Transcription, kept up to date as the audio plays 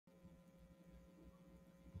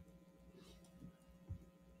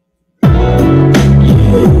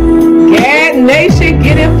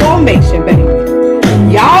get information, baby.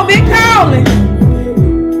 Y'all been calling.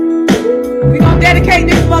 We gonna dedicate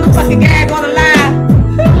this motherfucking gag on the line.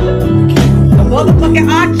 The motherfucking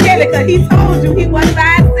R. Kelly, cause he told you he wasn't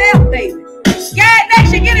by himself, baby.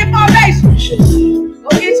 GAGNation, get information. Go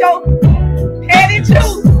get your petty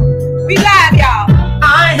juice. We live, y'all.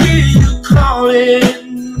 I hear you calling.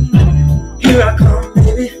 Here I come,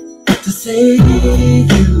 baby, to save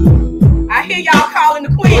you. I hear y'all calling the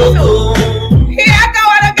queen too. Here I go,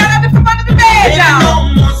 I done got up from under the bed, y'all.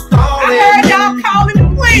 I heard y'all calling the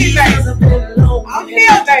queen, baby. I'm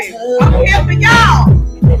here, baby. I'm here for y'all.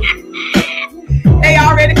 They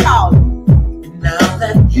already called. Now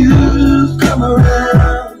that you've come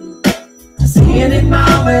around to seeing it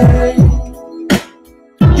my way,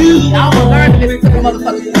 y'all gonna learn to listen to the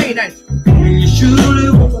motherfucking queen, ain't you? You surely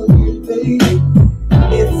won't believe, baby.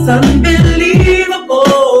 It's unbelievable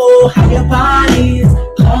how your body's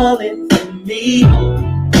calling for me.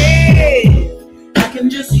 Yeah. I can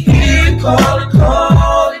just hear it calling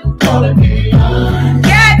me.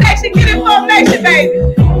 GAGNation, get information, baby.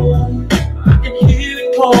 I can hear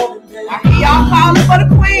it calling, baby. I hear y'all calling for the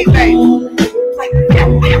queen, baby.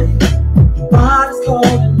 Your body's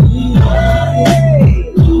calling me.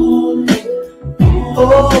 Oh.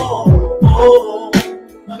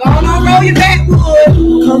 Go on, roll your backwood.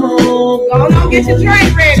 Come on. Go on, get your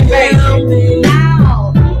drink ready, baby.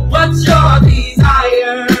 Now. What's your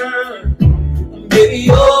desire? Baby,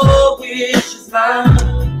 your wish is mine.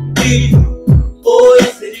 Oh,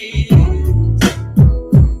 yes it is.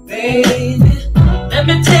 Baby, let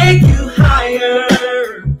me take you higher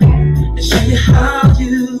and show you how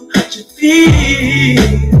you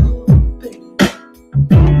feel.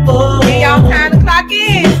 Oh, get y'all time to clock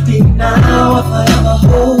in. Now if I ever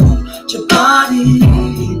hold your body,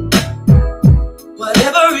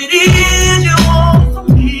 whatever it is you want from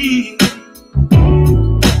me,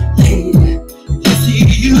 hey, you see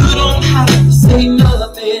you don't have to say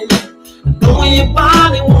nothing. Knowing your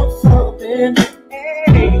body won't something, hey,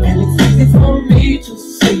 and it's easy for me to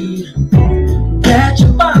see that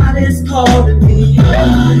your body's calling me.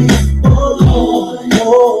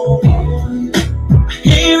 Oh, I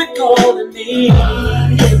hear it calling me. I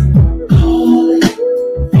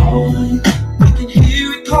can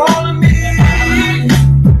hear it calling me.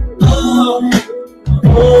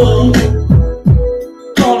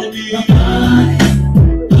 Calling me.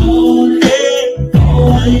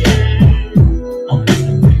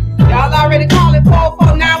 Y'all already calling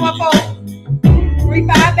 44914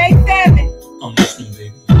 3587. I'm listening,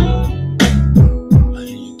 baby. I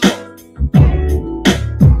hear you calling.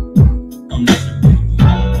 I'm listening, baby.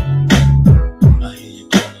 I hear you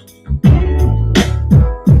calling me.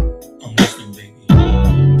 I'm listening, baby.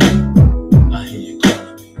 I hear you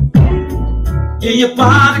calling me. Hear your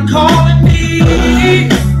body calling me.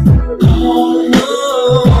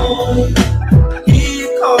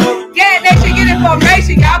 GAGNation, get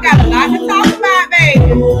information. Y'all got a lot to talk about, baby.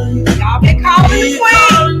 Y'all been calling the queen.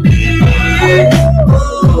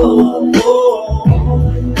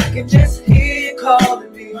 I can just hear you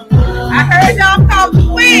calling me. I heard y'all call the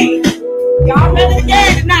queen. Y'all ready to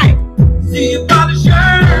game tonight? See your body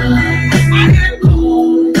shining.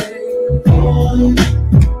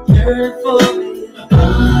 Yearn for me. I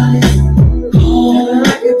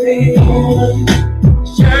can be.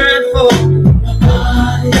 Yearn for me.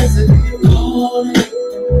 Yes, it is.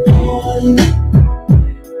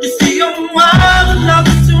 You see, I'm wild enough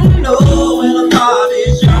to know when a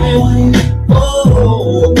body's yearning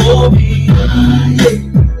for me.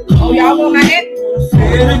 Oh, y'all want my hand? Say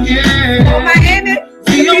it again. Want my hand?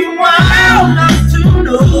 See, I'm wild enough to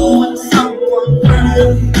know when someone's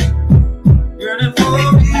yearning for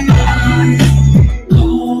me.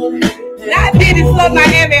 Not Diddy Slug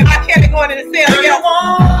Miami and R. Kelly going to the cell together.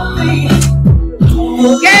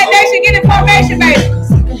 GAGNation, get information, baby.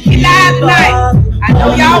 He live tonight. I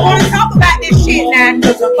know y'all want to talk about this shit now.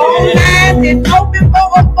 The phone lines is open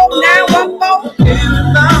 404-914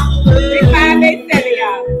 3587,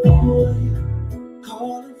 y'all.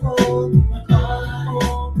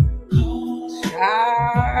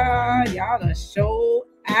 Y'all done show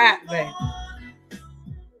out, baby.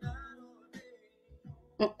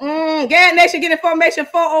 GAGNation, get information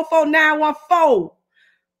 404-914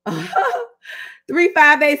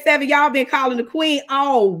 3587. Y'all been calling the queen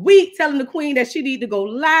all week, telling the queen that she need to go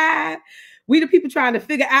live. We the people trying to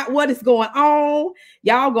figure out what is going on.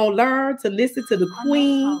 Y'all gonna learn to listen to the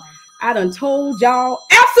queen. I done told y'all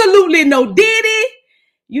absolutely no Diddy.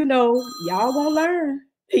 You know, y'all gonna learn.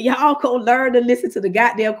 Y'all go learn to listen to the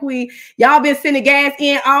goddamn queen. Y'all been sending gas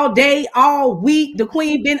in all day, all week. The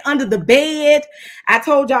queen been under the bed. I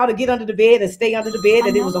told y'all to get under the bed and stay under the bed,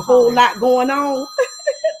 and there was a whole lot going on.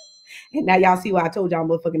 And now y'all see why I told y'all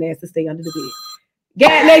motherfucking ass to stay under the bed.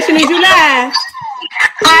 GAGNation, is you live?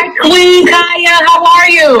 Hi, Queen Kaya. How are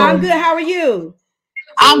you? I'm good. How are you?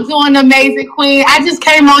 I'm doing amazing, Queen. I just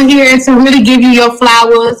came on here to really give you your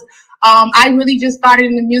flowers. I really just started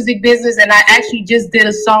in the music business, and I actually just did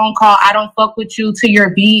a song called "I Don't Fuck With You" to your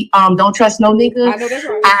beat. Don't trust no nigga. I know that's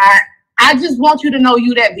right. I just want you to know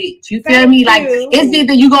you that bitch. You feel me? Like it's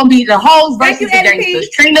either you gonna be the hoes versus the gangsters.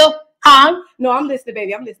 Trina, huh? No, I'm listening,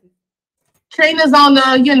 baby. I'm listening. Trina's on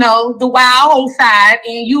the, you know, the wild whole side,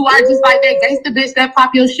 and you are just like that gangster bitch that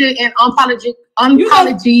pop your shit and unapologetically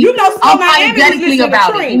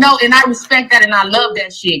about it, you know, and I respect that and I love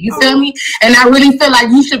that shit. You feel me? And I really feel like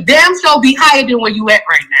you should damn sure be higher than where you at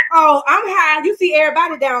right now. Oh, I'm high. You see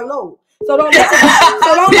everybody down low. So don't let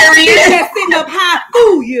people that's sitting up high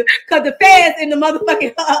fool you, because the feds and the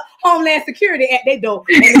motherfucking Homeland Security at their door,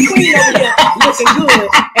 and the queen over here looking good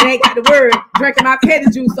and ain't got the word drinking my petty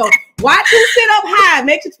juice. So watch you sit up high.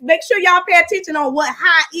 Make sure y'all pay attention on what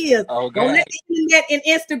high is. Oh, don't let the internet and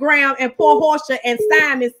Instagram and Poor Horsea and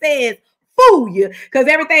Simon Says fool you, because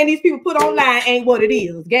everything these people put online ain't what it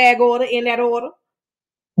is. Gag order in that order.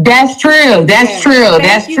 That's true. That's true.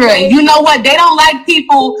 That's true. You know what? They don't like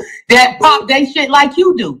people that pop they shit like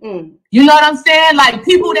you do. You know what I'm saying? Like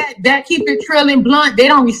people that keep it trill and blunt, they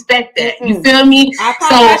don't respect that. You feel me? So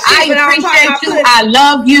I appreciate you. I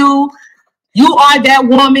love you. You are that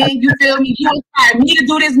woman. You feel me? You inspired me to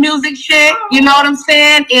do this music shit. You know what I'm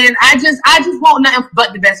saying? And I just want nothing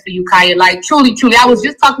but the best for you, Kaya. Like truly. I was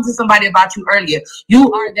just talking to somebody about you earlier.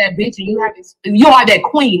 You are that bitch, and you are that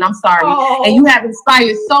queen. I'm sorry, and you have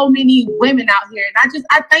inspired so many women out here. And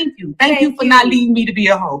I thank you. Thank you for not leaving me to be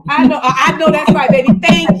a hoe. I know that's right, baby.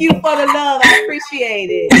 Thank you for the love. I appreciate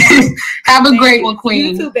it. Have a great one, queen.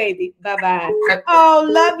 You too, baby. Bye bye. Oh,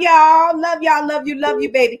 love y'all. Love y'all. Love you,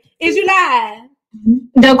 baby. Is you live?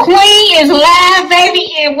 The queen is live,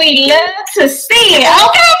 baby, and we love to see it.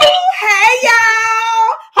 Okay. Hey,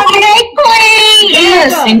 y'all. Hey, queen.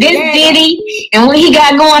 Listen, this Diddy and what he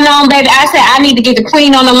got going on, baby. I said I need to get the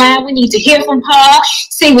queen on the line. We need to hear from her,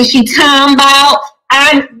 see what she talking about.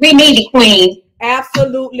 We need the queen.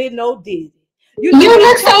 Absolutely no Diddy. You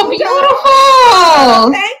look so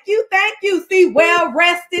beautiful. Thank you. See, well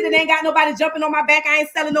rested and ain't got nobody jumping on my back. I ain't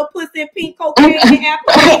selling no pussy and pink cocaine and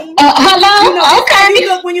airplane. Hello? You know, okay. You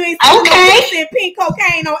look when you ain't selling no pussy and pink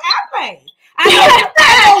cocaine on airplane. I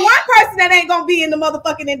know one person that ain't gonna be in the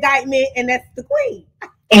motherfucking indictment, and that's the queen.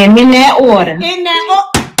 And in that order.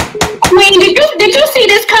 Queen, did you see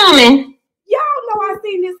this coming? Y'all know I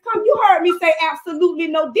seen this come. You heard me say absolutely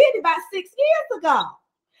no Diddy about 6 years ago.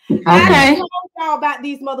 Okay. I told y'all about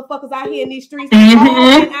these motherfuckers out here in these streets,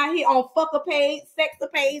 out here on fucker page,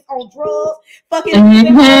 sexer page, on drugs, fucking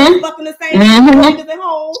fucking the same niggas at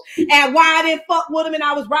home. And why I didn't fuck with them, and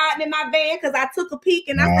I was riding in my van because I took a peek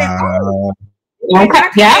and I said, "Oh,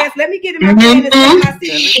 let me get in my van and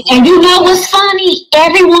see." And you know what's funny?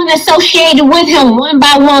 Everyone associated with him, one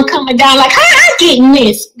by one, coming down like, "How I getting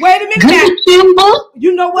this?" Wait a minute,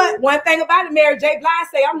 you know what? One thing about it, Mary J. Blige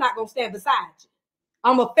say, "I'm not gonna stand beside you.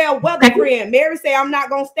 I'm a fair weather friend." Mary said, "I'm not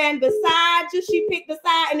gonna stand beside you." She picked the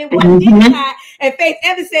side and it wasn't this side. And Faith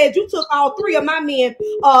Evans said, "You took all three of my men,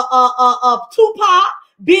 Tupac,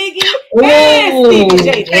 Biggie, and Stevie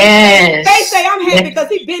J." Faith say, "I'm happy because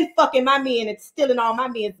he been fucking my men and stealing all my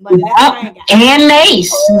men's money." That's what I ain't got. And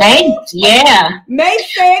Mace, yeah.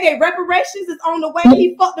 Mace said that reparations is on the way.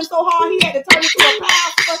 He fucked him so hard he had to turn into a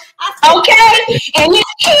pastor. Okay, and he's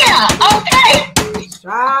here. Okay.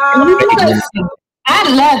 I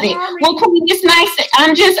love it. Well, Queen, it's nice.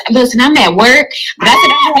 I'm at work, but I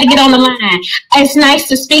said I gotta get on the line. It's nice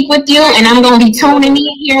to speak with you, and I'm gonna be tuning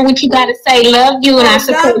in, hearing what you gotta say. Love you, and I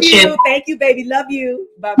support you. Thank you, baby. Love you.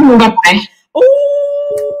 Bye-bye.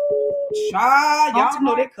 Ooh, child. Y'all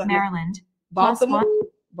know they cut Maryland. Baltimore,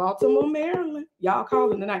 Maryland. Y'all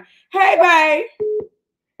calling tonight. Hey, babe.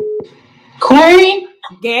 Queen.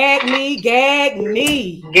 Gag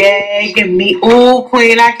me. Ooh,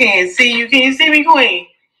 Queen, I can't see you. Can you see me, Queen?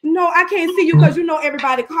 No, I can't see you because you know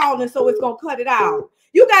everybody calling, so it's gonna cut it out.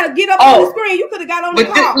 You gotta get up on the screen. You could have got on the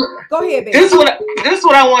call. Go ahead, baby. This is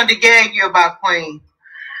what I wanted to gag you about, Queen.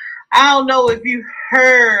 I don't know if you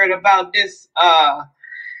heard about this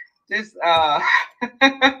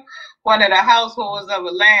one of the households of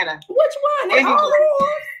Atlanta. Which one?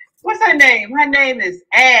 What's her name? Her name is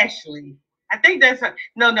Ashley. I think that's her.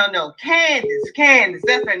 No. Candace.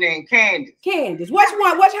 That's her name, Candace. Which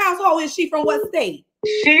one? Which household is she from? What state?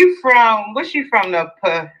 She from, what's she from? The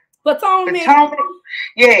Potomac.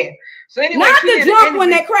 Yeah. So anyway, not the drunk one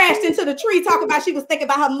that crashed into the tree, talking about she was thinking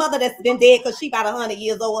about her mother that's been dead because she about 100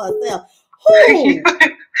 years old herself. Who?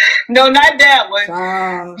 No, not that one.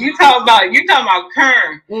 You talking about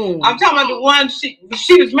Kern. I'm talking about the one she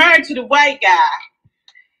was married to the white guy,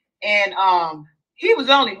 and he was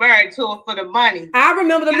only married to her for the money. I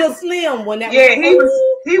remember the little slim one. That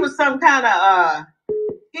he was some kind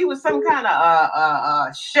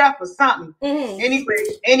of chef or something.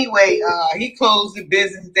 Anyway, he closed the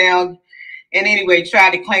business down, and anyway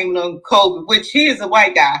tried to claim it on COVID, which he is a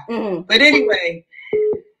white guy. But anyway,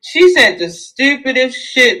 she said the stupidest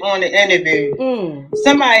shit on the interview.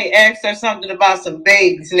 Somebody asked her something about some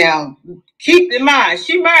babies. Now, keep in mind,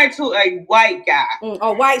 she married to a white guy.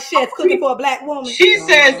 A white chef cooking for a black woman. She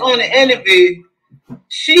says on the interview,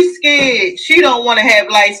 she's scared. She don't want to have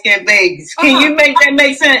light-skinned babies. Can you make that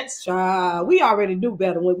make sense? We already knew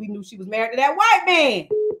better when we knew she was married to that white man.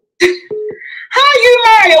 How you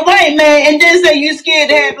marry a white man and then say you scared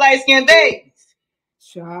to have light-skinned babies?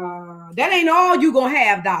 That ain't all you gonna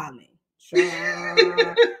have, darling. What?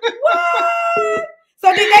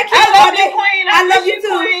 So did they keep I love you, Queen. I love you too.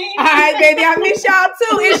 Queen. All right, baby. I miss y'all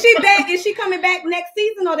too. Is she back? Is she coming back next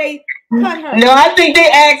season or they cut her? No, I think they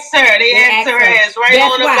asked her. They asked her ass right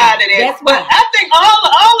on the side of that. But I think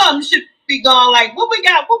all of them should be gone. Like, what we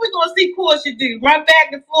got? What we gonna see Portia do? Run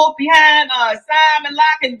back and forth behind Simon,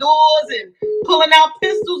 locking doors and pulling out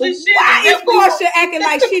pistols and shit. Why is Portia acting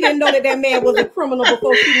like she didn't know that man was a criminal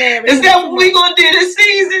before she married him? Is that what we gonna do this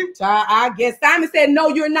season? I guess Simon said no,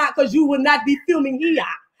 you're not, because you will not be filming here.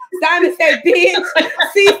 Simon said, bitch,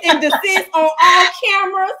 cease and desist on all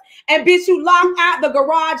cameras. And bitch, you locked out the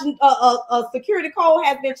garage. Security code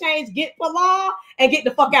has been changed. Get Pilar and get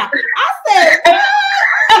the fuck out. I said,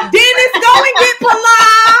 Dennis, go and get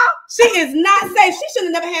Pilar. She is not safe. She should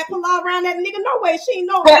have never had Pilar around that nigga. No way. She ain't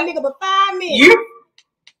know that nigga but 5 minutes.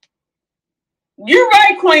 You're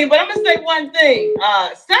right, Queen, but I'm gonna say one thing.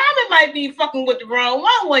 Simon might be fucking with the wrong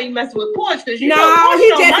one when he messing with Portia, because he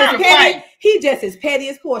just as petty. He just as petty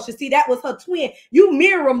as Portia. See, that was her twin. You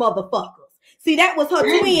mirror motherfuckers. See, that was her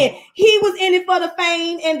twin. He was in it for the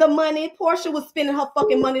fame and the money. Portia was spending her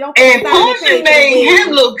fucking money. And Portia made him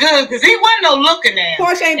look good because he wasn't no looking now.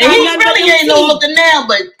 Portia ain't and he really ain't no looking now,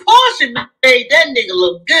 but Portia made that nigga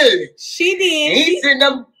look good. She did. And he's sitting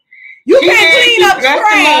up. You can't clean up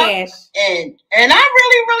trash. And they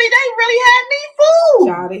really had me fooled.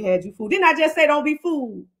 Child, they had you fooled. Didn't I just say don't be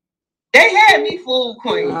fooled? They had me fooled,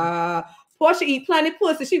 Queen. Portia eat plenty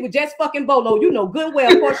pussy. She was just fucking Bolo. You know good well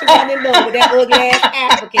Portia wasn't in love with that ugly ass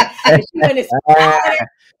African. And she went and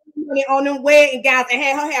spent on them wedding gowns and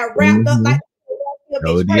had her hair wrapped up like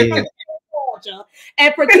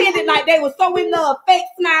and pretended like they were so in love, fake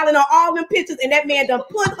smiling on all them pictures, and that man done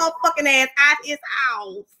put her fucking ass out his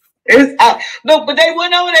house. No, but they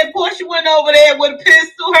went over there. Portia went over there with a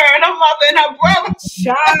pistol, her and her mother and her brother.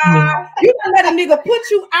 Child, you gonna let a nigga put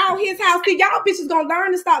you out his house? See, y'all bitches gonna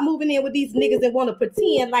learn to stop moving in with these niggas and want to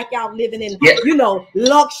pretend like y'all living in,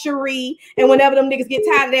 luxury. And whenever them niggas get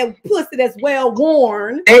tired of that pussy that's well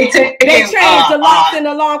worn, they change the locks in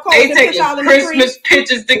the long coat. They take Christmas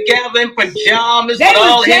pictures together in pajamas with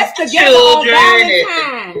all his children.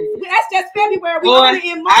 That's just February. We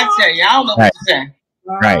only in March. I tell you, I don't know what to say.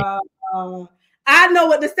 Right. I know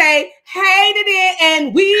what to say. Hated it,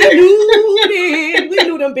 and we knew it. We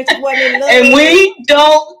knew them bitches wasn't in love. And we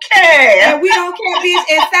don't care. And we don't care, bitch.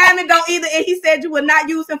 And Simon don't either. And he said you will not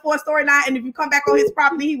use him for a storyline. And if you come back on his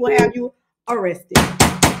property, he will have you arrested.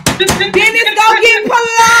 Dennis, go get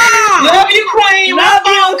Pilar. Love you, Queen. Love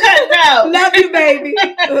you. Cut out. Love you, baby.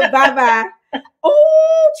 Bye bye.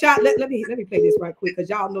 Oh, child. Let me play this right quick because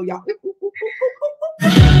y'all know y'all.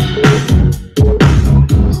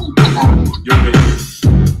 You're ready.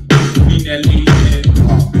 Being that lead and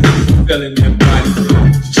feeling that body.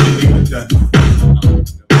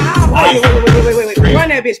 Wait. Run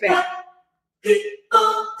that bitch back.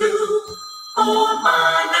 People do all my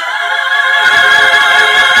life.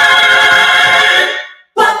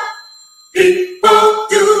 What people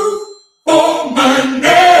do for my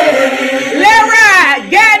name. Let ride.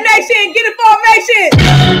 GAGNation, get in formation.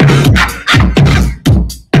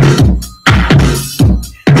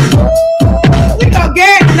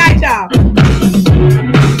 Gag tonight, y'all.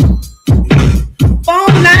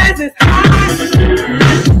 Phone lines is hot.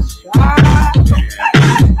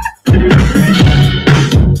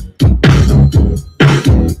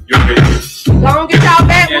 Don't get y'all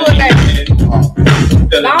backwood, baby.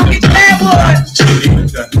 Don't get your backwood.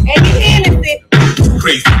 And you Hennessy.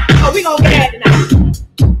 Crazy. Oh, we gonna gag tonight.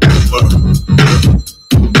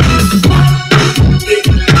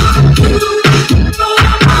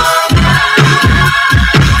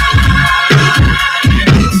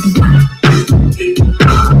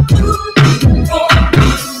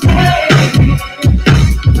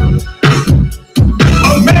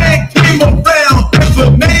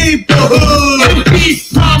 neighborhood. And he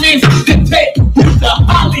promised to take you to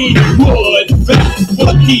Hollywood. That's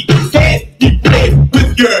what he said. He played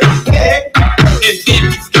with your head, and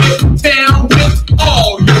then he skipped town with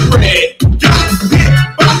all your bread. Got hit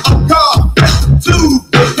by a car to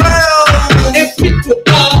the ground, and people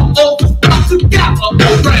all over start to gather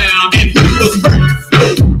around. And he was hurt so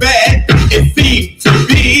bad, it seemed to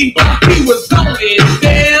be, but he was only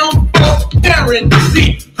down for daring to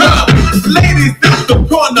see her. Ladies at the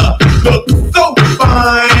corner looked so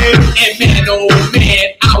fine, and man, oh man,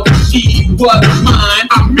 I wish she was mine.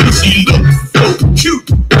 I mean, she looked so cute,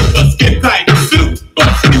 a skin tight suit, but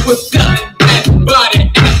she was selling that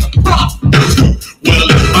body as a prostitute. Well,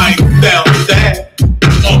 it might sound sad,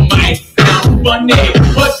 or might sound funny,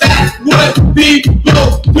 but that's what people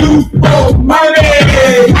do for money.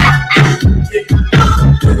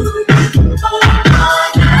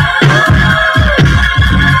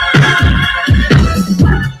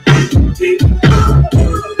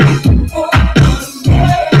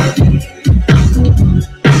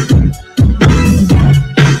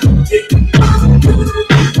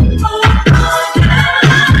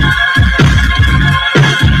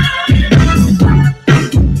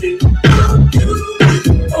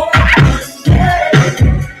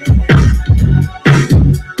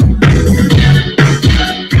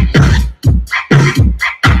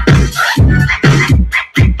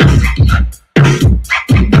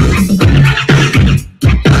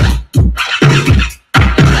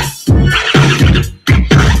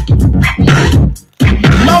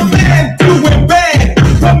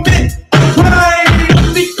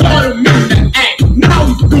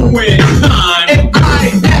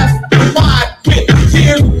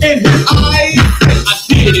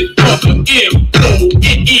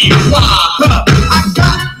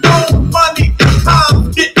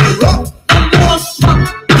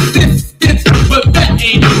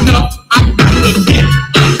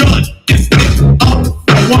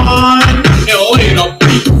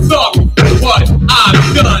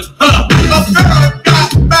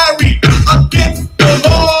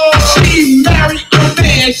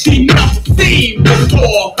 She never seen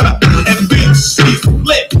before, and then she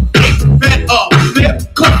split, bent up, lip,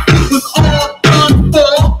 cause it was all done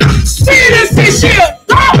for. See this shit,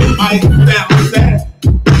 it might sound sad,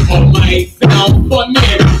 or might sound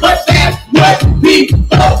funny, but that's what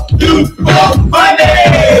people do for money.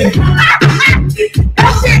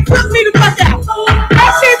 That shit took me the fuck out.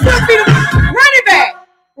 That shit took me the run it back,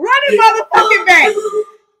 run it motherfucking back.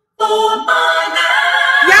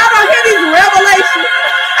 Y'all don't hear these revelations.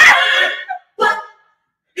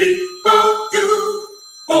 People do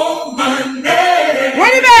for money.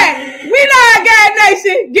 Run it back. We live,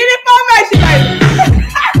 GAGNation. Get information, baby.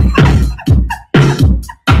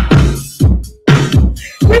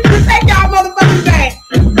 We can take y'all motherfuckers back.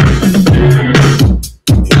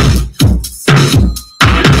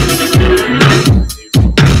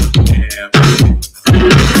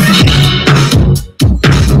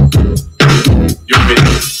 You're ready.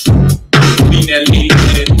 Being that lady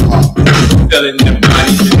selling them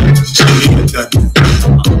bodies. She ain't even done it.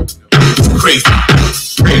 It's crazy.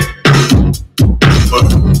 Crazy.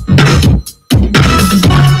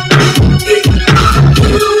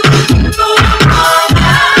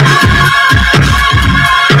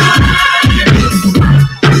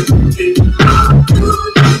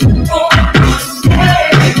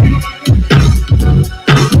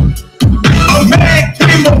 A man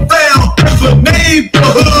came around the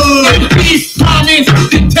neighborhood, and he promised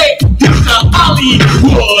to take you to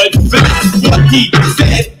Hollywood. That's what he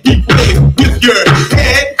said. He played with your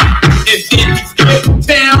head, and then he skipped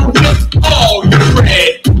down with all your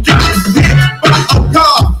bread. Got hit by a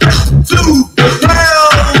car to the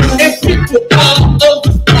ground, and people all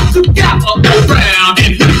over start to gather around.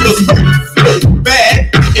 And he was hurt so bad,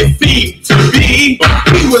 it seemed to be, but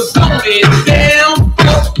he was only down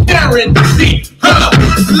for daring to see her.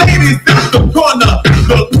 Ladies at the corner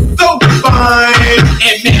look so fine,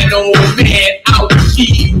 and man, oh man, I wish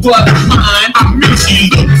she was mine. I mean, she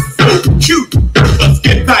looked so cute, a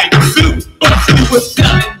skin tight suit, but she was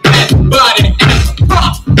selling that body as a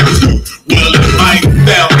prostitute. Well, it might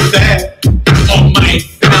sound sad, or might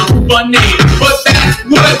sound funny, but that's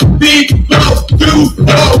what people do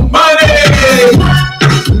for money.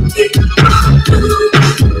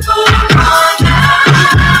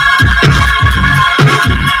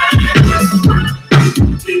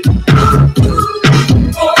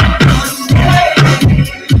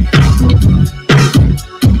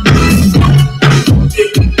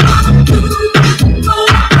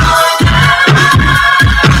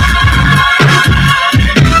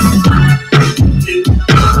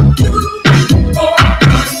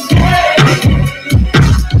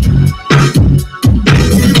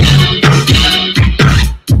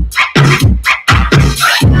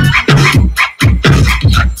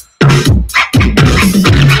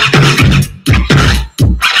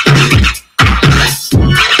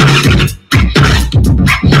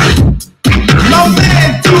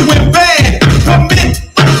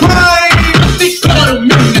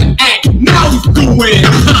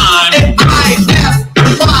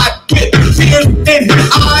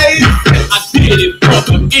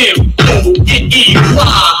 I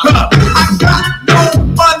got no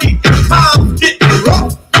money, time's getting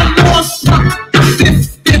rough. I'm on top of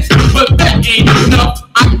this, but that ain't enough.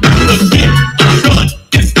 I gotta get a gun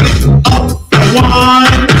and stick up for one.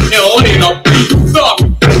 And later be sorry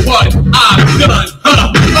for what I've done. A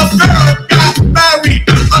girl got married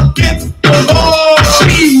against the law.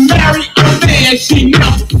 She married a man she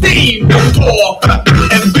never seen before.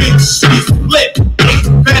 And then she split,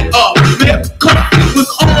 ain't that a flip? Cause it was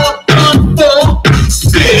all done for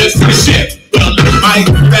citizenship. Well, it might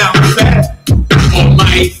sound bad or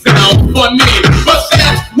might sound funny, but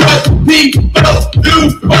that's what people do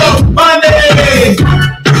for money.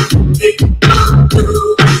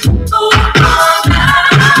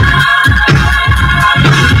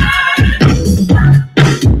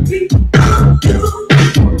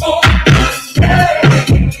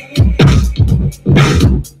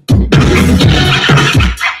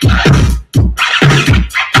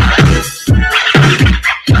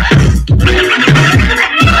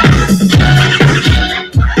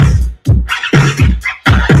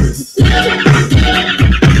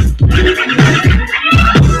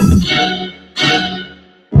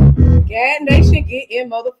 GAGNation, get in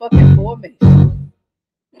motherfucking formation.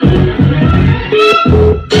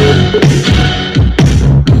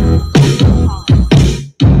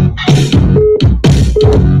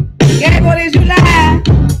 GAG, what is you live?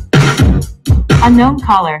 Unknown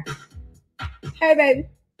caller. Hey, baby.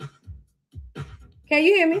 Can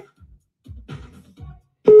you hear me?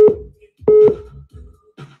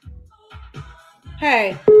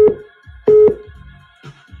 Hey.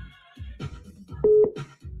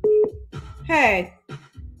 Hey.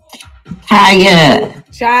 Hiya.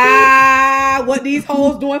 Child, what these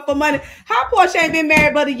hoes doing for money? How Portia ain't been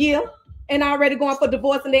married but a year and already going for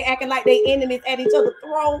divorce and they acting like they enemies at each other's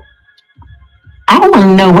throat? I want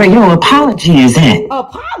to know where your apology is at.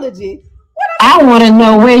 Apology? I want to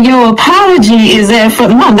know where your apology is at.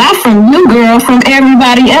 Not from you, girl, from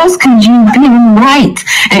everybody else, because you've been right.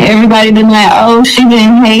 And everybody been like, oh, she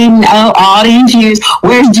been hating all these years.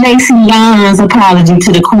 Where's JC Young's apology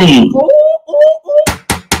to the queen?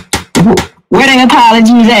 Where the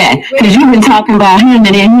apologies at? Because you've been talking about him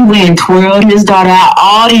and then he went and twirled his daughter out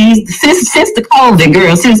all these since the COVID,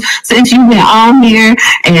 girl. Since you've been on here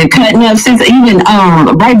and cutting up, since even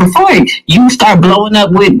right before you start blowing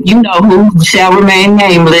up with you know who shall remain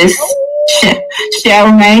nameless. Shall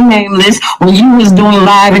remain nameless. When you was doing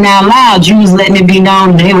live and out loud, you was letting it be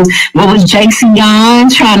known what was JC Young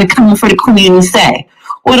trying to come for the queen and say.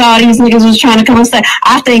 What all these niggas was trying to come and say.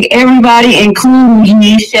 I think everybody, including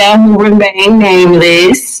me, shall who remain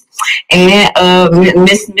nameless, and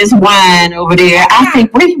Miss Wine over there, I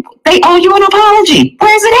think they owe you an apology.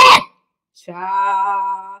 Where's it at?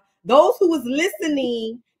 Child. Those who was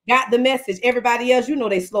listening got the message. Everybody else, you know,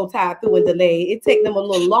 they slow tied through and delay. It take them a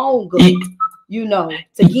little longer, you know,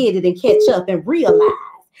 to get it and catch up and realize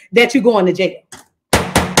that you're going to jail.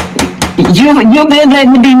 You've been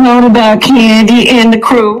letting it be known about Candy and the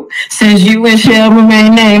crew since you and Shell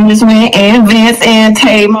remain nameless, man, and Vince and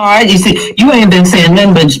Tamar. You see, you ain't been saying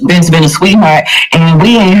nothing, but Vince been a sweetheart, and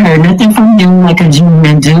we ain't heard nothing from him like a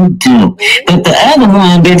gentleman do. But the other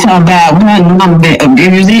one been talking about one mama been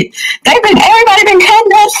abused it. Everybody been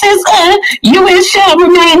cutting up since you and Shell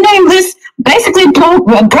remain nameless. Basically broke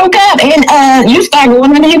up and you started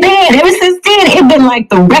going in their bed. Ever since then, it's been like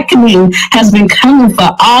the reckoning has been coming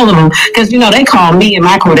for all of them. Because, you know, they call me and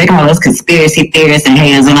my crew, they call us conspiracy theorists and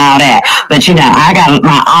hands and all that. But, you know, I got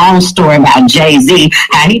my own story about Jay-Z,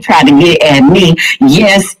 how he tried to get at me.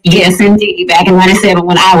 Yes, indeed. Back in 97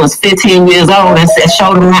 when I was 15 years old and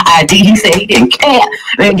showed him my ID, he said he didn't care.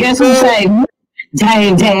 And guess who said?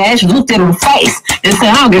 Dame Dash looked at her face and said,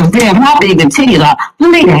 I don't give a damn how big the titties are.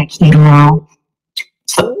 Leave that kid alone.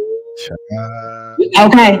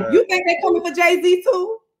 Okay. You think they coming for Jay-Z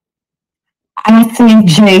too? I think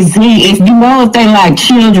Jay-Z, if they like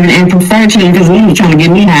children and prefer children, because he was trying to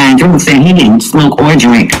get me high and drink, saying he didn't smoke or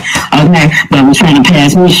drink. Okay, but was trying to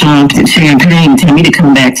pass me champagne, tell me to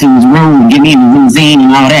come back to his room and give me the limousine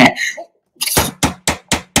and all that.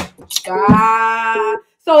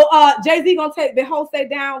 So Jay-Z gonna take the whole stay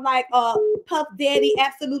down like Puff Daddy,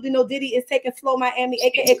 absolutely no Diddy is taking Slow Miami,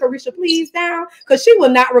 aka Carisha Please down, because she will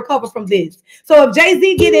not recover from this. So if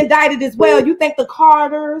Jay-Z get indicted as well, you think the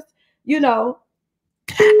Carters, you know,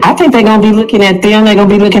 I think they're gonna be looking at them. They're gonna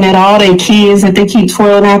be looking at all their kids that they keep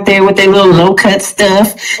twirling out there with their little low cut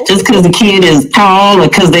stuff. Just because the kid is tall or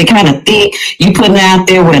because they kind of thick, you putting out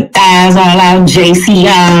there with the thighs all out, JC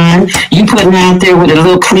on. You putting out there with a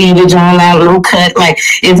little cleavage all out, low cut, like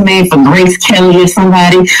it's made for Grace Kelly or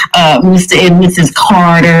somebody. Mr. and Mrs.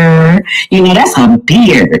 Carter. You know, that's a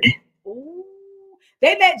beard.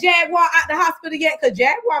 They let Jaguar out the hospital yet? Because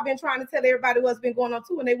Jaguar been trying to tell everybody what's been going on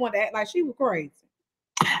too, and they want to act like she was crazy.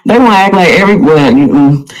 They want to act like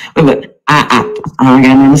everyone. I don't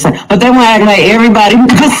got nothing to say. But they want to act like everybody.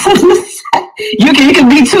 You can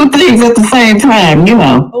be two things at the same time, you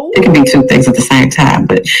know. Ooh. It can be two things at the same time.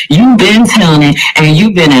 But you've been telling it, and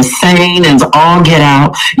you've been insane as all get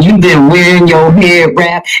out. You've been wearing your head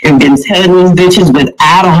wrap and been telling these bitches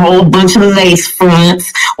without a whole bunch of lace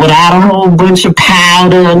fronts, without a whole bunch of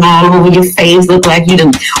powder and all over your face. Look like you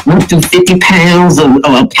done went through 50 pounds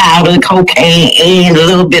of powder, cocaine, and a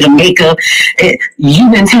little bit of makeup.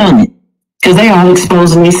 You've been telling it. Because they all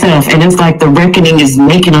exposing themselves, and it's like the reckoning is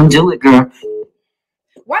making them do it, girl.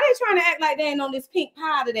 Why they trying to act like they ain't on this pink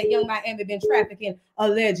powder that Young Miami been trafficking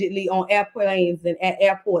allegedly on airplanes and at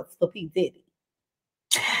airports for P. Diddy?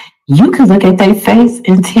 You can look at their face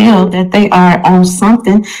and tell that they are on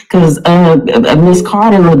something. Because Miss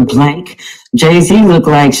Carter looked blank. Jay-Z looked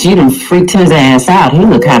like she done freaked his ass out. He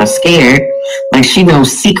looked kind of scared. Like she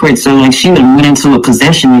knows secrets, or like she done went into a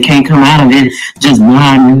possession and can't come out of it. Just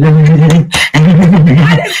blind. I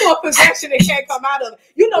didn't do a possession and can't come out of it.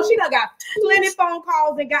 You know, she done got plenty phone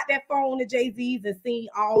calls and got that phone to Jay-Z's and seen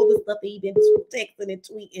all the stuff he been texting and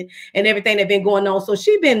tweeting and everything that been going on. So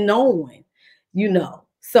she been knowing, you know.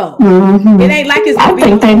 So it ain't like it's. I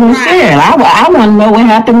think they will share. I want to know what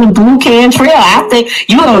happened to Blue Can Trail. I think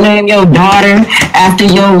you gonna name your daughter after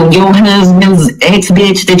your husband's ex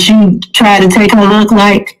bitch that you try to take her look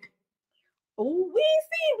like. Oh, we ain't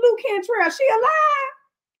seen Blue Can Trail. She alive?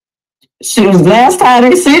 She was last time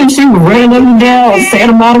they seen her. She was running up and down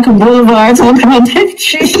Santa Monica Boulevard, talking about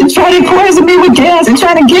trying to poison me with gas and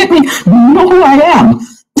trying to get me. You know who I am.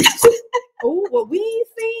 Oh, well, we ain't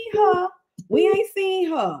seen her. We ain't seen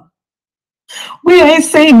her. We ain't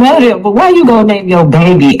seen none of it. But why you gonna name your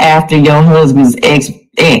baby after your husband's ex?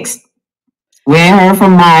 We ain't heard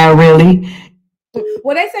from Maya, really.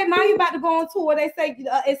 Well, they say Maya about to go on tour. They say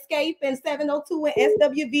Escape and 702 and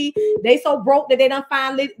SWV. They so broke that they done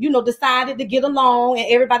finally, you know, decided to get along, and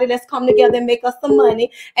everybody let's come together and make us some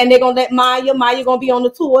money. And they're gonna let Maya gonna be on the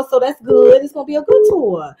tour, so that's good. It's gonna be a good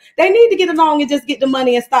tour. They need to get along and just get the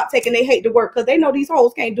money and stop taking their hate to work, because they know these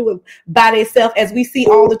hoes can't do it by themselves. As we see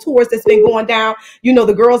all the tours that's been going down, you know,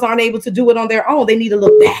 the girls aren't able to do it on their own. They need to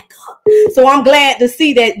look back up. So I'm glad to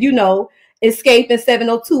see that, you know, Escape and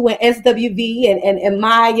 702 and SWV and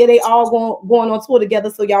Maya, they all going on tour together.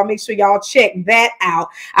 So y'all make sure y'all check that out.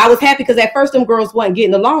 I was happy because at first them girls wasn't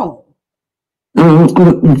getting along.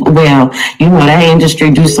 Well, you know, that industry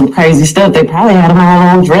do some crazy stuff. They probably had them all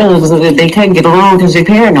on drugs. They couldn't get along because they're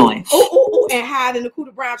paranoid. Ooh, and hiding the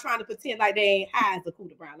Cooter Brown, trying to pretend like they ain't high as a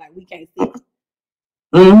Cooter Brown, like we can't see.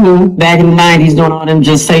 Back in the 90s, doing all them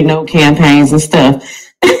just say no campaigns and stuff.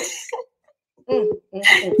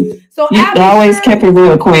 So you always kept it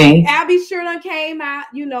real, Queen. Albie sure done came out.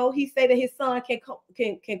 You know, he said that his son can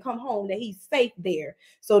come home, that he's safe there.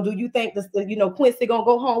 So do you think Quincy gonna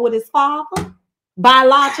go home with his father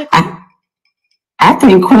biologically? I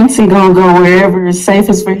think Quincy gonna go wherever is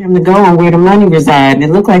safest for him to go and where the money resides. It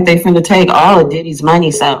looked like they finna take all of Diddy's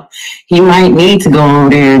money, so he might need to go over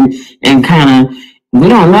there and kind of. We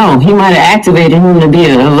don't know. He might have activated him to be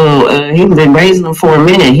a little, he's been raising them for a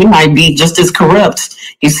minute. He might be just as corrupt.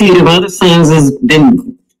 You see, the other sons has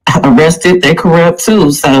been arrested. They're corrupt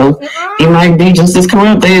too. So he might be just as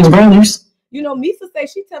corrupt as his brothers. You know, Misa say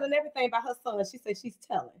she's telling everything about her son. She said she's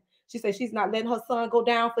telling. She said she's not letting her son go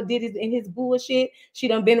down for Diddy and his bullshit. She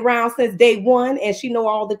done been around since day one and she know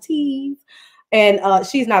all the T's. And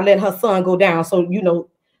she's not letting her son go down. So,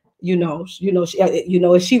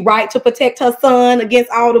 is she right to protect her son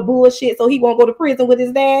against all the bullshit so he won't go to prison with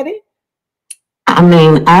his daddy? I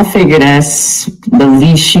mean, I figured that's the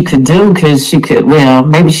least she could do, because she could, well,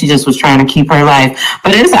 maybe she just was trying to keep her life.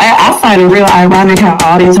 But I find it real ironic how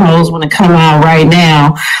all these hoes want to come out right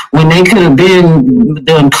now when they could have been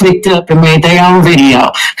done clicked up and made their own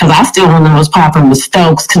video. Because I still want to know what's popping with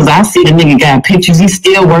Stokes, because I see the nigga got pictures. He's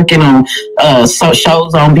still working on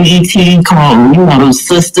shows on BET called, those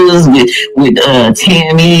sisters with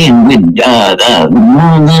Tammy and with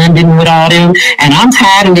Lauren London, with all them. And I'm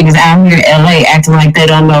tired of niggas out here in LA acting like they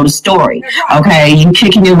don't know the story. Okay, okay, you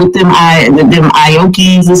kicking it with them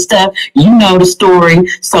Iokis and stuff. You know the story,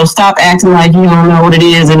 so stop acting like you don't know what it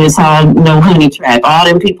is and it's all no honey trap. All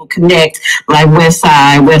them people connect like West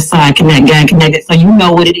Side Connect, Gang Connected, so you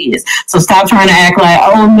know what it is. So stop trying to act like,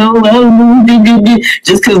 oh no,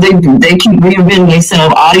 just because they keep reinventing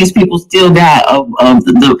themselves. All these people still got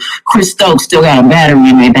the Chris Stokes still got a battery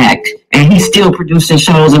in their back, and he's still producing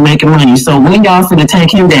shows and making money. So when y'all finna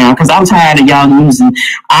take him down, because I'm tired of y'all using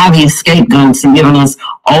obvious scapegoats and giving us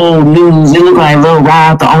old news. It look like Lil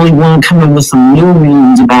Rod the only one coming with some new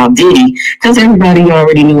news about Diddy, because everybody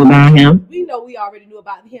already knew about him. We know we already knew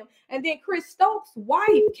about him. And then Chris Stokes' wife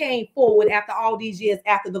came forward after all these years,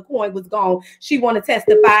 after the coin was gone. She wanted to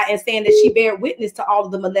testify and saying that she bare witness to all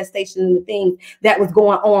of the molestation and the things that was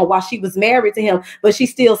going on while she was married to him. But she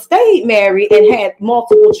still stayed married and had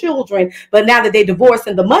multiple children. But now that they divorced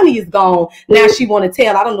and the money is gone, now she want to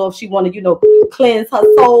tell. I don't know if she want to, cleanse her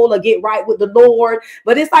soul or get right with the Lord.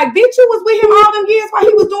 But it's like, bitch, you was with him all them years while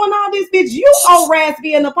he was doing all this, bitch. You owe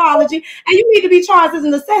Raspy an apology. And you need to be charged as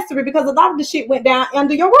an accessory because a lot of the shit went down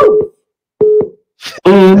under your roof.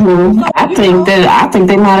 Mm-hmm. So, I think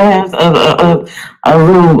they might have a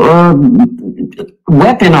real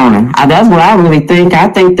weapon on him. That's what I really think. I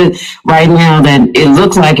think that right now that it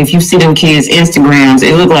looks like if you see them kids' Instagrams,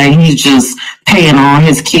 it looks like he's just paying all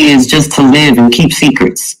his kids just to live and keep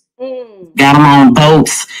secrets. Got them on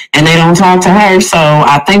boats and they don't talk to her. So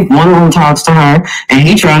I think one of them talks to her and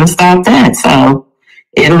he trying to stop that. So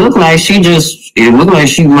it looked like she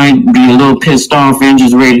might be a little pissed off and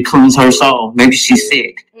just ready to cleanse her soul. Maybe she's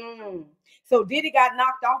sick. So Diddy got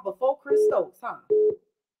knocked off before Chris Stokes, huh?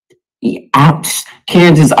 Yeah,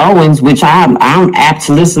 Candace Owens, which I'm apt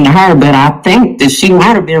to listen to her, but I think that she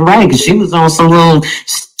might have been right because she was on some little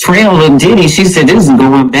trail of Diddy. She said this is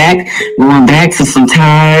going back to some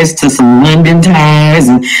ties, to some London ties,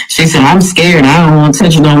 and she said I'm scared. I don't want to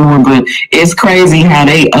touch it no more. But it's crazy how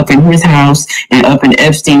they up in his house and up in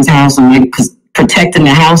Epstein's house and they protecting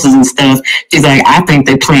the houses and stuff. She's like, I think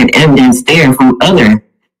they plant evidence there from other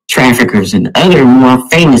traffickers and other more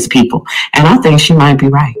famous people, and I think she might be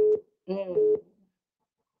right.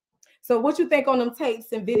 So what you think on them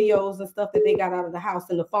tapes and videos and stuff that they got out of the house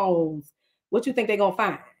and the phones? What you think they're going to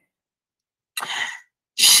find?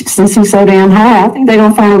 Since he's so damn high, I think they're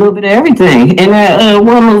going to find a little bit of everything. In that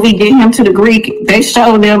one movie, Get Him to the Greek, they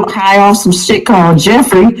showed them high off some shit called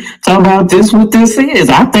Jeffrey, talking about this, what this is.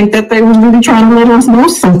 I think that they was really trying to let us know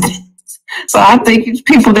something. So I think it's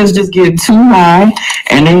people that's just getting too high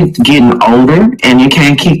and they getting older and they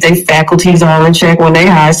can't keep their faculties all in check when they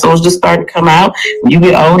high. So it's just starting to come out. When you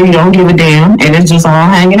get older, you don't give a damn and it's just all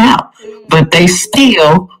hanging out. But they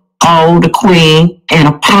still owe the queen an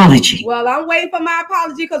apology. Well, I'm waiting for my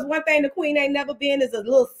apology because one thing the queen ain't never been is a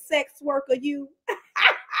little sex worker. You.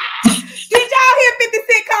 Did y'all hear 50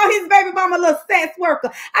 Cent call his baby mama a little sex worker?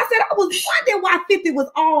 I said, I was wondering why 50 was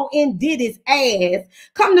all in Diddy's ass.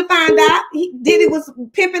 Come to find out, Diddy was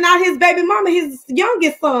pimping out his baby mama, his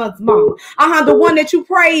youngest son's mama. The one that you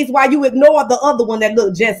praise while you ignore the other one that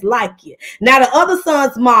looked just like you. Now the other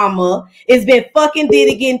son's mama has been fucking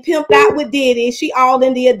Diddy, getting pimped out with Diddy. She all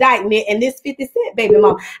in the indictment, and this 50 Cent baby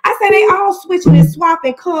mama. I said, they all switching and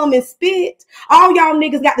swapping, cum and spit. All y'all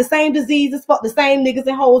niggas got the same diseases, fuck the same niggas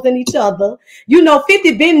and hoes in each other.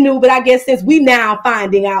 50 been new, but I guess since we now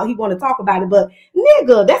finding out, he want to talk about it. But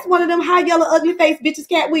nigga, that's one of them high yellow ugly face bitches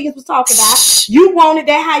Cat Williams was talking about. You wanted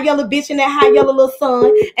that high yellow bitch and that high yellow little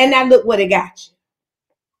son, and now look what it got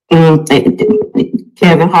you.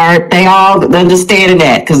 Kevin Hart, they all understand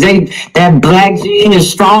that because that black gene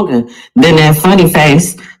is stronger than that funny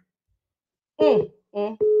face. Did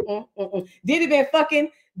it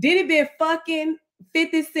been fucking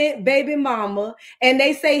 50 Cent baby mama, and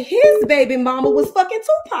they say his baby mama was fucking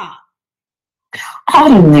Tupac. All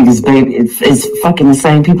them niggas, baby, is fucking the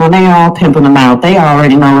same people. They all pimping them out. They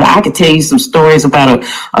already know. I could tell you some stories about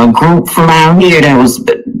a group from out here that was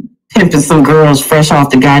pimping some girls fresh off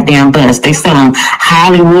the goddamn bus. They sell them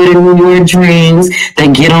Hollywood and New York dreams. They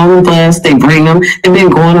get on the bus. They bring them. They've been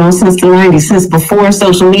going on since the 90s, since before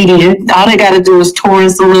social media. All they got to do is tour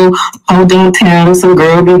us a little hold town. Some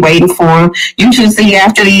girl be waiting for them. You should see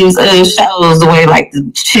after these shows the way like the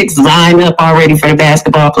chicks line up already for the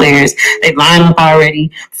basketball players. They line up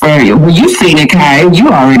already for you. Well, you seen it, Kai. You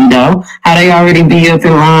already know how they already be up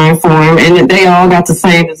in line for them, and they all got the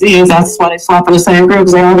same disease. That's why they swapping the same girl,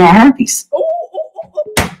 because they all got herpes. Where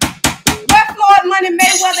Floyd Money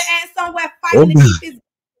Mayweather and somewhere fighting to keep his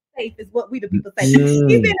safe, is what we the people say.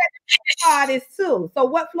 He's been at artist too. So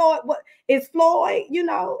what is Floyd? You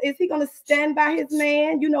know, is he gonna stand by his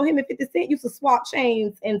man? You know, him and 50 Cent used to swap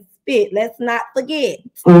chains and spit. Let's not forget.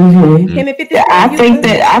 Him and 50 Cent. I think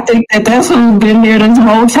that that's who's been there this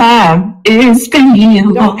whole time. It's been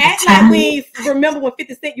you. Don't act like we remember when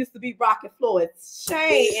 50 Cent used to be rocking Floyd's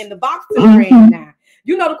chain in the boxing ring. Now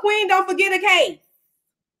you know the Queen don't forget a case.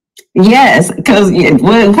 Yes, because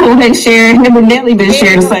who they shared, him and Nelly been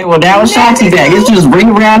sharing the same. Well, that was Shanti's bag. It's just ring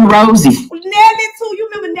around Rosie. Nelly too. You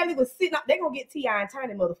remember Nelly was sitting up? They gonna get T.I. and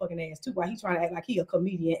Tiny motherfucking ass too while he trying to act like he a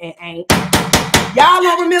comedian and ain't. Y'all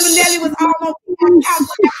don't remember Nelly was almost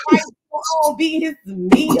beating his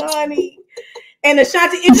meat, honey. And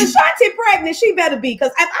Ashanti, is Ashanti pregnant? She better be, because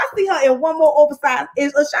if I see her in one more oversized,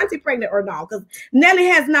 is Ashanti pregnant or not? Because Nelly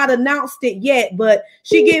has not announced it yet, but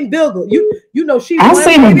she getting bigger. You know she. I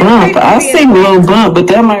seen a bump. I seen a little bump, but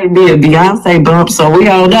that might be a Beyonce bump, so we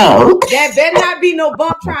all know. That better not be no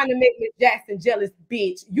bump trying to make Miss Jackson jealous,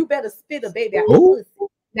 bitch. You better spit a baby out your pussy.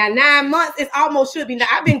 Now 9 months, it almost should be. Now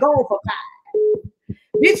I've been going for 5.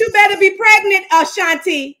 Bitch, you better be pregnant,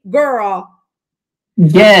 Ashanti girl.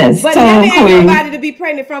 Yes, but Nelly ain't nobody to be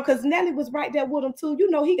pregnant from, because Nelly was right there with him too. You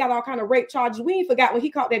know he got all kind of rape charges. We ain't forgot when he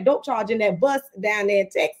caught that dope charge in that bus down there in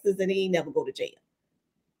Texas, and he ain't never go to jail.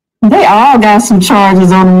 They all got some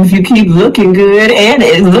charges on them if you keep looking good, and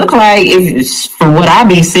it look like, from what I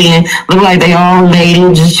be seeing, look like they all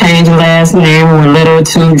related, just change the last name or a letter or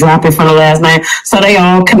two, drop it from the last name. So they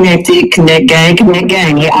all connected, connect gang.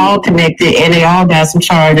 They all connected, and they all got some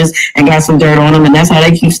charges and got some dirt on them, and that's how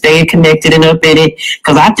they keep staying connected and up in it.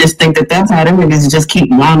 Because I just think that's how them niggas just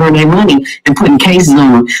keep laundering their money and putting cases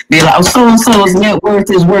on them. Be like, oh, so-and-so's net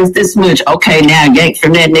worth is worth this much. Okay, now yank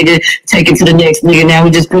from that nigga, take it to the next nigga. Now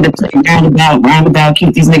we just put it roundabout,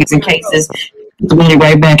 keep these niggas in cases, put the money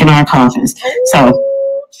right back in our coffins. So,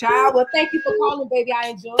 child, well, thank you for calling, baby. I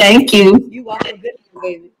enjoyed it. Thank you. You welcome, good,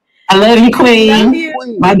 baby. I love you, Queen. Love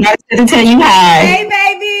you. My daughter said to tell you hi. Hey,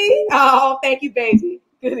 baby. Oh, thank you, baby.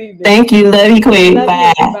 Good evening. Thank you. Love you, Queen. Love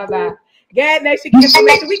bye. Bye. GAGNation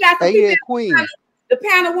information. We got some people. Queen. The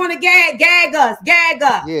panel want to gag us.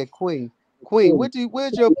 Yeah, Queen.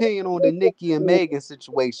 Where's your opinion on the Nicki and Megan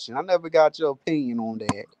situation? I never got your opinion on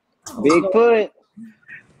that. Bigfoot.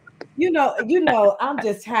 You know, I'm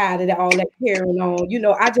just tired of all that carrying on. You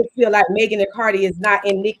know, I just feel like Megan and Cardi is not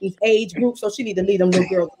in Nicki's age group, so she need to leave them little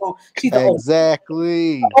girls alone. She's the old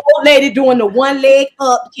lady doing the one leg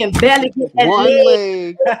up, can barely get that one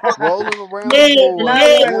leg rolling around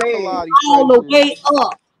all the way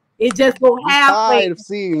up. It just go halfway. Tired of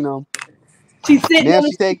seeing them. She's sitting now on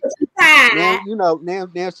she take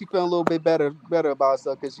now she feeling a little bit better about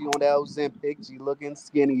herself because she on that Ozempic. She looking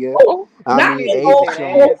skinnier. Ozempic.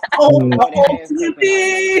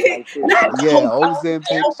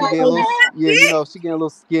 She getting a little, she getting a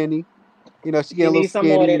little skinny. She getting a little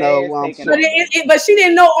skinny. But she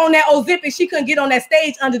didn't know on that Ozempic she couldn't get on that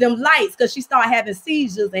stage under them lights because she started having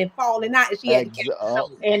seizures and falling out, and she had to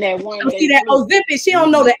and that one. See that Ozempic, she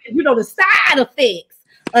don't know that the side effects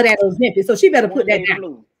of that Ozempic, so she better put that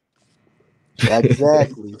down.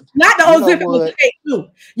 Exactly. Not the Ozempic was fake too.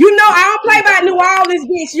 You know, I don't play by New Orleans,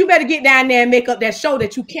 bitch. You better get down there and make up that show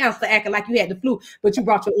that you canceled acting like you had the flu, but you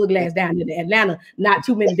brought your ugly ass down to Atlanta not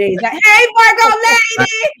too many days. Like, hey, Virgo lady,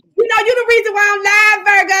 you know you the reason why I'm live,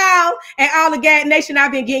 Virgo. And all the GAGNation,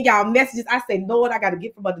 I've been getting y'all messages. I say, Lord, I got to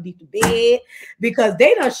get from underneath the bed because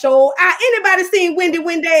they done showed out. Anybody seen Wendy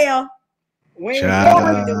Wendell? Wendy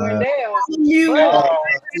Wendell.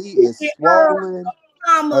 She is swollen.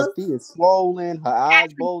 Her feet is swollen. Her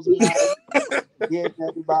eyes bulging out. Forgetting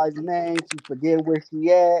everybody's name. She forget where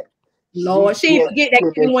she at. Lord, she ain't forget that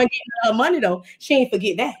Kevin wasn't getting her money though. She ain't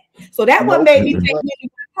forget that. So that what made me think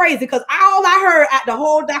crazy because all I heard at the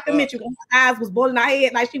whole documentary when her eyes was bulging her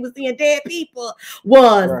head like she was seeing dead people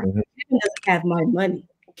was Kevin doesn't have my money.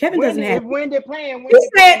 Kevin doesn't have. Wendy playing. He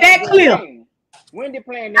said that clear. Wendy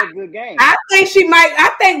playing that good game. I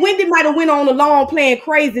think Wendy might have went on along playing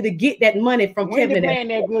crazy to get that money from Wendy Kevin. Playing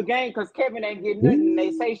that good game because Kevin ain't getting nothing.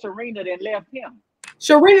 They say Sharina done left him.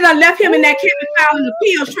 Sharina done left him in that Kevin filing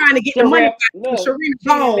appeals trying to get the money back. Sharina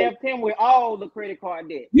gone. Left him with all the credit card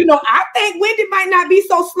debt. You know, I think Wendy might not be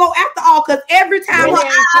so slow after all because every time her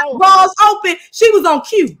eyes balls open, she was on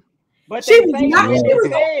cue. But she was not. She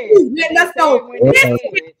was on cue. Let's go.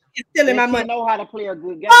 It's still in my money. Know how to play a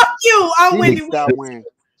good game. Fuck you, I'm Wendy. Stop wearing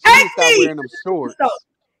them shorts.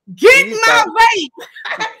 Get my vape.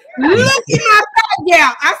 Look at my back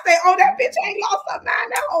gap. I say, oh, that bitch ain't lost her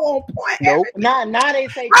mind. That whole on point. Nope. Now they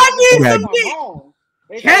say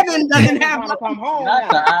Kevin doesn't have to come home. Not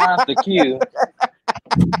the eyes, the cue.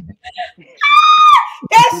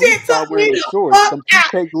 That shit took me the fuck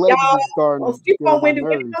out, y'all. Oh, she gonna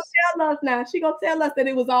tell us now. She gonna tell us that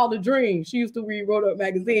it was all a dream. She used to read Road Up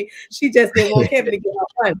magazine. She just didn't want Kevin to get her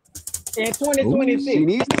money. In 2026, she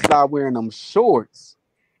needs to stop wearing them shorts.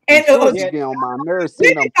 And shorts get on my nerves.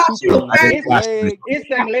 Seeing them it's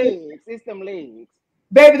them legs. It's them legs.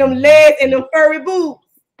 Baby, them legs and them furry boots.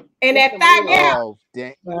 And that thigh gap. Oh,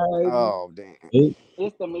 damn. Oh, damn.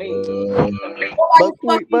 It's them legs.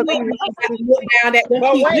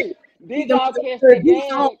 But wait, did y'all catch the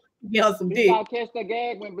gag? Did y'all catch the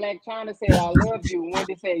gag when Black China said, I love you?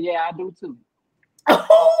 Wendy said, yeah, I do too.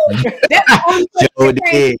 That's the only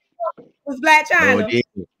was Black China.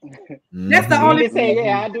 That's the only Wendy said,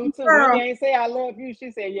 yeah, I do too. Wendy ain't say I love you.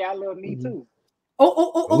 She said, yeah, I love me too.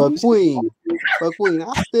 But Queen,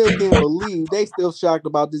 I still can't believe they still shocked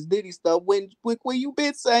about this Diddy stuff when you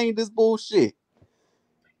been saying this bullshit.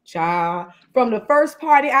 Child, from the first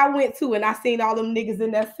party I went to and I seen all them niggas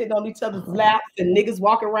in there sitting on each other's laps and niggas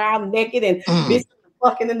walking around naked and bitches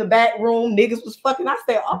fucking in the back room. Niggas was fucking. I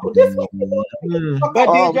said, oh, this what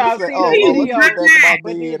But did y'all see the video?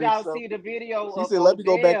 But did y'all see the video? She said, let me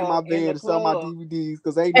go back in my bed and sell my DVDs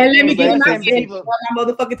because they and let me get my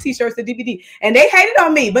motherfucking t-shirts and DVD. And they hated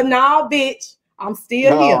on me, but nah, bitch, I'm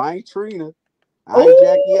still here. I ain't Trina. I ain't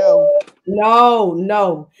Jackie O.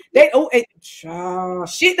 No. They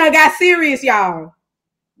shit done got serious, y'all.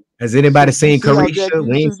 Has anybody seen Carisha?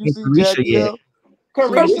 We ain't seen Carisha yet.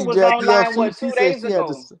 Carisha was online 2 days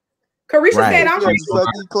ago. Carisha said I'm right here.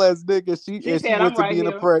 Class nigga. She went to be in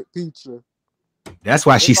a picture. That's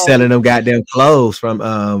why she's selling them goddamn clothes from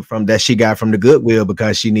that she got from the Goodwill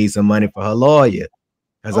because she needs some money for her lawyer.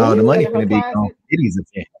 Because all the money finna be on Diddy's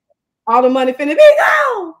account. All the money finna be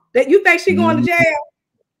gone. That you think she going to jail?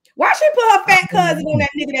 Why she put her fat cousin on that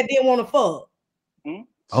nigga that didn't want to fuck?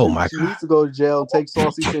 Oh my God. She needs to go to jail and take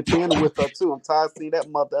Saucy Santana with her too. I'm tired of seeing that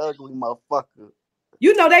ugly motherfucker.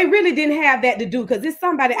 You know they really didn't have that to do because there's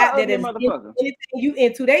somebody out there that's anything you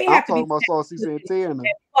into. They have to be talking about Saucy Santana.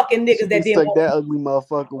 Fucking niggas that didn't take that ugly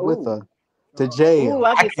motherfucker with her to jail.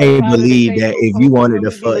 I can't believe that if you wanted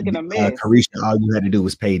to fuck Carisha, all you had to do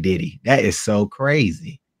was pay Diddy. That is so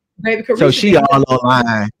crazy. Baby, so she all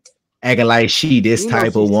online acting like she this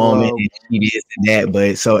type of woman and she this and that,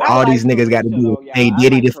 but so all these niggas got to do is pay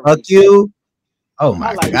Diddy to fuck you. Oh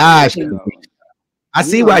my gosh. I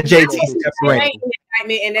see why JT separated.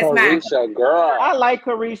 And that's mine. Girl. I like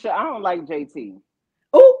Carisha. I don't like JT.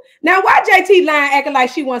 Oh, now why JT lying acting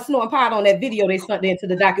like she wasn't snoring powder on that video they sent into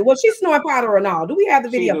the docket? Was she snoring powder or not? Do we have the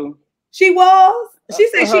video? She was. She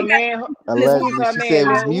said she said it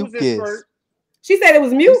was mucus. She said it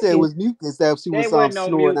was mucus. She said it was mucus that she was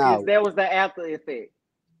snoring out. There was the after effect.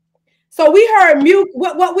 So we heard mucus.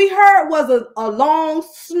 What we heard was a long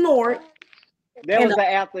snort. There was the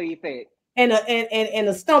after effect. And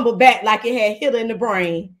a stumble back like it had hit her in the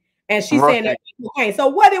brain. And she saying that cocaine. So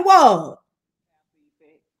what it was?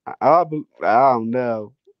 I don't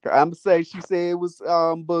know. I'm saying she said it was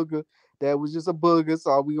booger. That was just a booger.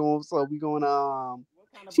 So we going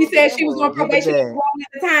She said she was on probation at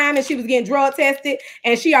the time and she was getting drug tested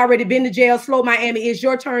and she already been to jail. Slow Miami, it's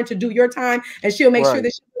your turn to do your time and she'll make sure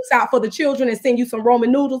that she looks out for the children and send you some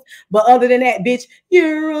Roman noodles. But other than that, bitch,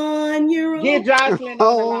 you're on. Get Jocelyn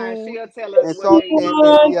on the line. She'll tell us and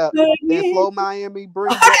Slow Miami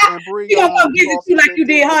bring she gonna come visit you like you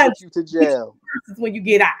did her to jail when you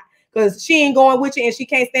get out. Because she ain't going with you and she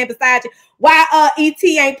can't stand beside you. Why ET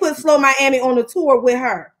ain't put Slow Miami on the tour with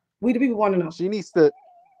her? We the people want to know. She needs to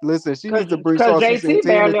listen. She needs to bring Saucy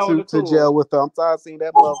Santana to jail with her. I'm tired of seeing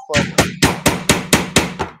that motherfucker.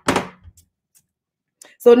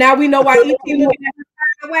 So now we know why ET looking at her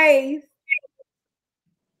sideways.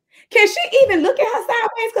 Can she even look at her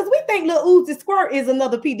sideways? Because we think Lil Uzi Squirt is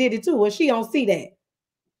another P. Diddy too, and she don't see that.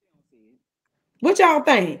 What y'all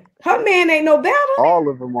think? Her man ain't no better. All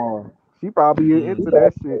of them are. She probably into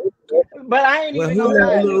that shit. But I ain't even gonna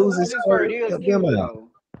lie. Lil Uzi Squirt is cute though.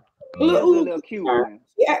 Little cute one.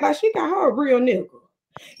 She act like she got her a real nigga.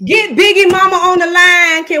 Get Biggie Mama on the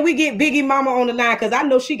line. Can we get Biggie Mama on the line? Because I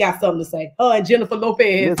know she got something to say. Her and Jennifer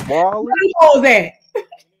Lopez. What was that?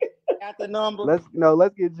 Got the number. Let's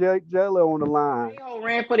get Jello on the line.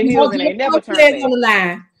 Ran for the hills and they never turned back. On the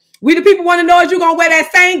line. We the people want to know if you gonna wear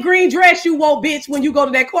that same green dress you wore, bitch, when you go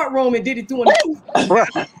to that courtroom and did it doing the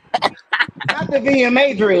not the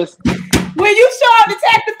VMA dress. When you show up to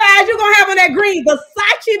testify, you're gonna have on that green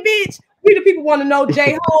Versace, bitch. We the people want to know,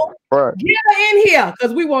 J-Ho. Get her in here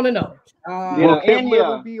because we want to know. Will Kim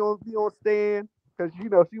Little be on stand? Because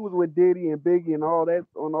she was with Diddy and Biggie and all that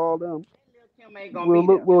on all them.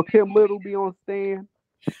 Will Kim Little be on stand?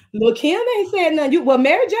 Look, Kim ain't said nothing. Well,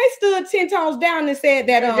 Mary J stood 10 toes down and said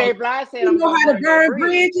that said, you know how to burn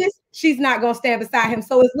bridges. She's not gonna stand beside him.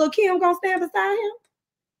 So is Lil Kim gonna stand beside him?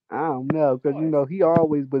 I don't know, because you know he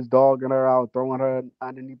always was dogging her out, throwing her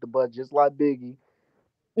underneath the bus, just like Biggie.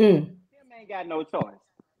 Kim ain't got no choice.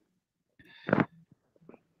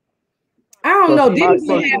 I don't know. Diddy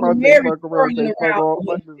been having Mary twirling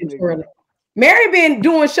around. Mary been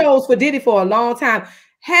doing shows for Diddy for a long time.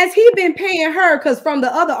 Has he been paying her? Because from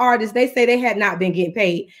the other artists, they say they had not been getting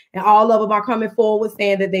paid, and all of them are coming forward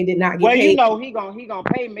saying that they did not get paid. Well, you know he gonna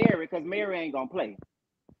pay Mary because Mary ain't gonna play.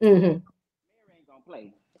 Mm-hmm. Mary ain't gonna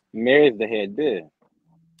play. Mary's the head bitch.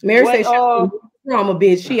 Mary said, "I'm a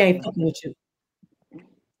bitch. She ain't fucking with you."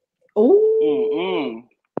 Ooh.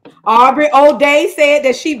 Aubrey O'Day said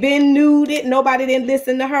that she been nuded. Nobody didn't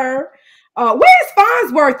listen to her. Where's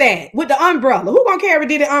Farnsworth at with the umbrella? Who gonna carry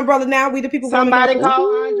the umbrella now? We the people. Somebody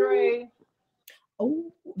call Andre.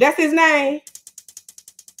 Oh, that's his name.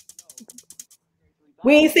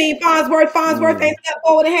 We ain't seen Farnsworth. Farnsworth ain't stepped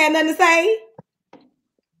forward and had nothing to say.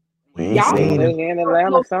 We ain't seen him. In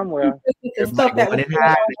Atlanta somewhere. Stuff that was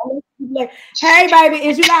hey, baby,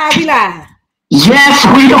 is you live? We live. Yes,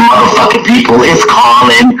 we the motherfucking people. It's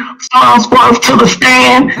calling Farnsworth to the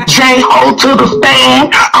stand, J-Ho to the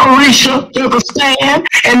stand, Arisha to the stand,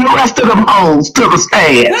 and the rest of them hoes to the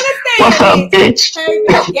stand. What's up, bitch?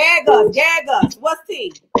 Gag us. What's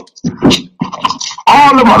T?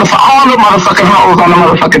 All the motherfucking hoes on the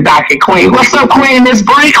motherfucking docket, Queen. What's up, Queen? Miss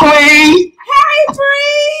Bree, Queen? Hey,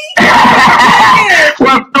 Bree!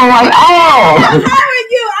 What's going on? How are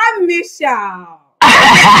you? I miss y'all.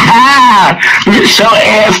 Miss your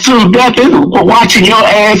ass too, Duffy. Watching your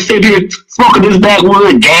ass sit here smoking this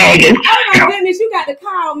backwood, gagging. Oh my goodness, you got to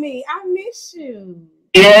call me. I miss you.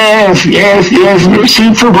 Yes, miss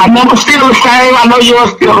you too. My number's still the same. I know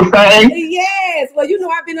yours still the same. Yes. Well, you know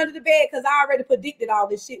I've been under the bed because I already predicted all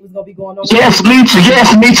this shit was gonna be going on. Yes, me too.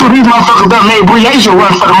 These motherfuckers done made Breasia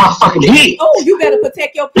run for the motherfucking heat. Oh, you better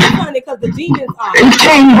protect your peace, honey, because the demons are. It's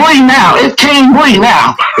King Bree now.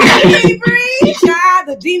 King Bree. Child,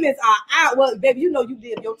 the demons are out. Well, baby, you know you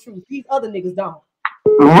live your truth. These other niggas don't.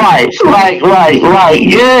 Right.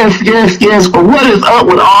 Yes. But what is up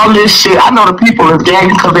with all this shit? I know the people is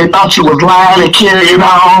gagging because they thought you was lying and carrying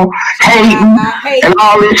on, hating, and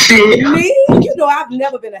all this shit. Me? You know I've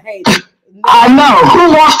never been a hater. No. I know.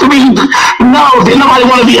 Who wants to be? No, did nobody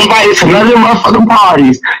want to be invited to none of them motherfucking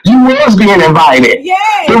parties. You was being invited.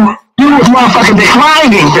 Yeah. You was motherfucking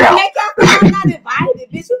declining them. I'm not invited,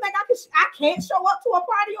 bitch. You think I can't show up to a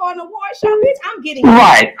party or an award show, bitch? I'm getting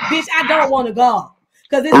right. Bitch, I don't want to go.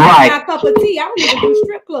 Because it's not my cup of tea. I don't even do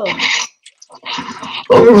strip clubs.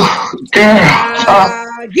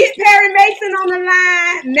 Get Perry Mason on the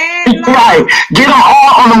line. Right. Get them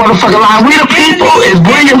all on the motherfucking line. We the people is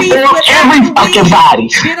bringing forth every fucking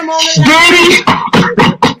body. Get them on the line. Diddy.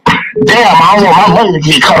 Damn, I don't want my money to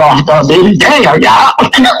get cut off, though, Diddy. Damn, y'all.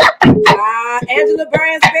 Angela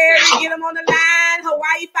Bransberry, get them on the line.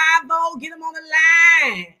 Hawaii 5-0, get them on the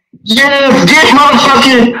line. Yes, get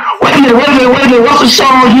motherfucking. Wait a minute. What's the show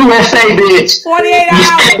on USA, bitch? 48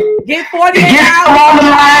 hours. Get 48 get hours. Them on the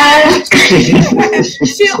line.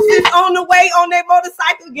 Chips is on the way on their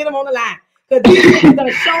motorcycle. Get them on the line. Because these niggas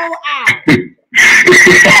gonna show out.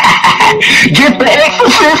 Get the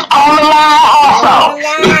Exorcist on the line also.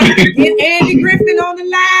 Get Andy Griffin on the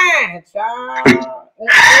line.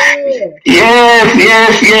 Yes.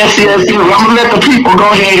 I'm gonna let the people go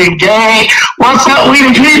ahead and gang. What's up, we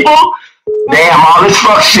the people? Damn, all this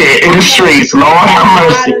fuck shit in the streets. Lord have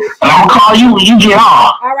mercy. And I'm gonna call you when you get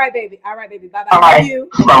on. All right, baby. Bye-bye. All right. Love you.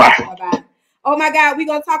 Bye-bye. Oh my God, we're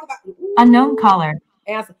gonna talk about unknown caller.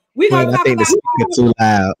 Answer. We're gonna talk I think about the speaker too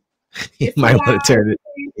loud. You might want to turn it.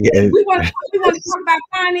 Yeah. We want to talk about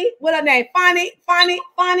Fonny. What her name? Fonny.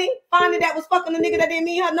 That was fucking the nigga that didn't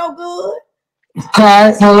mean her no good.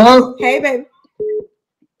 Hi, hello. Hey, baby.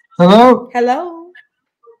 Hello.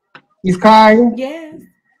 Is Kyle? Yes.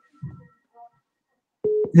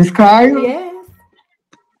 Is Kyle? Yes.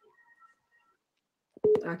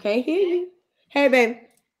 I can't hear you. Hey, baby.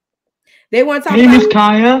 They want to talk about. Hey, Miss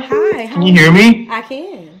Kaya. Hi. Can you hear me? I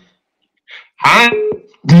can. Hi.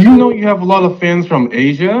 Do you know you have a lot of fans from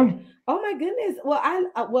Asia? Oh my goodness. Well,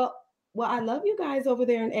 I love you guys over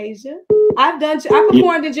there in Asia. I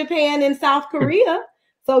performed in Japan and South Korea.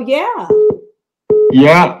 So yeah.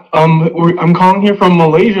 Yeah. I'm calling here from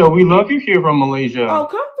Malaysia. We love you here from Malaysia. Oh,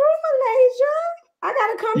 come through Malaysia. I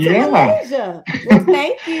gotta come to Malaysia. Well,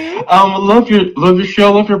 thank you. Love your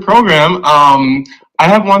show, love your program. I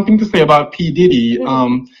have one thing to say about P. Diddy.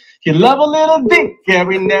 You love a little dick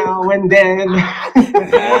every now and then.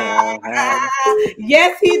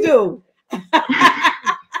 Yes, he do.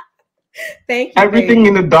 Thank you. Everything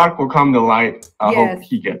in the dark will come to light. I hope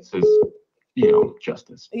he gets his,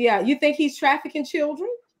 justice. Yeah, you think he's trafficking children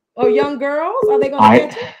or young girls? Are they going to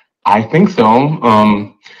catch him? I think so.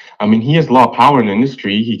 I mean, he has a lot of power in the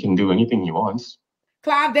industry. He can do anything he wants.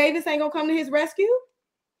 Clive Davis ain't gonna come to his rescue?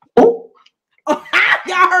 Oh,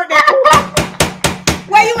 y'all heard that?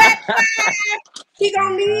 Where you at, Clive? He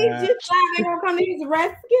gonna need you. Clive ain't gonna come to his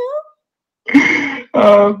rescue?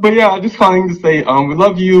 But yeah, I'm just calling to say, we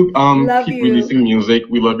love you. Keep you. releasing music.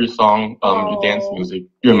 We love your song, your dance music.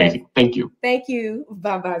 You're amazing. Thank you. Thank you.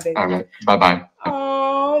 Bye-bye, baby. All right. Bye-bye.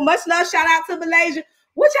 Oh, much love. Shout out to Malaysia.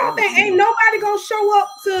 What y'all think? Ain't nobody gonna show up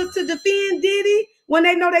to defend Diddy when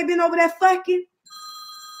they know they've been over there fucking?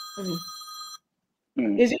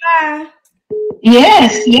 Is you lying?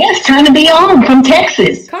 Yes. Trying to be on from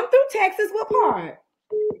Texas. Come through Texas. What part?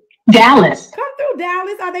 Dallas. Come through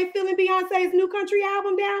Dallas. Are they feeling Beyonce's new country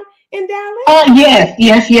album down in Dallas? Yes.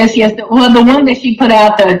 Well, the one that she put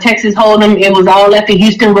out, the Texas Hold'em, it was all at the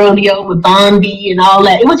Houston Rodeo with Bombay and all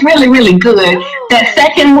that. It was really, really good. Oh. That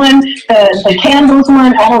second one, the Candles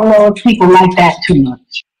one, I don't know if people like that too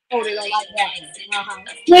much. Oh, they don't like that one.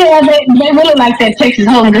 Yeah, they really like that Texas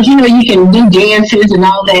Hold'em because you can do dances and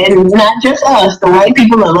all that, and not just us. The white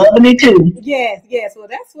people are loving it too. Yes. Well,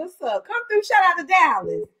 that's what's up. Come through. Shout out to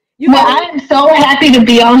Dallas. Well, I'm so happy to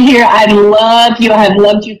be on here. I love you. I have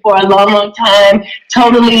loved you for a long, long time.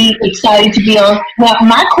 Totally excited to be on. Now,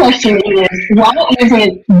 my question is, why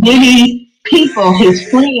isn't Diddy's people, his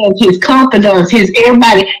friends, his confidants, his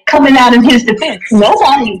everybody coming out in his defense?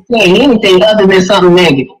 Nobody's saying anything other than something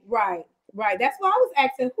negative. Right. That's why I was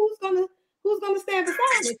asking, who's gonna stand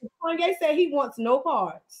beside me? Kanye said he wants no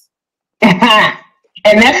parts.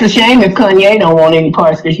 And that's a shame if Kanye don't want any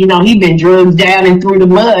parts because, he been drugged down and through the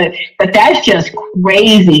mud. But that's just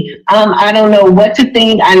crazy. I don't know what to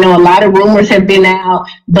think. I know a lot of rumors have been out,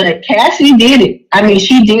 but Cassie did it. I mean,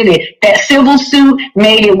 she did it. That civil suit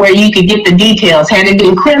made it where you could get the details. Had it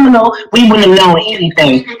been criminal, we wouldn't have known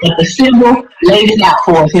anything. But the civil laid it out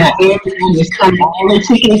for us. Now, everyone is coming. All the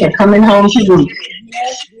tickets are coming home to you.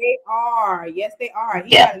 Yes, they are.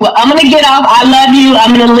 Yeah. Well, I'm gonna get off. I love you.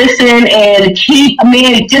 I'm gonna listen and keep.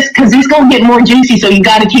 Just because it's gonna get more juicy, so you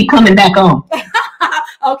got to keep coming back on.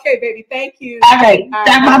 Okay, baby. Thank you. All right.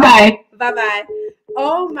 Bye. Bye.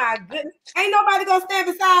 Oh my goodness. Ain't nobody gonna stand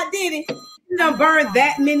beside Diddy. You done burned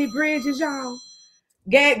that many bridges, y'all.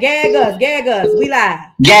 Gag us. We live.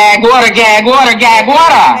 Gag water.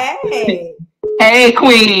 Hey,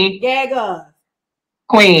 Queen. Gag us.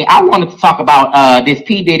 Queen, I wanted to talk about this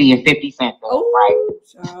P. Diddy and 50 Cent, right?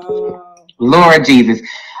 Lord Jesus.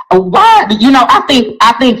 Why?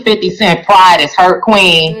 I think 50 Cent pride is hurt,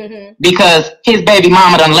 Queen, because his baby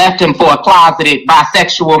mama done left him for a closeted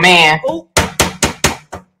bisexual man. Ooh.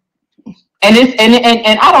 And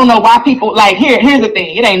I don't know why people here's the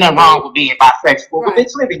thing. It ain't nothing wrong with being bisexual, but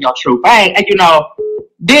it's living your truth.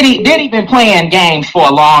 Diddy been playing games for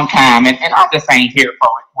a long time, and I just ain't here for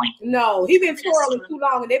it, Queen. No, he been twirling too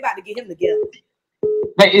long, and they about to get him together.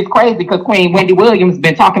 But it's crazy because Queen Wendy Williams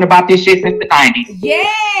been talking about this shit since the 90s.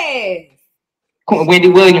 Yes. Wendy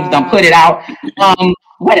Williams done put it out.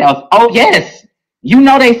 What else? Oh, yes.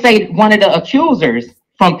 They say one of the accusers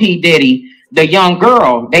from P. Diddy, the young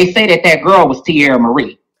girl, they say that girl was Tierra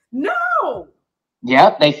Marie. No.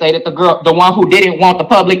 Yep, they say that the one who didn't want the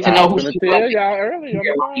public to know who she was. Y'all earlier.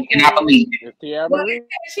 And I believe it.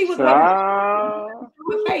 She was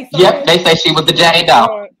Yep, they say she was the J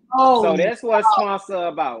Dog. Oh, so that's what sponsor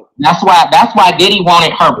about. That's why Diddy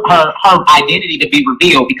wanted her identity to be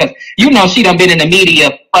revealed because she done been in the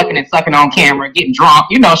media fucking and sucking on camera, getting drunk.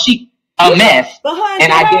 She a mess. But her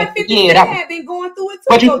and I guess 50 Cent have been going through it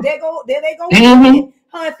too. So there they go.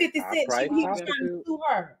 Her and 50 Cent, he was trying to sue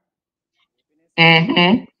her.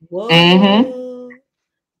 A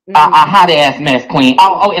hot ass mess, Queen.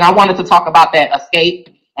 Oh, and I wanted to talk about that Escape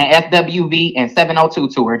and SWV and 702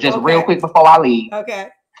 tour just real quick before I leave. Okay.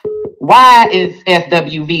 Why is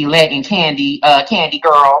SWV letting Candy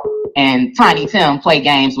Girl and Tiny Tim play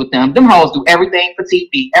games with them? Them hoes do everything for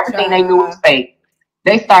TV. Everything they do is fake.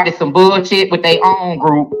 They started some bullshit with their own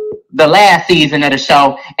group the last season of the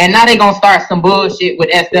show, and now they gonna start some bullshit with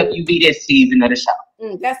SWV this season of the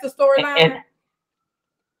show. That's the storyline.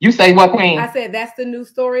 You say what, Queen? I said that's the new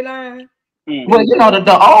storyline. Well,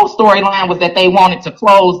 the old storyline was that they wanted to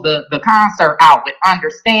close the concert out with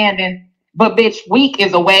Understanding, but bitch, Weak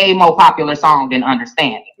is a way more popular song than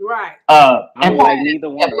Understanding. Right. And neither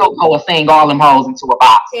one. Go and sing all them hoes into a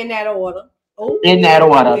box. In that order. In that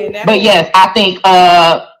order. But yes, I think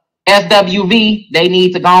SWV, they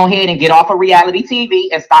need to go ahead and get off of reality TV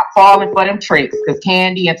and stop falling for them tricks because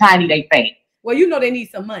Candy and Tiny, they fake. Well, you know they need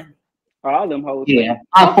some money. All them hoes. Yeah,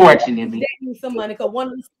 unfortunately. They need some money because one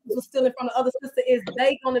of the sisters was stealing from the other sister. Is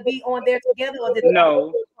they going to be on there together or did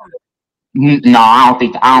no? No, I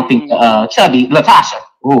don't think Chubby Latasha.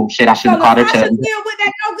 Oh shit, I shouldn't have called her Chubby. Still with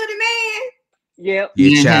that no goody man. Yep.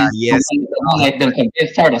 Yeah, child, yes. She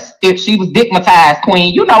was digmatized,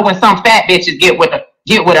 queen. You know when some fat bitches get with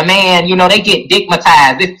a man, you know they get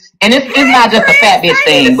digmatized. It's not just a fat bitch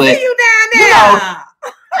thing, but you down there.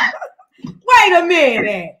 Wait a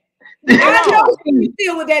minute. I know you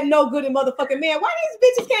still with that no goody motherfucking man. Why these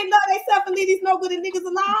bitches can't love themselves and leave these no goody niggas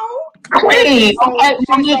alone? Queen,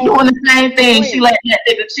 she's doing the same thing. She let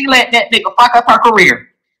that nigga fuck up her career.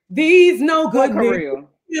 These no good niggas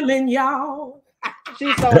killing y'all.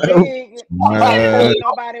 She's so big.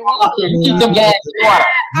 Nobody wants.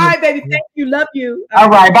 All right, baby. Thank you. Love you. All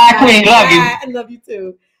right, bye, Queen. Love you. I love you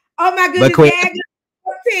too. Oh my goodness,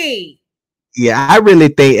 GAG. Yeah, I really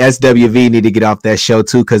think SWV need to get off that show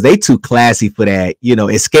too because they too classy for that. You know,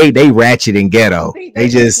 Escape, they ratchet and ghetto. They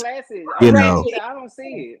just, you know, I don't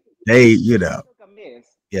see it. They, you know,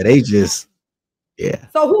 yeah, they just, yeah.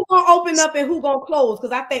 So who gonna open up and who gonna close?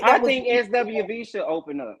 Because I think SWV should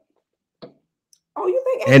open up. Oh, you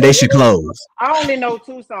think? And they should close. I only know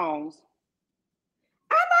 2 songs.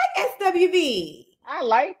 I like SWV. I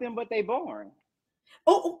like them, but they boring.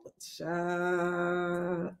 It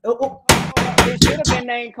should have been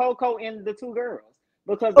named Coco and the 2 girls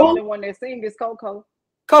because the only one that sing is Coco.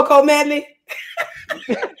 Coco Medley.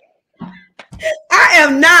 I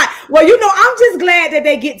am not. Well, you know, I'm just glad that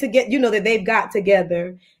they you know, that they've got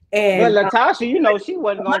together. And but Latasha, you know, she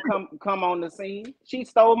wasn't gonna come on the scene. She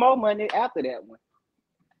stole more money after that one.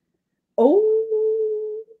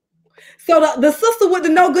 Oh, so the sister with the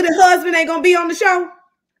no good husband ain't gonna be on the show?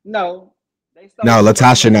 No. No,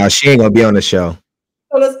 Latasha, no, she ain't gonna be on the show.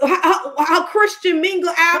 So how Christian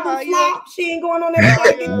Mingle album flop? She ain't going on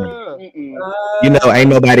that. You know, ain't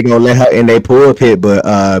nobody gonna let her in their pulpit,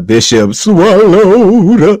 but Bishop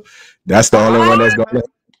swallowed. That's the only one that's gonna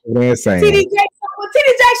let her sing. TD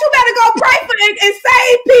Jakes, you better go pray for and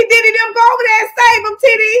save P. Diddy. Them go over there and save him,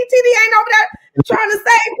 TD ain't over there trying to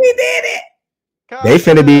save P. Diddy. They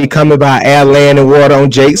finna be coming by air, land, and water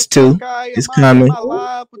on Jakes too. It's coming.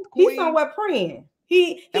 He's somewhere praying.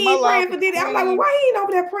 He ain't praying for Diddy. I'm like, well, why he ain't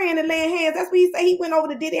over there praying and laying hands? That's what he said. He went over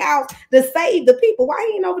to Diddy house to save the people. Why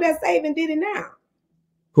he ain't over there saving Diddy now?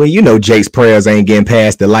 Well, you know Jake's prayers ain't getting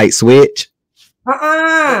past the light switch. So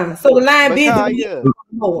the line busy. Not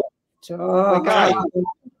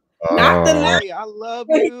the line. I love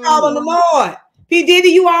you. Call on the Lord. P. Diddy,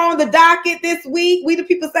 you are on the docket this week. We the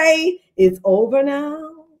people say it's over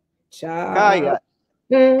now. Kaya,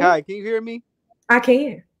 Kaya, can you hear me? I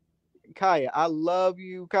can. Kaya, I love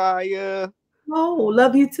you, Kaya. Oh,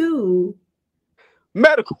 love you too.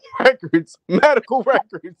 Medical records.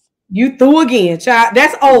 You threw again, child.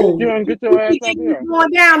 That's old. Get your ass up here. Going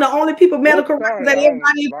down. The only people medical records that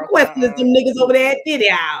everybody is requesting is them niggas over there at Diddy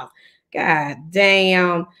house. God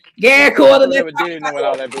damn. Gary Carter.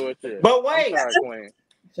 But wait,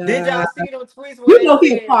 did y'all see them tweets where you know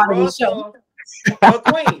he's part of the show?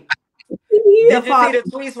 Queen. Did you see the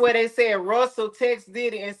tweets where they said Russell text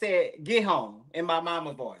Diddy and said, "Get home" in my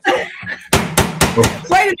mama voice?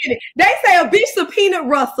 Wait a minute. They say a bitch subpoenaed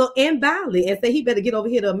Russell in Bali and said he better get over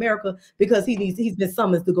here to America because he's been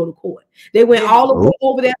summoned to go to court. They went all the way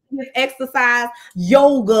over there to his exercise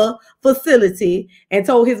yoga facility and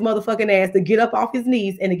told his motherfucking ass to get up off his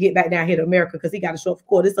knees and to get back down here to America because he got to show up for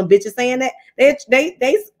court. There's some bitches saying that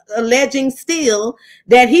they alleging still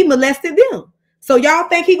that he molested them. So y'all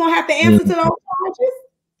think he gonna have to answer to those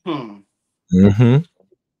charges? Mm-hmm.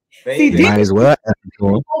 See, might as well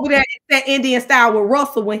over there that Indian style with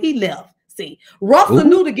Russell when he left. See, Russell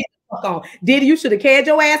knew to get the fuck on. Diddy, you should have carried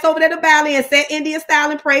your ass over there to Bali and set Indian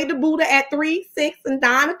style and prayed to Buddha at 3, 6, and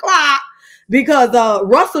 9 o'clock because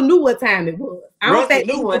Russell knew what time it was. Russell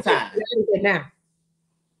knew what time.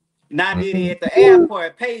 Now Diddy at the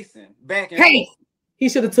airport pacing back and forth. He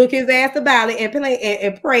should have took his ass to Bali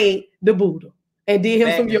and prayed to Buddha and did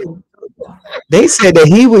him some yoga. They said that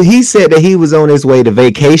he said that he was on his way to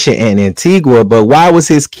vacation in Antigua, but why was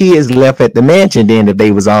his kids left at the mansion then if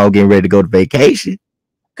they was all getting ready to go to vacation?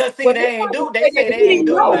 Because they ain't do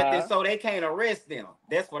nothing, so they can't arrest them.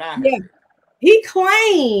 That's what I heard. Yeah. He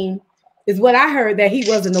claimed, is what I heard, that he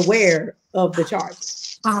wasn't aware of the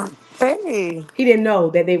charges. He didn't know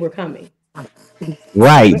that they were coming.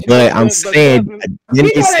 Right, but I'm saying,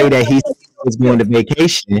 didn't he say that he was going to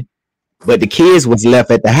vacation? but the kids was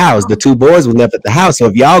left at the house. The 2 boys were left at the house. So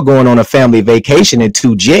if y'all going on a family vacation in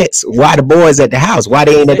 2 jets, why the boys at the house? Why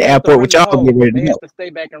they ain't at the airport with y'all? They have to stay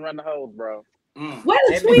back and run the hose, bro. Where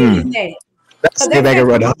the twins at? Let's stay back and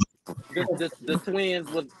run the hose. The twins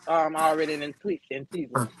was already in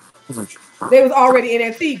Antigua. They was already in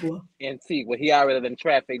Antigua. Antigua. He already been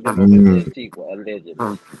trafficked them over to Antigua,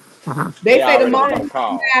 allegedly. They say the mama was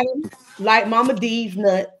the madam, like Mama D's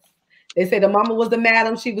nuts. They say the mama was the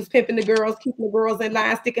madam. She was pimping the girls, keeping the girls in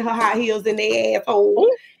line, sticking her high heels in their asshole,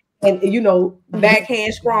 and you know,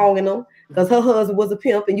 backhand strong in them. Because her husband was a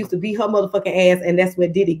pimp and used to beat her motherfucking ass, and that's where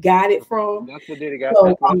Diddy got it from. That's where Diddy got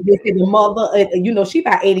it from. They say the mother, you know, she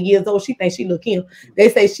about 80 years old. She thinks she look him. They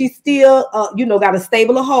say she still, you know, got a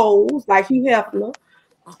stable of hoes like Hugh Hefner.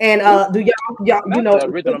 And do y'all, you know, the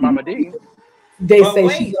original Mama D. They say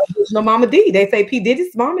she's the original Mama D. They say P.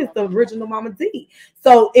 Diddy's mom is the original Mama D.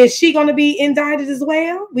 So is she going to be indicted as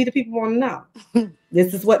well? We the people want to know.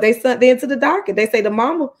 This is what they sent into the docket. They say the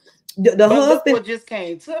mama, the husband. What just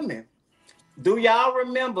came to me. Do y'all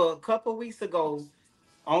remember a couple weeks ago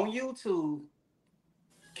on YouTube,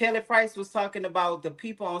 Kelly Price was talking about the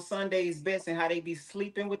people on Sunday's Best and how they be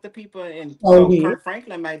sleeping with the people, and Kurt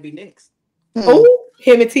Franklin might be next. Oh,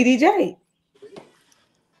 him and TDJ.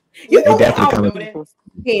 You know definitely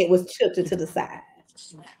head was tilted to the side.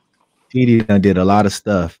 TD done did a lot of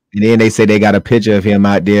stuff, and then they say they got a picture of him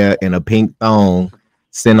out there in a pink thong,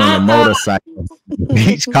 sitting on a motorcycle,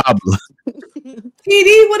 beach cobbler.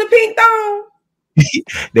 TD with a pink thong.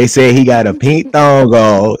 They said he got a pink thong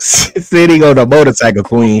on, sitting on a motorcycle,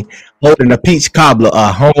 queen, holding a peach cobbler,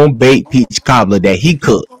 a home baked peach cobbler that he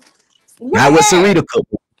cooked. Not what Sarita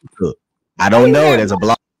cooked. I don't know. There's a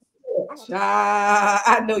blog.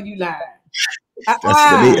 I know you lied. That's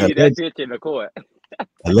that bitch in the court.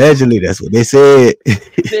 Allegedly, that's what they said.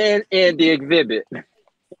 In the exhibit.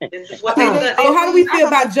 Oh, how do we feel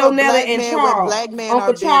about Jonella and Charles?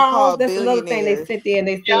 Uncle Charles, that's another thing they sit there and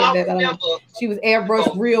they said that she was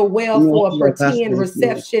airbrushed real well for a pretend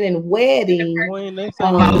reception and wedding.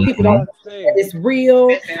 People don't say it's real.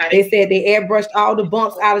 They said they airbrushed all the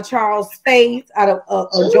bumps out of Charles' face, out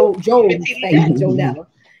of Joe's face, Jonella.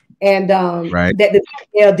 And that the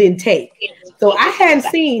BBL didn't take. So I hadn't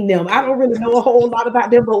seen them. I don't really know a whole lot about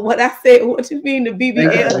them, but what I said, what you mean the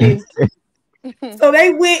BBL didn't take? So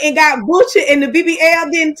they went and got butchered and the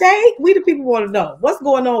BBL didn't take? We the people want to know. What's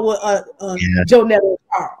going on with Jonella and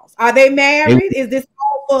Charles? Are they married? Is this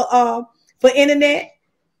all for internet?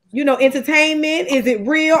 You know, entertainment? Is it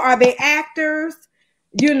real? Are they actors?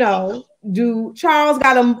 You know, do Charles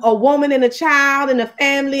got a woman and a child and a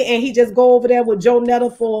family and he just go over there with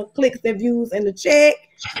Jonella for clicks and views and the check?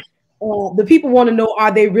 The people want to know,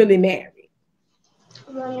 are they really married?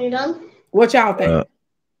 What y'all think?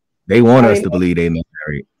 They want us to believe they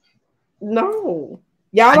married. No.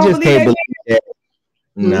 Y'all don't believe that?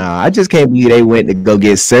 No, I just can't believe they went to go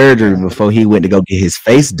get surgery before he went to go get his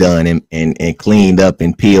face done and cleaned up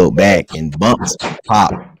and peeled back and bumps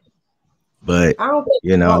popped. But,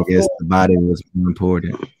 you know, I guess the body was more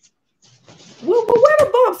important. Well, but where the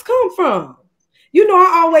bumps come from? You know,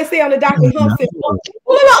 I always say on the doctor, bumps.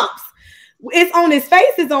 It's on his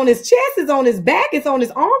face, it's on his chest, it's on his back, it's on his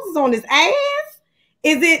arms, it's on his ass.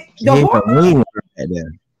 Is it the hormone?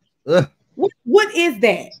 What is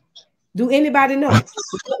that? Do anybody know?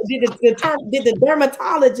 Did the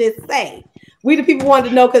dermatologist say? We the people wanted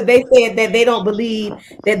to know because they said that they don't believe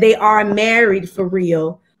that they are married for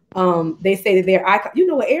real. They say that they're icons. You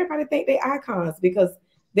know what? Everybody think they're icons because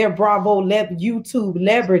they're Bravo YouTube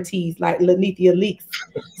celebrities, like Lanithia Leaks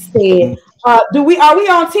said. Are we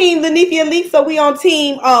on team Lanithia Leaks? Or we on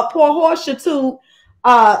team Poor Portia too?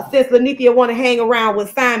 Since Lanithia want to hang around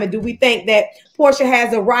with Simon, do we think that Portia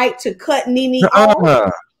has a right to cut Nene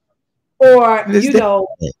off? Or you know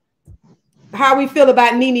how we feel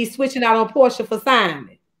about Nene switching out on Portia for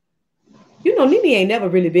Simon? You know, Nene ain't never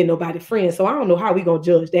really been nobody's friend, so I don't know how we gonna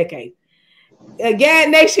judge that case.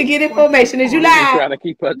 GAGNation, get information. Is you live? Trying to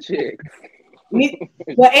keep her chick.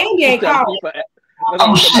 But Angie ain't called.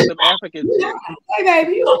 Oh shit! Hey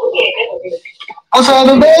baby, what's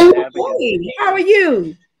happening, baby? Hey, how are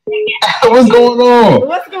you? What's going on?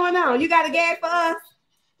 What's going on? You got a gag for us?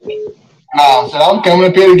 Nah, so I'm coming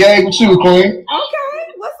up here to gag with you, Queen. Okay,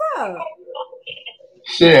 what's up?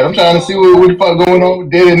 Shit, I'm trying to see what the fuck going on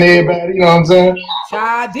with Diddy and everybody. You know what I'm saying?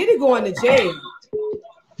 Child, Diddy going to jail.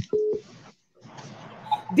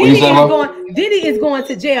 Diddy is going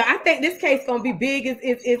to jail. I think this case gonna be big. Is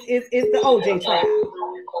the OJ trial?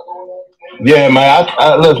 Yeah, man.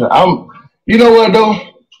 I listen. You know what though?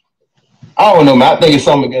 I don't know, man. I think it's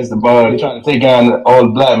something against the bar. They're trying to take down all the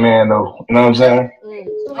black man though. You know what I'm saying?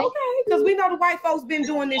 Okay. because we know the white folks been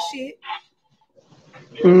doing this shit.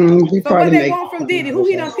 So what they want from Diddy? Who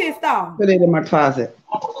he done pissed off? Put it in my closet.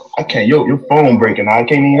 I can't. Your phone breaking. I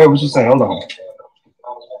can't even hear what you're saying. Hold on.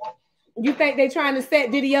 You think they trying to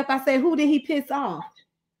set Diddy up? I said, who did he piss off?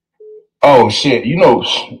 Oh shit! You know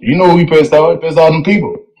who he pissed off? He pissed off them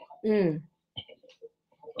people.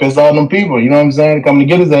 Pissed off them people. You know what I'm saying? Coming to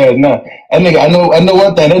get his ass now. That nigga, I know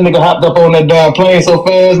one thing. That nigga hopped up on that damn plane so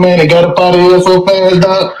fast, man, and got up out of here so fast,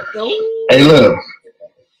 dog. Hey, look.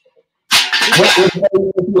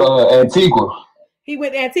 What Antigua. He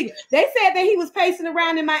went to Antigua. They said that he was pacing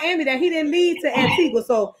around in Miami, that he didn't leave to Antigua,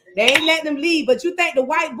 so they ain't letting him leave. But you think the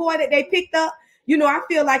white boy that they picked up, you know, I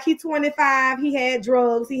feel like he's 25, he had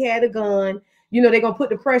drugs, he had a gun. You know, they're gonna put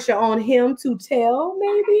the pressure on him to tell,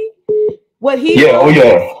 maybe what he. Yeah, oh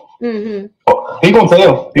yeah. Mm-hmm. He gonna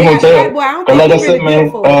tell. He gonna tell. Boy, like I said,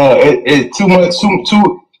 man, it's too much,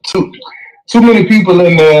 too many people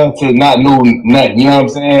in there to not know nothing. You know what I'm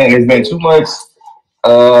saying? There's been too much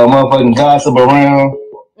motherfucking gossip around.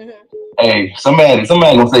 Hey, somebody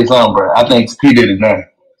gonna say something, bro. I think P did it done.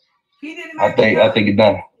 I think it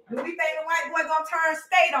done. Do we think the white boy gonna turn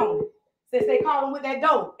state on him? Since they caught him with that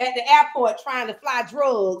dope at the airport trying to fly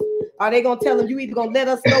drugs, are they gonna tell him you either gonna let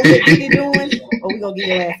us know what you're doing, or we gonna give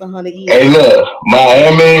your ass 100 years? Hey, look,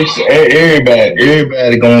 Miami,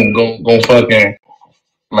 everybody gonna fucking.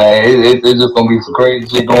 Man, it's just gonna be some crazy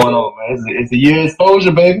shit going on, man. It's a year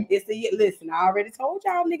exposure, baby. It's a year. Listen, I already told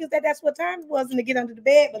y'all niggas that's what time it was, and to get under the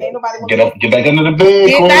bed, but ain't nobody gonna get back under the bed.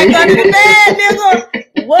 Get back under the bed,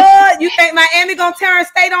 nigga. What? You think Miami gonna turn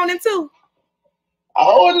state on him too? I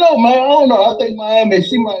don't know, man. I don't know. I think Miami,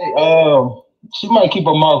 she might keep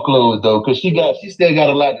her mouth closed though, cause she still got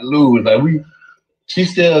a lot to lose. Like I feel like she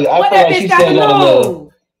still got a little.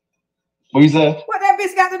 What you say? What that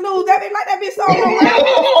bitch got to lose? That bitch like that bitch so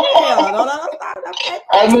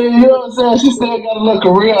I mean, you know what I'm saying? She still got a little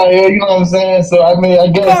career out here, you know what I'm saying? So I mean, I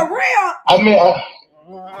guess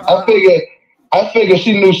I figured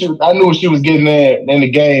she knew I knew what she was getting in the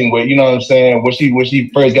game with, you know what I'm saying, when she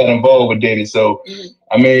first got involved with Diddy. So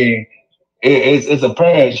I mean, it's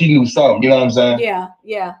apparent she knew something, you know what I'm saying? Yeah,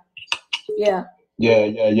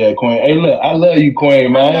 Queen. Hey, look, I love you,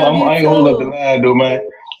 Queen, man. I ain't hold up the line though, man.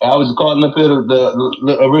 I was calling up here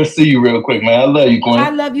to real see you real quick, man. I love you, Queen. I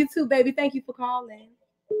love you too, baby. Thank you for calling.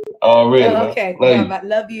 Already. Okay.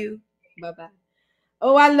 Love you. Bye-bye.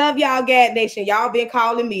 Oh, I love y'all, GAG Nation. Y'all been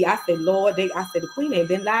calling me. I said, Lord, I said the Queen ain't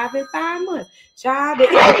been live in 5 months. Child, the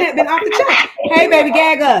internet been off the chart. Hey, baby,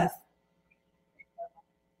 gag us.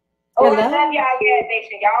 Oh, I love y'all, GAG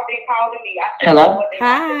Nation. Y'all been calling me. Hello.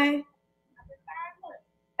 Hi.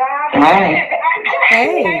 Hi.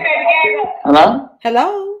 Hey. Hello.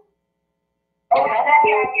 Hello.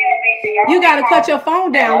 You gotta cut your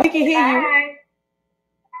phone down. We can hear you.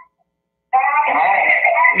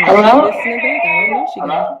 Hello.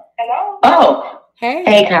 Hello. Oh. Hey.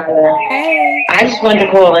 Hey, Kyla. Hey. I just wanted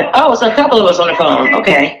to call it. Oh, it's a couple of us on the phone.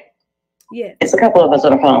 Okay. Yeah. It's a couple of us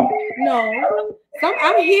on the phone. No.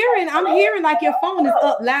 I'm hearing like your phone is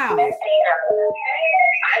up loud.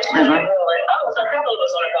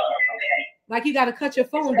 Like you gotta cut your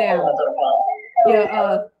phone down.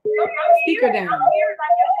 Your speaker down.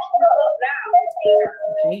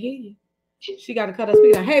 Can't hear you. She gotta cut her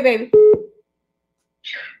speaker down. Hey, baby.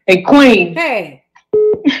 Hey, Queen. Hey.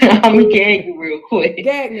 I'm gonna gag you real quick.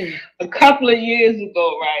 Gag me. A couple of years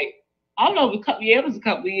ago, right? I don't know if it was a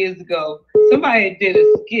couple of years ago. Somebody did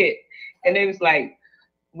a skit, and it was like,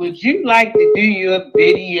 "Would you like to do your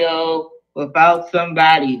video about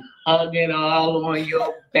somebody hugging all on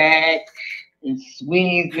your back and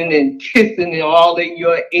squeezing and kissing all in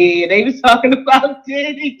your ear?" They was talking about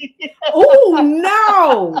Diddy. Oh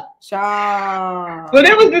no, child. But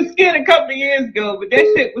it was a skit a couple of years ago. But that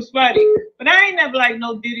shit was funny. But I ain't never like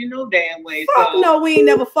no Diddy no damn way. Fuck no, we ain't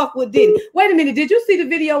never fuck with Diddy. Wait a minute, did you see the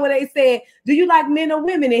video where they said, "Do you like men or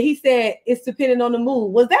women?" And he said, "It's depending on the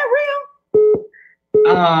mood." Was that real?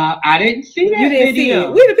 I didn't see that. You didn't video. See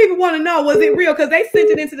it. We the people want to know, was it real? Because they sent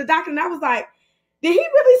it into the doctor, and I was like, did he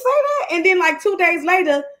really say that? And then like 2 days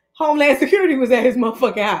later, Homeland Security was at his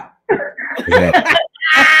motherfucking house.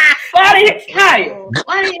 Why are you tired?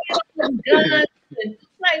 Why are you guns?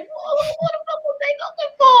 Like, what the fuck was they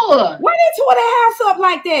looking for? Why they tore that house up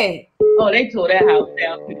like that? Oh, they tore that house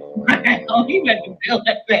down. Oh, he meant to build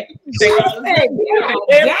that back. Damn.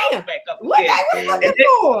 What they was looking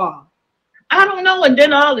for? I don't know. And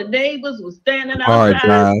then all the neighbors was standing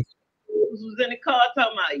outside. Was in the car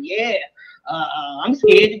talking about, yeah, I'm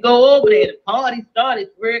scared to go over there. The party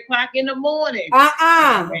started 3 o'clock in the morning.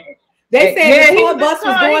 They said the tour bus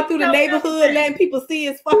was going through the neighborhood, letting people see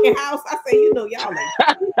his fucking house. I said, you know, y'all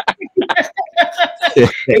ain't.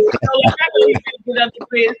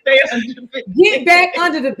 Get back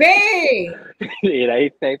under the bed. Yeah,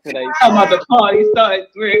 they say for they. I'm about the party started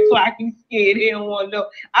 3 o'clock. He's scared. He don't want to know.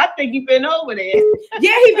 I think he been over there.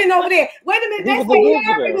 Yeah, he been over there. Wait a minute. They say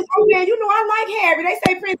Harry was over there. You know, I like Harry. They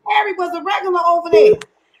say Prince Harry was a regular over there.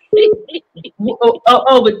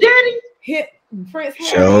 Over Daddy? Hit Prince Harry.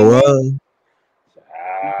 Show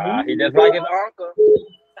He just like his uncle.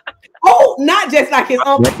 Oh, not just like his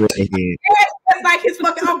uncle. Just like his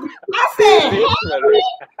fucking uncle. I said,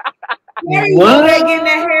 Harry was there getting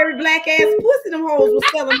that hairy black ass pussy them hoes was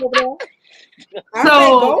selling over there.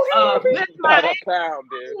 Miss Miami,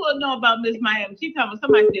 you wouldn't know about Miss Miami. She told me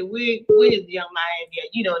somebody said, where's the young Miami at?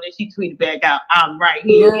 You know, and then she tweeted back out, I'm right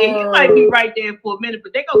here. Yeah, you might be right there for a minute,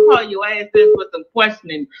 but they gonna call your ass in for some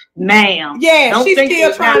questioning, ma'am. Yeah, don't she's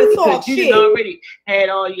still trying to talk shit. You already had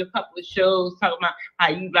all your couple of shows talking about how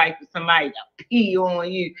you like for somebody to pee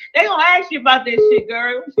on you. They gonna ask you about that shit,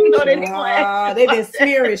 girl. You know they gonna ask you. They been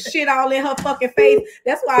smearing shit all in her fucking face.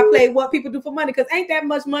 That's why I play What People Do for Money, because ain't that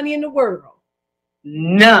much money in the world.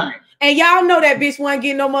 None. And y'all know that bitch wasn't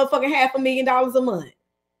getting no motherfucking $500,000 a month.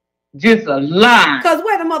 Just a lie. Cause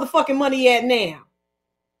where the motherfucking money at now?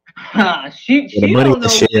 She don't know.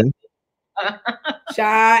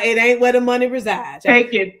 Child, it ain't where the money resides.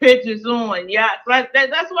 Taking pictures on yachts. Like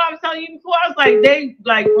that's what I was telling you before. I was like, they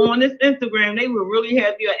like on this Instagram, they would really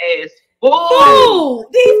have your ass. Ooh,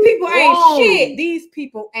 these people ain't shit. These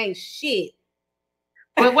people ain't shit.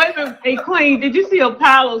 But wait a minute, hey Queen, did you see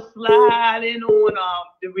Apollo slide in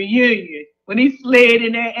on the reunion when he slid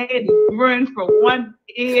in there and he run from one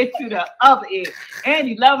ear to the other ear, and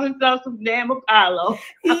he loved himself some damn Apollo?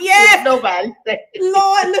 Yes, nobody said.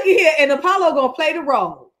 Lord, look at here, and Apollo gonna play the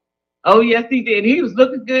role. Oh yes, he did. He was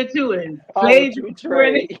looking good too, and played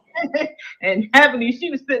and Heavenly,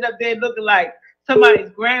 she was sitting up there looking like somebody's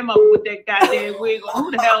grandmother with that goddamn wig on.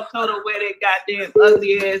 Who the hell told her wear that goddamn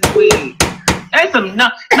ugly ass wig? They some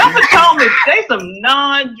they some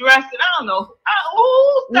non-dressing. I don't know.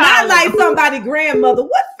 Not like somebody grandmother.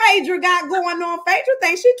 What Phaedra got going on? Phaedra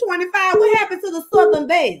thinks she's 25. What happened to the Southern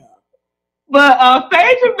Belle? But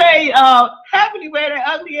Phaedra made Heavenly wear that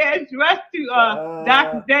ugly ass dress to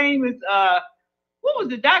Dr. Damon's what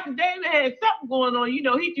was it? Dr. Damon had something going on. You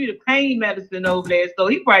know, he do the pain medicine over there, so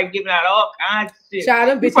he probably giving out all kinds of shit.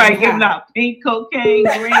 He probably giving out pink cocaine,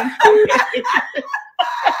 green cocaine.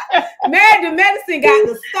 Man, the medicine got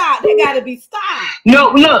to stop. They got to be stopped.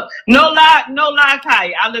 No, look, no lie,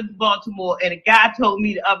 Kaya. I live in Baltimore, and a guy told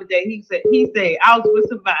me the other day. He said I was with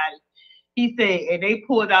somebody. He said, and they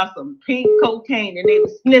pulled out some pink cocaine, and they were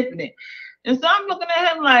sniffing it. And so I'm looking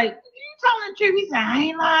at him like, you telling the truth? He said, I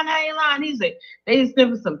ain't lying. He said, they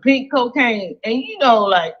sniffing some pink cocaine. And you know,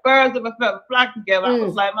 like birds of a feather flock together. I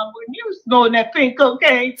was like, my boy, you was snorting that pink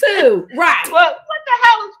cocaine too. Right. But what the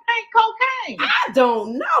hell is pink cocaine? I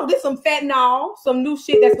don't know. There's some fentanyl, some new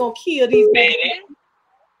shit that's gonna kill these babies.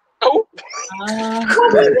 Oh. Down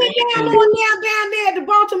there at the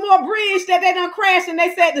Baltimore Bridge that they done crashed, and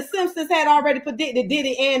they said the Simpsons had already predicted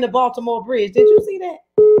Diddy and the Baltimore Bridge. Did you see that?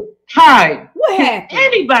 Hi. What happened?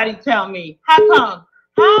 Anybody tell me how come?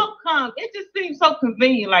 How come? It just seems so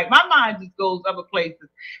convenient. Like my mind just goes other places.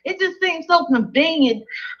 It just seems so convenient.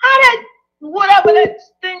 How that whatever that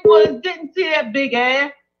thing was didn't see that big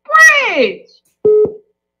ass bridge.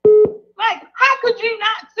 Like, how could you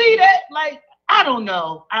not see that? Like, I don't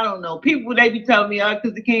know. People they be telling me,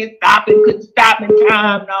 because they can't stop it, couldn't stop in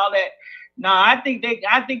time and all that. No, I think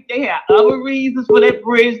they had other reasons for that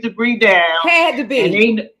bridge to bring down. Had to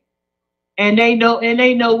be. And they know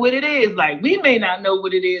what it is. Like, we may not know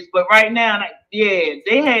what it is, but right now, like, yeah,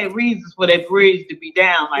 they had reasons for that bridge to be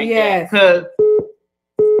down like that. Because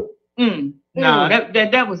no,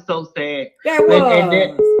 that was so sad. That was. And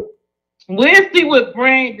then, we'll see what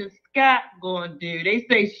Brandon Scott gonna do. They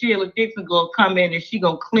say Sheila Dixon gonna come in and she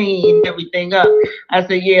gonna clean everything up. I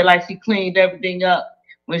said, yeah, like she cleaned everything up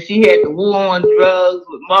when she had the war on drugs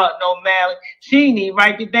with Martin O'Malley. She ain't even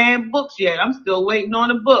write the damn books yet. I'm still waiting on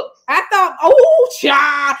the books. I thought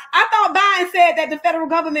Biden said that the federal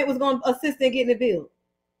government was gonna assist in getting it built.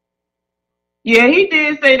 Yeah, he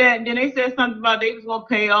did say that, and then they said something about they was gonna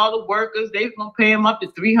pay all the workers. They was gonna pay them up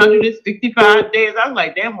to 365 days. I was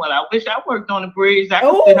like, damn, well, I wish I worked on the bridge. I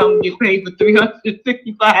could sit home and get paid for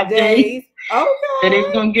 365 days. Okay. And they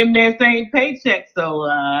was gonna give them their same paycheck. So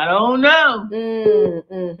I don't know.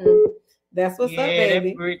 That's what's up, baby.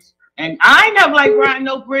 That bridge. And I ain't never like riding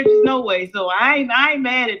no bridges no way. So I ain't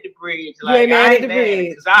mad at the bridge. Like, you ain't mad at the bridge.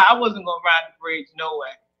 Because I wasn't gonna ride the bridge no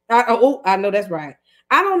way. I know that's right.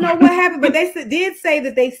 I don't know what happened, but they did say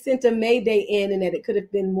that they sent a Mayday in and that it could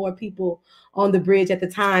have been more people on the bridge at the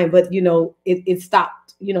time, but you know, it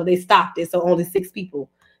stopped. You know, they stopped it, so only 6 people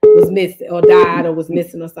was missing or died or was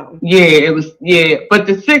missing or something. Yeah, it was. Yeah, but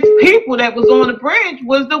the 6 people that was on the bridge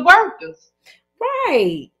was the workers.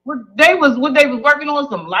 Right. They was working on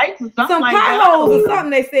some lights or something, some like potholes that. or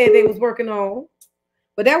something. They said they was working on,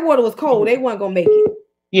 but that water was cold. They weren't gonna make it.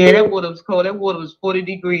 Yeah, that water was cold. That water was 40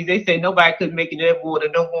 degrees. They said nobody could make it in that water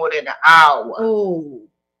no more than an hour. Oh.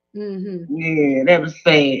 Mm-hmm. Yeah, that was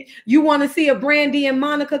sad. You want to see a Brandy and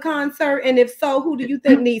Monica concert? And if so, who do you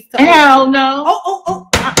think needs to? Hell no. Oh.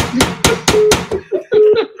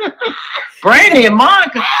 Brandy and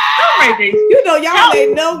Monica. You know y'all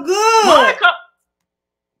ain't no good.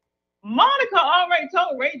 Monica already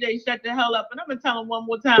told Ray J shut the hell up, and I'm gonna tell him one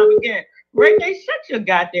more time again. Ray J, shut your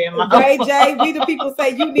goddamn mouth. Ray J, we the people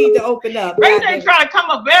say you need to open up. Ray J trying to come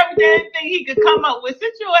up with every damn thing he could come up with.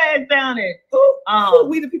 Sit your ass down there.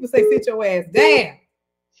 We the people say sit your ass down.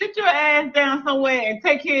 Sit your ass down somewhere and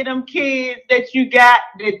take care of them kids that you got,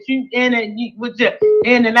 that you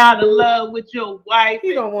in and out of love with your wife.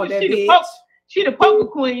 You don't want that bitch. She the poker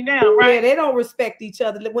queen now, right? Yeah, they don't respect each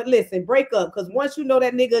other. Listen, break up, because once you know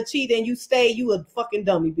that nigga cheat and you stay, you a fucking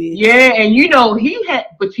dummy, bitch. Yeah, and you know he had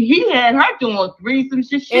her doing threesomes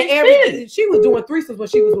and shit. And everything. She was doing threesomes when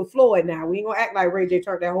she was with Floyd. Now we ain't gonna act like Ray J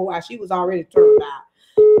turned that whole out. She was already turned out.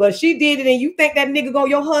 But she did it, and you think that nigga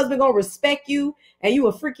your husband gonna respect you, and you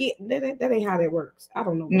a freaky? That ain't how that works. I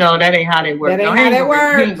don't know. No, that ain't how that works. That ain't how that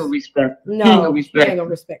works. He ain't gonna respect. No, he ain't gonna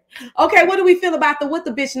respect. Okay, what do we feel about what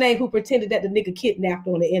the bitch name who pretended that the nigga kidnapped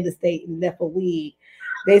on the interstate and left a wig?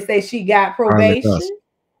 They say she got probation.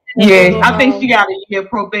 Yeah, I think she got a year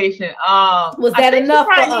probation. Was that enough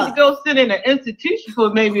for us? She probably need to go sit in an institution for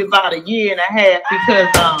maybe about a year and a half because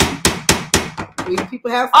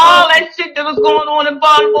people have all that shit that was going on in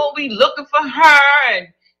Baltimore. We looking for her, and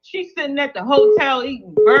she's sitting at the hotel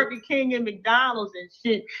eating Burger King and McDonald's and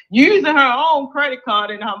shit, using her own credit card.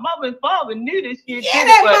 And her mother and father knew this shit. Yeah,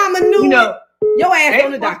 that mama knew it. Your ass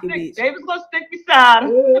on the document. They was gonna stick beside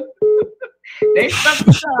her. They stuck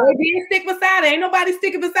beside her. They did stick beside her. Ain't nobody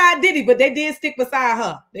sticking beside Diddy, but they did stick beside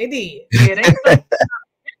her. They did. Yeah, they stuck.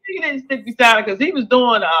 He didn't stick beside her because he was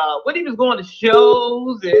doing he was going to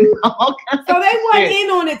shows and all kinds. So they wasn't in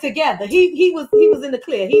on it together. He was in the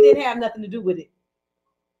clear. He didn't have nothing to do with it.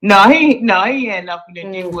 No, he had nothing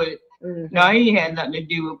to do with it. Mm-hmm. No, he had nothing to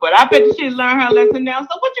do with it. But I bet she learned her lesson now.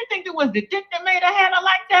 So what you think it was, the dick that made her handle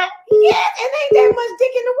like that? Yeah, and ain't that much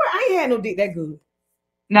dick in the world. I ain't had no dick that good.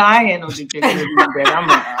 No, I ain't had no dick that good. I'm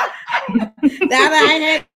now I ain't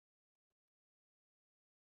had.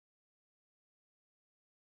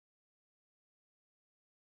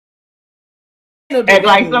 Act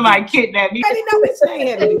like somebody kidnapped me. I didn't know bitch. I ain't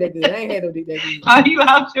had no dick that good. I ain't had no dick that good. Are you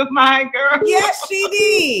out your mind, girl? Yes, she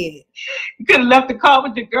did. You could have left the car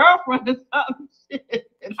with your girlfriend or something.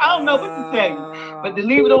 I don't know what to tell you. But to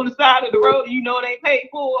leave it on the side of the road, you know it ain't paid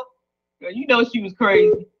for. Girl, you know she was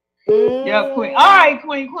crazy. Yeah, Queen. All right,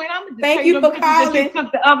 Queen. I'm gonna thank you for calling. That you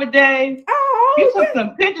took the other day. Oh, you took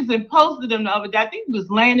some pictures and posted them the other day. I think he was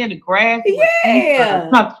laying in the grass. Yeah.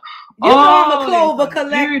 You know I'm a Clover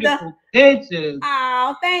collector. Beautiful pictures.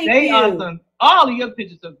 Oh, thank you. They are some. All of your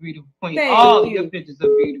pictures are beautiful, Queen. All of your pictures are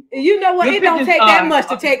beautiful. You know what? It don't take that much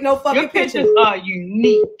to take no fucking pictures. Your pictures are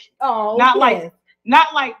unique. Oh, not like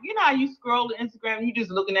you know how you scroll to Instagram and you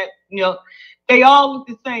just looking at, they all look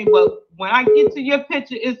the same. But when I get to your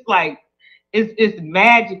picture, it's like it's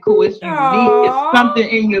magical. It's unique. It's something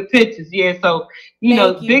in your pictures. Yeah. So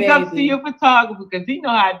big ups to your photographer because he know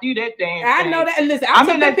how to do that damn I thing. know that. Listen, I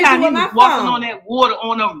took that picture with my phone. Walking on that water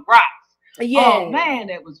on them rocks. Yeah. Oh man,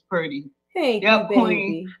 that was pretty. Thank you, baby.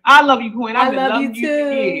 Queen. I love you, Queen. I love you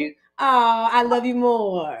too. Oh, I love you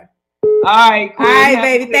more. All right, Queen. All right,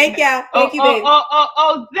 baby. Thank y'all. Thank you, baby.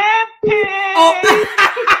 Ozempic.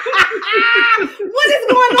 What is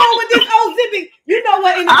going on with this Ozempic? You know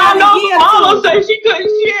what? In I know. Say she couldn't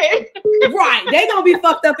shit. Right. They gonna be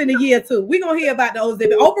fucked up in a year too. We gonna hear about the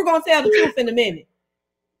Ozempic. Oprah gonna tell the truth in a minute.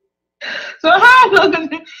 So how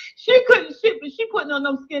she couldn't shit, but she putting on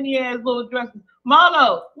them skinny ass little dresses.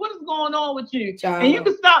 Marlo, what is going on with you? Child. And you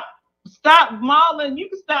can stop Marlon. You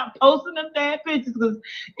can stop posting them damn pictures because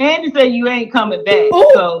Andy said you ain't coming back.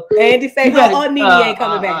 Ooh. So Andy said her knee ain't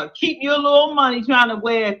coming back. Keep your little money trying to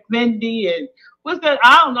wear Fendi and what's that?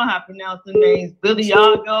 I don't know how to pronounce the names.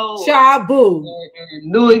 Balenciaga, Shabu,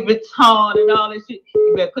 and Louis Vuitton, and all that shit.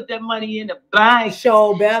 You better put that money in the bank.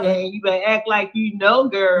 Show better. And you better act like you know,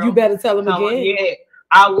 girl. You better tell them again. Yeah.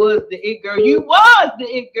 I was the it girl. You was the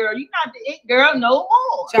it girl. You're not the it girl no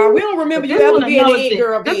more. Child, we don't remember you ever being the it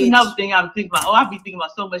girl, bitch. That's another thing I was thinking about. Oh, I be thinking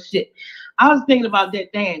about so much shit. I was thinking about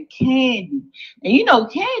that damn Candy. And you know,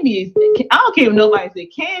 Candy is, I don't care if nobody say,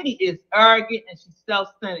 Candy is arrogant and she's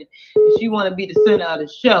self-centered. And she want to be the center of the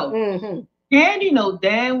show. Mm-hmm. Candy know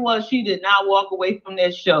damn well she did not walk away from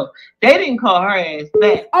that show. They didn't call her ass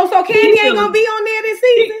back. Oh, so Candy ain't going to be on there this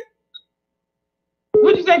season?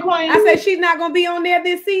 What'd you say, Queen? I said she's not going to be on there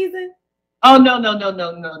this season? Oh,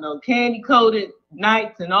 no. Candy Coated,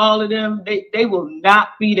 Knights, and all of them, they will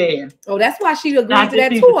not be there. Oh, that's why she agreed to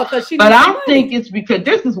that tour. But I think it's because,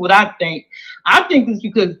 this is what I think. I think it's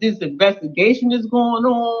because this investigation is going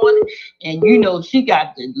on, and you know she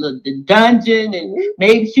got the dungeon, and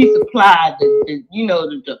maybe she supplied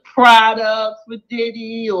the products for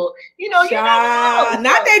Diddy, or you never know.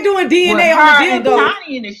 Not they doing DNA on the and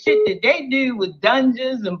Tiny and the shit that they do with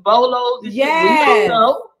dungeons and bolos. And shit, we don't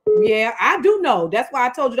know. Yeah, I do know. That's why I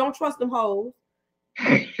told you don't trust them hoes.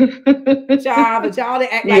 But y'all that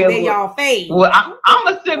act like they y'all fave. Well, I'm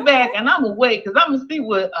gonna sit back and I'm gonna wait because I'm gonna see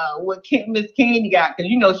what Miss Candy got, because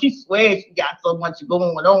you know she swears she got so much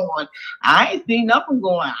going on. I ain't seen nothing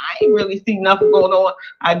going. I ain't really seen nothing going on.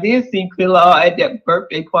 I did see Pilar at that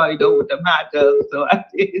birthday party though with them hot dogs, so I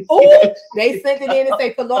did. Oh, they sent it in and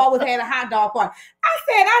say Pilar was had a hot dog party. I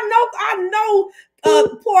said I know.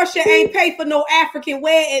 Portia ain't paid for no African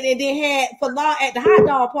wedding and then had Pilar at the hot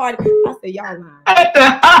dog party. I said, y'all lying. At the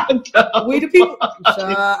hot dog. We the people.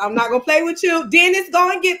 I'm not gonna play with you. Dennis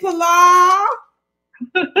go and get Pilar.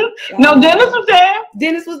 No, Dennis was there.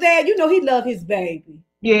 Dennis was there. You know he loved his baby.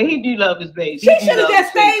 Yeah, he do love his baby. She should have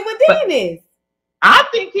just stayed with Dennis. I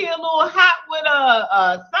think he a little hot with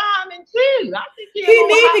Simon too. I think he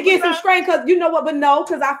need to get some strength, because you know what? But no,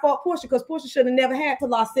 because I fought Portia, because Portia should have never had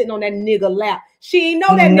Pilar sitting on that nigga lap. She ain't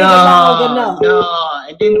know that nigga long enough. No,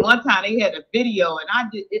 and then one time they had a video,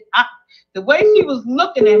 and the way she was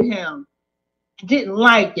looking at him, I didn't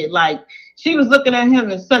like it. Like she was looking at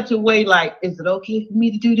him in such a way, like, is it okay for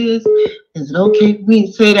me to do this? Is it okay for me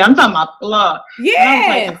to say that? I'm talking about Pilar.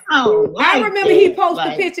 Yes. I remember he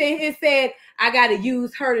posted a picture and it said, I gotta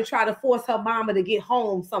use her to try to force her mama to get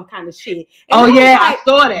home, some kind of shit. And I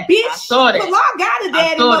saw that. Bitch, I saw that. Pilar got a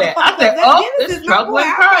daddy. I saw that. I said, this is trouble in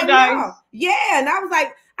paradise. Like, no. Yeah, and I was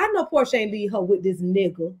like, I know Portia ain't leave her with this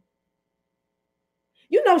nigga.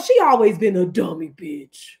 You know, she always been a dummy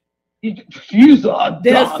bitch. You's a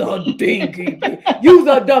That's a dinky bitch. You's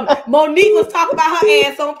a dummy. Monique was talking about her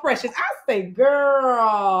ass on Precious. I say,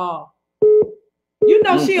 girl. You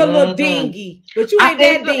know she a little dingy, but you ain't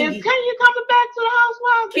that dingy. Can you coming back to the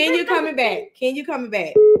housewives? Can you coming back? Can you coming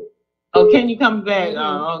back? Oh, can you coming back? Mm-hmm.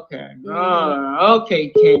 Oh, okay. Mm-hmm. Okay,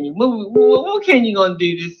 Kenya. What Kenya gonna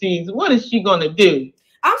do this season? What is she gonna do?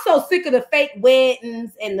 I'm so sick of the fake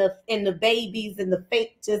weddings and the babies and the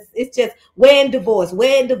fake it's just wedding divorce.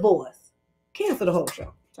 Cancel the whole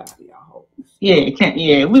show. Tired of y'all hoes. Yeah,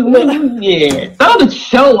 yeah. Throw the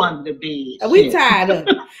show under the bed. We tired of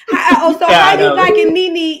it. How you liking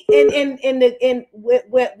Nene and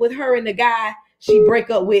with her and the guy she break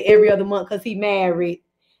up with every other month because he married,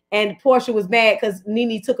 and Portia was mad because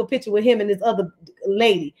Nene took a picture with him and this other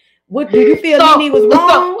lady. What do you feel Nene was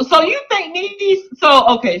wrong? So you think Nene?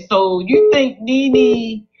 So you think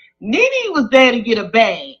Nene was there to get a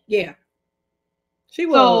bag? Yeah, she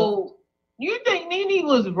was. So you think Nene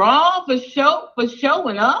was wrong for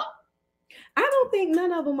showing up? I don't think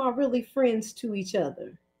none of them are really friends to each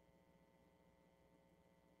other.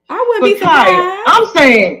 I wouldn't be surprised. I'm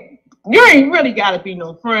saying you ain't really got to be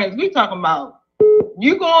no friends. We talking about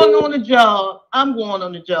you going on the job. I'm going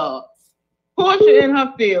on the job. Portia and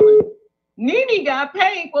her feelings. Nene got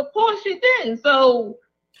paid, but Portia didn't. So,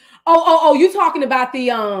 you talking about the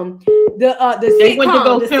they went to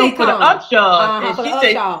go film for the Upshaws, and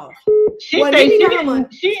she said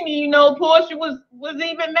she didn't even know Portia was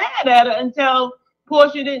even mad at her until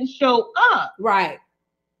Portia didn't show up. Right.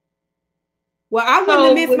 Well, I wouldn't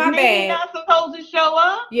have missed my bag. Nene not supposed to show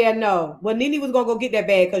up? Yeah, no. Well, Nene was gonna go get that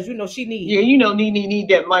bag because you know she needs. Yeah, you know Nene need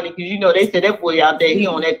that money because you know they said that boy out there he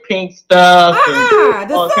on that pink stuff. The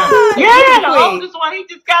son. Yeah, the oldest one he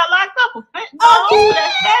just got locked up for fentanyl.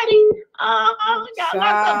 That fatty. Got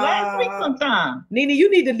locked up last week sometime. Nene, you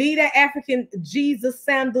need to leave that African Jesus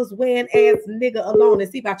sandals wearing ass nigga alone and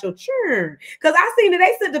see about your churn. Because I seen that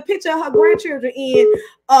they sent the picture of her grandchildren in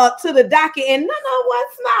to the docket and none of them was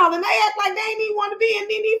smiling. They act like they ain't even want to be in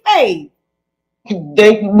Nene's face.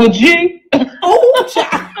 Would you? Oh,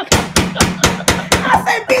 child. I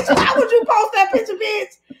said, bitch, why would you post that picture,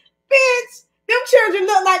 bitch? Bitch, Them children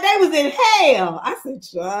look like they was in hell. I said,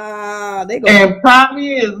 child, they go. And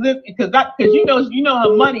probably is because you know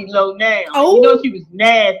her money low now. Oh, you know she was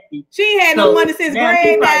nasty. She ain't had no money since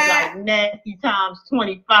Greg died. Like nasty times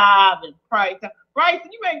 25 and price. Bryson,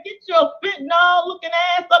 you better get your fentanyl looking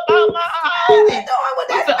ass up out my house. What you doing with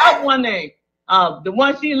that? What's the other one name? The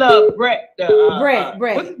one she loved, Brett. Brett.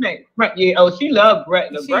 What's his name? Brett. Yeah. Oh, she loved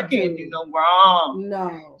Brett. Brett can't do no wrong.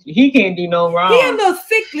 No. He can't do no wrong. He a little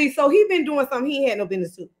sickly, so he been doing something he had no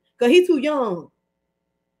business to. Because he's too young.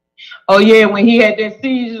 Oh, yeah, when he had that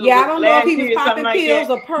seizure. Yeah, I don't know if he was popping pills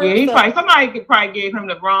or perks. Yeah, somebody gave him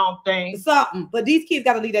the wrong thing. Something. But these kids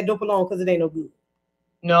got to leave that dope alone because it ain't no good.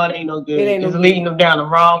 No, it ain't no good. It's leading them down the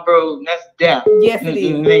wrong road, and that's death. Yes, it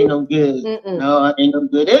is. It ain't no good. No, it ain't no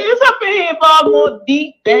good. It's up in here far more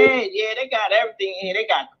deep, bad. Yeah, they got everything in here. They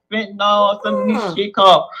got fentanyl, some new shit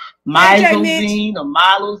called Mylozine or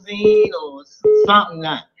Mylozine or something.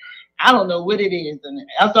 I don't know what it is. And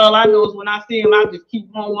that's all I know is when I see them, I just keep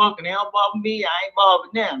on walking. They don't bother me. I ain't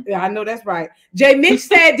bothering them. Yeah, I know that's right. Jay Mitch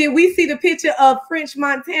said, did we see the picture of French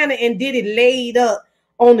Montana and did it laid up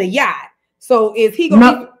on the yacht? So is he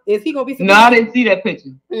gonna be subpoenaed? No, I didn't see that picture.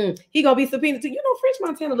 He gonna be subpoenaed too. You know, French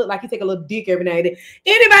Montana look like he take a little dick every now and then.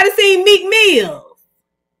 Anybody seen Meek Mill?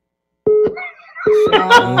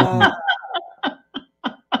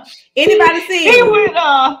 Anybody seen?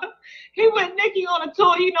 He went Nikki on a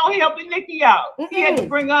tour, helping Nikki out. He had to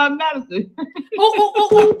bring her medicine.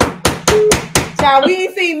 Child, we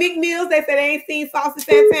ain't seen Meek Mills. They said they ain't seen Saucy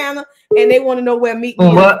Santana, and they want to know where Meek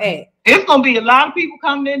Mills at. It's gonna be a lot of people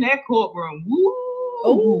coming in that courtroom. Woo,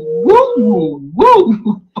 woo,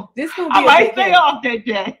 woo. This gonna be I might stay off that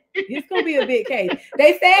day. It's gonna be a big case.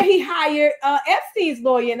 They said he hired Epstein's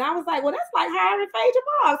lawyer, and I was like, well, that's like hiring Phaedra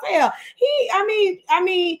Boggs. Hell, I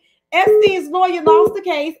mean, Epstein's lawyer lost the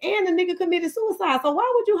case, and the nigga committed suicide. So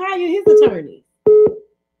why would you hire his attorney?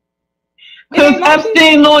 Because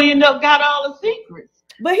Epstein's lawyer got all the secrets.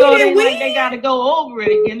 But he didn't win. They got to go over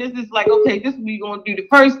it again. This is like, okay, this is what we're going to do the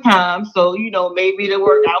first time. So, maybe it'll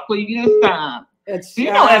work out for you this time.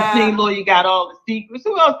 Epstein's lawyer got all the secrets.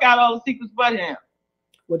 Who else got all the secrets but him?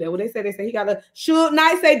 Well, that's what they said. They said he got a Suge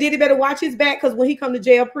Knight say Diddy better watch his back because when he come to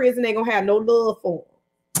jail prison, they going to have no love for him.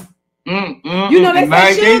 They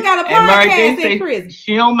say Suge got a podcast in prison.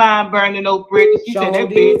 She don't mind burning no bridges. She said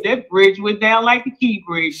that bridge went down like the Key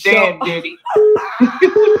Bridge. Damn, Diddy.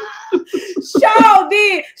 Sure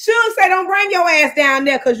did. Suge say don't bring your ass down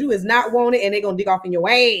there because you is not wanted and they gonna dig off in your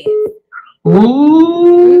ass.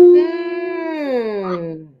 Ooh.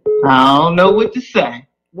 I don't know what to say.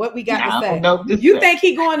 What we got to say? You think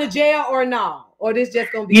he going to jail or no? Or this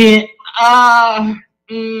just gonna be? Yeah.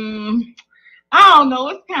 I don't know.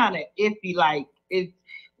 It's kind of iffy. Like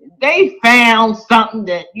they found something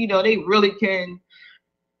that they really can.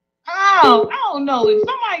 I don't know if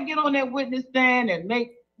somebody get on that witness stand and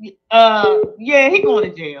make. Yeah, he going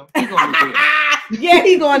to jail. He going to jail. Yeah,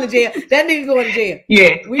 he going to jail. That nigga going to jail.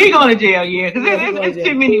 Yeah, he going to jail. Yeah, because it's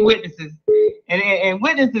too many witnesses, and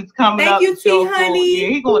witnesses coming up. Thank you, honey. Yeah,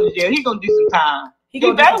 he going to jail. He gonna do some time. He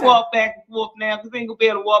better walk back and forth now, because he ain't gonna be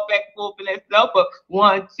able to walk back and forth in that stuff. But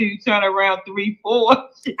 1, 2, turn around, 3, 4.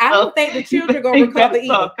 I don't think the children gonna recover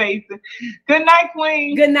either. Good night,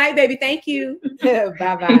 Queen. Good night, baby. Thank you.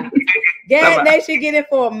 Bye. GAGNation get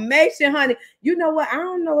information, honey. You know what? I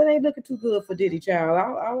don't know. It ain't looking too good for Diddy, child.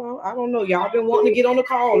 I don't know. Y'all been wanting to get on the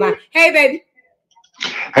call line. Hey, baby.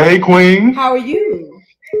 Hey, Queen. How are you?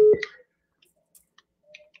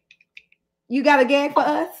 You got a gag for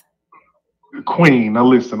us? Queen, now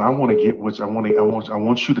listen. I want to get I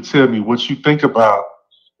want you to tell me what you think about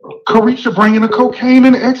Carisha bringing the cocaine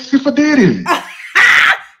and the ecstasy for Diddy.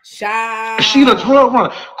 She the drug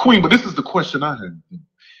runner, Queen. But this is the question I had.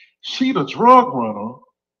 She the drug runner,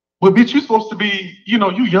 but bitch, you supposed to be, you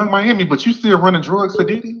young Miami, but you still running drugs for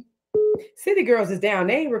Diddy. City Girls is down.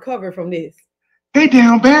 They ain't recovering from this. They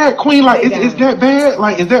down bad, Queen. Like, is that bad?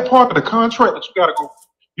 Like, is that part of the contract that you gotta go?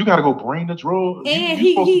 You gotta go bring the drugs. And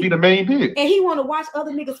you supposed to be the main bitch. And he want to watch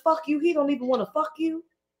other niggas fuck you. He don't even want to fuck you.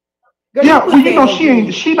 Girl, yeah, well,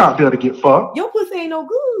 she not there to get fucked. Your pussy ain't no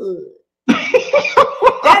good.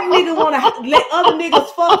 That nigga want to let other niggas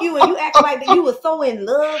fuck you, and you act like that you was so in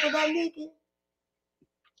love with that nigga.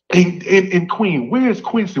 And Queen, where's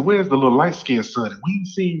Quincy? Where's the little light skinned son? We ain't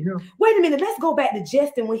seen him. Wait a minute, let's go back to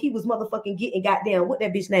Justin when he was motherfucking getting goddamn what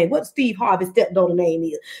that bitch name? What Steve Harvey's stepdaughter name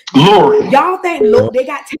is? Lori. Y'all think they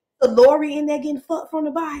got Lori in there getting fucked from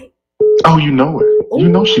the bike? Oh, you know it. Ooh. You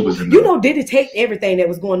know she was in there. You know, Diddy take everything that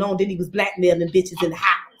was going on. Then he was blackmailing bitches in the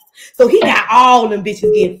house. So he got all them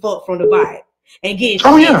bitches getting fucked from the bike and getting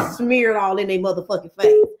smeared all in their motherfucking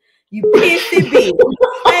face. You pissy bitch.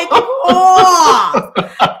 Thank you. Oh,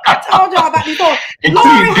 I told y'all about before.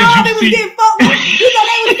 Lori Harvey was getting fucked with. You know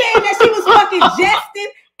they were saying that she was fucking Justin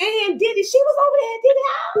and Diddy. She was over there at Diddy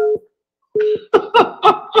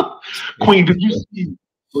house. Queen, did you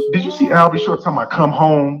see Albie Short talking about come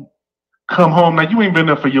home? Come home. Now you ain't been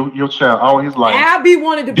there for your child all his life. Albie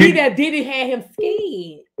wanted to be there. Diddy had him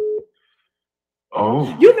scared.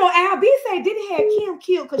 Oh. You know, Albie said Diddy had Kim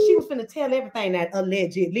killed because she was finna tell everything that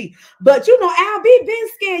allegedly. But you know, Albie been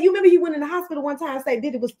scared. You remember he went in the hospital one time and said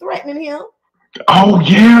Diddy was threatening him. Oh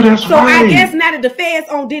yeah, that's so right. I guess now that the feds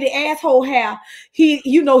on Diddy asshole hair, he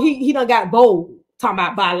done got bold talking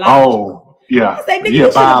about biological. Oh yeah. I say, nigga,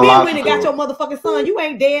 you should have been when it got your motherfucking son. You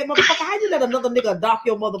ain't dead, motherfucker. How you let another nigga adopt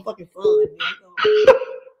your motherfucking son?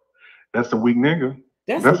 That's a weak nigga.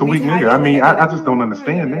 That's a weak nigga. I mean, I just don't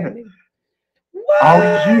understand that. What?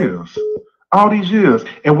 All these years,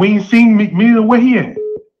 and we ain't seen Meek Mill. Where he at?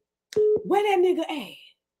 Where that nigga at?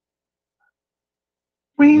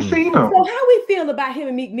 We ain't seen him. So how we feel about him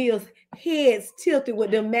and Meek Mill's heads tilted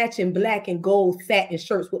with them matching black and gold satin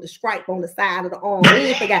shirts with the stripe on the side of the arm?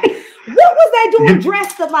 We forgot. What was they doing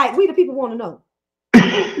dressed alike? We the people want to know.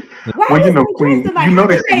 Well, you know, Queen, you know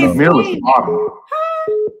they say Meek Mill is the bottom.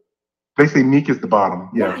 Huh? They say Meek is the bottom.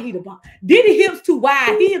 Yeah. Why he the bottom? Diddy hips too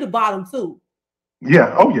wide. He the bottom too.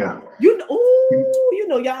 Yeah. Oh yeah. You know, you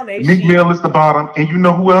know, y'all ain't Meek Mill is the bottom, and you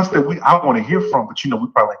know who else that I want to hear from, but you know we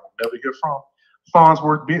probably will never hear from.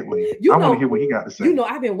 Farnsworth Bentley. I want to hear what he got to say. You know,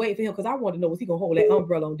 I've been waiting for him because I want to know, was he gonna hold that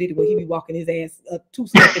umbrella on Diddy when he be walking his ass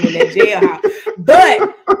two-stepping in that jailhouse? But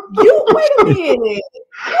you wait a minute.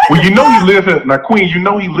 Well, you know he live here now, Queen. You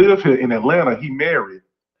know he live here in Atlanta. He married.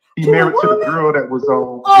 He married to the girl that was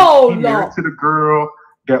on. He married to the girl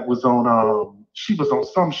that was on. She was on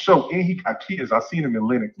some show, and he got kids. I seen him in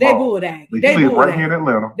Lennox. They bulldag. They live right here in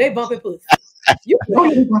Atlanta. They bumping pussy. You know,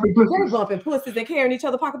 they bumping pussies and carrying each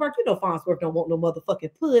other pocketbooks. You know, Farnsworth don't want no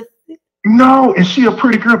motherfucking pussy. No, and she a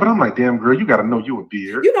pretty girl, but I'm like, damn girl, you gotta know you a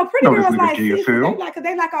beard. You know, pretty girls like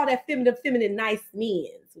they like all that feminine, nice men.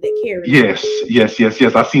 So they carry. Yes.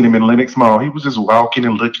 I seen him in Lennox Mall. He was just walking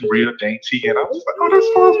and looking real dainty, and I was like, oh, that's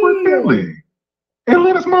Farnsworth Bentley in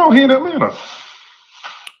Lennox Mall here in Atlanta.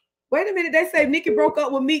 Wait a minute, they say Nikki broke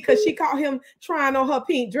up with me because she caught him trying on her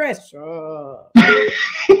pink dress. I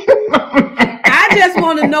just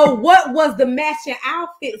want to know what was the matching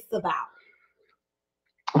outfits about.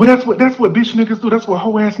 Well, that's what bitch niggas do. That's what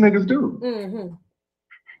hoe ass niggas do.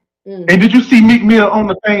 Mm-hmm. And did you see Meek Mill on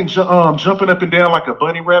the thing jumping up and down like a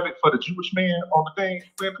bunny rabbit for the Jewish man on the thing?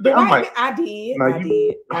 I'm like, I did.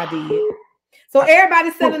 So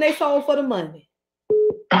everybody's selling their soul for the money.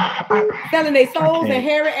 Selling their souls and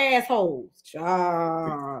hairy assholes.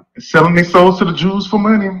 Selling their souls to the Jews for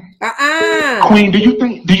money. Queen, do you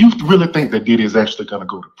really think that Diddy is actually gonna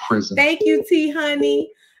go to prison? Thank you, T honey.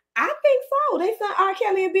 I think so. They sent R.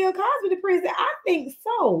 Kelly and Bill Cosby to prison. I think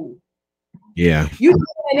so. Yeah. You know,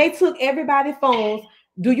 and they took everybody's phones.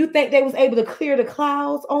 Do you think they was able to clear the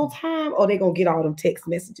clouds on time, or they gonna get all them text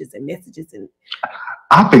messages and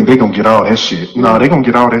I think they're gonna get all that shit. No, they're gonna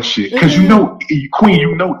get all that shit. Because you know, Queen,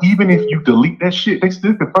 you know, even if you delete that shit, they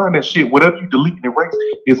still can find that shit. Whatever you delete and erase,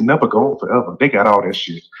 it's never gone forever. They got all that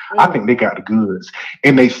shit. I think they got the goods.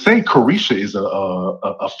 And they say Carisha is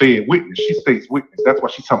a Fed witness. She states witness. That's why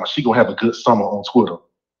she's talking about she gonna have a good summer on Twitter.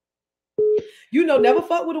 You know, never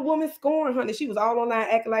fuck with a woman scorn, honey. She was all online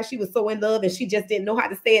acting like she was so in love and she just didn't know how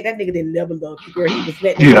to say it. That nigga didn't never love you, girl. He was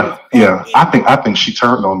letting I think she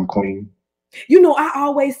turned on the Queen. You know, I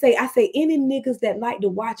always say, any niggas that like to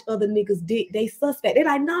watch other niggas dick, they suspect. They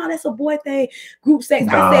like, nah, that's a boy thing, group sex.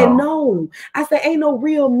 No. I said, no. I said, ain't no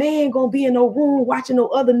real man gonna be in no room watching no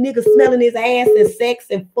other niggas smelling his ass and sex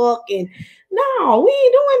and fucking. No, we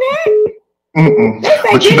ain't doing that.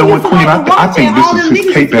 But you know what, Queen? I think this is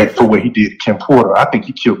his payback for what he did to Kim Porter. I think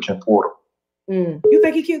he killed Kim Porter. You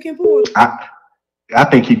think he killed Kim Porter? I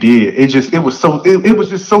think he did. It was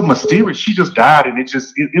just so mysterious. She just died, and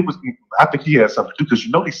it was. I think he had something to do because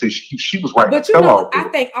you know they said she was right. But you know, I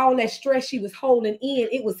think all that stress she was holding in,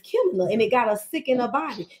 it was killing her, and it got her sick in her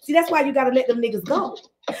body. See, that's why you got to let them niggas go,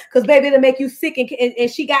 because baby, it'll make you sick,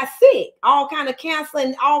 and she got sick, all kind of cancer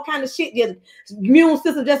and all kind of shit. Your immune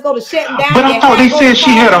system just go to shutting down. But I thought they said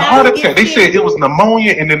she had a heart attack. They said it was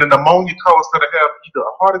pneumonia, and then the pneumonia caused her to have either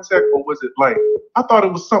a heart attack or was it like? I thought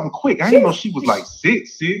it was something quick. I didn't know she was like sick. They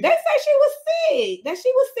say she was sick. That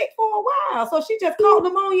she was sick for a while, so she just caught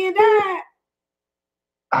pneumonia and died.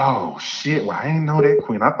 Oh shit! Well, I didn't know that,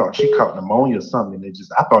 Queen. I thought she caught pneumonia or something. And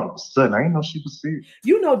I thought it was sudden. I didn't know she was sick.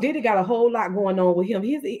 You know, Diddy got a whole lot going on with him.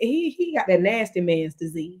 He got that nasty man's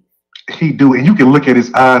disease. He do, and you can look at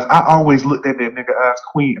his eyes. I always looked at that nigga eyes,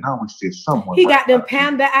 Queen, and I always said someone. He got them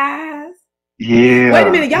panda eyes. Yeah. Wait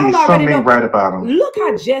a minute, y'all already know. Right about him. Look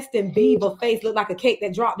how Justin Bieber face looked like a cake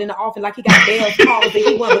that dropped in the oven, like he got Bell's palsy.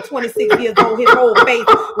 He was 26 years old. His whole face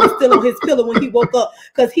was still on his pillow when he woke up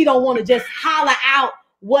because he don't want to just holler out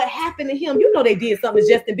what happened to him. You know they did something to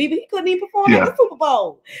Justin Bieber. He couldn't even perform at the Super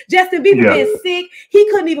Bowl. Justin Bieber been sick. He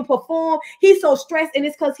couldn't even perform. He's so stressed, and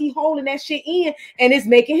it's because he's holding that shit in, and it's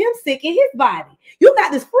making him sick in his body. You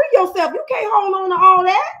got to free yourself. You can't hold on to all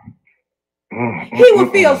that. He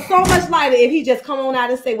would feel so much lighter if he just come on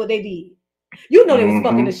out and say what they did. You know they was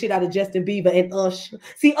fucking the shit out of Justin Bieber and Usher.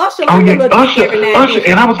 See, Usher, Usher,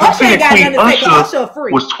 and I was gonna say, Queen, Usher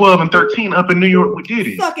was 12 and 13 up in New York with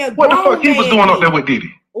Diddy. What the fuck he was doing up there with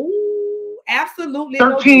Diddy? Ooh, absolutely.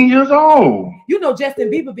 13 years old. You know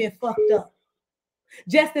Justin Bieber been fucked up.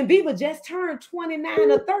 Justin Bieber just turned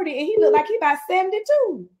 29 or 30, and he looked like he about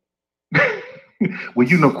 72. Well,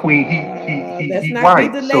 you know, Queen, he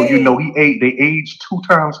white, so you know they age 2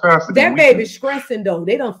 times faster. That baby's stressing though.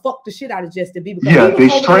 They done fucked the shit out of Justin Bieber. Yeah, they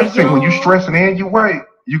stressing. When you stressing and you white,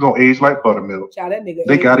 you gonna age like buttermilk. Child, that nigga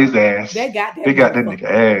they got his ass. They got that nigga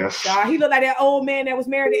ass. Child, he looked like that old man that was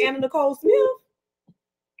married to Anna Nicole Smith.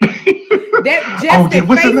 That Justin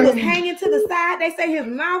face was hanging to the side. They say his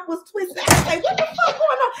mouth was twisted. I say, what the fuck going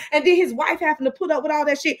on? And then his wife having to put up with all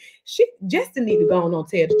that shit. Justin need to go on and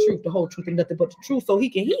tell the truth, the whole truth, and nothing but the truth, so he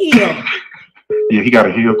can heal. Yeah, he got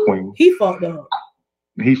to heal, Queen. He fucked up.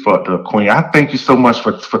 He fucked up, Queen. I thank you so much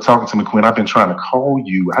for talking to me, Queen. I've been trying to call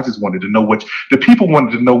you. I just wanted to know the people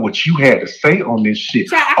wanted to know what you had to say on this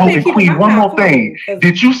shit. And Queen, one more thing.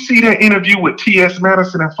 Did you see that interview with T.S.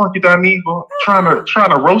 Madison and Funky Dineva trying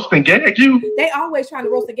to roast and gag you? They always trying to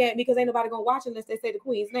roast and gag me because ain't nobody gonna watch unless they say the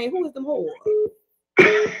Queen's name. Who is them whore?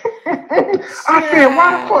 I said,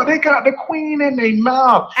 why the fuck they got the Queen in their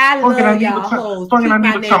mouth? I love y'all hoes. Funky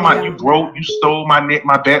Dineva talking about you stole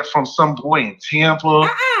my back from some boy in Tampa,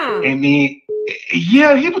 and then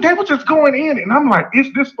they were just going in, and I'm like,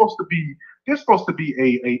 is this supposed to be? This supposed to be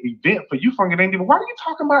a event for you, Funky Dineva. Why are you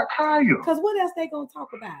talking about Kaya? Because what else they gonna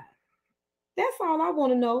talk about? That's all I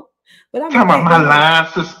want to know. But I'm talking about my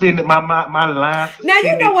line suspended. My line suspended. Now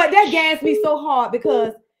you know what? That gassed me so hard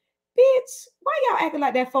because, bitch, why y'all acting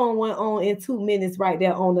like that phone went on in 2 minutes right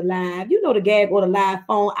there on the live? You know the gag or the live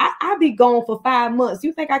phone. I be gone for 5 months.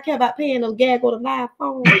 You think I care about paying the gag or the live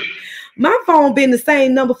phone? My phone been the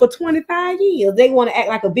same number for 25 years. They want to act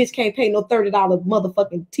like a bitch can't pay no $30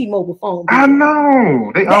 motherfucking T-Mobile phone. I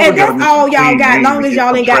know. And that's all y'all got. Long as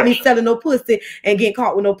y'all ain't got me selling no pussy and getting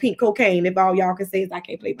caught with no pink cocaine. If all y'all can say is I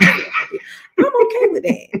can't play myself. I'm okay with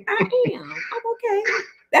that. I am. I'm okay.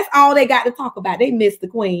 That's all they got to talk about. They miss the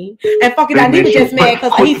Queen. And Funky Dineva just mad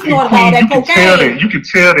because he snorted all that cocaine. You can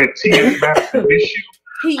tell that T.S. Madison miss you.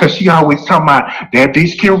 Because she always talking about that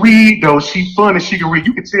bitch can read though. She funny, she can read.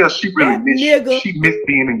 You can tell she really miss you. She missed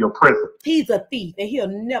being in your presence. He's a thief and he'll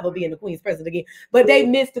never be in the Queen's presence again. But they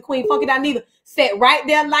missed the Queen. Funky Dineva sat right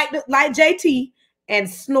there like JT and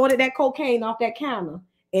snorted that cocaine off that counter.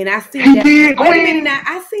 And I seen that. Wait a minute now.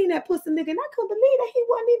 I seen that pussy nigga, and I couldn't believe that he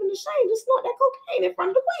wasn't even ashamed to snort that cocaine in front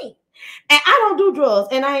of the Queen. And I don't do drugs,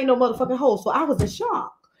 and I ain't no motherfucking hoe, so I was in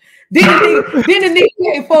shock. Then the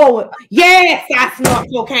nigga came forward. Yes, I snort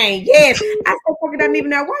cocaine. Yes. I said, Funky Dineva,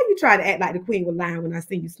 now why you try to act like the Queen was lying when I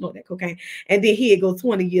seen you snort that cocaine? And then here it goes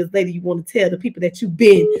 20 years later, you want to tell the people that you've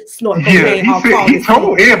been snorting cocaine. He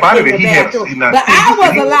told everybody that he had seen that. But I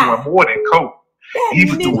was a lie. More than coke. He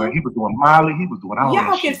was doing Molly. He was doing all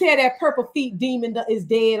y'all can tell that purple feet demon is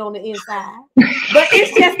dead on the inside. But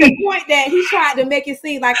it's just the point that he tried to make it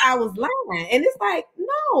seem like I was lying. And it's like,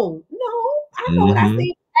 no, I know what I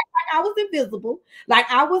see. Like I was invisible, like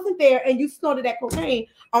I wasn't there, and you snorted that cocaine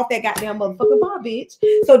off that goddamn motherfucking bar, bitch.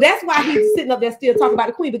 So that's why he's sitting up there still talking about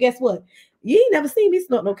the Queen. But guess what? You ain't never seen me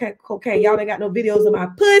snort no cocaine. Y'all ain't got no videos of my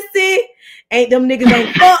pussy. Ain't them niggas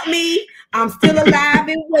ain't fuck me. I'm still alive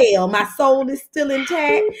and well. My soul is still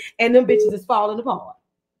intact, and them bitches is falling apart.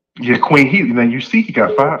 Yeah, Queen. You see, he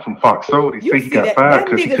got fired from Fox Soul. They say he got fired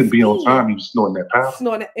because he couldn't be on time. He was snorting that powder.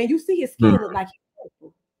 Snorting, and you see his skin look like he's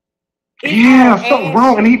purple. Yeah, something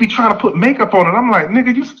wrong, and he be trying to put makeup on it. I'm like,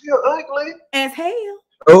 nigga, you still ugly as hell.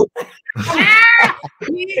 Oh, I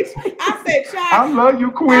said, child. I love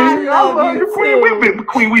you, Queen. I love you, Queen.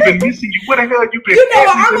 Queen, we've been missing you. Where the hell you been? You know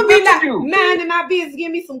what? I'm gonna be like minding my business,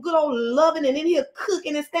 give me some good old loving, and in here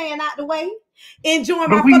cooking and staying out the way, enjoying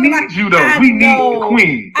my fucking life. We need you though. We need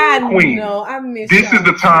Queen. Queen. I miss. This is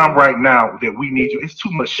the time right now that we need you. It's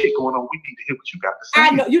too much shit going on. We need to hear what you got to say. I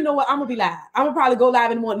know. You know what? I'm gonna be live. I'm gonna probably go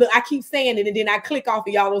live in the morning. Look, I keep saying it, and then I click off,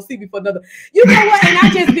 and y'all don't see me for another. You know what? And I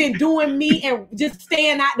just been doing me and just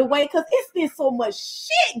staying out the way because it's been so much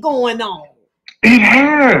shit going on. It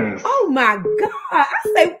has. Oh my God. I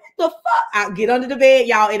say, what the fuck? I'll get under the bed,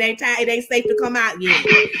 y'all. It ain't time. It ain't safe to come out yet.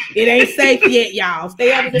 It ain't safe yet, y'all.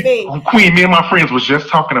 Stay under the bed. Queen, me and my friends was just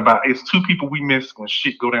talking about it's two people we miss when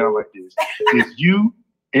shit go down like this. It's you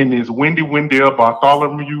and it's Wendy Wendell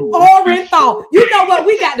Bartholomew. Orenthal. You know what?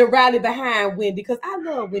 We got to rally behind Wendy because I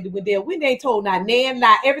love Wendy Wendell. Wendy ain't told not nan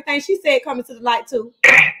lie. Everything she said coming to the light too.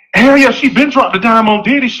 Hell yeah, she been dropped the dime on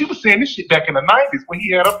Diddy. She was saying this shit back in the 90s when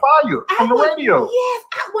he had a fire on the radio. Yes,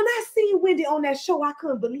 when I seen Wendy on that show, I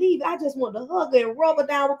couldn't believe it. I just wanted to hug her and rub her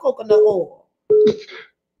down with coconut oil.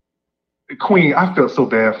 Queen, I felt so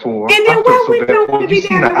bad for her. And then why Wendy don't want to be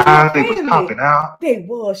down there with her family? They was popping out. They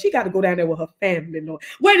was. She got to go down there with her family. Lord.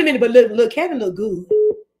 Wait a minute, but look, Kevin look good.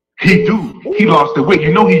 He do. He lost the weight.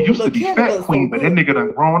 You know he used to be fat, Queen, but that nigga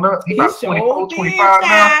done grown up. He about 24, 25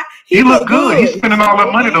 now. He look good. He's spending all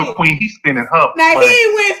that money though, Queen. He's spending her. Now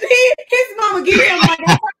his mama give him like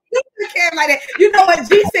that. Like that. You know what?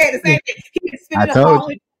 G said the same thing. He was spending her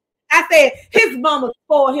all. I said his mama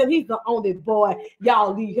spoiled him. He's the only boy.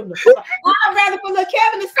 Y'all leave him the fuck. I'd rather for little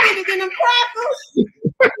Kevin to spend it than them crackers.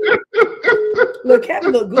 Look,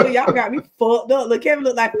 Kevin look good. Y'all got me fucked up. Look, Kevin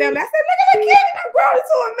look like family. I said, look at that Kevin. I'm grown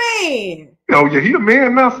into a man. Oh yeah, he a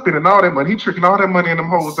man now, spending all that money. He tricking all that money in them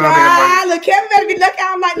hoes down there. Look, Kevin better be lucky. I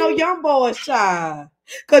don't like no young boys, child.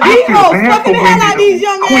 Cause these hoes fucking the hell out of these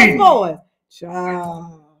young ass boys,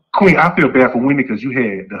 child. Queen, I feel bad for Wendy because you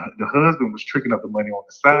had the husband was tricking up the money on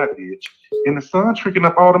the side bitch, and the son tricking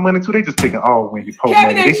up all the money too. They just taking all Wendy post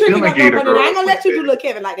Kevin money. ain't tricking up no money. I ain't gonna let you do little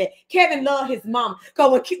Kevin like that. Kevin love his mom.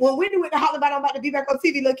 Cause when Wendy went to holler about I'm about to be back on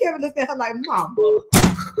TV, little Kevin looked at her like, "Mama,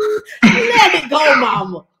 let it go,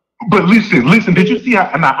 Mama." But listen. Did you see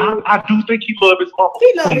how? And I do think he loved his mom.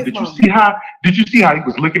 He loved his mom. Did you see how he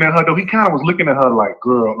was looking at her though? He kind of was looking at her like,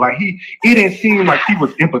 girl, like it didn't seem like he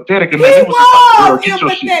was empathetic. And he was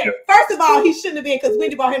empathetic. First of all, he shouldn't have been because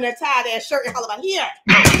Wendy bought him that tied ass shirt and holler about here.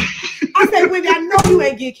 I said, Wendy, I know you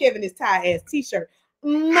ain't give Kevin his tied ass t-shirt.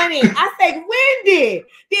 Money. I said, Wendy.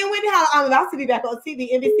 Then Wendy holler, I'm about to be back on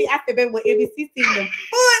TV, NBC. I said, baby, when NBC seen them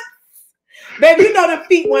foot, baby, you know the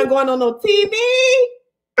feet weren't going on no TV.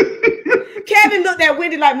 Kevin looked at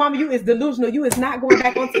Wendy like, Mama, you is delusional. You is not going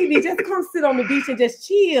back on TV. Just come sit on the beach and just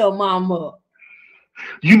chill, Mama.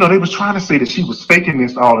 You know, they was trying to say that she was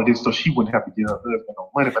faking all of this so she wouldn't have to get her husband no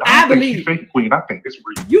money. But I don't think she's faking, Queen. I think it's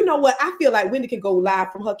real. You know what? I feel like Wendy can go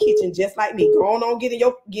live from her kitchen just like me. Go on, get in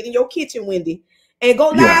your kitchen, Wendy. And go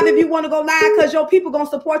live if you want to go live because your people going to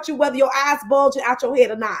support you whether your eyes bulging out your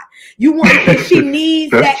head or not. You want she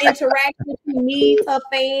needs that interaction. She needs her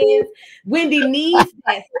fans. Wendy needs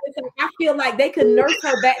that. So I feel like they could nurse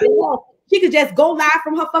her back to health. She could just go live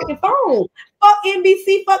from her fucking phone. Fuck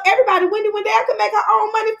NBC, fuck everybody. Wendy Wendell could make her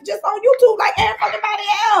own money just on YouTube like everybody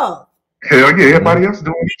else. Hell yeah, everybody else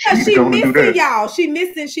doing it. Because she missing y'all. She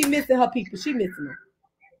missing her people. She missing them.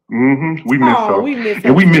 Mm-hmm. We miss her.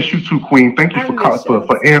 And we miss you too, Queen. Thank you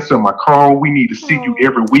for answering my call. We need to see you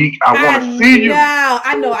every week. I want to see you.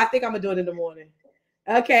 I know. I think I'm going to do it in the morning.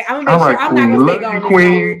 Okay. I'm going to make sure. I'm not going to stay gone.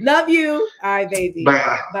 Queen. Love you. All right, baby.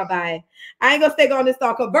 Bye-bye. I ain't going to stay on this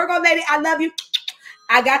talk. Virgo lady, I love you.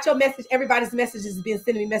 I got your message. Everybody's message has been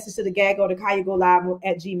sending me message to the GAG or the Kaya Go Live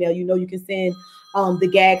at Gmail. You know you can send the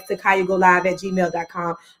GAG to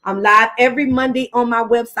kayagolive@gmail.com. I'm live every Monday on my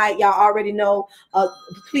website. Y'all already know.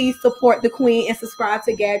 Please support the Queen and subscribe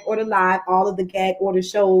to GAG Order Live. All of the GAG Order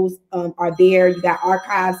shows are there. You got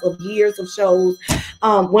archives of years of shows.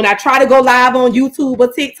 When I try to go live on YouTube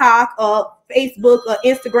or TikTok or Facebook or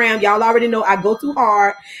Instagram, y'all already know I go too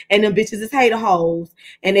hard and them bitches is hater hoes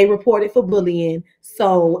and they reported for bullying.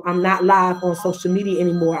 So I'm not live on social media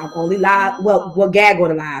anymore. I'm only live. Well, GAG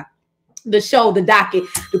Order Live. The show, the docket,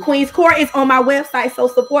 the Queen's Court is on my website. So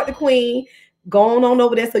support the Queen. Go on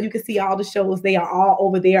over there so you can see all the shows. They are all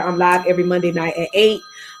over there. I'm live every Monday night at 8.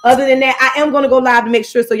 Other than that, I am going to go live to make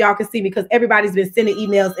sure so y'all can see me because everybody's been sending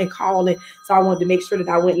emails and calling. So I wanted to make sure that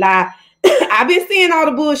I went live. I've been seeing all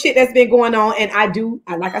the bullshit that's been going on. And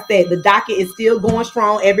like I said, the docket is still going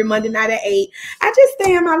strong every Monday night at 8. I just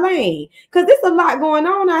stay in my lane because there's a lot going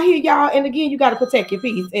on out here, y'all. And again, you got to protect your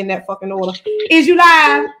peace in that fucking order. Is you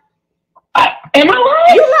live? Am I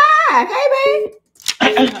live? You live. Hey,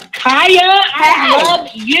 babe. Kaya, I love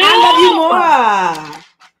you. I love you more.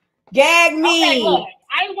 Gag me. Okay, look.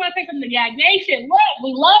 I just want to say something to GAGNation. Look,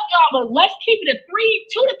 we love y'all, but let's keep it at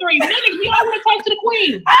 2 to 3 minutes. We all want to talk to the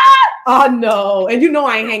queen. Oh no, and you know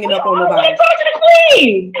I ain't hanging up on nobody. I want to talk to the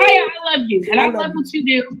queen. Kaya, I love you, and I love what you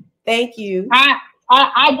do. Thank you.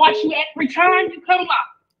 I watch you every time you come up.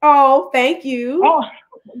 Oh, thank you. Oh,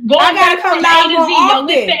 I gotta come live more often.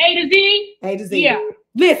 Listen, A to Z. A to Z. Yeah.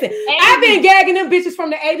 Listen, I've been gagging them bitches from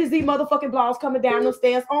the A to Z motherfucking blogs coming down those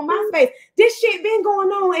stairs on MySpace. This shit been going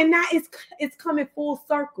on, and now it's coming full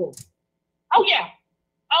circle. Oh yeah,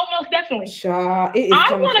 oh most definitely. Sure, it is.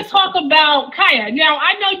 I want to talk about Kaya. Now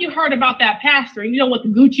I know you heard about that pastor, you know, with the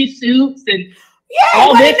Gucci suits and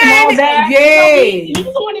all this and all that. Yeah, he's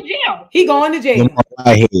going to jail. He going to jail.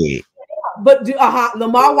 But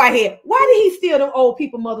Lamar Whitehead, why did he steal them old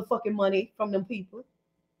people motherfucking money from them people?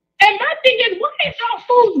 And my thing is, why is y'all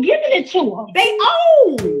fools giving it to them? They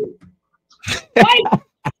own.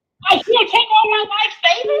 Like he'll take all my life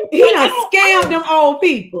savings. He done scammed them old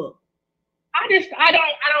people. I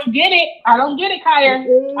don't get it. I don't get it, Kaya.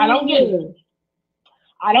 I don't get it.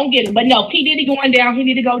 I don't get it. But no, P Diddy going down. He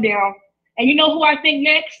need to go down. And you know who I think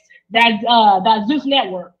next? That Zeus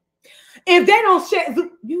Network. If they don't share,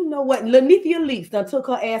 you know what? Lanithia Leaks done took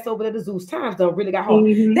her ass over to the Zeus. Times done really got hard.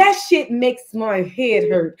 That shit makes my head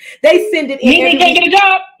hurt. They send it in. They can't get a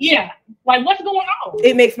job. Yeah. Like what's going on?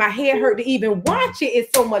 It makes my head hurt to even watch it.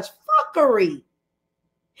 It's so much fuckery.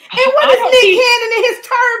 And what is Nick Cannon and his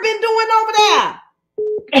turban doing over there?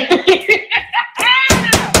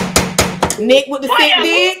 Nick with the sick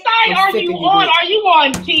dick. Which side are you on? Are you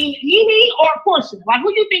on Team Nene or Portia? Like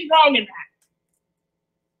who you think wrong in that?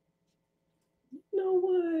 You know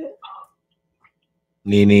what?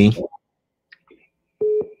 Nene.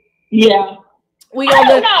 Yeah. I'm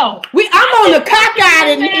on the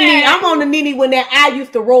cockeyed Nene. I'm on the Nene when that eye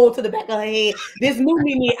used to roll to the back of her head. This new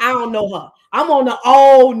Nene, I don't know her. I'm on the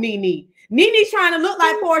old Nene. Nene's trying to look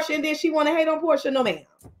like Portia, and then she want to hate on Portia. No man.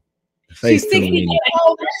 She's 60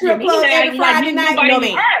 old strip club every Friday night. No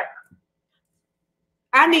man.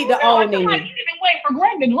 I need the old Nene. You didn't wait for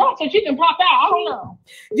Greg to drop so she can pop out. I don't know.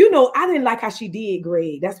 You know, I didn't like how she did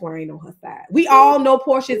Greg. That's why I ain't on her side. We all know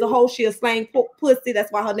Portia's a hoe. She'll slang pussy.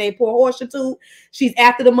 That's why her name Poor Portia too. She's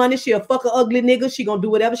after the money. She'll fuck an ugly nigga. She gonna do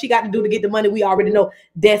whatever she got to do to get the money. We already know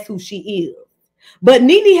that's who she is. But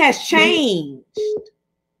Nene has changed.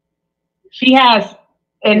 She has,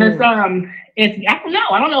 and it's I don't know.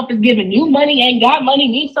 I don't know if it's giving you money, ain't got money,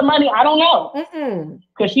 needs some money. I don't know.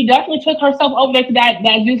 Because she definitely took herself over there to that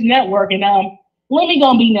Zeus Network, and Lemmy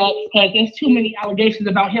gonna be next because there's too many allegations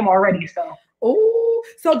about him already. So. Oh,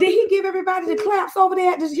 so did he give everybody the claps over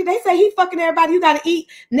there? They say he fucking everybody. You gotta eat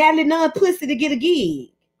Natalie Nunn pussy to get a gig.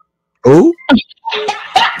 Ooh.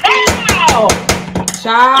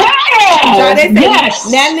 They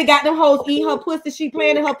say Natalie got them hoes eating her pussy. She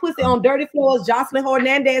playing in her pussy on dirty floors. Jocelyn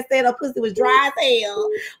Hernandez said her pussy was dry as hell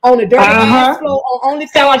on the dirty ass floor on only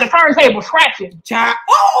sound like a turntable scratching. Say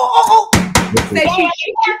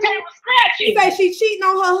she cheating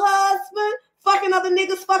on her husband, fucking other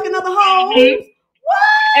niggas, fucking other hoes.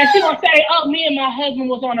 What? And she gonna say, "Oh, me and my husband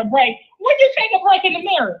was on a break." When you take a break in the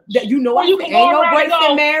marriage? You know, ain't no breaks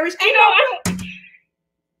in marriage.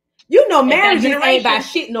 You know, marriage ain't about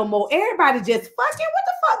shit no more. Everybody just fucking. What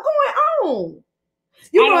the fuck going on?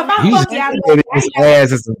 You know, if I fuck y'all, his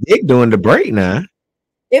ass is a dick doing the break now.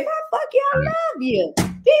 If I fuck you, I love you.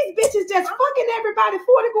 These bitches just fucking everybody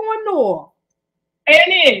 40 going north.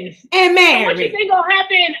 It is. And married. So what you think gonna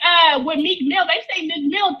happen with Meek Mill? They say Meek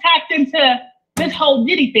Mill tapped into this whole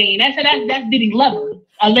Diddy thing. That's Diddy's lover,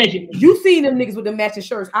 allegedly. You seen them niggas with the matching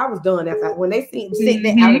shirts. I was done after when they seen him sitting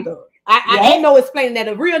there. I was done. I ain't no explaining that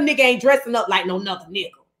a real nigga ain't dressing up like no another nigga.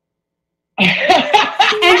 And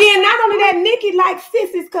then not only that, Nikki likes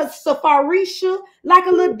sissies because Safarisha like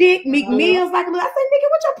a little dick, Meek Mill's like a little. I say, nigga,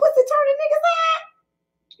 what your pussy turning niggas at?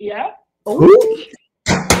 Yeah. Oh.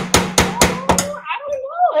 I don't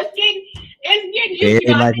know. It's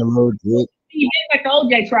getting like a little dick. It's like the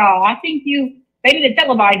OJ trial. I think they need to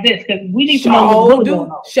televise this because we need to know what's going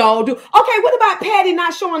on. Sure do. Okay, what about Patty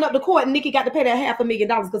not showing up to court and Nikki got to pay that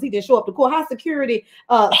 $500,000 because he didn't show up to court? How's security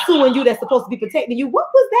suing you that's supposed to be protecting you? What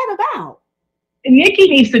was that about? Nikki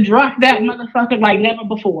needs to drop that motherfucker like never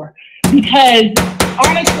before. Because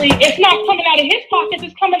honestly, it's not coming out of his pockets,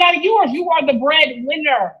 it's coming out of yours. You are the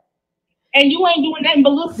breadwinner. And you ain't doing nothing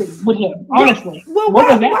but losing with him, honestly. Well,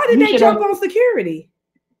 why did they jump on security?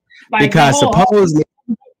 Because supposedly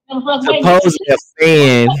a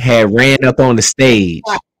fan had ran up on the stage.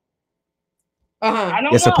 I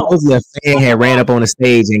don't Yeah, supposedly a fan had ran up on the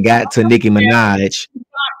stage and got to Nicki Minaj,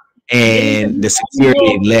 and the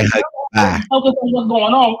security let her by. Focus on what's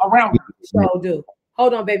going on around her. So do.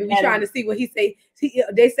 Hold on, baby. We're trying to see what he say.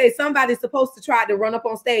 They say somebody's supposed to try to run up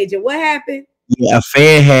on stage, and what happened? Yeah, a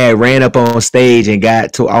fan had ran up on stage and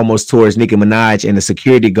got to almost towards Nicki Minaj, and the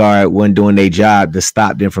security guard wasn't doing their job to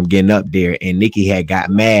stop them from getting up there. And Nicki had got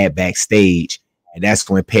mad backstage, and that's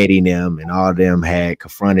when Petty and them and all of them had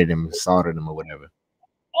confronted him, assaulted him, or whatever.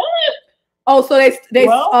 Oh, so they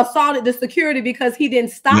assaulted the security because he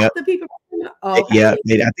didn't stop the people. Oh, okay. Yeah,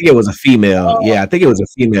 I think it was a female. Yeah, I think it was a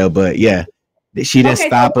female, but yeah, she didn't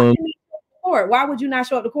stop him. Why would you not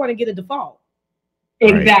show up to court and get a default?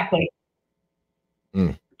 Exactly.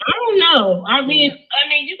 I don't know. I mean,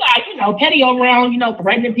 you got, Petty around,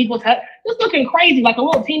 threatening people, just looking crazy like a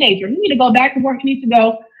little teenager. You need to go back to work. You need to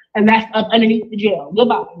go, and that's up underneath the jail.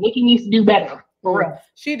 Goodbye. Nicki needs to do better. For real.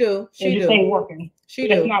 She do. She just ain't working.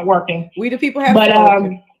 It's not working. We the people have. But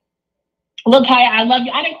look, Kaya, I love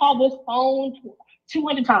you. I didn't call this phone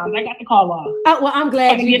 200 times. I got the call off. Oh, well, I'm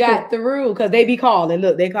glad you got through because they be calling.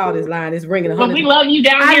 Look, they call this line. It's ringing 100. But we love you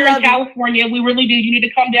down here in California. We really do. You need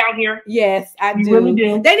to come down here. Yes, I do. Really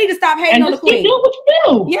do. They need to stop hating on the queen. Do what you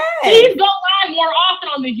do. Yeah. Please go live more often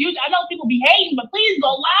on this. I know people be hating, but please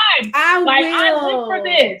go live. I live for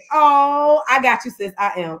this. Oh, I got you, sis.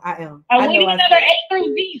 I am. And we need another A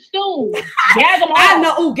through Z soon. Gag them all. I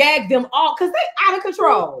know. Ooh, gag them all because they out of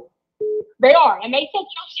control. They are, and they took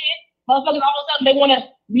your shit. Motherfuckers all of a sudden they want to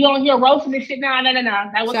be on here roasting this shit. No.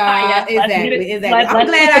 That was Kaya. Exactly. I'm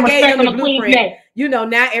glad I gave them the blueprint.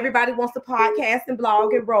 Now everybody wants to podcast and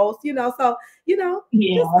blog and roast. So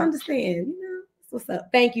just understand. What's up?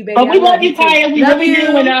 Thank you, baby. But we love you, Kaya. We love you,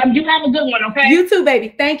 and you have a good one. Okay. You too,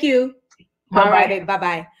 baby. Thank you. Bye-bye. All right, baby.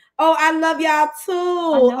 Bye. Oh, I love y'all too.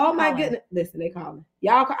 Oh my goodness. Listen, they calling.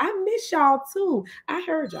 Y'all, I miss y'all too. I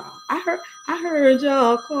heard y'all. I heard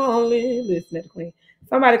y'all calling. Listen at the queen.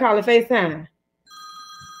 Somebody calling FaceTime.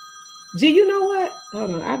 G, you know what?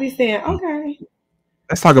 Hold on. I be saying, okay.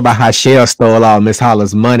 Let's talk about how Shell stole all Miss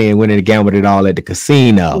Holla's money and went and gambled it all at the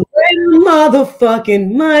casino.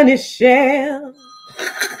 Motherfucking money, Shell.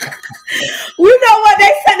 We know what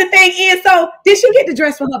they said the thing is. So, did she get the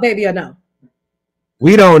dress for her baby or no?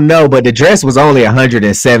 We don't know, but the dress was only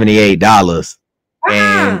 $178.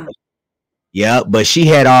 And yeah, but she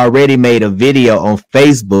had already made a video on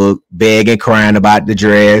Facebook begging, crying about the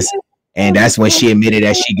dress. And that's when she admitted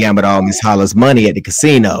that she gambled all Miss Holla's money at the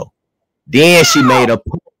casino. Then she made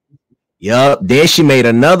then she made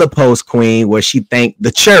another post, Queen, where she thanked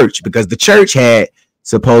the church because the church had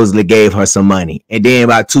supposedly gave her some money. And then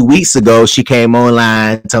about 2 weeks ago, she came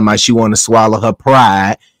online talking about she want to swallow her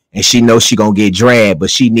pride and she knows she gonna get dragged, but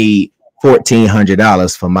she need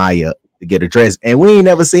 $1,400 for Maya to get a dress. And we ain't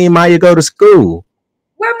never seen Maya go to school.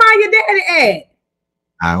 Where Maya daddy at?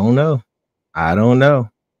 I don't know.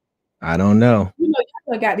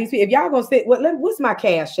 Y'all got these people. If y'all gonna say, what's my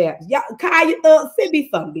cash app? Y'all, Kaya, send me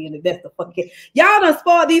something. Being that's the fucking. Y'all done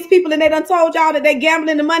spoiled these people, and they done told y'all that they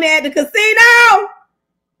gambling the money at the casino.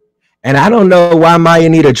 And I don't know why Maya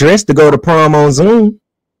need a dress to go to prom on Zoom.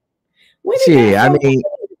 Shit, I mean,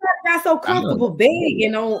 got so comfortable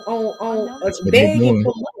begging on begging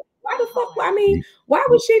for money. Why the fuck? I mean, why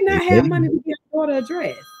would she not have money to get her daughter a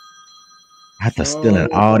dress? After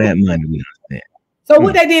stealing all that money. So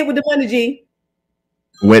what they did with the money, G?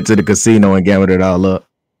 Went to the casino and gambled it all up.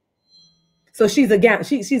 So she's a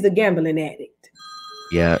gambling addict.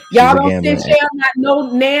 Yeah. Y'all don't send Shell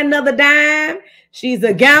not another dime. She's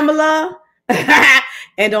a gambler.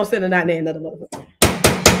 And don't send her not another motherfucker.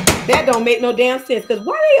 That don't make no damn sense. Because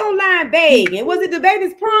why they online begging? Was it the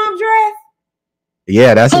baby's prom dress?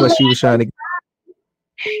 Yeah, that's what she was trying to get.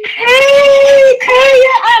 Hey,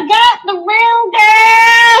 Kaya, I got the real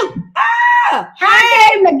girl.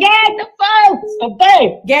 I came to gag the folks.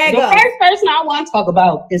 Okay. The first person I want to talk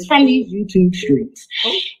about is from these YouTube streets.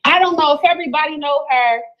 I don't know if everybody know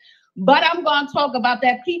her, but I'm going to talk about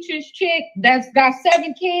that Peaches chick that's got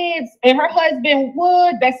 7 kids and her husband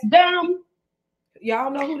Wood that's dumb.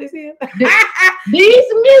 Y'all know who this is? These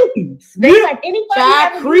mutants. They like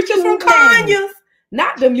anybody creatures from Conyers.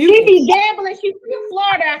 Not the mutants. She be gambling. She's from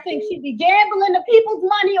Florida, I think. She be gambling the people's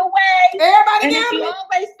money away. Everybody gambling. She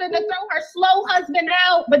always finna throw her slow husband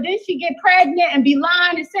out, but then she get pregnant and be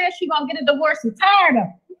lying and says she gonna get a divorce. I'm tired of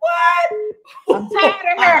her. What? I'm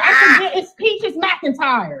tired of her. I forget it's Peaches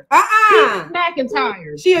McIntyre. Peaches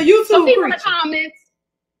McIntyre. She a YouTube so people in the comments,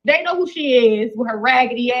 they know who she is with her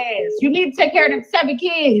raggedy ass. You need to take care of them 7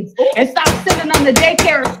 kids and stop sending them to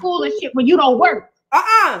daycare or school and shit when you don't work.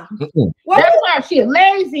 That's why she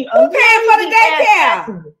lazy. Who paying for the daycare?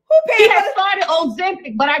 Who paying? She had started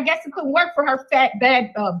Ozempic, but I guess it couldn't work for her fat,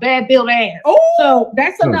 bad built ass. So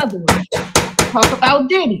that's another one. Talk about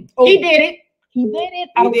Diddy. He did it. He did it.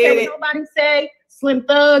 I don't care what nobody say. Slim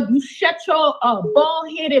Thug, you shut your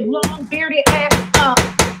bald-headed, long-bearded ass up.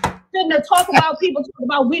 Then to talk about people talking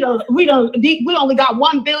about we only got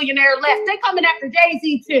one billionaire left. They coming after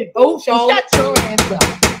Jay-Z too. Shut your ass up.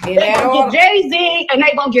 They gonna get Jay-Z and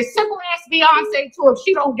they gonna get simple ass Beyonce too if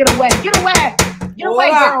she don't get away. Get away. Get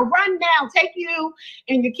away, girl. Run now. Take you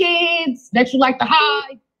and your kids that you like to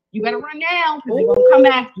hide. You better run down because they're gonna come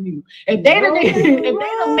after you. If they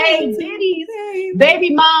done made Diddy's baby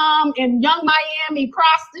mom and Young Miami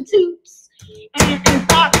prostitutes and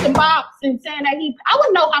Fox and Box and saying that I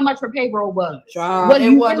wouldn't know how much her payroll was. What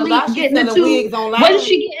you really getting into? Wasn't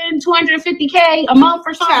she getting $250K a month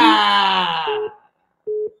or something?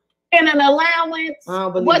 And an allowance.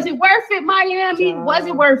 Was it worth it, Miami? Was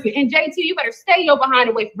it worth it? And JT, you better stay your behind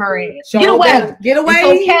away from her ass. Get away. Get away.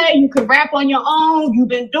 It's okay. You can rap on your own. You've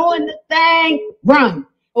been doing the thing. Run.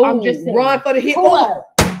 I'm just saying. Run for the hit.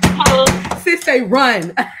 Sis say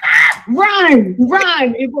run. Run.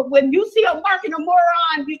 When you see a marking a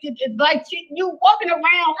moron, it's like you walking around.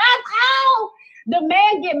 How the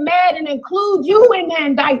man get mad and include you in the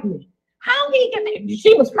indictment? How he get there?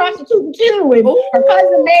 She was prostituting too, and her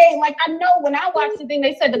cousin made like I know when I watched the thing,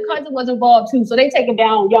 they said the cousin was involved too, so they take it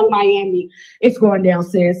down. Young Miami, it's going down,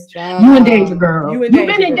 sis. You in danger, girl. You've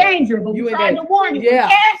been in danger, but we tried to warn you. Yeah,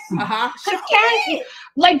 Cassie. Cassie,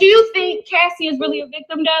 like, do you think Cassie is really a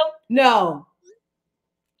victim though? No,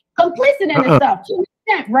 complicit in the stuff.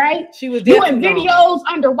 Right? She was doing videos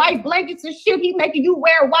under white blankets and shit. He making you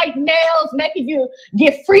wear white nails, making you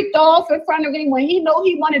get freaked off in front of him when he know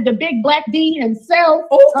he wanted the big black D himself.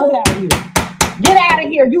 Get out of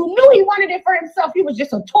here. You knew he wanted it for himself. He was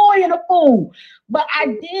just a toy and a fool. But I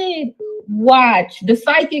did watch the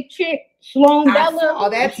psychic chick, Sloan Bella. Oh,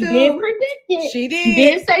 that she too. Did predict it. She did. She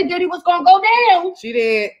did say Diddy was gonna go down. She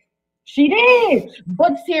did. She did.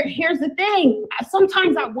 But here's the thing.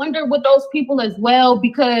 Sometimes I wonder with those people as well,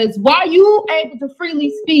 because why you able to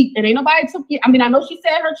freely speak and ain't nobody took you. I mean, I know she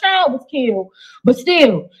said her child was killed, but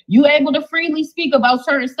still, you able to freely speak about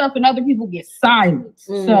certain stuff and other people get silenced.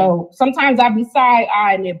 So sometimes I be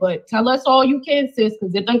side-eyeing it, but tell us all you can, sis,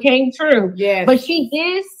 because it done came true. Yeah. But she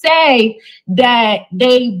did say that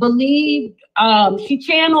they believed she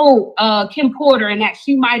channeled Kim Porter and that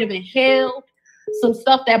she might have inhaled some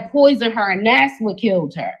stuff that poisoned her, and that's what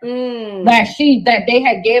killed her. That they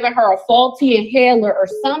had given her a faulty inhaler or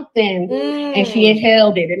something, and she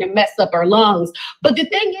inhaled it, and it messed up her lungs. But the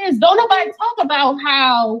thing is, don't nobody talk about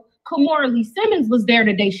how Kimora Lee Simmons was there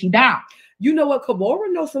the day she died. You know what?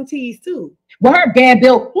 Kimora knows some teas too. Well, her bad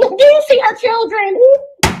built. Look, do you see her children?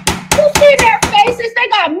 You see their faces? They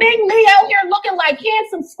got Ming Lee out here looking like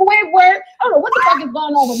handsome Squidward. I don't know what the fuck is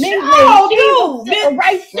going on with Ming Lee. She's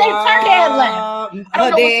right since her dad left. I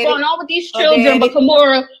don't know what's going on with these children, but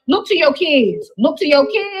Kimora, look to your kids. Look to your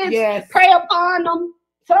kids. Yes. Pray upon them.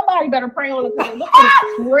 Somebody better pray on them because they look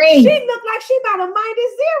crazy. She looked like she about a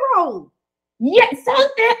 -0. Yeah,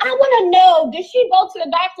 something. I want to know, did she go to the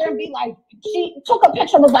doctor and be like, she took a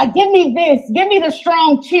picture, was like, give me this, give me the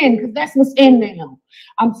strong chin, because that's what's in now.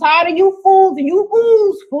 I'm tired of you fools and you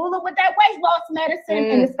fools fooling with that weight loss medicine,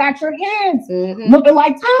 and it's got your hands looking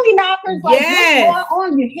like Tommy knockers. Like, what's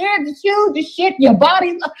going on? Your hands is huge as shit, your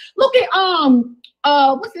body. Look at,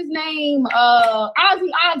 what's his name?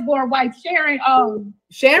 Ozzy Osbourne wife, Sharon.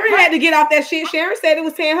 Sharon had to get off that shit. Sharon said it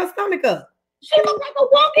was tearing her stomach up. She looked like a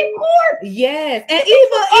walking corpse. Yes. And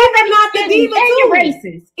even not the diva too.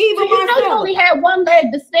 Racist. Even so you know you only had one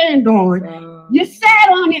leg to stand on. You sat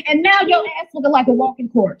on it and now your ass looking like a walking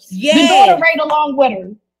corpse. Yeah. The daughter right along with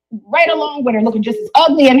her. Right along with her, looking just as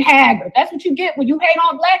ugly and haggard. That's what you get when you hate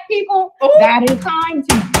on black people. God is kind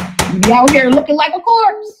to you. You be out here looking like a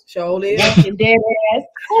corpse. Surely. Your dead ass.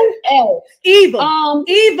 Who else? Eva.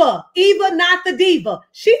 Eva, not the diva.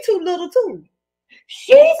 She too little too.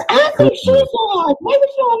 She's ugly. She's on. Maybe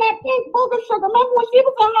she on that pink booger sugar. Remember when she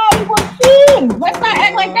was on Hollywood? Let's not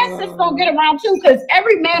act like that sis gonna get around too, because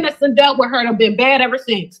every man that's dealt with her have been bad ever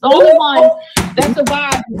since. The only one that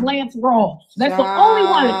survived is Lance Ross. That's the only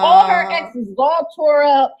one. All her exes all tore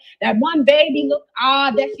up. That one baby looked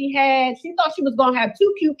odd that she had. She thought she was gonna have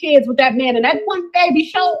 2 cute kids with that man, and that one baby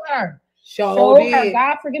showed her. Showed her.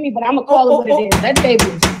 God forgive me, but I'm gonna call it what it is. That baby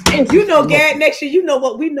is. You know, GAGNation, you know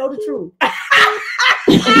what? We know the truth.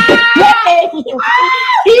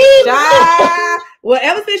 Well,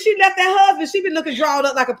 ever since she left that husband, she been looking drawn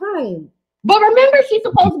up like a prune. But remember, she's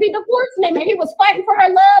supposed to be divorcing him, and he was fighting for her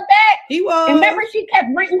love back. He was. And remember, she kept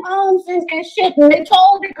renting homes and shit, and they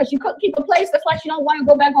told her because she couldn't keep a place. That's why she don't want to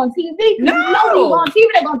go back on TV. No, you know, you on TV,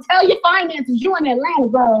 they're gonna tell your finances. You in Atlanta,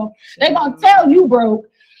 girl. They're gonna tell you broke.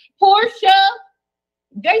 Portia.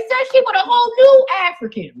 They said she was a whole new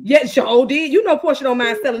African. Yeah, sure did. You know Portia don't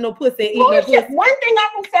mind selling no pussy and eating no pussy. One thing I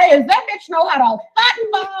can say is that bitch know how to fucking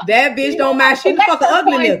fuck. That bitch don't mind. She the fucking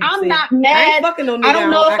ugly nigga. I'm not mad. I ain't fucking no nigga. I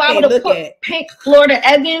don't know if I would have picked Florida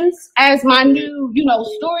Evans as my new,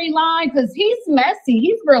 storyline because he's messy.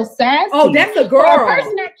 He's real sassy. Oh, that's a girl. For a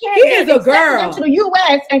person that can't get into the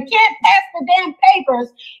U.S. and can't pass the damn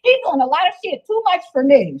papers, he's doing a lot of shit. Too much for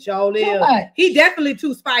me. Sure is. He definitely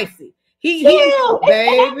too spicy. He baby.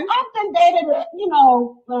 I've been dated,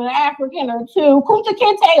 an African or two. Kunta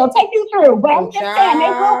Kinte will take you through, but I'm just saying they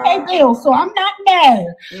will pay bills, so I'm not mad.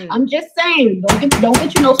 I'm just saying, don't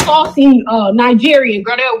get you no saucy Nigerian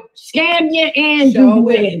girl. They'll scam you and do you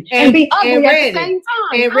in and be ugly at the same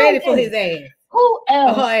time. And ready for his ass. Who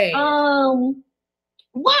else?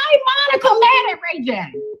 Why Monica mad at Ray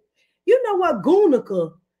J? You know what,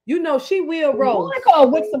 Gunica? She will roll. Monica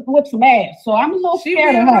with some ass, so I'm a little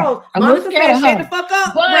scared of her. I'm a little scared of her. Shut the fuck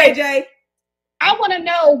up, Ray J. I want to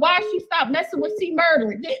know why she stopped messing with C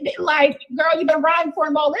Murder. Like, girl, you've been riding for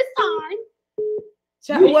him all this time.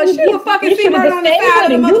 She was fucking C Murder on the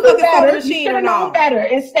side of the motherfucking photo machine and all. Better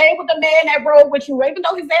and stay with the man that rode with you, even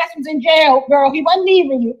though his ass was in jail. Girl, he wasn't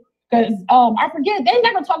leaving you. Because I forget, they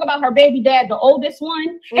never talk about her baby dad, the oldest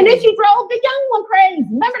one. And then she drove the young one crazy.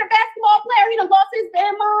 Remember the basketball player? He done lost his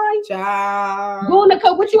damn mind. Child.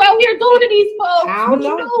 Gunica, what you out here doing to these folks? What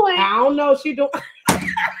you doing? I don't know. She doing.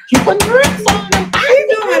 She put roots on them.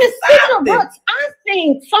 I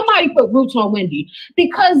think somebody put roots on Wendy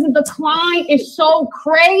because the decline is so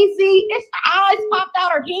crazy. It's eyes popped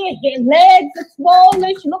out her head, her legs are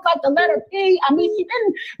swollen. She looked like the letter P. I mean, she's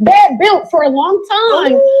been bad built for a long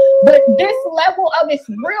time. Ooh. But this level of it's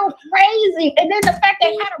real crazy. And then the fact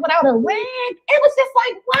they had her without a wig, it was just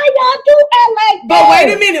like, why y'all do that like that? But wait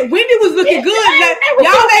a minute, Wendy was looking good.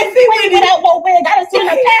 Y'all ain't see Wendy without no wig. I done seen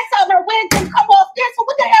her pass out her wig and come off this. So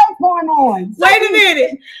what the hell's going on? Wait a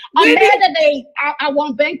minute. I'm mad that I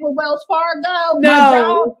won't bank with Wells Fargo.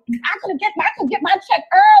 No. I could get my check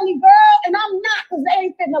early, girl, and I'm not because they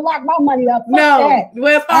ain't fitting to lock my money up. No,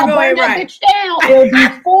 Wells Fargo ain't right. Bitch down. It'll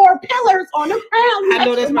be 4 pillars on the ground. I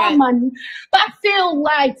know that's right. Money. But I feel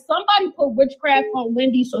like somebody put witchcraft on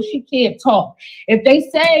Wendy so she can't talk. If they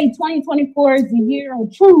say 2024 is the year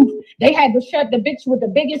of truth, they had to shut the bitch with the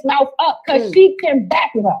biggest mouth up because she can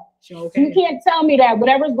back it up. Okay. You can't tell me that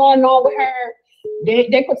whatever's going on with her,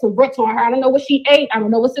 they put some brooks on her. I don't know what she ate. I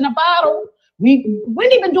don't know what's in a bottle.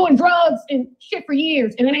 Wendy been doing drugs and shit for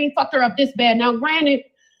years, and it ain't fucked her up this bad. Now, granted,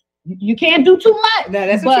 you can't do too much. No,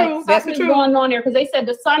 that's the truth. That's the truth. Going on there because they said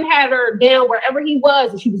the son had her down wherever he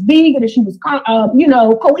was, and she was vegan and she was,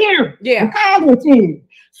 coherent, and cognitive.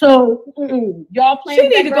 So y'all playing. She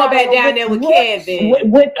need to go back down there with Kevin.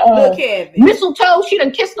 With little Kevin. Mistletoe. She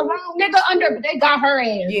done kissed the wrong nigga under, but they got her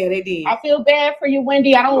ass. Yeah, they did. I feel bad for you,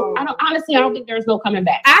 Wendy. I don't honestly, I don't think there's no coming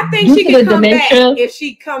back. I think she can come back if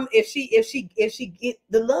she get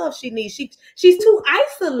the love she needs. She's too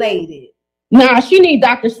isolated. Nah, she need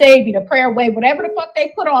Dr. Sabi, the prayer wave, whatever the fuck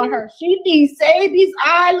they put on her. She needs Sabi's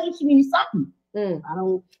island. She needs something.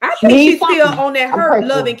 I think she's still on that hurt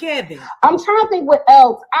loving Kevin. I'm trying to think what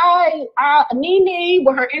else. Nene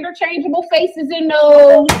with her interchangeable faces and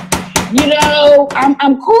nose.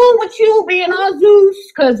 I'm cool with you being on Zeus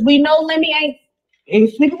because we know Lemmy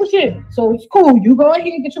ain't sleeping with you. So it's cool. You go ahead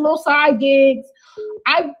and get your little side gigs.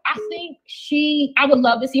 I think I would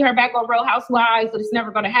love to see her back on Real Housewives, but it's never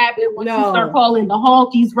going to happen. Once you start calling the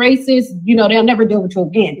honkies racist, they'll never deal with you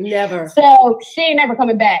again. Never. So she ain't never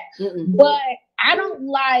coming back. But I don't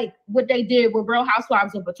like what they did with Real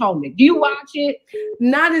Housewives of Potomac. Do you watch it?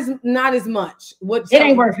 Not as much. It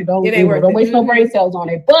ain't worth it. Don't waste no brain cells on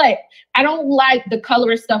it. But I don't like the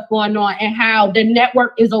colorist stuff going on and how the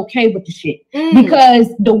network is okay with the shit.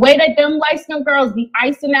 Because the way that them light-skinned girls be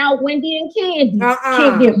icing out Wendy and Candy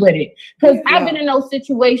can't get with it. Because I've been in those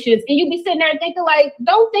situations and you be sitting there thinking like,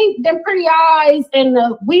 don't think them pretty eyes and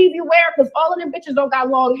the weave you wear because all of them bitches don't got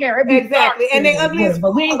long hair. Exactly. And they ugly as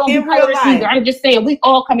but we ain't gonna be colorist either. I'm just saying we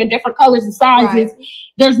all come in different colors and sizes. Right.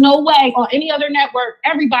 There's no way on any other network,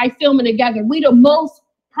 everybody filming together. We the most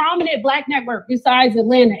prominent black network besides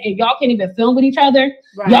Atlanta, and y'all can't even film with each other.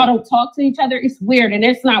 Right. Y'all don't talk to each other. It's weird, and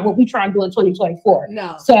that's not what we try to do in 2024.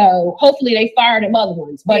 No. So hopefully they fire them other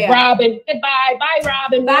ones. But Robin, goodbye. Bye,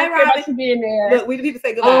 Robin. Bye, Robin. You being there. Look, we need to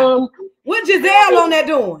say goodbye. What Giselle on that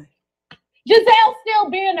doing? Giselle still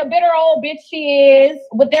being the bitter old bitch she is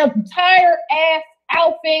with them tired ass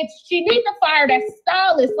outfits. She needs to fire that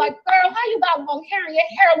stylist. Like, girl, how you got long hair and your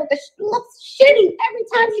hair looks shitty every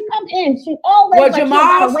time she come in. She always well,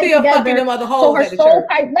 Jamal's still fucking them other hoes. So her soul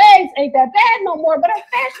type legs ain't that bad no more, but her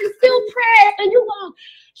fashion's still trash. And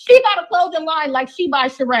she got a clothing line like she by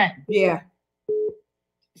Sherette. Yeah.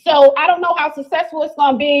 So I don't know how successful it's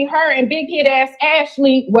gonna be. Her and big head ass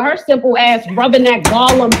Ashley with her simple ass rubbing that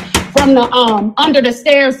Gollum from the under the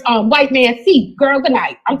stairs white man feet. Girl, good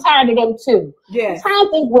night. I'm tired of them too. Yeah. I'm trying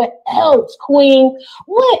to think what else, Queen.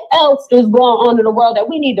 What else is going on in the world that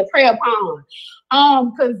we need to pray upon?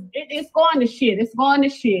 Because it's going to shit. It's going to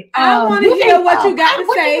shit. I want to hear what you got to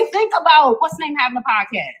what say. Do you think about what's name having a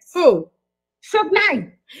podcast? Who? Suge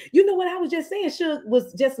Knight. You know what I was just saying? Suge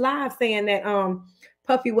was just live saying that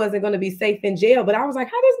Puffy wasn't going to be safe in jail, but I was like,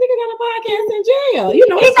 how this nigga got a podcast in jail? You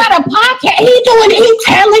know, he got a podcast. He telling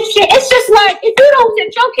shit. It's just like, if you don't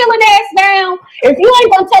sit your killing ass down, if you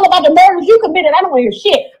ain't gonna tell about the murders you committed, I don't want to hear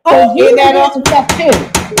shit. Oh, you that up some stuff too,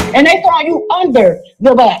 and they throwing you under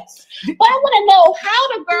the bus. But I want to know how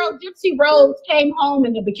the girl Gypsy Rose came home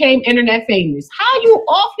and became internet famous. How you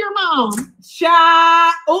off your mom?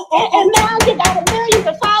 And now you got millions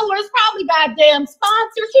of followers, probably goddamn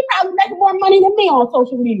sponsors. She probably making more money than me on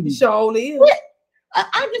social media. Surely.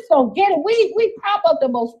 I just don't get it. We prop up the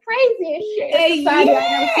most craziest shit in society I've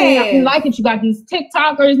ever seen. You like it? You got these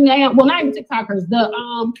TikTokers now. Well, not even TikTokers.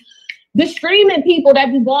 The streaming people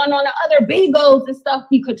that be going on the other Bigos and stuff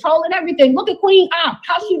be controlling everything. Look at Queen Op,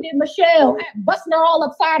 how she did Michelle, busting her all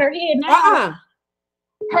upside her head. Now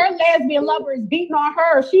her lesbian lover is beating on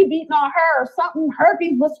her. She beating on her. Something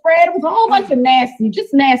herpes was spread. It was a whole bunch of nasty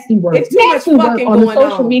work. It's too much fucking on the going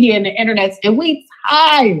social on. media and the internet, and we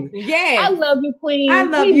tired. Yeah, I love you, Queen. I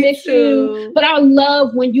love we you miss too. you, but I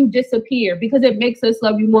love when you disappear because it makes us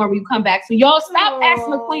love you more when you come back. So y'all stop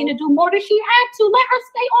asking the Queen to do more than she had to. Let her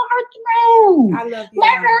stay on her throne. I love you.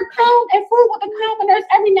 Let her come and fool with the commoners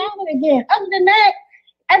every now and again. Other than that,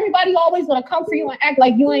 everybody always gonna come for you and act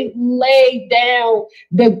like you ain't laid down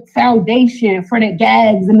the foundation for the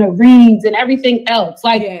gags and the reads and everything else.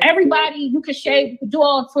 Like everybody, you can shave, you can do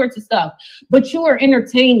all sorts of stuff, but you are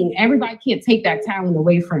entertaining. Everybody can't take that talent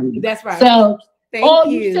away from you. That's right. So Thank all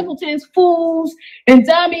you. you simpletons, fools, and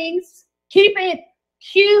dummies, keep it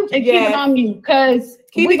cute and keep it on mute, because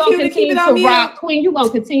we're gonna continue to rock. Queen, you're gonna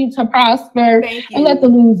continue to prosper and let the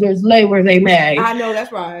losers lay where they may. I know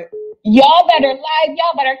that's right. Y'all better like,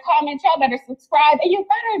 y'all better comment, y'all better subscribe, and you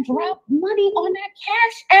better drop money on that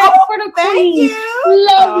cash app for the Queen. Thank you.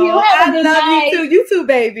 Love you. Have a good night. You too. You too,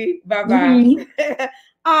 baby. Bye bye.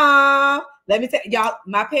 Let me tell y'all,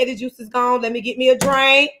 my petty juice is gone. Let me get me a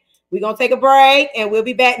drink. We're gonna take a break and we'll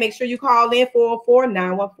be back. Make sure you call in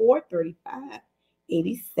 404-914-3587.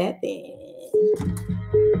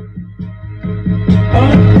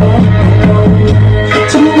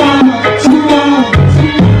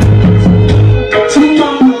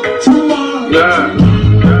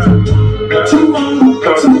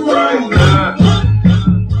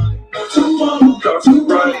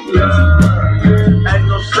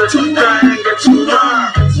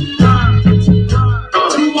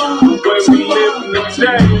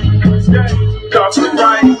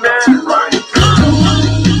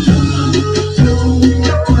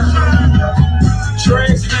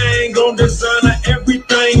 Tracks hang on designer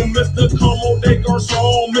everything. Mr. Como de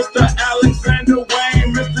Garçon, Mr. Alexander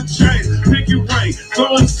Wayne, Mr. Chase, Picky Ray,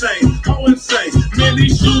 go insane, go insane. Man,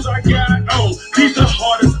 these shoes I got on, these the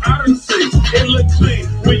hardest I done seen. It look clean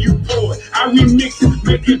when you pour it. I remix it,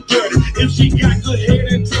 make it dirty. If she got good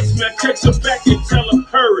head and text me, I text her back and tell her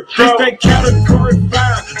hurry. This that category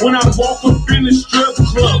 5 when I walk up in the strip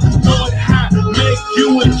club. Throw it high, make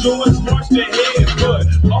you and George watch the head, but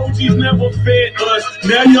OGs never fed us.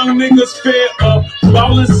 Now young niggas fed up.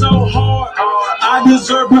 Ballin' so hard, I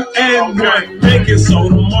deserve an and one. Making so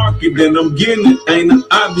the market, then I'm getting it, ain't it?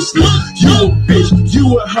 Obviously, you a bitch,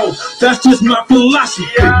 you a hoe. That's just my philosophy.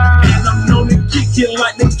 And I'm known to kick it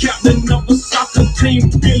like the captain of a soccer team.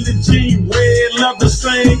 Billie Jean, red leather,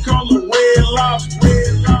 same color, red lobster.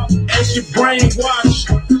 And she brainwash,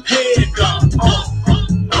 head dog.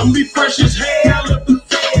 I'm be fresh as hell if the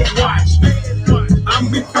Fed watch. I'm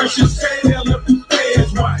be fresh as hell if the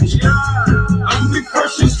Feds watch. I'm be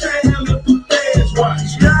fresh as hell if the Feds watch.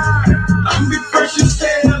 I'm be fresh as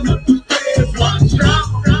hell if the Feds watch.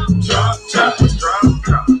 Drop,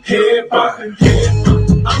 head by head.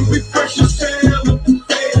 I'm be fresh as hell if the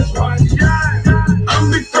Feds watch. I'm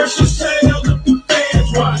be fresh as hell if the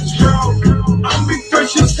Feds watch. I'm be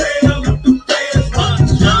fresh as hell if the Feds watch.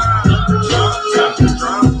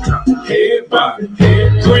 Drop, head by head.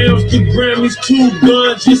 Grams to grams.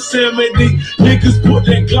 guns, Yosemite. Niggas put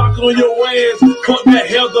that Glock on your ass. Fuck that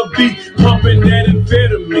Heather B. Pumping that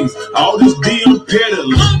amphetamines. All this damn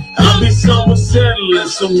peddling. I be somewhere settling.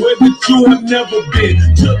 Somewhere that you have never been.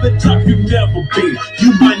 To the top you never been.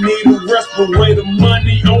 You might need a respirator.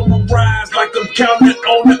 Money on the rise like I'm counting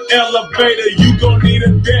on the elevator. You gon' need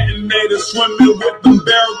a detonator. Swimming with them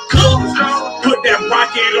barracudas. Put that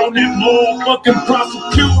rocket on that motherfucking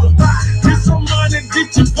prosecutor. Get some money,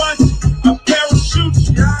 get your bunch. A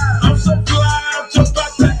parachute. I'm so fly, I'm just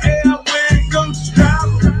about the air where it goes.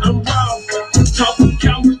 I'm raw. Talking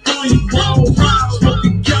California, raw.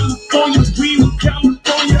 Smoking California, weed with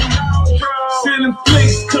California. Sending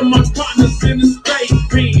flicks to my partners in the state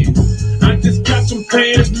pen. I just got some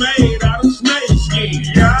pants made out of snake skin.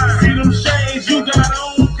 See them shades you got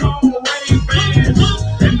on called Ray-Ban.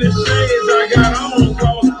 And the shades I got on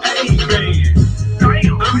called A-Ban.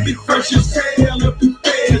 I'm be fresh as hell if the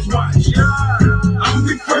feds watch. I'm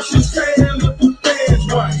be fresh as hell if the feds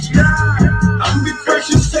watch. I'm be fresh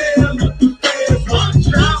as hell if the feds watch.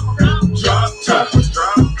 Drop top,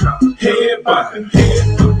 head bottom,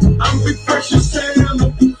 head bottom. I'm be fresh as hell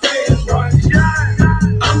if the feds watch.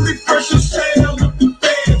 I'm be fresh as hell if the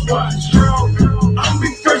feds watch. I'm be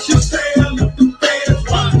fresh as hell if the feds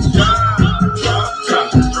watch. Drop top,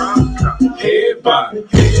 head bottom,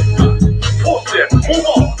 head bottom. Pull that, move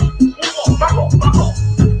on, back up, back up.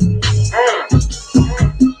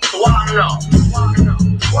 So what now?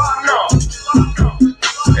 What now?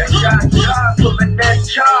 That shot, so let that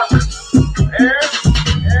chop.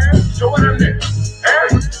 So what I'm there?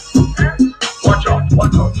 Watch out,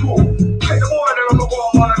 too. Take the boy, they're gonna go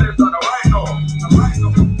on one of this on the right now.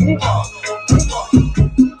 Move on.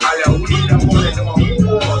 I am weed, I'm going to move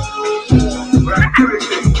on. But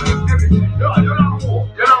everything. No, you're not move.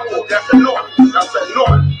 That's a lot. That's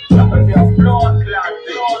gonna be a blood clot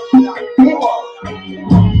thing. Move on.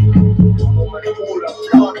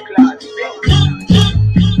 Blood clot thing.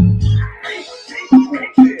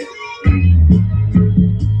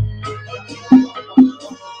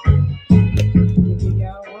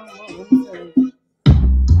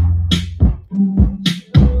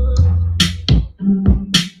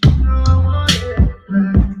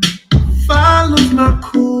 Follows my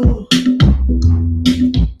cool.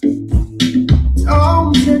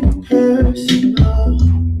 Don't get personal.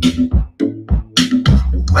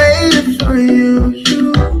 Waiting for you.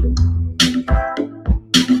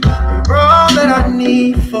 You're all that I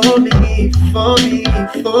need for me, for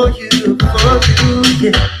you,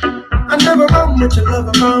 yeah. I never run with your love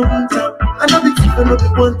around town. I know it's even only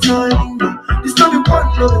one time. It's only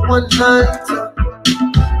one night.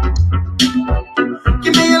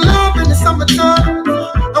 Give me your love in the summertime.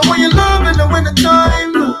 I want your love in the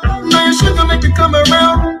wintertime. Now your sugar make me come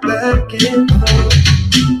around back and forth.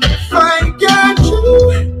 If I got you,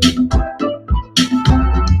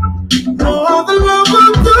 no other love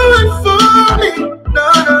will do it for me. No.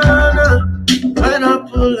 When I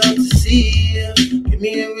pull up to see you, give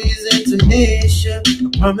me a reason to miss you. I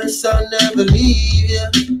promise I'll never leave you.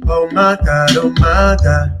 Oh my God, oh my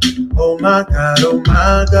God. Oh my God, oh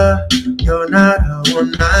my God. You're not a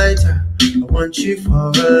one-nighter. I want you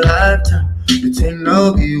for a lifetime. It ain't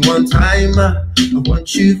no be one timer. I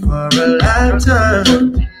want you for a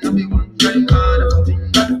lifetime.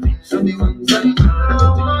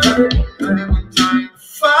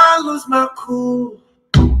 Follows my cool.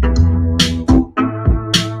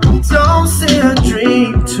 Don't say I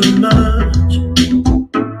drink too much.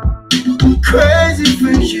 Crazy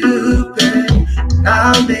for you, babe.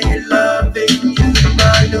 I'll be loving you,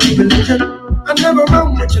 my new religion. I never run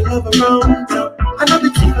with your love around town. I know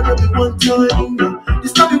it's even only one time.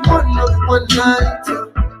 It's only one night.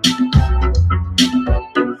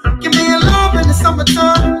 Give me your love in the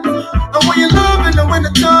summertime. I want your love in the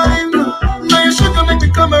wintertime. Now your sugar make me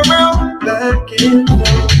come around back and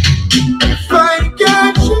forth. If I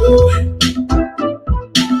got you,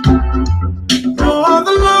 no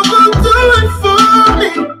other love will do it for me.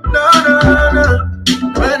 No.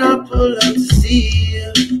 When I pull up to see you,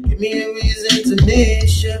 give me a reason to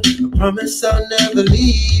miss you. I promise I'll never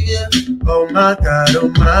leave you. Oh my God, oh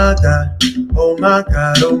my God. Oh my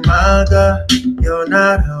God, oh my God. You're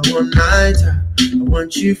not a one-nighter. I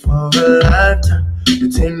want you for a lifetime.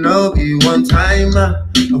 It ain't no be one timer.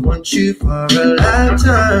 I want you for a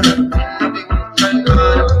lifetime.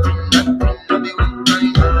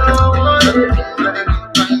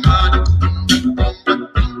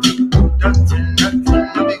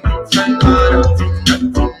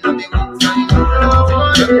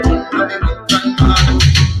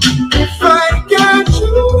 If I got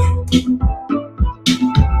you,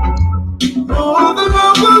 no other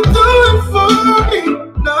love will do it for me.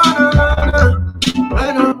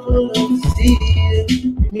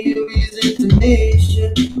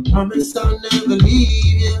 promise I'll never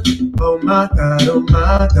leave you. Oh my God, oh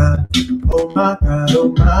my God, oh my God,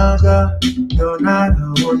 oh my God. You're not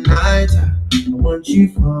a one-nighter. I want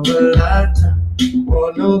you for a lifetime.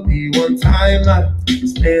 Wanna be one timer.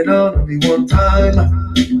 Spend on me one timer.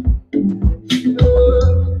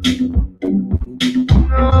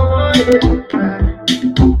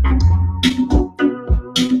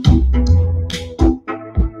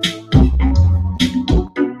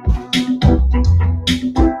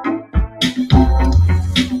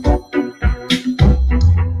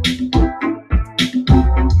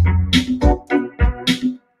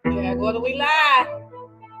 Yeah, go to We Live.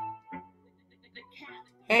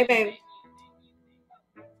 Hey, baby.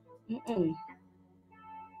 Hey.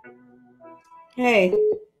 Hey.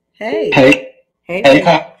 Hey. Hey, Hey, baby.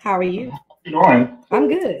 How are you? How you doing? I'm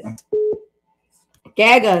good.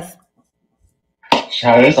 Gag us.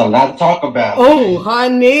 Child, there's a lot to talk about. Oh,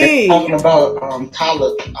 honey. They're talking about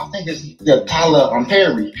Tyler. I think it's Tyler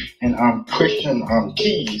Perry and Christian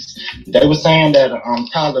Keys. They were saying that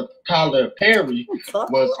Tyler Perry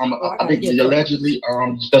was I think allegedly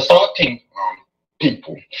assaulting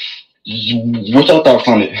people. What's your thoughts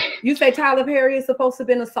on it? You say Tyler Perry is supposed to have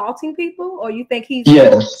been assaulting people, or you think he's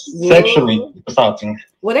sexually assaulting?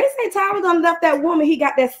 Well, they say Tyler done left that woman he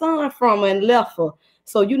got that son from and left her.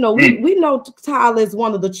 So, you know, we know Tyler is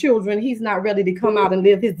one of the children. He's not ready to come out and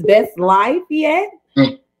live his best life yet.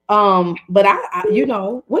 But I you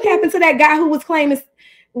know, what happened to that guy who was claiming,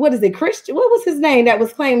 what is it, Christian? What was his name that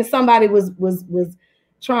was claiming somebody was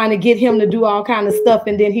trying to get him to do all kind of stuff,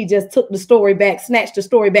 and then he just took the story back, snatched the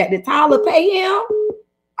story back? Did Tyler pay him?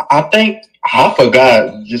 I think I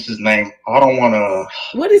forgot just his name. I don't want to.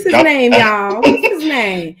 What is his name, y'all? What's his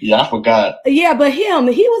name? Yeah, I forgot. Yeah, but he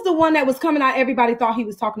was the one that was coming out. Everybody thought he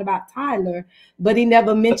was talking about Tyler, but he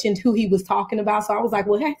never mentioned who he was talking about. So I was like,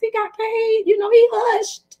 well, has he got paid? You know, he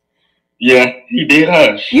hushed. Yeah, he did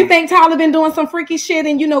hush. You think Tyler been doing some freaky shit?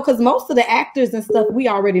 And you know, because most of the actors and stuff, we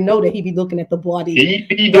already know that he be looking at the body. He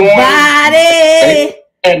be doing body.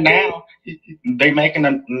 And now they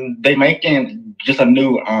making just a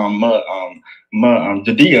new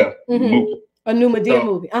Madea movie. A new Madea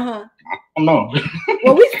movie. I don't know.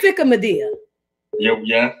 Well, we sick of Madea.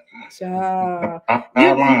 Yeah.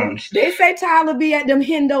 They say Tyler be at them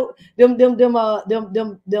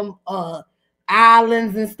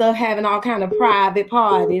islands and stuff, having all kind of private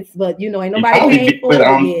parties, but you know, ain't nobody paid for it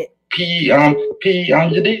yet.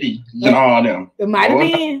 Jadidi and all them. It might have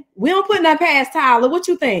been. We don't put nothing past Tyler. What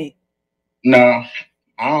you think? No,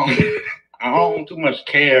 I don't too much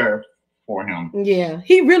care for him. Yeah,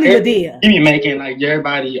 he really did. He be making like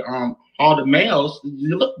everybody, all the males,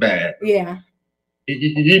 you look bad. Yeah,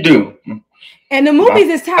 you do. And the movies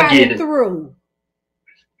is tied and through.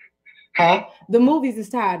 Huh? The movies is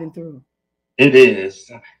tied and through. It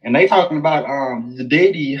is. And they talking about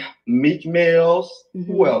Diddy, Meek Mills,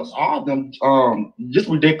 who else? All of them just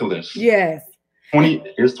ridiculous. Yes.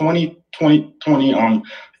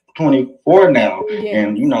 24 now. Yes.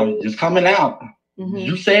 And you know, just coming out.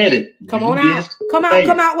 You said it. Come on out. Come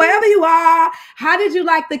out wherever you are. How did you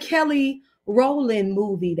like the Kelly Rowland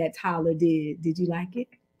movie that Tyler did? Did you like it?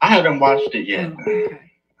 I haven't watched it yet. Oh,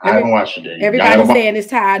 okay. I haven't watched it yet. Everybody's saying it's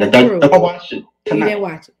tied and through. Don't watch it tonight. You didn't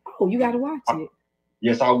watch it. Oh, you got to watch it.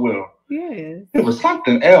 Yes, I will. Yes. It was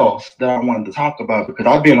something else that I wanted to talk about because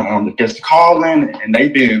I've been just calling and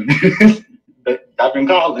they've been I've been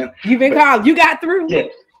calling. You've been calling. You got through.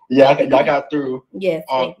 Yeah, I got through. Yes.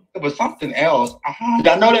 It was something else.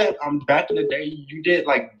 I know that back in the day you did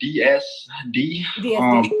like DSD.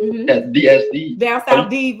 That DSD. Down South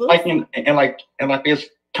Divas. Like and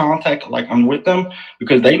this contact like I'm with them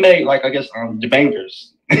because they made like I guess the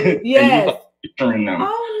bangers. Yes. Them.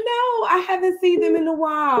 Oh no, I haven't seen them in a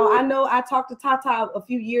while. I know I talked to Tata a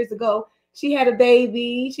few years ago. She had a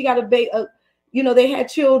baby. She got a baby. You know, they had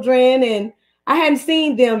children, and I hadn't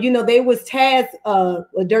seen them. You know, they was Taz, a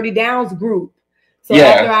Dirty Downs group. So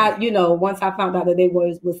after once I found out that they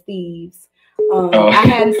was thieves, I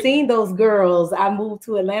hadn't seen those girls. I moved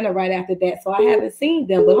to Atlanta right after that, so I haven't seen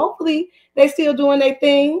them. But hopefully, they still doing their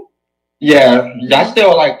thing. Yeah, I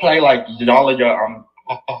still like play like all of your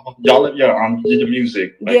the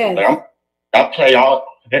music. Like, I play y'all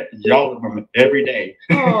of them every day.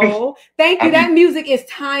 Oh, thank you. That music is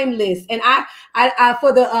timeless. And I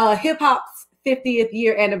for the hip hop's 50th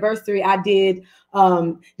year anniversary, I did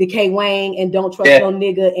the K Wang and Don't Trust No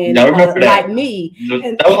Nigga and Like Me.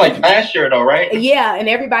 That was like last year though, right? Yeah, and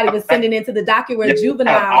everybody was sending into the document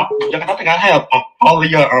Juvenile. I think I have all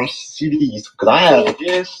of your CDs because I have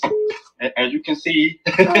this, as you can see.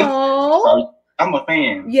 Oh. I'm a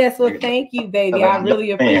fan. Yes, well, thank you, baby. I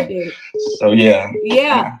really appreciate it. So yeah.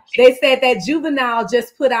 Yeah. They said that Juvenile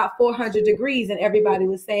just put out 400 Degrees, and everybody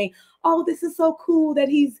was saying, oh, this is so cool that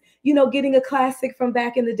he's, you know, getting a classic from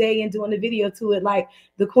back in the day and doing a video to it, like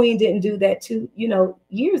the Queen didn't do that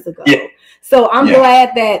years ago. Yeah. So I'm glad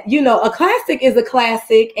that, you know, a classic is a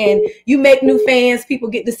classic, and you make new fans. People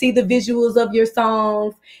get to see the visuals of your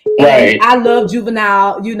songs. And I love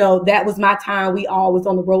Juvenile. You know, that was my time. We all was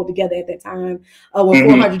on the road together at that time when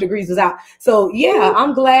 400 Degrees was out. So yeah,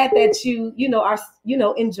 I'm glad that you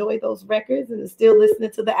enjoy those records and still listening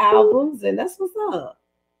to the albums, and that's what's up.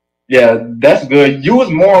 Yeah, that's good. You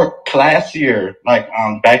was more classier, like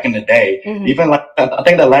back in the day. Even like I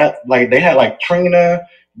think they had like Trina,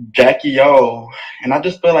 Jackie O, and I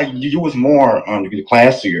just feel like you was more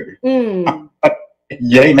classier.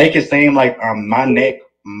 Yeah, they make it seem like my neck,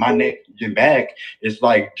 your back is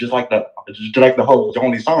like just like the whole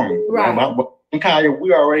only song. Right. Kaya,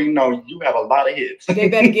 we already know you have a lot of hits. They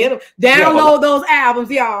better get them. Download those albums,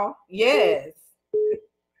 y'all. Yes.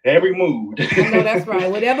 Every mood. I know that's right.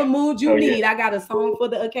 Whatever mood you need, I got a song for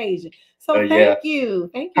the occasion. So thank you.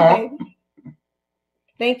 Thank you, baby.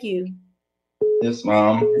 Thank you. Yes,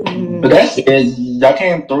 Mom. But that's it. Y'all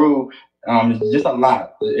came through just a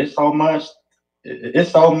lot. It's so much to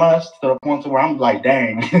the point where I'm like,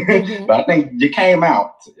 dang. But I think you came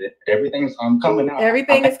out. Everything's coming out.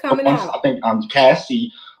 Everything is coming out. I think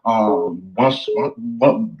Cassie once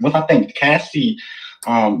I think Cassie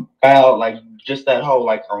filed like just that whole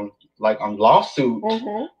lawsuit,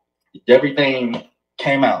 everything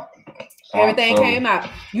came out. Everything came out.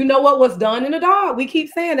 You know what was done in the dark? We keep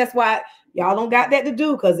saying that's why y'all don't got that to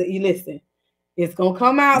do, because you listen, it's gonna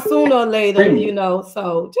come out sooner or later, you know.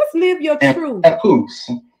 So just live your truth. Papoose.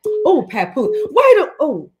 Oh, Papoose.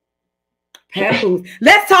 Papoose.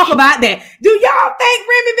 Let's talk about that. Do y'all think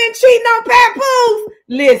Remy been cheating on Papoose?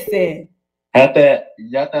 Listen. At that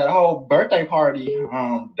whole birthday party,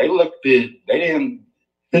 they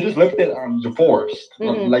just looked at divorce.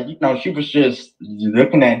 Like, you know, she was just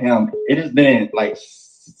looking at him. It just didn't like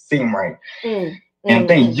seem right. And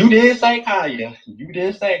then you did say, Kaya, you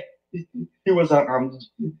did say he was on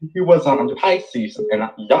Pisces,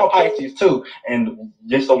 and y'all Pisces too. And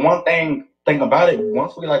just the one thing about it,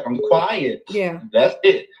 once we like quiet, that's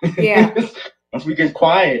it. Yeah. Once we get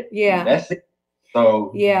quiet, that's it.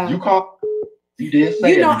 So you did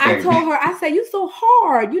say, you know, I told her, I said, you so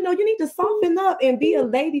hard. You know, you need to soften up and be a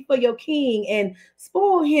lady for your king and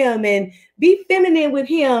spoil him and be feminine with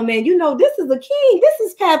him. And, you know, this is a king. This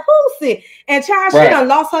is Papoose. And child, she done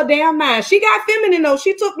lost her damn mind. She got feminine, though.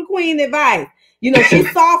 She took the queen advice. You know, she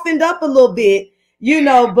softened up a little bit, you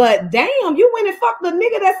know, but damn, you went and fucked the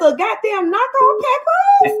nigga that's a goddamn knockoff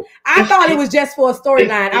Papoose. I thought it was just for a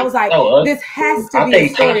storyline. I was like, this has to be a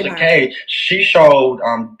storyline. Tasha, she showed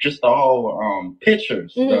just the whole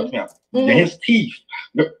pictures of him, his teeth.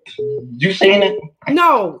 You seen it?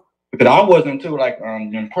 No. Because I wasn't too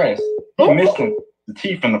impressed. He missing the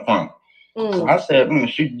teeth in the front. So I said,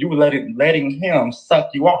 you were letting him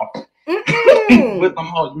suck you off with them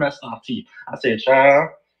whole messed up teeth. I said,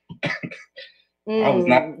 child. I was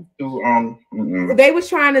not too They was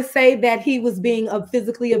trying to say that he was being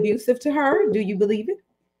physically abusive to her. Do you believe it?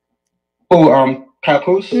 Who,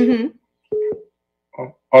 Papoose? Or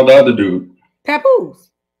the other dude? Papoose.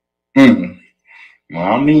 Well,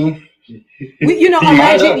 I mean, you know,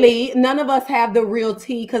 allegedly, none of us have the real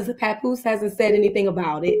tea because Papoose hasn't said anything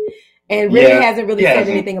about it, and really hasn't really said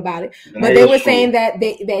anything about it. But they were saying that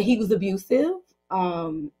he was abusive,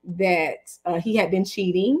 that he had been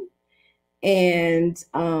cheating. And,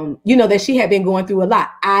 you know, that she had been going through a lot.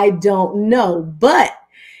 I don't know, but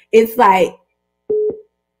it's like,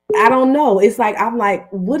 I don't know. It's like, I'm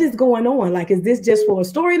like, what is going on? Like, is this just for a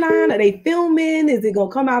storyline? Are they filming? Is it going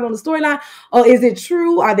to come out on the storyline? Or is it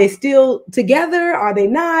true? Are they still together? Are they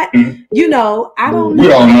not? You know, I don't know. We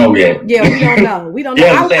don't know yet. Yeah, we don't know. We don't know.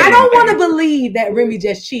 I don't want to believe that Remy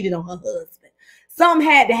just cheated on her husband. Something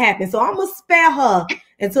had to happen. So I'm going to spare her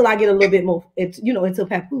until I get a little bit more, you know, until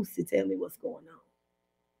Papoose to tell me what's going on.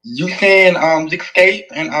 You can escape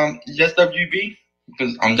and just WB?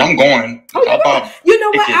 Because I'm going. You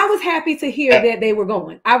know what? I was happy to hear that they were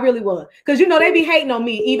going. I really was. Because, you know, they be hating on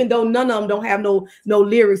me, even though none of them don't have no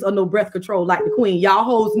lyrics or no breath control like the queen. Y'all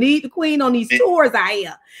hoes need the queen on these tours out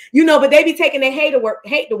here. You know, but they be taking their hate to work.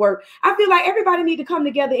 I feel like everybody need to come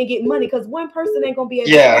together and get money because one person ain't going to be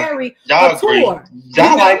able to carry a tour.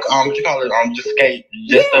 Y'all like, what you call it? Just escape.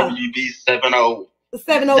 Just WB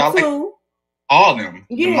 702. all of them.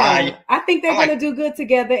 Yeah, I think they're gonna do good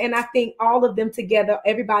together, and I think all of them together,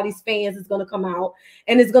 everybody's fans is gonna come out,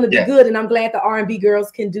 and it's gonna be good. And I'm glad the R&B girls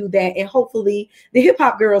can do that, and hopefully the hip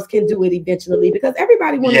hop girls can do it eventually because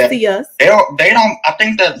everybody want to see us. They don't. I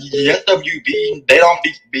think that SWV they don't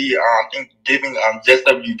be I think giving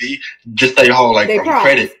SWV just their whole like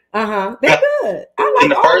credit. They're good. I like in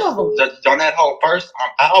the all first of them. on that whole first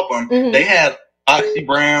album, they had Oxy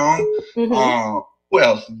Brown. Who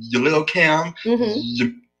else? Lil Kim.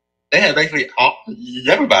 They had basically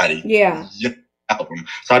everybody. Yeah. Album.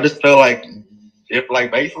 So I just feel like if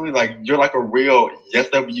like basically like you're like a real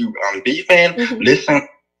SWV fan, listen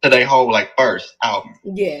to their whole like first album.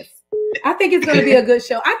 Yes. I think it's gonna be a good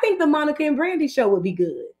show. I think the Monica and Brandy show would be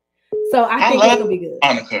good. So I think it's gonna be good.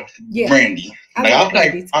 Monica, Brandy. I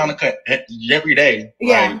play Monica every day.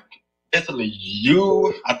 Yeah. Like, basically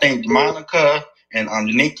you, I think Monica and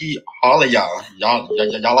Nikki, all of y'all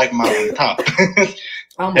like my top.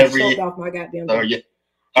 I'm gonna choke off my goddamn. So yeah.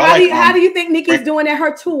 How do you think Nikki's doing at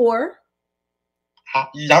her tour?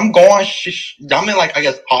 I'm going. I'm in like I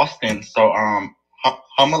guess Austin. So I'm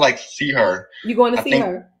gonna like see her. You going to see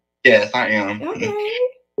her? Yes, I am. Okay.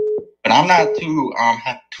 But I'm not too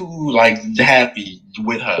like happy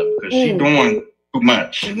with her because she's doing too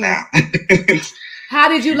much now. How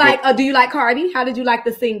did you like? Do you like Cardi? How did you like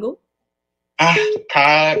the single?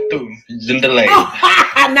 Tied through delay.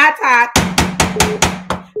 Not tied.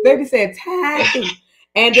 Baby said tied through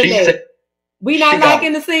and delay. We not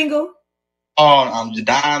liking the single.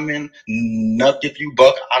 Diamond, Nuck If You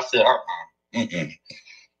Buck. I said,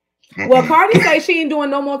 Well, Cardi say she ain't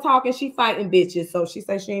doing no more talking. She fighting bitches, so she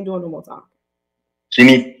says she ain't doing no more talking. She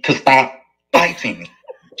needs to stop fighting.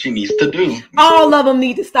 She needs to do. All of them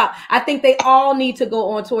need to stop. I think they all need to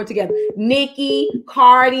go on tour together. Nikki,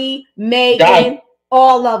 Cardi, Megan,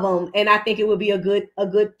 all of them, and I think it would be a good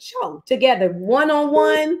show together, one on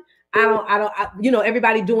one.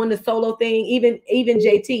 Everybody doing the solo thing, even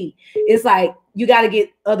JT. It's like you got to get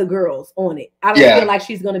other girls on it. I don't feel like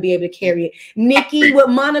she's going to be able to carry it. Nikki with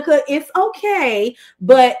Monica, it's okay,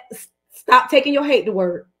 but stop taking your hate to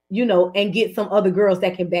work, and get some other girls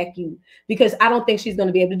that can back you because I don't think she's going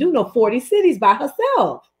to be able to do no 40 cities by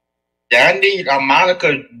herself. Yeah, I need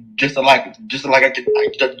Monica just like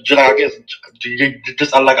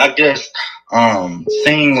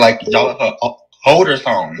sing like y'all of her older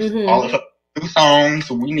songs, all of her new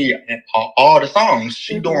songs. We need all the songs.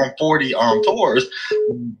 She doing 40 tours.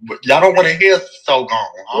 Y'all don't want to hear So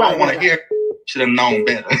Gone. I don't want to hear. Should have known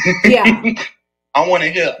better. Yeah. I want to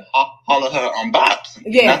hear all of her bops.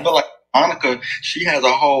 Yeah. I feel like Monica, she has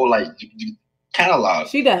a whole like catalog.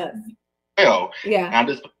 She does. Well, yeah.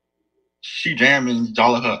 She jamming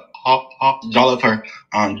all of her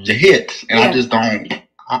hits, and I just don't.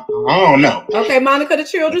 I don't know. Okay, Monica, the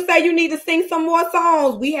children say you need to sing some more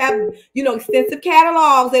songs. We have, extensive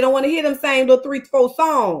catalogs. They don't want to hear them same little 3-4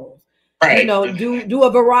 songs. Right. Do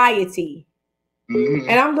a variety.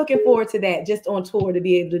 And I'm looking forward to that, just on tour to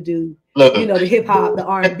be able to do, the hip hop, the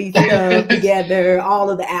R&B stuff together, all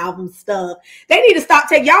of the album stuff. They need to stop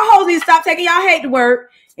taking y'all hoes need to stop taking y'all hate to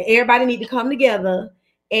work, and everybody need to come together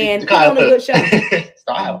and put on a good show.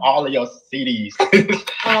 So I have all of your CDs.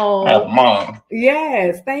 Oh, I have Mom.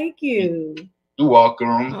 Yes, thank you. You're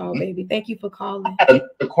welcome. Oh, baby, thank you for calling. I had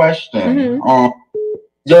a question.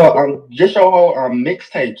 Just your whole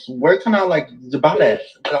mixtapes. Where can I like buy that?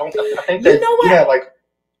 I think that you have like.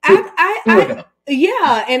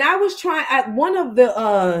 Yeah, and I was trying. One of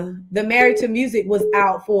the Married to Music was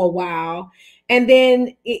out for a while, and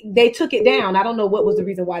then they took it down. I don't know what was the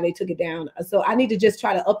reason why they took it down. So I need to just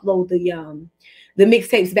try to upload the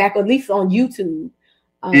mixtapes back, or at least on YouTube.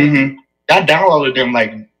 I downloaded them.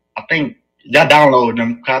 Like I think y'all downloaded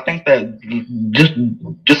them. I think that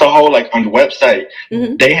just a whole like on the website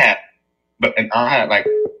they had, but I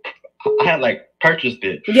had purchased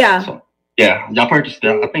it. Yeah. So, yeah, y'all purchased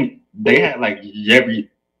it. I think they had like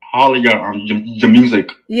all of your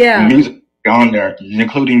music. Yeah. Music on there,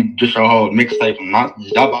 including just your whole mixtape.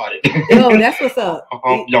 Y'all bought it. Oh, that's what's up.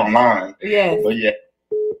 Online. Yes. But yeah.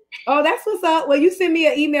 Oh, that's what's up. Well, you send me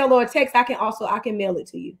an email or a text. I can mail it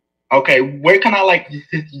to you. Okay, where can I like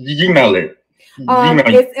email it?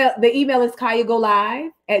 The email is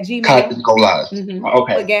KayaGoLive@gmail. Kaya Go Live.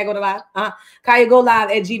 Okay. But GAG Go Live.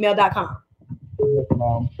 KayaGoLive@gmail.com.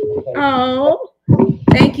 Oh,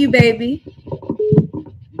 thank you, baby.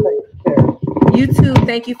 You too.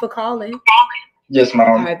 Thank you for calling. Yes, Mom.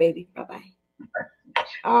 All right, baby. Bye-bye.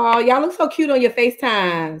 Oh, y'all look so cute on your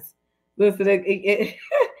FaceTimes. Listen,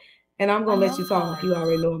 and I'm gonna let you talk. You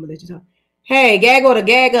already know I'm gonna let you talk. Hey, gag or to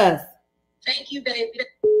gag us. Thank you, baby.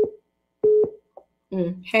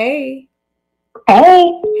 Hey.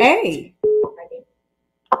 Hey.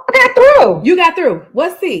 I got through. You got through.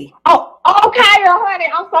 What's C? Oh, okay, honey.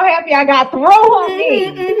 I'm so happy I got through,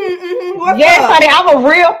 honey. Yes, up? honey. I'm a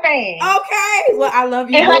real fan. Okay. Well, I love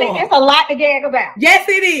you. And honey, it's a lot to gag about. Yes,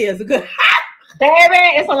 it is. Good. Baby,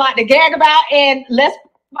 it's a lot to gag about. And let's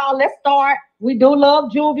start. We do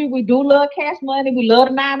love juvie. We do love Cash Money. We love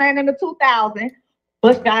the 99 and the 2000.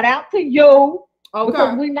 But shout out to you. Okay.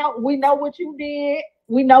 Because we know what you did.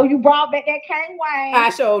 We know you brought back that Kane Wayne. I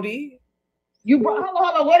showed you. You brought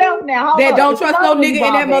hold on. What else now? That don't trust no nigga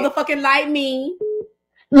in that motherfucking like me.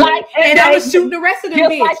 Like and I was shooting the rest of them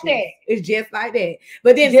bitches. Like that. It's just like that.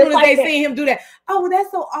 But then as soon as they see him do that, oh, well,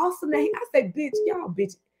 that's so awesome. That I say, bitch, y'all,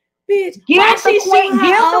 bitch. Why she shooting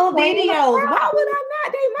her old videos? Why would I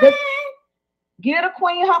not? They mine. Give the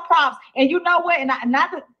queen her props. And you know what? And I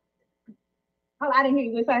didn't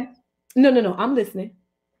hear you say. No. I'm listening.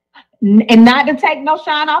 And not to take no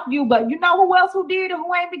shine off you, but you know who else who did it,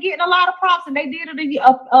 who ain't been getting a lot of props, and they did it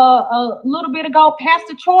a little bit ago.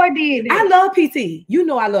 Pastor Troy did it. I love PT. You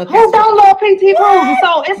know I love PT. Who don't love PT Cruiser?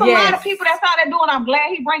 So it's a lot of people that's out there doing. I'm glad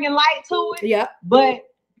he bringing light to it. Yeah. But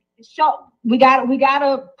we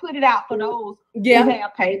gotta put it out for those who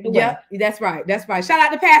have paid the way. Yeah, that's right. Shout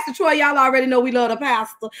out to Pastor Troy. Y'all already know we love the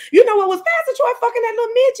pastor. You know what was Pastor Troy fucking that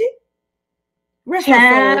little midget?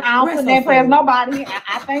 I don't put that past nobody.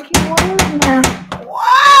 I think he was now.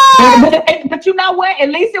 What? But you know what? At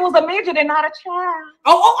least it was a midget and not a child.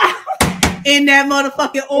 Oh, in that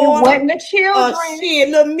motherfucking order. It wasn't the children. Shit,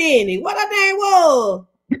 little Minnie. What her name was?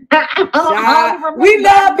 We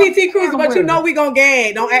love PT Cruiser, but you know we gonna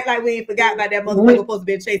gag. Don't act like we ain't forgot about that motherfucker supposed to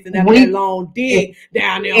be chasing that long dick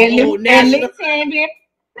down there on Old National. Okay,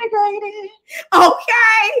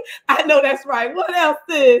 I know that's right. What else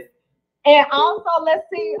is? And also, let's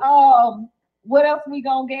see, what else we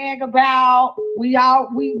gonna gag about?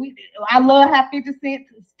 I love how 50 Cent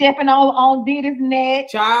stepping on Diddy's neck.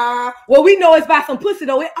 Child. Well, we know it's by some pussy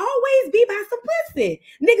though. It always be by some pussy.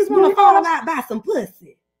 Niggas wanna fall out by some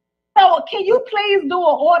pussy. So can you please do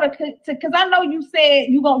an order? Because I know you said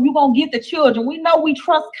you gonna get the children. We know we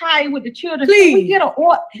trust Kai with the children. Please. Can we get an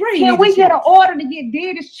order? Can we get an order to get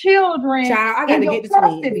Diddy's children? Child, I got to get the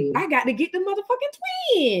twins. I got to get the motherfucking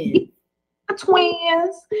twins.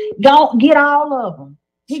 Twins, don't get all of them.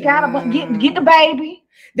 He gotta get the baby.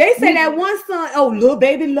 They say that one son, little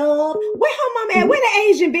baby love. Where her mama at? Where the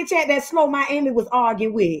Asian bitch at that Slow Miami was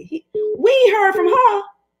arguing with? We ain't heard from her.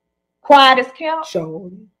 Quiet as kept.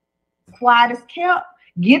 Sure. Quiet as kept.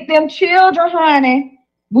 Get them children, honey.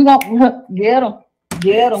 We gonna get them.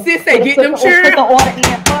 Sis say get them children. Put the order in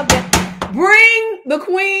for them. Bring the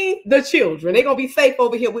queen, the children. They gonna be safe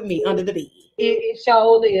over here with me under the bed. It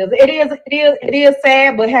sure is. It is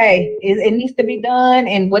sad, but hey, it needs to be done,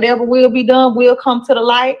 and whatever will be done will come to the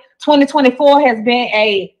light. 2024 has been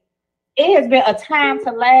a time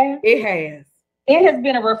to laugh. It has. It has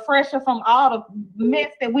been a refresher from all the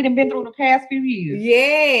mess that we've been through the past few years.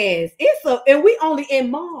 Yes, and we only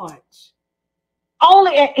in March.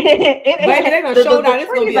 Only they're gonna show down.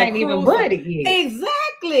 It's gonna be ain't even budded yet.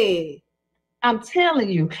 Exactly. I'm telling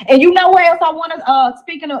you. And you know what else I want to,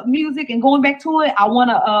 speaking of music and going back to it, I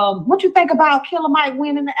want to, what you think about Killer Mike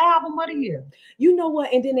winning the album of the year? You know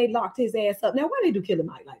what? And then they locked his ass up. Now, why they do Killer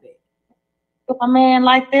Mike like that? If a man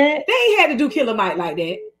like that? They ain't had to do Killer Mike like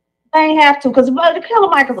that. They ain't have to, because the Killer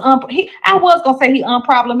Mike is, I was going to say he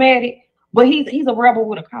unproblematic, but he's a rebel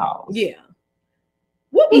with a cause. Yeah.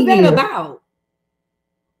 What was that about?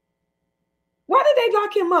 Why did they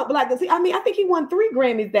lock him up? Like, I think he won 3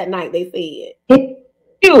 Grammys that night, they said.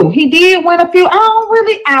 He did win a few.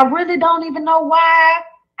 I really don't even know why.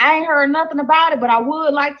 I ain't heard nothing about it, but I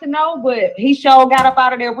would like to know. But he sure got up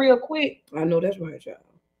out of there real quick. I know that's right, y'all.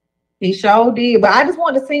 He sure did. But I just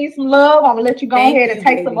want to send you some love. I'm gonna let you go ahead and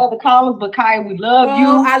take some other callers. But Kai, we love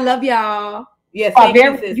you. I love y'all. Yes,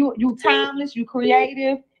 you timeless, you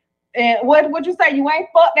creative. And what you say? You ain't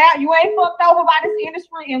fucked out. You ain't fucked over by this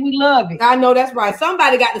industry, and we love it. I know that's right.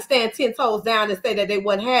 Somebody got to stand 10 toes down and say that they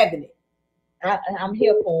wasn't having it. I'm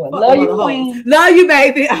here for it. Love you, queen. Love you,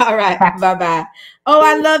 baby. All right. Bye-bye. Oh,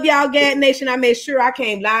 I love y'all, GAGNation. I made sure I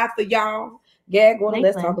came live for y'all. Gag,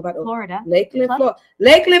 let's talk about Florida. Lakeland, Florida.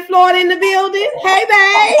 Lakeland, Florida in the building. Hey,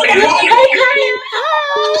 babe.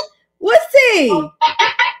 What's T?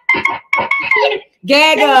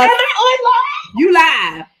 Gag, you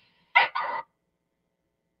live.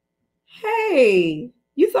 Hey,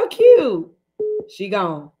 you so cute. She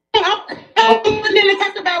gone.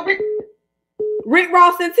 Rick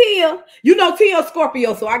Ross and Tia. You know Tia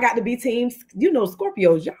Scorpio, so I got to be teams. You know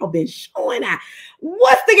Scorpios, y'all been showing out.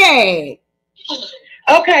 What's the gag?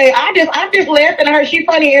 Okay, I just laughing at her. She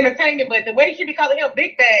funny and entertaining, but the way she be calling him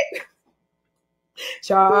Big Bag.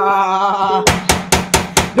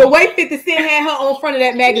 The way 50 Cent had her on front of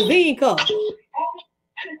that magazine cover.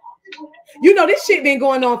 You know, this shit been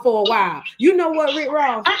going on for a while. You know what, Rick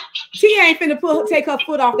Ross? She ain't finna take her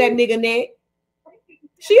foot off that nigga neck.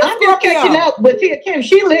 She a Scorpio. Just catching up, but Tia Kim,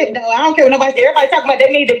 she lit though. I don't care what nobody say. Everybody talking about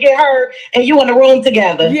they need to get her and you in the room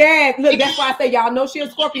together. Yeah, look, that's why I say y'all know she a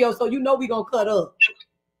Scorpio, so you know we gonna cut up.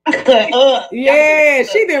 Yeah,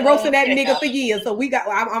 she been roasting that nigga for years. So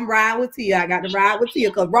I'm riding with Tia. I got to ride with Tia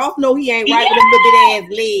because Ross know he ain't right with them little bit ass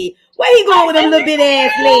legs. Where he going with them little bit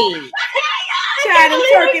ass legs? Try them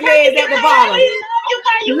turkey legs at the bottom.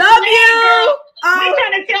 Love you. We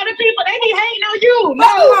trying to tell the people they be hating on you. No,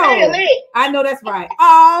 I know that's right.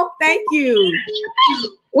 Oh, thank you.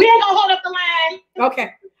 We ain't gonna hold up the line. Okay.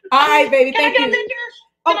 All right, baby. Thank you. Can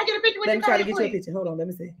I get a picture with you? Let me try to get you a picture. Hold on. Let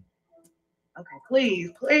me see. Okay,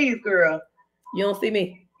 please, girl. You don't see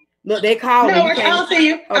me. Look, they calling. No, I don't see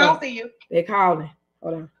you. I don't see you. They calling.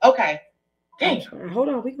 Hold on. Okay. Dang. Hold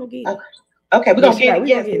on. We gonna get it. Okay, we're gonna get it.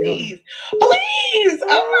 Yes, please. Please.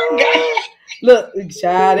 Oh my God. Look,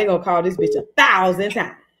 child, they gonna call this bitch 1,000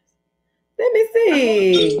 times. Let me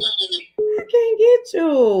see. I can't get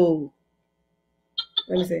you.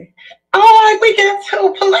 Let me see. Oh, we get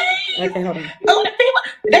two, please. Okay, hold on. Oh, the people,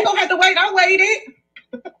 they gonna have to wait. I waited.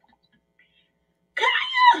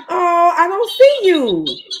 Oh, I don't see you.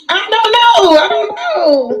 I don't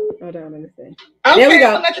know. Hold on, let me see. Okay, there we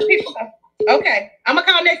go. I'll let the people go. Okay, I'm gonna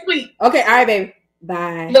call next week. Okay, all right, baby.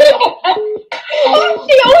 Bye. She over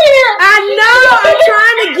here. I know. I'm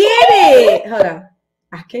trying to get it. Hold on.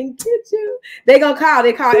 I can't get you. They gonna call.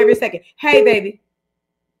 They call every second. Hey, baby.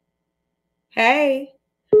 Hey.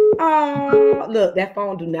 Oh, look, that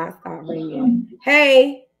phone do not stop ringing.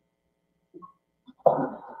 Hey.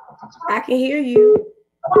 I can hear you.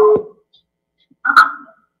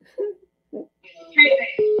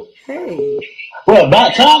 Hey. Well,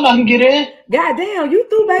 about time I can get in. Goddamn, you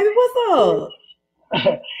through, baby. What's up?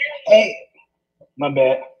 Hey, my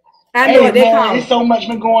bad. I know it. They call. There's so much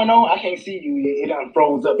been going on. I can't see you. It done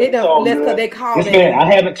froze up. It done. That's because they called. I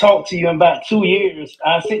haven't talked to you in about 2 years.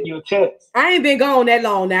 I sent you a text. I ain't been gone that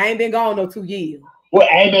long now. I ain't been gone no 2 years. Well,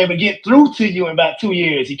 I ain't been able to get through to you in about 2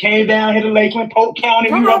 years. He came down here to Lakeland, Polk County.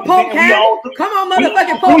 Come on, Polk County. Come on,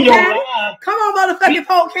 motherfucking Polk County. Come on, motherfucking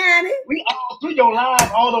Polk County. We all through your line,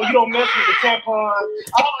 although you don't mess with the tampon.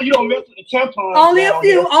 Only a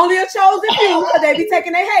few, only a chosen few, because they be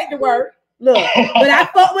taking their hate to work. Look, but I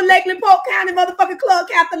fuck with Lakeland, Polk County, motherfucking Club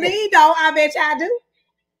Kathleen, though. I bet y'all do.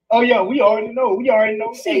 Oh yeah, we already know.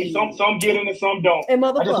 Hey, some get in and some don't. Hey,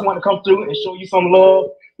 I just want to come through and show you some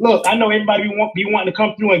love. Look, I know everybody be wanting to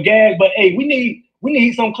come through and gag, but hey, we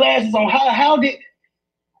need some classes on how did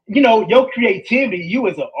your creativity. You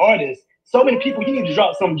as an artist, so many people. You need to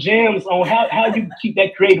drop some gems on how you keep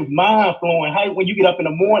that creative mind flowing. How when you get up in the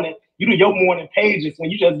morning, you do your morning pages when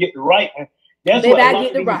you just get to writing. That's Baby, what I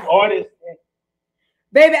get to write. Artists.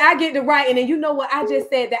 Baby, I get to writing, and you know what I just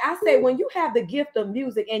said? That I said when you have the gift of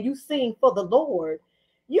music and you sing for the Lord,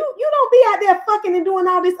 you don't be out there fucking and doing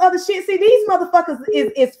all this other shit. See, these motherfuckers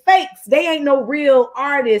is fakes. They ain't no real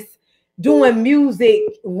artists doing music,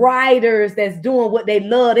 writers that's doing what they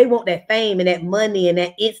love. They want that fame and that money and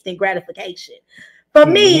that instant gratification. For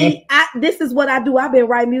me, this is what I do. I've been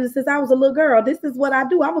writing music since I was a little girl. This is what I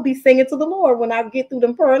do. I'm gonna be singing to the Lord when I get through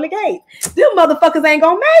them pearly gates. Them motherfuckers ain't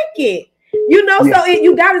gonna make it. So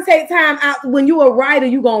you gotta take time out. When you a writer,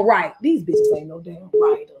 you gonna write. These bitches ain't no damn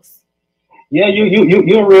writers. Yeah,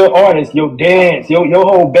 you're a real artist. Your dance, your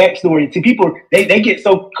whole backstory. See, people they get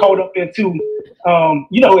so caught up into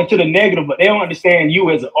into the negative, but they don't understand you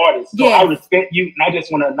as an artist. So I respect you, and I just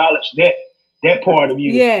want to acknowledge that part of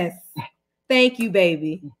you. Yes, thank you,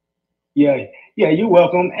 baby. Yeah, you're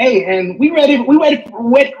welcome. Hey, and we ready for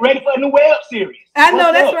a new web series. I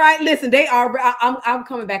know that's right. Listen, they are. I'm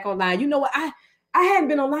coming back online. You know what? I hadn't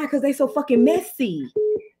been online because they so fucking messy.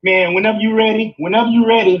 Man, whenever you ready.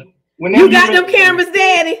 You got them cameras,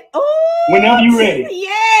 daddy. Oh, whenever you ready.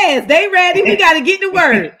 Yes, they ready. We got to get to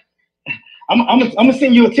work. I'm gonna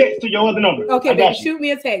send you a text to your other number. Okay, baby, shoot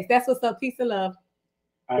me a text. That's what's up. Peace and love.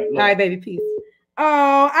 All right, baby, peace.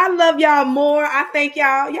 Oh, I love y'all more. I thank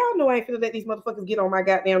y'all. Y'all know I ain't finna let these motherfuckers get on my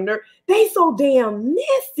goddamn nerve. They so damn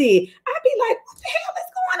messy. I be like, what the hell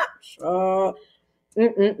is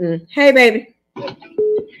going on? Hey, baby.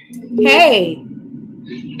 Hey.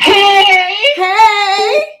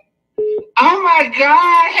 Oh my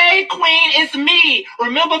God. Hey, Queen, it's me.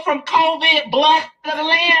 Remember from COVID, Blood of the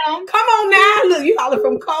Lamb? Come on now. Look, you holler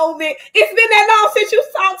from COVID. It's been that long since you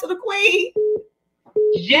talked to the Queen.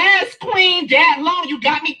 Yes, Queen, that long. You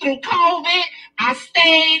got me through COVID. I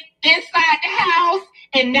stayed inside the house,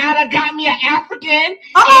 and now that got me an African. And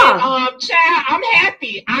child, I'm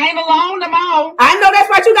happy. I ain't alone no more. I know that's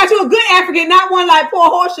right. You got you a good African, not one like poor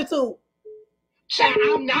Horsea too. Child,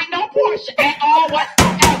 I'm not no Portia at all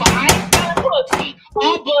whatsoever. I ain't selling pussy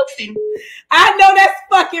or bussy. I know that's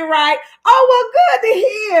fucking right. Oh, well, good to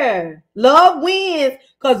hear. Love wins,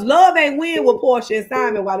 because love ain't win with Portia and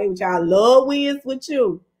Simon while they with y'all. Love wins with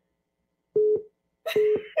you.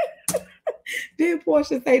 Then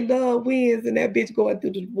Portia say love wins, and that bitch going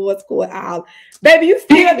through the divorce court aisle. Baby, you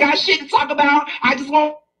still got shit to talk about. I just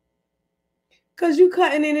want. Because you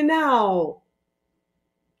cutting in and out.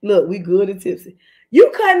 Look, we good and tipsy.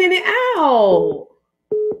 You cutting in and out.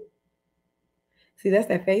 See, that's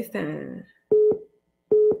that FaceTime.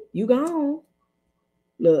 You gone.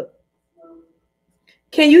 Look.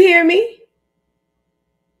 Can you hear me?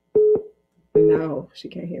 No, she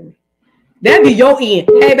can't hear me. That'd be your end.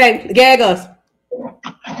 Hey, baby, gag us.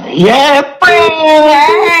 Yeah,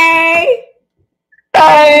 Hey.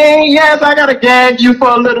 Hey, yes, I gotta gag you for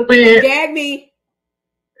a little bit. Gag me.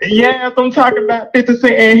 Yes, I'm talking about 50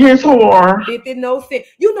 Cent and his whore. 50 no cent.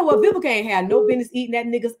 You know what? Vivica ain't had no business eating that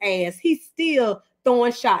nigga's ass. He's still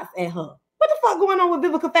throwing shots at her. What the fuck going on with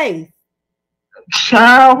Vivica face?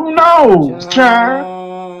 Child, who knows?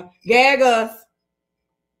 Child. Gag us.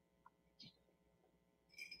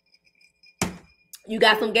 You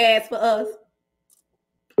got some gas for us?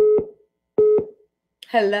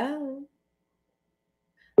 Hello?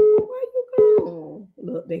 Where you going?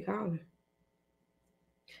 Look, they calling.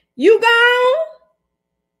 You gone?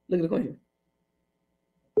 Look at the queen.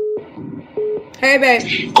 Hey,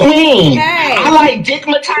 baby. Queen. Hey. I like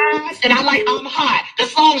Dickmatized and I like I'm Hot. The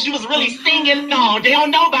songs you was really singing, no, they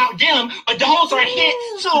don't know about them, but those are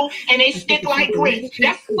hits too, and they stick like grits.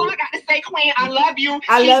 That's all I got to say, Queen. I love you.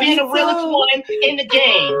 Keep being the realest one in the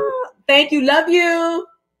game. Thank you. Love you.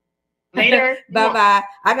 Later. Bye-bye.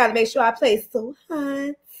 I got to make sure I play So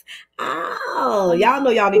Hot. Oh, y'all know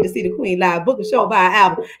y'all need to see the Queen live. Book a show, buy an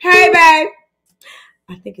album. Hey, babe.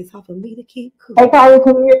 I think it's hard for me to keep cool. Hey, Kyle,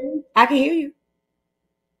 can you hear me? I can hear you.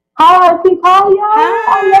 Hi, Talia. Hi.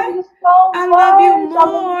 I love you so I much. love you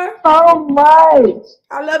more. So much.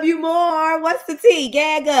 I love you more. What's the tea?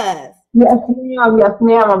 Gag us. Yes, ma'am. Yes,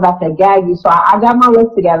 ma'am. I'm about to gag you. So I got my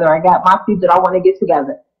list together. I got my few that I want to get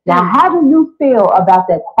together. Now, how do you feel about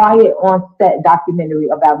that Quiet on Set documentary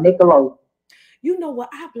about Nickelodeon? You know what?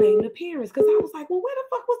 I blame the parents because I was like, well, where the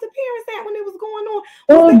fuck was the parents at when it was going on?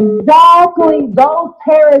 Exactly. Those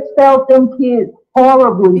parents felt them kids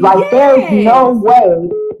horribly. Like, there's no way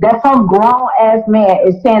that some grown-ass man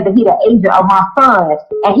is saying that he's the agent of my son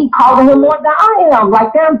and he calling him more than I am.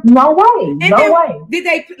 Like, there's no way. No way. Did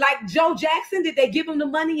they, like Joe Jackson, did they give him the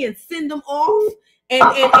money and send them off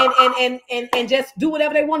and just do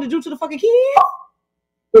whatever they wanted to do to the fucking kids?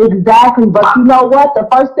 Exactly, but you know what? The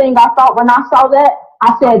first thing I thought when I saw that,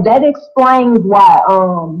 I said that explains why.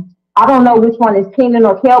 I don't know which one is Kenan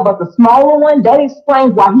or Kel, but the smaller one, that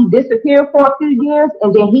explains why he disappeared for a few years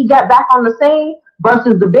and then he got back on the scene.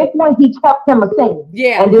 Versus the big one, he kept him a scene.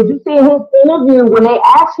 Yeah. And did you see his interview when they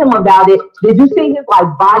asked him about it? Did you see his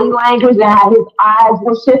like body language and how his eyes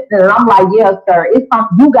were shifting? And I'm like, yes, sir. It's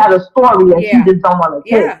something, you got a story and you just don't want to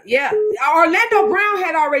tell. Yeah. Orlando Brown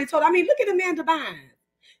had already told. I mean, look at Amanda Bynes.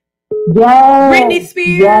 Yes. Britney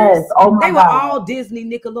Spears. Yes. Oh my they God. were all Disney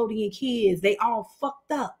Nickelodeon kids. They all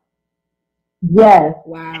fucked up. Yes.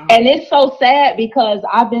 Wow. And it's so sad because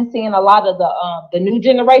I've been seeing a lot of the new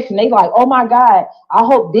generation. They like, oh my God, I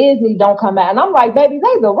hope Disney don't come out. And I'm like, baby,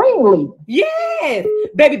 they the ringleader. Yes.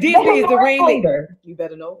 Baby, Disney is the ringleader. You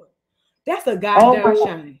better know it. That's a goddamn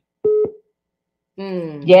shame.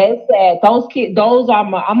 Yeah, it's sad. Those kids,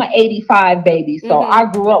 I'm an 85 baby, so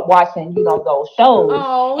I grew up watching, those shows.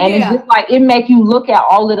 Oh, and it's just like, it make you look at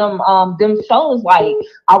all of them shows. Like,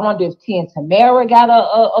 I wonder if Tia and Tamara got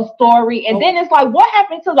a story, and then it's like, what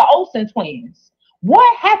happened to the Olsen twins?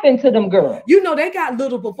 What happened to them girls? You know, they got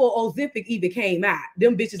little before Ozempic even came out.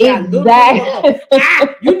 Them bitches got little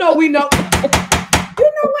before. We know. You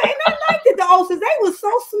know what? And I liked it, the Olsens. They was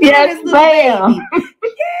so sweet as little babies.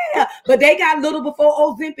 Yeah. But they got little before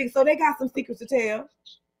Ozempic, so they got some secrets to tell.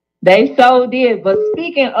 They so did. But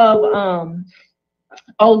speaking of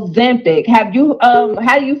Ozempic, how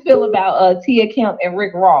do you feel about Tia Kemp and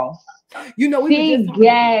Rick Ross? You know, she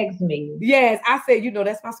gags me. Yes, I said,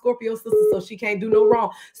 that's my Scorpio sister, so she can't do no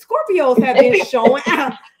wrong. Scorpios have been showing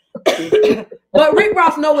out. But Rick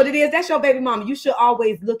Ross know what it is. That's your baby mama. You should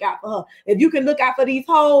always look out for her. If you can look out for these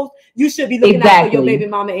hoes, you should be looking out for your baby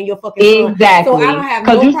mama and your fucking son. So I don't have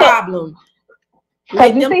no problem.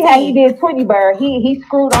 Cause you see how he did Tweety Bird. He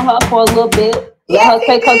screwed on her for a little bit. Let her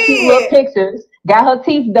take her cute little pictures. Got her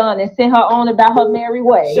teeth done and sent her on about her merry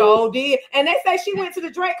way. Sure did. And they say she went to the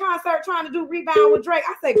Drake concert trying to do Rebound with Drake.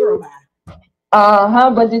 I say, girl, bye.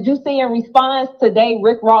 But did you see in response today,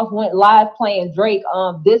 Rick Ross went live playing Drake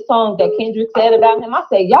this song that Kendrick said about him? I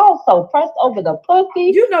said, y'all so pressed over the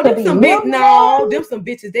pussy. You know them some them some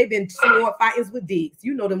bitches. They been sword fighters with dicks.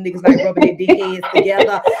 You know them niggas like rubbing their dick heads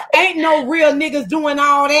together. Ain't no real niggas doing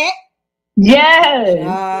all that.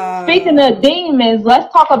 Yes. Speaking of demons,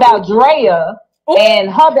 let's talk about Drea and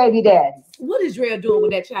her baby daddy. What is Drea doing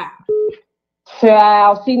with that child?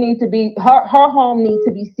 Child, she needs to be her home needs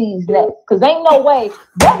to be seized next. Cause ain't no way.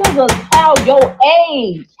 What does a child your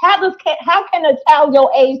age? How can a child your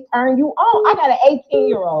age turn you on? I got an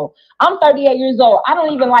 18-year-old. I'm 38 years old. I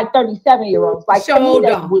don't even like 37-year-olds. Like, to me,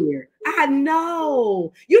 that's weird. I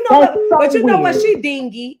know. You know what? So but you know what? She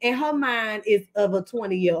dingy, and her mind is of a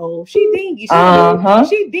 20-year-old. She dingy.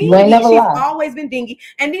 She dingy. She's always been dingy.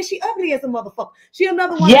 And then she ugly as a motherfucker. She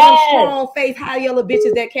another one of those strong face, high yellow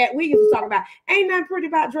bitches that Cat we used to talk about. Ain't nothing pretty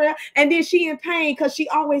about Drea. And then she in pain because she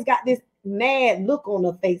always got this mad look on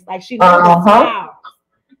her face, like she knows the smile.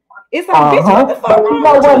 It's like, bitch, what the fuck wrong? You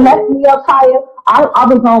know what messed me up, Kaya? I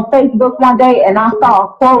was on Facebook one day and I saw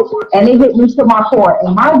a quote and it hit me to my core.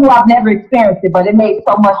 And mind you, I've never experienced it, but it made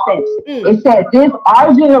so much sense. It said,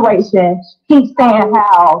 our generation keeps saying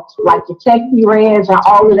how like the Sexy Reds and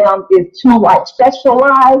all of them is too like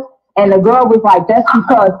sexualized. And the girl was like, that's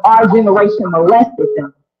because our generation molested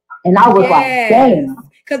them. And I was like, damn.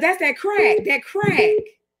 Because that's that crack.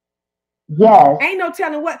 Yes. Ain't no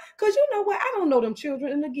telling what, because you know what? I don't know them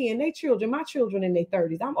children. And again, they children, my children in their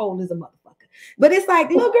 30s. I'm old as a motherfucker. But it's like,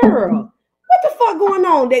 little girl, what the fuck going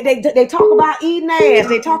on? They talk about eating ass.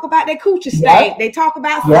 They talk about their coochie stank. They talk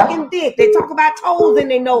about sucking dick. They talk about toes and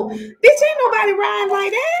they know. Bitch, ain't nobody riding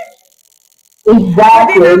like that.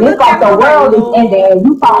 Exactly. And it's like the world is in there.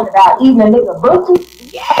 You talking about eating a nigga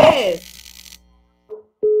booty? Yes.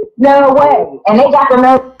 No way. And they got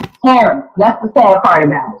the parents. That's the sad part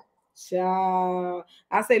about it. Child.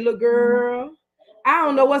 I say, look, girl, I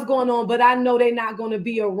don't know what's going on, but I know they're not going to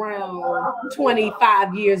be around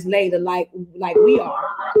 25 years later like we are.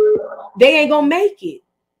 They ain't going to make it.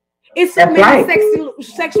 It's so many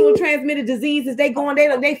sexual transmitted diseases. They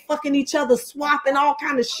fucking each other, swapping all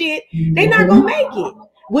kind of shit. They not going to make it.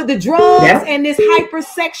 With the drugs and this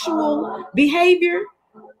hypersexual behavior,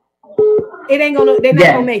 they're not going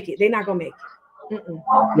to make it. They're not going to make it.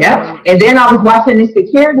 Yeah, and then I was watching this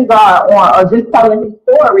security guard or just telling his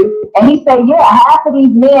story, and he said, yeah, half of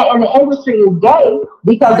these men in the industry is gay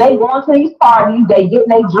because they going to these parties, they getting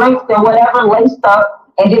their drinks and whatever laced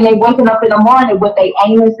up, and then they waking up in the morning with their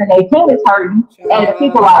anus and their penis hurting, and the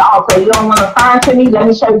people like, oh, so you don't want to sign to me? Let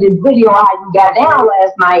me show you this video how you got down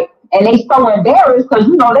last night. And they so embarrassed because,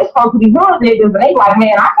 you know, they supposed to be good niggas, and they like,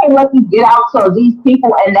 man, I can't let you get out to these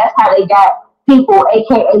people, and that's how they got people,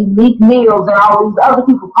 aka Meek Mills and all these other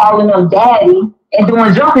people calling them daddy and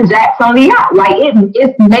doing jumping jacks on the yacht. Like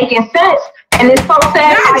it's making sense. And it's so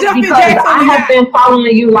sad because I have been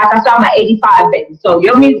following you, like I said, I'm an 85 baby. So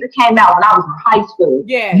your music came out when I was in high school.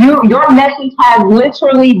 Yeah. Your message has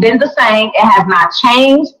literally been the same. It has not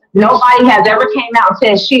changed. Nobody has ever came out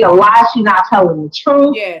and said she a lie, she not telling the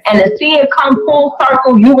truth. Yes. And to see it come full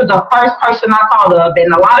circle, you were the first person I thought of.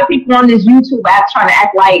 And a lot of people on this YouTube app trying to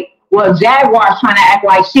act like, well, Jaguar's trying to act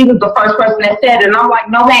like she was the first person that said it. And I'm like,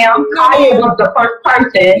 no, ma'am. Kaya was the first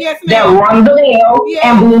person that rung the bell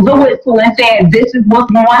and blew the whistle and said, this is what's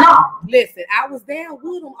going on. Listen, I was there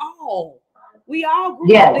with them all. We all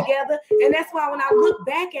grew up together. And that's why when I look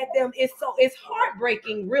back at them, it's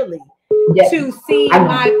heartbreaking, really, to see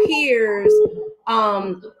my peers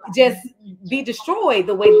just be destroyed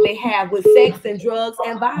the way that they have with sex and drugs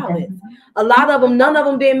and violence. A lot of them, none of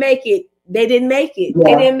them didn't make it. They didn't make it.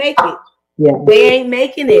 They didn't make it. They ain't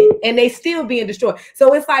making it, and they still being destroyed.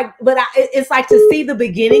 So it's like, it's like to see the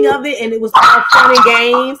beginning of it, and it was all fun and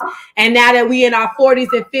games. And now that we in our 40s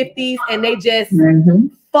and 50s, and they just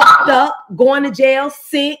fucked up, going to jail,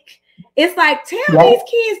 sick. It's like, tell these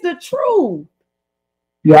kids the truth.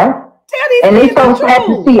 Yeah. And it's so sad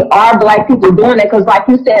to see our black people doing it because, like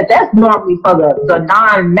you said, that's normally for the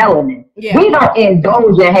non-melanin. Yeah. We don't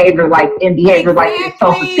indulge in behavior like this.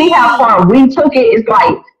 So to see how far we took it is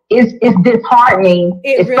like it's disheartening,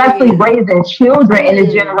 especially raising children in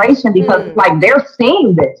this generation because like they're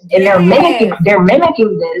seeing this and they're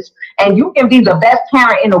mimicking this. And you can be the best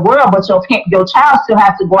parent in the world, but your child still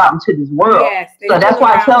has to go out into this world. So that's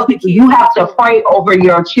why I tell people you have to pray over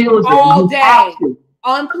your children. All you day. have to.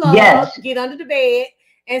 Unplug, get under the bed,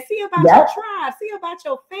 and see about your tribe, see about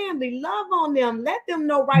your family, love on them, let them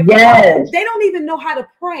know right from wrong. They don't even know how to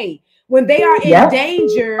pray. When they are in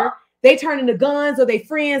danger, they turn into guns or they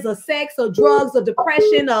friends or sex or drugs or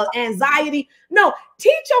depression or anxiety. No,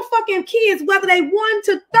 teach your fucking kids, whether they 1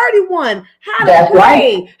 to 31, how to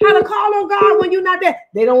pray, how to call on God when you're not there.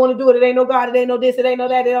 They don't want to do it. It ain't no God. It ain't no this. It ain't no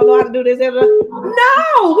that. They don't know how to do this.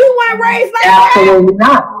 No, we weren't raised like that. Absolutely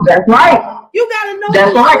not. That's right. You gotta know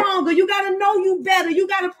you're stronger. You gotta know you better. You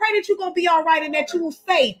gotta pray that you're gonna be all right and that you will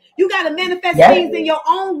faith. You gotta manifest things in your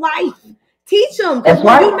own life. Teach them. Because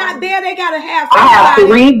when you're not there, they gotta have. I have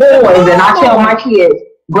 3 boys, and I tell my kids.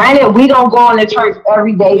 Granted, we don't go into church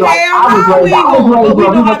every day. Like I was raised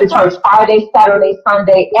where we went to church Friday, Saturday,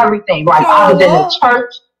 Sunday, everything. Like I was in the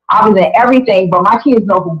church. I was in everything, but my kids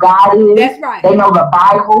know who God is. That's right. They know the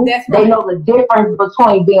Bible. That's right. They know the difference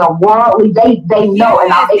between being worldly. They know,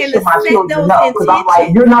 and I make sure my children know. Because I'm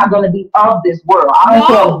like, you're not going to be of this world. I don't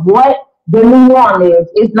care what the new one is.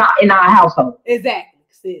 It's not in our household. Exactly,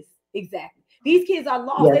 sis. Exactly. These kids are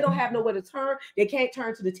lost. They don't have nowhere to turn. They can't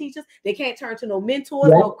turn to the teachers. They can't turn to no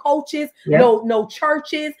mentors, no coaches, no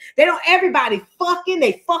churches. They don't. Everybody fucking.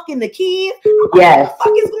 They fucking the kids. What the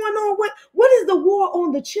fuck is going on? What is the war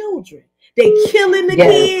on the children? They killing the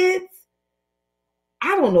kids.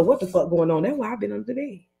 I don't know what the fuck going on. That's why I've been under the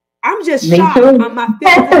bed. I'm just shocked. Me too.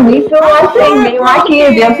 Me too. I think me and my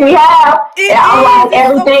kids, yes, we have. And I'm like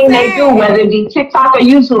everything they do, whether it be TikTok or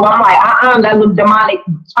YouTube. I'm like, that looks demonic.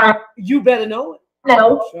 You better know it.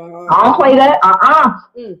 No, I don't play that.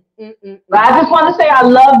 But I just want to say I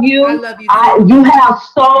love you. I love you. You have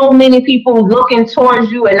so many people looking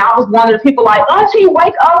towards you, and I was one of the people like, Auntie,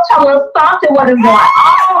 wake up, tell us something. What is going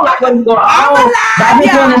on? Like what is going on? But I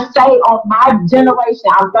just want to say on my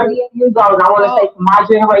generation, I'm 38 years old, and I want to say for my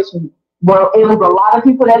generation, well, it was a lot of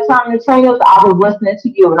people that turned to train us. I was listening to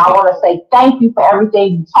you, and I want to say thank you for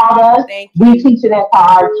everything you taught us. We teaching it to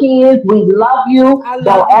our kids. We love you.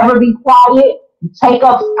 Don't ever be quiet.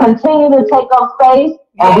 Continue to take up space,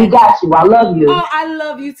 and we got you. I love you. Oh, I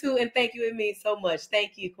love you too, and thank you. It means so much.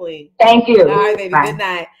 Thank you, Queen. Thank you. All right, baby. Bye. Good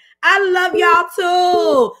night. I love y'all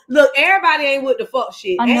too. Look, everybody ain't with the fuck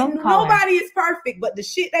shit. Nobody is perfect, but the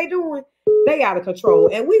shit they doing, they out of control.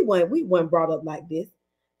 And we weren't brought up like this.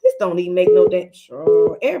 This don't even make no damn.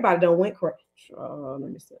 Sure. Everybody don't went crazy. Sure.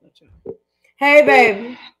 Let me set that. Hey,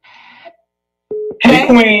 baby. Hey,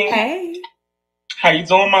 Queen. Hey. How you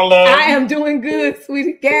doing, my love? I am doing good,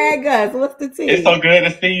 sweetie. Gag us. What's the tea? It's so good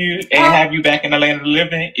to see you and have you back in the land of the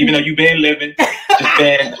living, even though you've been living, just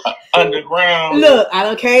been underground. Look, I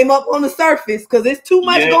done came up on the surface because it's too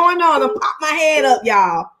much going on. I pop my head up,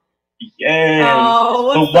 y'all. Yeah.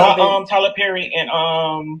 Oh, so why Tyler Perry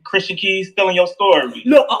and Christian Keys still in your story?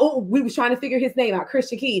 Look, we was trying to figure his name out,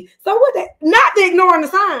 Christian Keys. So what? Not the ignoring the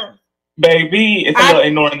signs. Baby, it's a little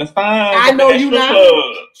ignoring the signs. I know you not.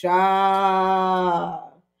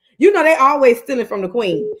 You know they always stealing from the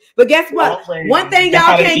queen. But guess what? One thing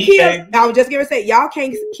y'all can't kill. I was just gonna say y'all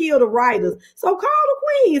can't kill the writers. So call the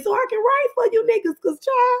queen so I can write for you niggas, cause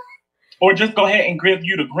child. Or just go ahead and give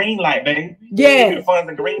you the green light, baby. Yeah.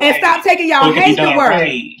 And stop taking y'all hate the word.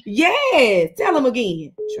 Right. Yes. Tell them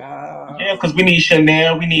again. Child. Yeah, because we need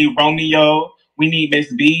Chanel, we need Romeo. We need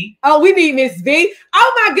Miss B. Oh, we need Miss B.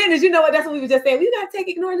 Oh my goodness, you know what? That's what we were just saying. We gotta take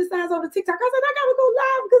ignoring the signs on the TikTok. I said I gotta go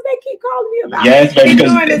live because they keep calling me about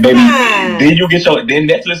ignoring the signs. Then you get then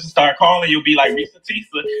Netflix will start calling. You'll be like Risa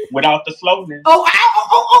Tisa without the slogan. Oh.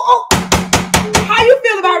 How you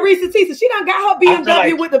feel about Risa Tisa? She done got her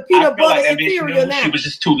BMW with the peanut butter and cereal now. She was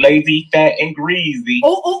just too lazy, fat, and greasy.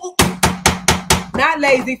 Oh. Not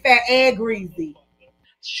lazy, fat, and greasy.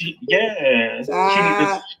 She needs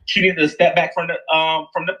to step back from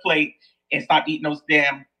the plate and stop eating those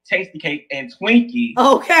damn tasty cake and Twinkies.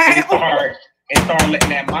 Okay. And start letting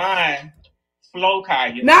that mind flow,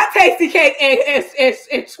 Kaya. Not tasty cake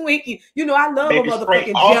and Twinkie. You know I love a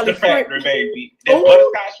motherfucking jelly factory, baby. That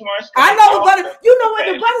butterscotch one. I love the butter. You know what?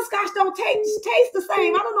 The butterscotch don't taste the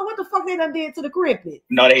same. I don't know what the fuck they done did to the crimpet.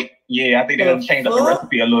 No, I think they done changed up the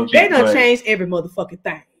recipe a little bit. They done changed every motherfucking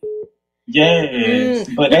thing. Yes,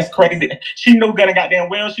 but that's crazy. She knew gonna goddamn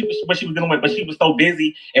well what she was dealing with, but she was so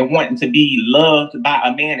busy and wanting to be loved by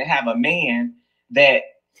a man and have a man that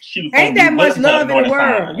she was. Ain't that much love in the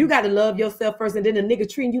world? You got to love yourself first, and then the nigga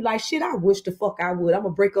treating you like shit. I wish the fuck I would. I'm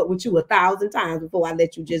gonna break up with you 1,000 times before I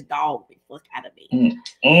let you just dog me fuck out of me.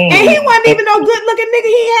 And he wasn't even no good looking nigga.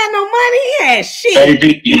 He had no money. He had shit.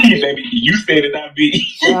 Baby, you said it, not me.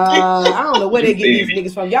 I don't know where they get these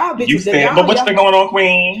niggas from. Y'all bitches. But what's been going on,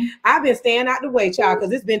 Queen? I've been staying out the way, child,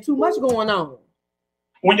 because it's been too much going on.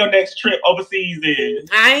 When your next trip overseas is?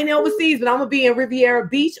 I ain't overseas, but I'm gonna be in Riviera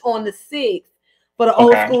Beach on the 6th. for the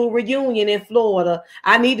old school reunion in Florida.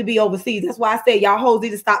 I need to be overseas. That's why I say y'all hoes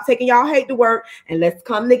need to stop taking y'all hate to work and let's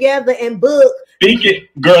come together and book.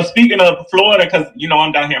 Speaking of Florida, because you know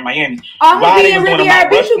I'm down here in Miami. I'm gonna be in Riviera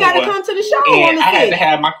Beach. You gotta come to the show. And I had to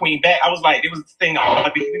have my queen back. I was like, it was this thing on the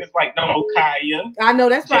beach, and it's like, no, Kaya. I know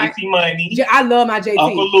that's right. JT Money. I love my JT.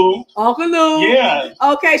 Uncle Lou. Yeah.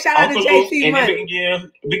 Okay, shout out to JT and Money. We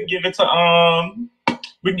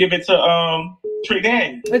can give it to Trick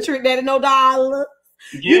Daddy. Trick Daddy, no dollar.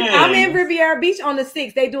 Yeah. I'm in Riviera Beach on the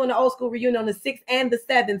 6th. They doing the old school reunion on the 6th and the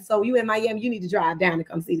 7th. So you in Miami, you need to drive down and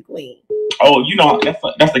come see the Queen. Oh, you know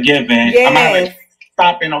that's a given. Yes. I might have to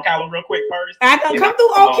stop in Ocala real quick first. I can come through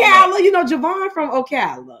Ocala. You know Javon from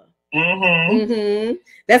Ocala.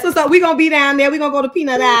 That's what's up. We're gonna be down there. We're gonna go to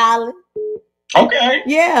Peanut Island. Okay.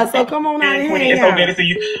 Yeah, so come on out and hang out. It's so good to see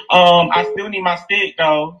you. I still need my stick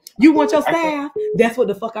though. You want your staff? That's what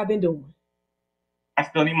the fuck I've been doing. I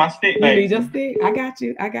still need my stick. You need your stick? I got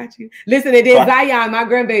you. Listen, it is Zion, my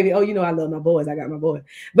grandbaby. Oh, you know I love my boys. I got my boys.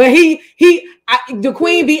 But the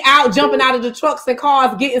Queen be out jumping out of the trucks and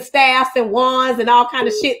cars, getting staffs and wands and all kind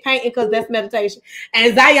of shit painting because that's meditation.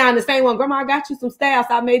 And Zion, the same one. Grandma, I got you some staffs.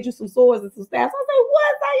 I made you some swords and some staffs. I said,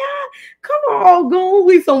 what, Zion? Come on, goon.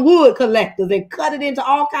 We some wood collectors and cut it into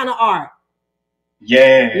all kind of art.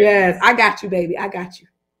 Yeah. Yes, I got you, baby. I got you.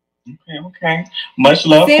 Okay. Much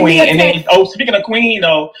love, Queen. And then, speaking of Queen,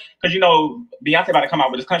 though, because you know Beyonce about to come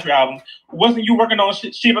out with this country album. Wasn't you working on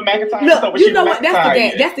Sheba McIntyre? Look, you know what?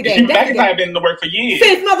 That's the game. Sheba McIntyre been in the work for years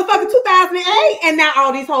since motherfucking 2008, and now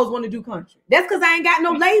all these hoes want to do country. That's because I ain't got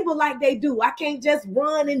no label like they do. I can't just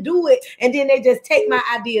run and do it, and then they just take my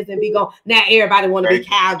ideas and be gone. Now everybody want to be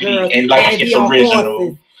cowgirls and like it's original.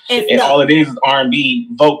 Horses. And all it is R&B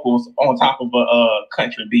vocals on top of a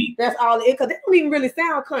country beat. That's all it is, because they don't even really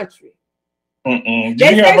sound country. Did you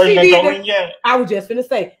hear a version of Jolene yet? I was just gonna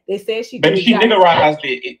say they said she did. But she niggerized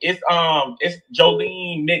it. It's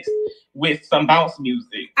Jolene mixed with some bounce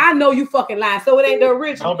music. I know you fucking lying, so it ain't the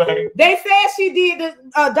original. Okay. They said she did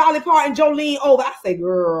the Dolly Parton Jolene over. I say,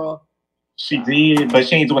 girl, she did, but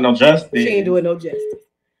she ain't doing no justice. She ain't doing no justice.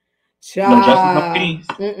 No justice, no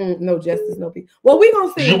peace. No justice, no peace. Well, we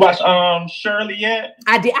gonna see. Did you watch Shirley yet?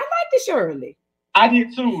 I did. I liked the Shirley. I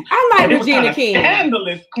did too. I like Regina King.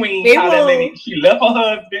 Scandalous, Queen. How that lady, she left her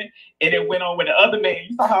husband and it went on with the other man.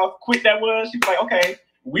 You saw how quick that was? She was like, okay,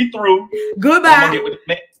 we through. Goodbye. I'm gonna get with this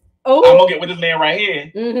man. I'm gonna get with this man right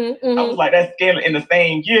here. I was like, that's scandalous. In the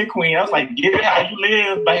same year, Queen. I was like, get it how you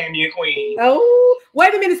live, Bahamian Queen. Oh,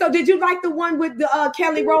 wait a minute. So did you like the one with the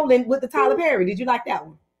Kelly Rowland with the Tyler Perry? Did you like that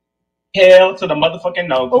one? Hell to the motherfucking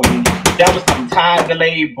no, Queen. That was some time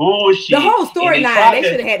delayed bullshit. The whole storyline, they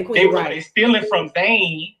should have had the Queen right. They stealing from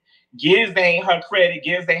Zane. Give Zane her credit,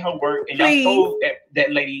 give Zane her work, and y'all stole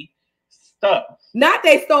that lady stuff. Not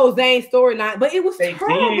they stole Zane's storyline, but it was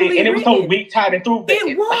horribly and it was so weak, tied and through.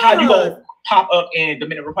 It was. How you gonna pop up in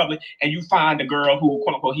Dominican Republic and you find the girl who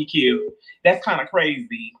quote unquote he killed? That's kind of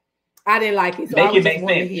crazy. I didn't like it. So make it make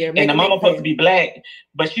sense. And the mama supposed to be black,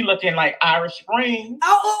 but she looking like Irish Spring.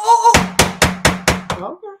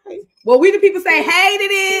 Okay. Well, we the people say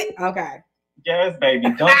hated it. Okay. Yes, baby.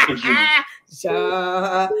 Don't forget.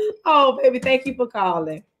 Sure. Oh, baby, thank you for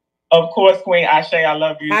calling. Of course, Queen Ashe, I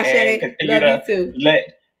love you. Ashe, love you too.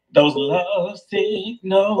 Let those love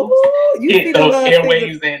signals hit those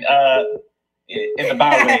airwaves in the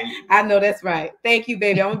byway. I know that's right. Thank you,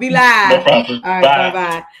 baby. I'm gonna be live. No problem. All right,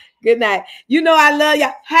 bye. Good night. You know I love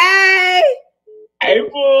y'all. Hey. Hey,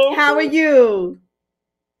 boo. How are you?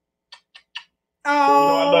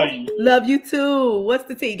 Oh, I love you. Love you too. What's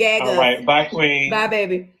the tea, GAG? All right, bye, Queen. Bye,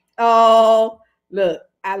 baby. Oh, look,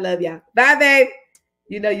 I love y'all. Bye, babe.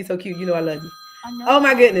 You know you're so cute. You know I love you. Oh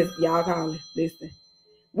my goodness, y'all calling. Listen,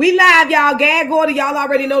 we live, y'all. GAG order. Y'all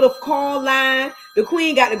already know the call line. The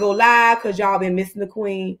Queen got to go live because y'all been missing the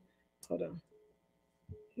Queen. Hold on.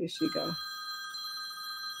 Here she go.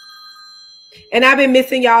 And I've been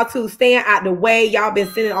missing y'all too. Staying out the way. Y'all been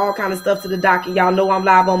sending all kind of stuff to the docket. Y'all know I'm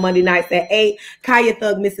live on Monday nights at 8.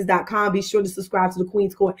 KayaThugMisses.com. Be sure to subscribe to the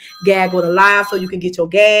Queen's Court GAG order live so you can get your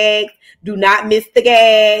gags. Do not miss the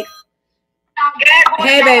gags.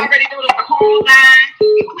 Hey, baby.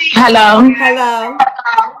 Hello. Hello.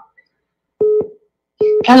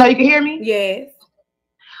 Hello, you can hear me? Yes.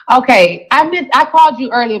 Okay. I called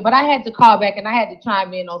you earlier, but I had to call back and I had to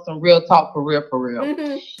chime in on some real talk for real.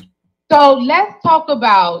 Mm-hmm. So let's talk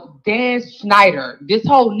about Dan Schneider, this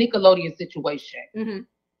whole Nickelodeon situation. Mm-hmm.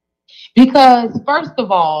 Because first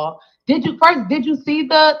of all, did you see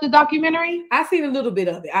the documentary? I seen a little bit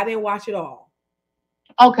of it. I didn't watch it all.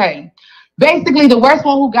 Okay. Basically, the worst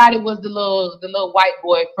one who got it was the little white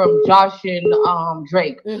boy from Josh and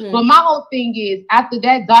Drake. But my whole thing is, after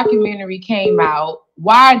that documentary came out,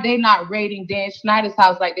 why are they not raiding Dan Schneider's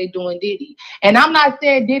house like they doing Diddy? And I'm not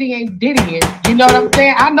saying Diddy ain't Diddying. You know what I'm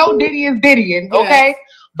saying? I know Diddy is Diddying, okay? Yes.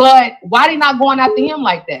 But why they not going after him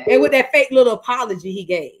like that? And with that fake little apology he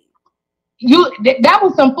gave. That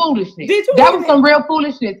was some foolishness. That was some real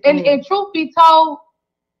foolishness. And truth be told,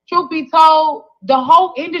 the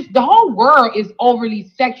whole industry, the whole world is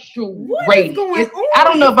overly sexual rated. I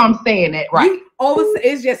don't know if I'm saying that right.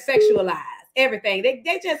 It's just sexualized. Everything.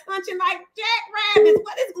 They just hunching like jackrabbits.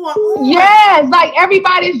 What is going on? Yes, like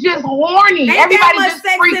everybody's just horny. Everybody's just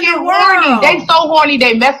freaking horny. They so horny,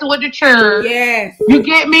 they messing with the church. Yes. You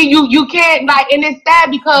get me? You can't like, and it's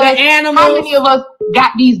sad because how many of us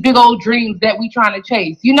got these big old dreams that we trying to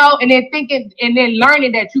chase, you know? And then thinking and then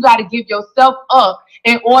learning that you got to give yourself up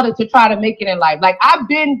in order to try to make it in life. Like I've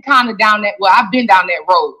been kind of down that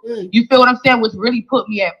road. You feel what I'm saying? Which really put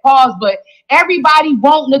me at pause. But everybody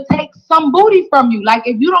wanting to take some booty from you. Like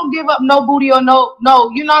if you don't give up no booty or no,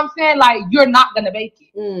 you know what I'm saying? Like you're not gonna make it.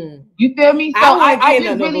 You feel me? So I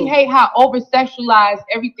just really hate how over sexualized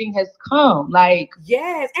everything has come. Like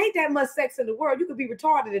yes, ain't that much sex in the world. You could be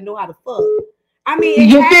retarded and know how to fuck. I mean,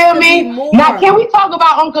 you feel me? Now, can we talk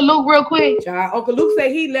about Uncle Luke real quick? Child, Uncle Luke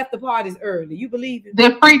said he left the parties early. You believe it?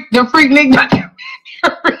 The freak nigga.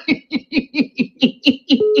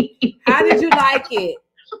 How did you like it?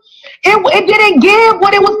 It didn't give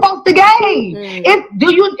what it was supposed to give.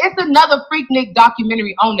 It's another Freaknik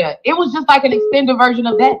documentary on there. It was just like an extended version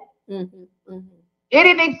of that. It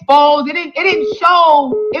didn't expose. It didn't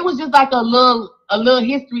show. It was just like a little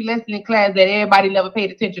history lesson in class that everybody never paid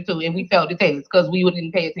attention to, and we failed the test because we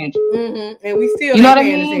didn't pay attention. And we still, you know what I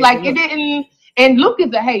mean? Like it didn't. And Luke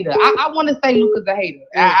is a hater. I want to say Luke is a hater.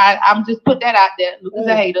 I'm just put that out there. Luke is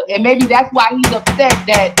a hater, and maybe that's why he's upset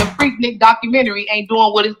that the Freaknik documentary ain't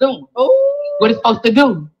doing what it's doing. What it's supposed to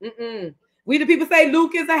do. We the people say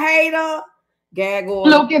Luke is a hater. GAG or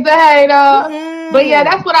Luke is a hater. But yeah,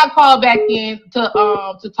 that's what I call back in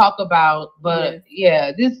to talk about. But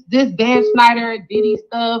yeah, this Dan Schneider Diddy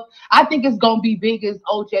stuff, I think it's gonna be big as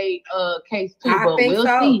OJ case too. But we'll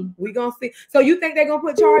see. We're gonna see. So you think they're gonna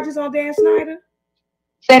put charges on Dan Schneider?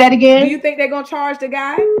 Say that again. Do you think they're gonna charge the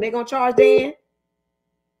guy? They're gonna charge Dan?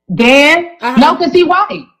 Dan? No, because he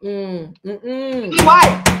white. He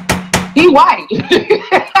white. He white.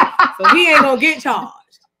 So he ain't gonna get charged.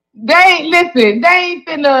 They ain't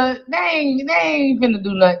finna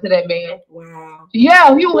do nothing to that man. Wow.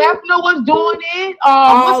 Yeah, you have to know what's doing it.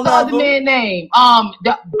 What's the other man's name?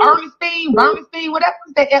 The Bernstein, whatever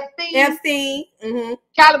that Epstein.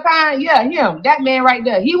 Calipine, yeah, him. That man right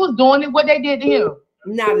there. He was doing it. What they did to him.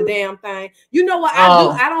 Not a damn thing. You know what?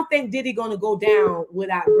 I don't think Diddy gonna go down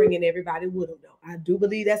without bringing everybody with him though. I do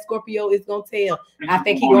believe that Scorpio is gonna tell. I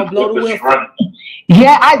think he's gonna blow the whistle.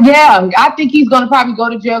 Yeah, I think he's gonna probably go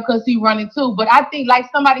to jail because he's running too. But I think, like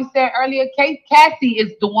somebody said earlier, Cassie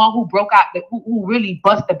is the one who broke out who really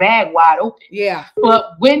bust the bag wide open. Yeah.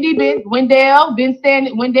 But Wendell Williams been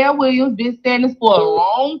standing for a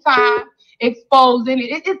long time. Exposing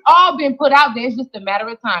it. It's all been put out there. It's just a matter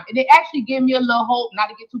of time. And it actually gave me a little hope, not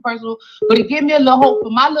to get too personal, but it gave me a little hope for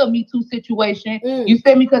my little Me Too situation. You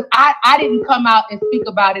feel me? Because I didn't come out and speak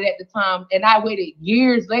about it at the time, and I waited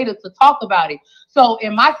years later to talk about it. So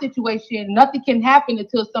in my situation, nothing can happen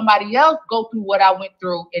until somebody else go through what I went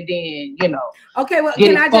through, and then, you know. Okay, well,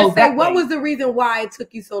 can I just say, what was the reason why it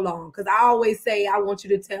took you so long? Because I always say, I want you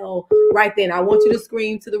to tell right then. I want you to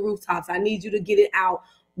scream to the rooftops. I need you to get it out.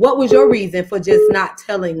 What was your reason for just not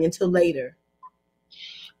telling until later?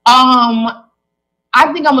 I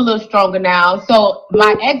think I'm a little stronger now. So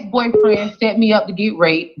my ex-boyfriend set me up to get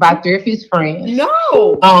raped by 3 of his friends.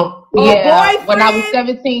 No. Yeah. When I was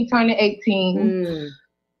 17, turning 18.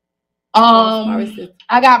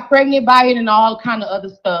 I got pregnant by it and all kind of other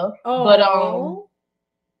stuff. But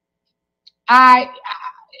I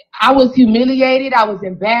was humiliated. I was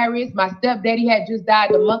embarrassed. My stepdaddy had just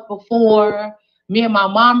died the month before. Me and my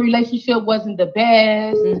mom relationship wasn't the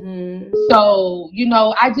best. So, you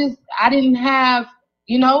know, I didn't have,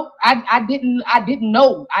 you know, I didn't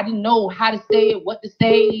know how to say it, what to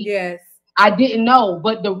say. Yes. I didn't know,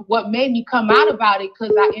 but what made me come out about it,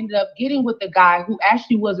 because I ended up getting with a guy who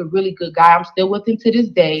actually was a really good guy. I'm still with him to this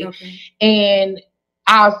day. And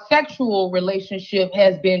our sexual relationship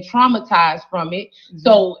has been traumatized from it.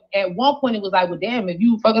 So at one point it was like, well, damn, if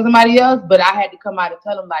you fucking somebody else, but I had to come out and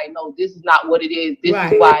tell him like, no, this is not what it is. This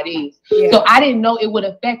is why it is. So I didn't know it would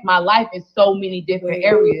affect my life in so many different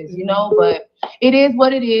areas, you know, but it is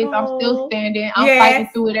what it is. I'm still standing. I'm fighting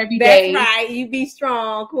through it every day. That's right. You be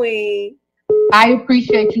strong, queen. I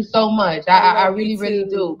appreciate you so much. I really, really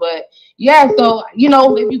do. But yeah, so you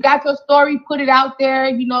know, if you got your story, put it out there.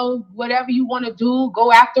 You know, whatever you want to do,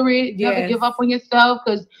 go after it. Never give up on yourself,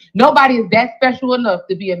 because nobody is that special enough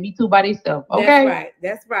to be a Me Too by themselves. Okay, that's right.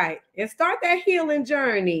 That's right. And start that healing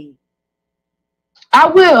journey. I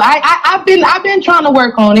will. I've been trying to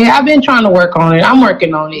work on it. I'm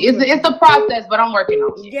working on it. It's a process, but I'm working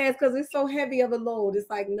on it. Yes, because it's so heavy of a load. It's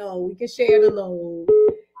like, no, we can share the load,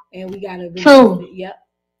 and we gotta do True. Yep.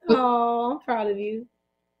 Oh, I'm proud of you.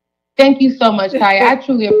 Thank you so much, Kaya. I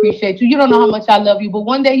truly appreciate you. You don't know how much I love you, but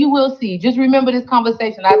one day you will see. Just remember this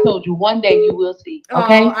conversation. I told you, one day you will see.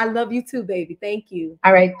 Okay. Oh, I love you too, baby. Thank you.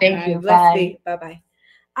 All right. Thank you. Bye. Bye.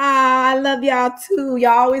 I love y'all too.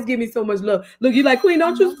 Y'all always give me so much love. Look, you like, Queen,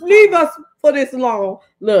 don't you leave us for this long.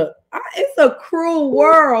 Look, it's a cruel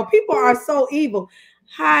world. People are so evil.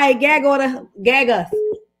 Hi, gag us.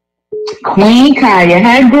 Queen Kaya,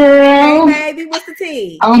 hey girl. Hey baby, what's the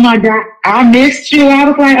tea? Oh my God, I missed you. I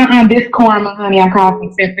was like, this Karma, honey. I called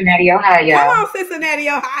from Cincinnati, Ohio. Come on, Cincinnati,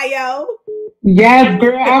 Ohio. Yes,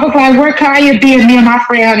 girl. I was like, where Kaya did? Me and my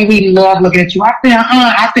friend, honey, we love looking at you.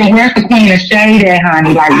 I said, where's the Queen of Shade at,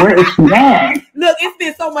 honey? Like, where is she at? Look, it's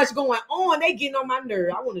been so much going on. They getting on my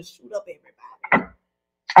nerve. I want to shoot up everybody.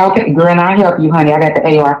 Okay, girl, and I'll help you, honey. I got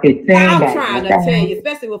the AR-15. I'm trying to tell you,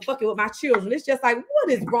 especially with fucking with my children. It's just like, what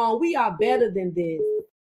is wrong? We are better than this.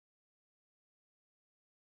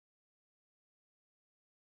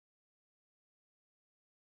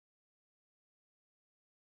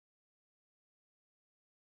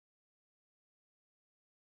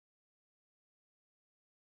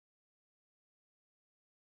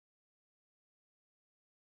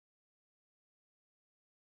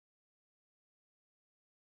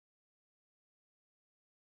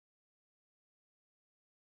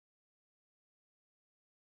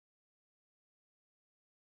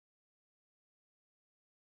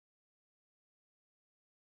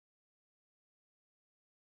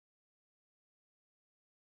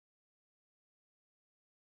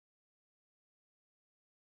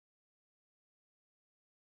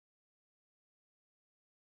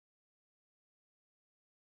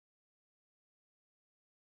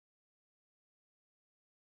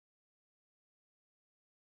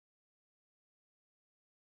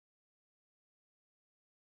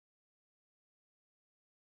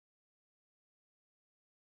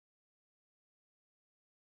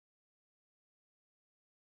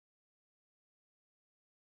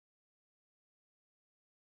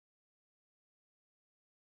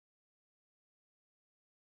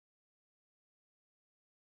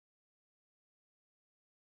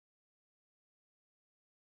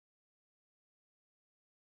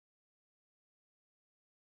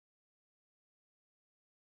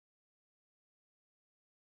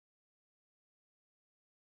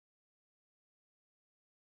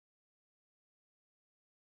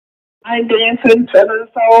 I'm dancing to the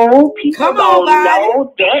soul. People don't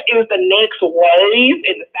know that is the next wave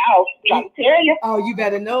in the South. I'm trying to tell you. Oh, you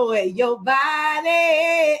better know it. Your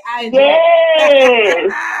body.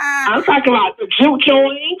 Yes. I'm talking about the juke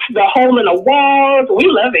joints, the hole in the walls. We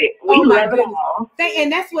love it. We love it all.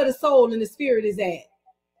 And that's where the soul and the spirit is at.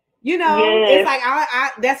 You know, it's like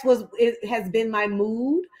that's what it has been my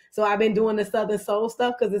mood. So I've been doing the Southern Soul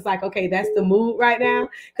stuff because it's like, okay, that's the mood right now.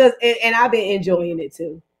 And I've been enjoying it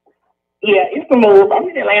too. Yeah, it's the move. I'm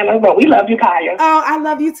in Atlanta, but we love you, Kaya. Oh, I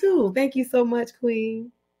love you too. Thank you so much,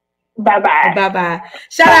 Queen. Bye-bye. Bye-bye.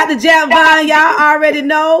 Shout out to Javon. Y'all already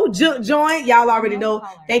know. Join. Y'all already know.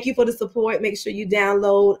 Thank you for the support. Make sure you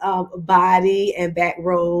download Body and Back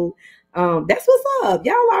Road. That's what's up.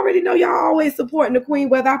 Y'all already know. Y'all always supporting the Queen,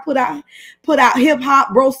 whether I put out hip hop,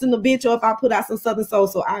 roasting the bitch, or if I put out some Southern Soul.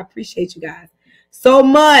 So I appreciate you guys so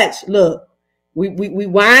much. Look, we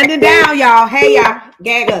winding down, y'all. Hey, y'all.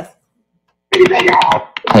 Gag us.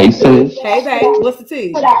 Hey sis. Hey babe, what's the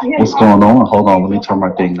tea? What's going on? Hold on, let me turn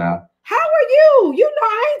my thing down. How are you? You know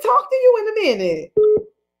I ain't talked to you in a minute.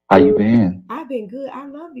 How you been? I've been good. I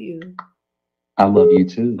love you. I love you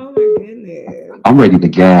too. Oh my goodness. I'm ready to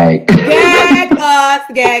gag.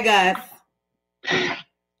 Gag us.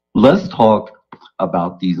 Let's talk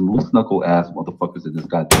about these loose knuckle ass motherfuckers in this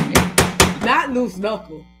goddamn game. Not loose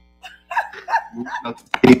knuckle.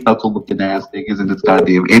 Big knuckle looking ass niggas in this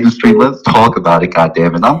goddamn industry. Let's talk about it,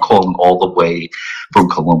 goddamn. And I'm calling all the way from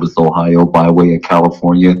Columbus, Ohio, by way of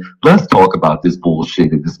California. Let's talk about this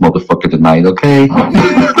bullshit in this motherfucker tonight, okay?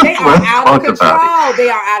 They are out of control. They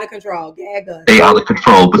are out of control. Gag us. They out of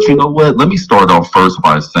control. But you know what? Let me start off first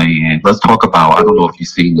by saying, let's talk about, I don't know if you've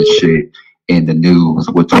seen this shit in the news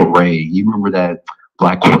with Torre. You remember that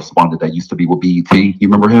black correspondent that used to be with BET. You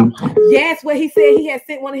remember him? Yes, what he said he had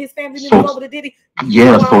sent one of his family members over to Diddy.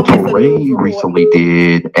 Yeah, so Teray recently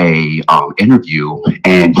did a interview,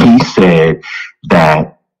 and he said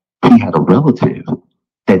that he had a relative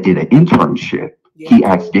that did an internship. Yeah. He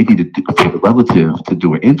asked Diddy for the relative to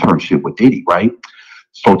do an internship with Diddy, right?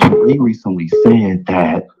 So Teray recently said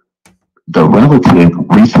that the relative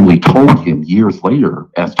recently told him years later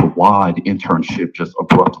as to why the internship just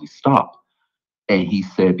abruptly stopped. And he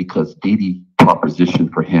said because Diddy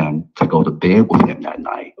propositioned for him to go to bed with him that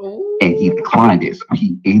night. Ooh. And he declined it. So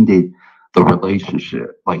he ended the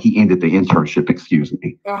relationship. Like he ended the internship, excuse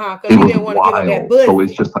me. Because he didn't want to give up that pussy. So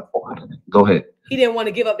it's just like, go ahead. He didn't want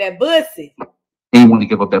to give up that pussy. He didn't want to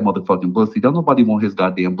give up that motherfucking pussy. Don't nobody want his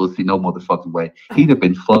goddamn pussy no motherfucking way. He'd have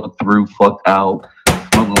been fucked through, fucked out,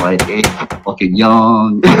 smelling like egg, fucking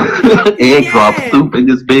young, egg drop soup in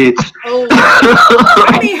this bitch. Oh.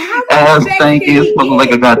 I mean, how ass stinking, smelling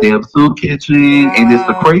like a goddamn soup kitchen. And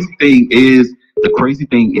the crazy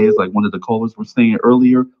thing is, like one of the callers were saying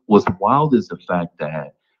earlier, was wild is the fact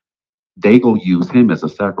that they gonna use him as a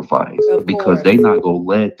sacrifice because they not gonna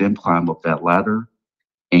let them climb up that ladder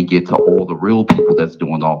and get to all the real people that's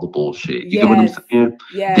doing all the bullshit. You get what I'm saying?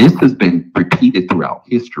 Yes. This has been repeated throughout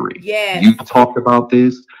history. Yes. You've talked about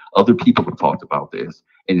this. Other people have talked about this.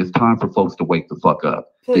 And it's time for folks to wake the fuck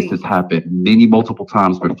up. Please. This has happened multiple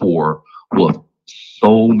times before with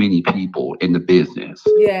so many people in the business.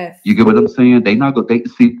 Yes. You get what I'm saying? They not go. They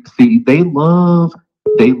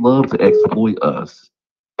love to exploit us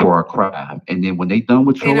for our craft, and then when they done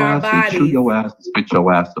with your ass, they chew your ass and spit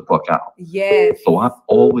your ass the fuck out. Yes. So I've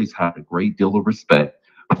always had a great deal of respect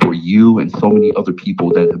for you and so many other people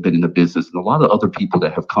that have been in the business, and a lot of other people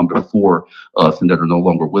that have come before us and that are no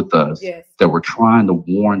longer with us. Yes. That were trying to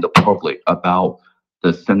warn the public about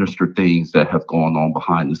the sinister things that have gone on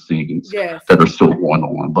behind the scenes. Yes. That are still going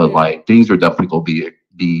on, but like things are definitely gonna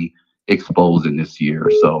be exposed in this year.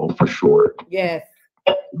 So for sure. Yes.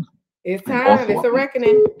 It's time. Also, it's a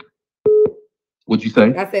reckoning. What'd you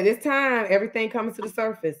say? I said it's time. Everything comes to the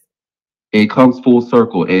surface. It comes full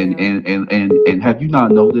circle. And have you not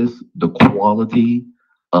noticed the quality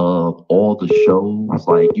of all the shows?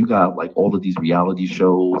 Like you got like all of these reality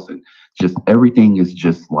shows and just everything is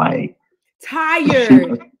just like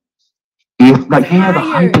tired. It's like, yeah, the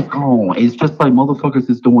hype is gone. It's just like motherfuckers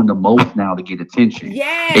is doing the most now to get attention.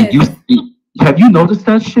 Yes. And have you noticed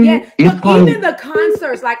that shit? Yeah. Look, like, even the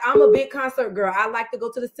concerts, like I'm a big concert girl. I like to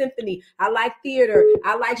go to the symphony. I like theater.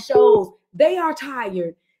 I like shows. They are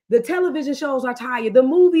tired. The television shows are tired. The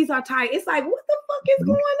movies are tired. It's like, what the fuck is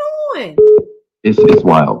going on? It's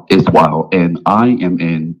wild. It's wild. And I am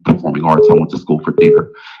in performing arts. I went to school for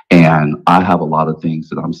theater. And I have a lot of things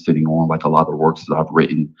that I'm sitting on, like a lot of works that I've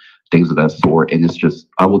written, things of that sort. And it's just,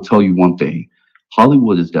 I will tell you one thing.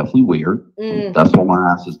 Hollywood is definitely weird. That's why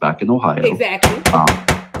my ass is back in Ohio. Exactly.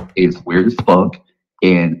 It's weird as fuck.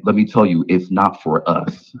 And let me tell you, it's not for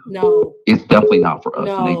us. No. It's definitely not for us.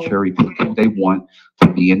 No. And they cherry pick who they want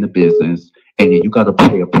to be in the business. And then you got to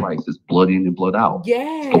pay a price. It's blood in and blood out.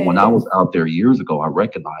 Yeah. So when I was out there years ago, I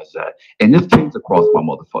recognized that. And this came across my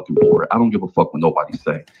motherfucking board. I don't give a fuck what nobody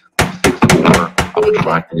say. I'm 6'4", I'm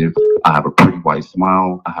attractive. I have a pretty white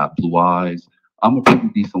smile. I have blue eyes. I'm a pretty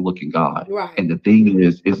decent looking guy. Right. And the thing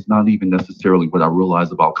is, it's not even necessarily what I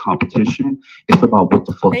realize about competition. It's about what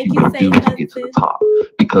the fuck you can do to get to the top.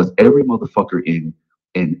 Because every motherfucker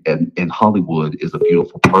in Hollywood is a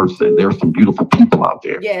beautiful person. There's some beautiful people out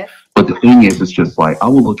there. Yes. But the thing is, it's just like, I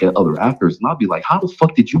will look at other actors and I'll be like, how the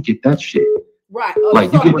fuck did you get that shit? Right.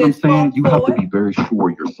 Like, you get what I'm saying? You have to be very sure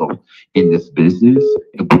of yourself in this business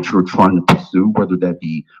and what you're trying to pursue, whether that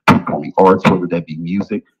be performing arts, whether that be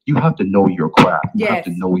music. You have to know your craft. You have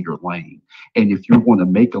to know your lane. And if you're going to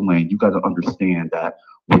make a lane, you got to understand that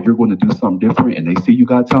when you're going to do something different and they see you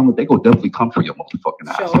got talent, they go definitely come for your motherfucking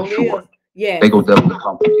ass. For sure. Yeah. They go definitely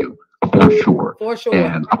come for you. For sure. For sure.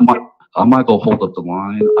 And I might go hold up the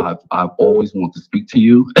line. I've always wanted to speak to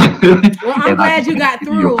you. Well, I'm glad you got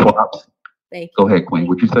through. Thank you. Go ahead, Queen.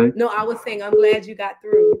 What'd you say? No, I was saying I'm glad you got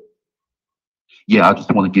through. Yeah, I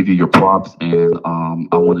just want to give you your props, and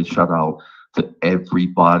I want to shout out to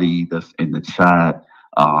everybody that's in the chat,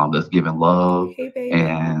 that's giving love,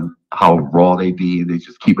 and how raw they be, and they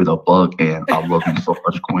just keep it a buck. And I love you so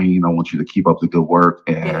much, Queen. I want you to keep up the good work,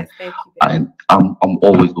 and I'm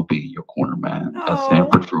always gonna be in your corner, man. I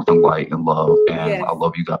stand for truth and light and love, and I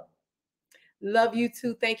love you guys. Love you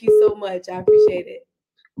too. Thank you so much. I appreciate it.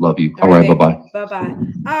 Love you. All right, bye-bye. Bye-bye.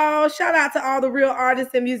 Oh, shout out to all the real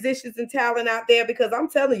artists and musicians and talent out there, because I'm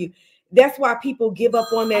telling you, that's why people give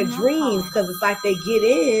up on their dreams, because it's like they get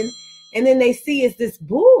in and then they see it's this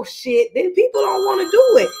bullshit, then people don't want to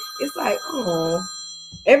do it. It's like, oh,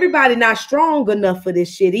 everybody not strong enough for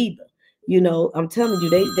this shit either. You know, I'm telling you,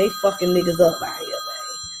 they fucking niggas up out here,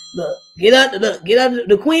 man. Look, get up.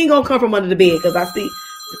 The queen gonna come from under the bed because I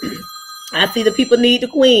see the people need the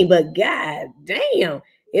queen, but god damn,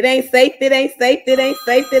 it ain't safe. Because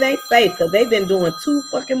they've been doing too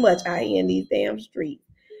fucking much out here in these damn streets.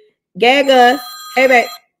 Gag us. Hey, babe.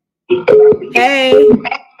 Hey.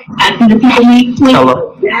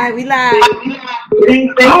 Hello. Hi, we live.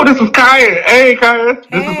 Oh, this is Kaya. Hey, Kaya.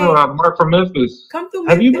 This is Mark from Memphis. Come through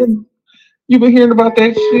Have Memphis. you been hearing about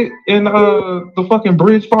that shit and the fucking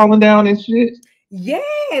bridge falling down and shit?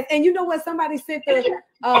 Yes, and you know what? Somebody sent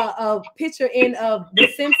a picture in of The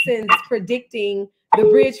Simpsons predicting the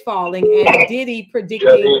bridge falling and Diddy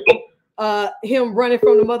predicting him running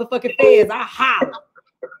from the motherfucking feds. I holler.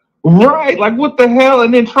 Right, like what the hell?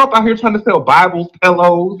 And then Trump out here trying to sell Bibles,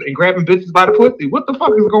 pillows, and grabbing bitches by the pussy. What the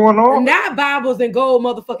fuck is going on? Not Bibles and gold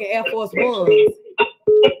motherfucking Air Force Ones.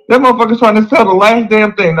 That motherfucker's trying to sell the last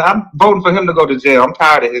damn thing. I'm voting for him to go to jail. I'm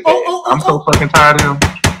tired of his ass. I'm so fucking tired of him.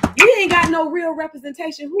 We ain't got no real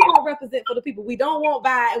representation. Who gonna represent for the people? We don't want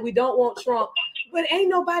Biden, we don't want Trump, but ain't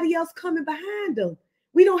nobody else coming behind them.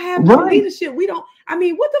 We don't have no leadership. What the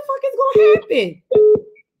fuck is gonna happen?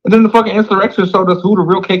 And then the fucking insurrection showed us who the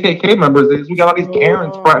real KKK members is. We got all these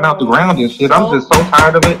Karens sprouting out the ground and shit. I'm just so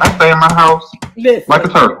tired of it. I stay in my house like a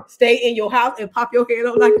turtle. Stay in your house and pop your head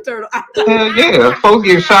up like a turtle. Hell yeah. Folks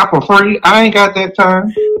get shot for free. I ain't got that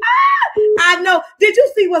time. I know. Did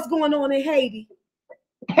you see what's going on in Haiti?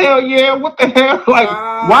 Hell yeah, what the hell? Like,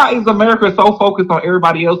 why is America so focused on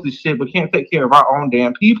everybody else's shit but can't take care of our own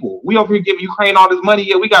damn people? We over here giving Ukraine all this money,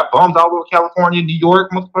 yet we got bums all over California, New York.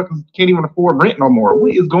 Motherfuckers can't even afford rent no more.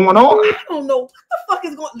 What is going on? I don't know what the fuck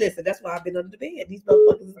is going on. Listen, that's why I've been under the bed. These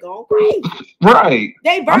motherfuckers is going crazy. Right.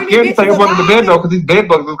 They I'm scared to stay up under the bed though, because these bed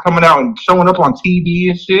bugs are coming out and showing up on TV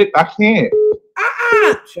and shit. I can't.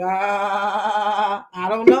 I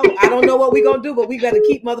don't know. I don't know what we gonna do, but we better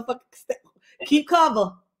keep keep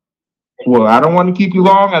cover. Well, I don't want to keep you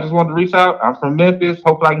long. I just wanted to reach out. I'm from Memphis.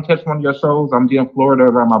 Hopefully I can catch one of your shows. I'm in Florida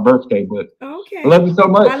around my birthday, but okay. I love you so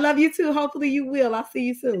much. I love you too. Hopefully you will. I'll see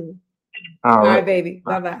you soon. All right, baby.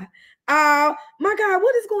 Bye-bye. My God,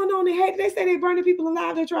 what is going on in Haiti? They say they're burning people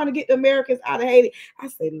alive. They're trying to get the Americans out of Haiti. I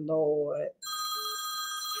say, Lord.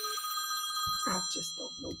 I just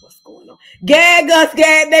don't know what's going on. Gag us,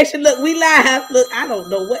 GAGNation. Look, we live. Look, I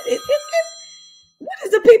don't know what is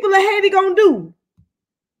the people of Haiti gonna do?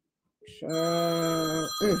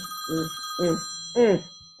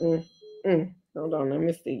 Hold on, let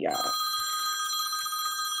me see, y'all.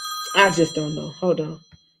 I just don't know. Hold on.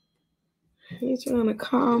 You trying to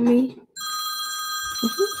call me?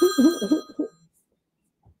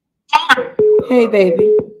 Hey,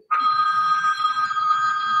 baby.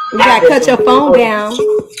 You gotta cut your phone down.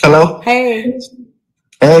 Hello? Hey.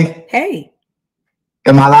 Hey. Hey.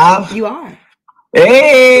 Am I live? You are.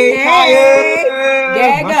 Hey.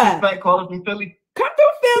 Gag up. Calling from Philly. Come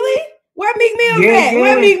through Philly. Where Meek Mill's at?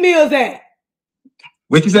 Where Meek Mill's at?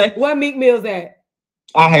 What you say? Where Meek Mill's at?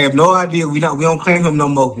 I have no idea. We don't claim him no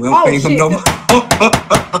more. We don't claim him no more.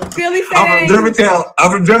 Philly said I'm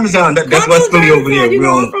from Germantown. That's West Philly over there. You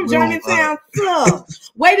know I'm from Germantown.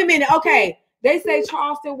 Wait a minute. Okay. They say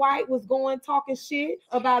Charleston White was talking shit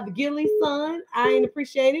about the Gilly's son. I ain't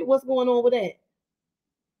appreciate it. What's going on with that?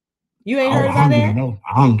 You ain't heard about that?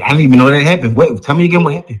 I didn't even know that happened. Wait, tell me again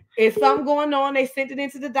what happened. It's something going on. They sent it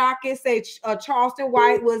into the docket. Say Charleston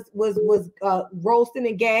White was roasting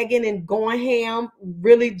and gagging and going ham,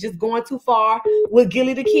 really just going too far with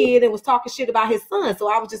Gilly the kid and was talking shit about his son.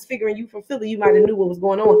 So I was just figuring you from Philly, you might have knew what was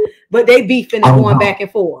going on. But they beefing and going back and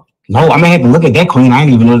forth. No, I may have to look at that, Queen. I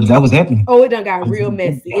didn't even know that was happening. Oh, it done got real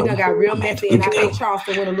messy. And I think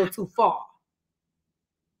Charleston went a little too far.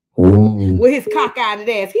 Ooh. With his cockeyed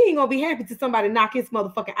ass. He ain't gonna be happy to somebody knock his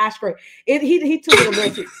motherfucking eye straight. He took it a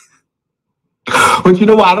little too. But you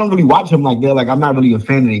know what? I don't really watch him like that. Like, I'm not really a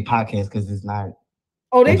fan of their podcast because it's not.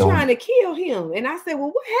 Oh, they trying to kill him. And I said,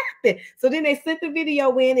 well, what happened? So then they sent the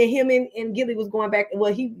video in and him and Gilly was going back.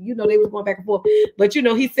 Well, they was going back and forth. But,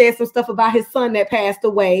 he said some stuff about his son that passed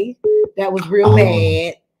away. That was real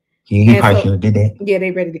bad. Yeah, he probably should have did that. Yeah,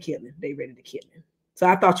 they ready to kill him. So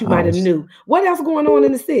I thought you might have knew. What else going on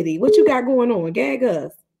in the city? What you got going on? Gag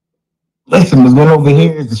us. Listen, what's going over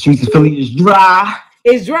here is the streets of Philly is dry.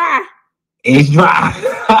 It's dry. It's dry.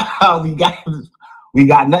 We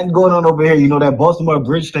got nothing going on over here. You know that Baltimore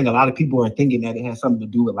Bridge thing, a lot of people are thinking that it has something to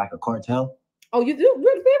do with like a cartel. Oh, you do?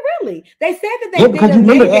 Really? They said that they did. Because you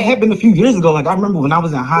remember it happened a few years ago. Like I remember when I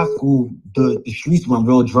was in high school, the streets went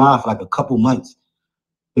real dry for like a couple months.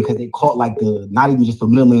 because they caught like the not even just the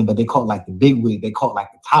middleman, but they caught like the big wig. They caught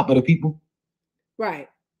like the top of the people. Right.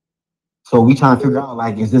 So we trying to figure out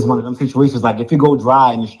like, is this one of them situations? Like, if it go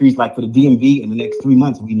dry in the streets, like for the DMV in the next 3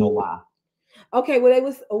 months, we know why. Okay, well they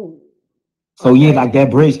was So yeah, like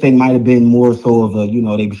that bridge thing might have been more so of a, you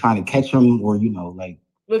know, they be trying to catch them, or you know, like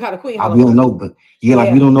look how the queen. We don't know, but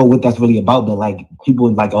like we don't know what that's really about. But like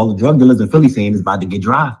people, like all the drug dealers in Philly saying it's about to get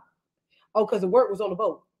dry. Oh, because the work was on the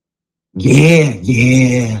boat. Yeah.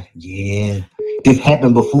 This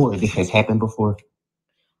happened before. This has happened before.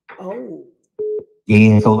 Oh.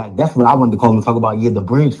 Yeah, so like that's what I wanted to call and talk about. Yeah, the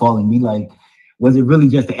bridge falling. Me like, was it really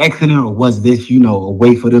just an accident, or was this, you know, a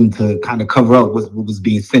way for them to kind of cover up what was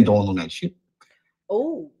being sent on that ship?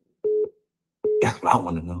 Oh. That's what I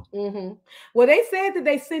want to know. Mm-hmm. Well, they said that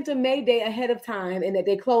they sent a Mayday ahead of time and that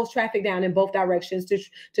they closed traffic down in both directions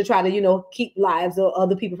to try to, you know, keep lives or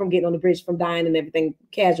other people from getting on the bridge, from dying and everything,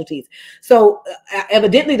 casualties. So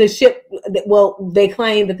evidently the ship, well, they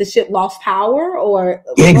claim that the ship lost power or...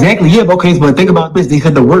 Yeah, exactly. Yeah, okay, but think about this. They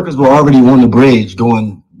said the workers were already on the bridge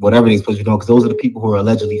doing whatever they're supposed to be doing, because those are the people who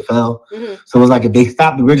allegedly fell. Mm-hmm. So it was like, if they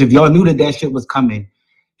stopped the bridge, if y'all knew that shit was coming,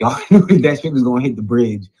 y'all knew that shit was going to hit the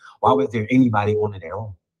bridge, why was there anybody on it at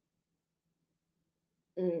all?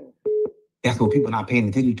 That's what people not paying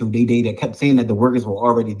attention to. They kept saying that the workers were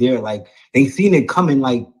already there. Like, they seen it coming,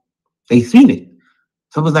 like, they seen it.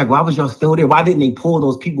 So it was like, why was y'all still there? Why didn't they pull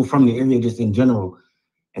those people from the area just in general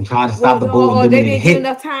and try to stop the boat? And then when it hit,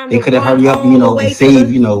 they could have hurry up, you know, and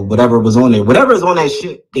save, you know, whatever was on there. Whatever is on that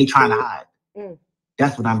ship, they trying to hide.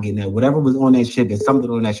 That's what I'm getting at. Whatever was on that ship, there's something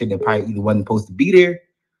on that ship that probably either wasn't supposed to be there.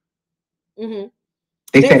 Mm-hmm.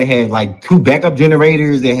 They said it had like 2 backup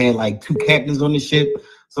generators. They had like 2 captains on the ship.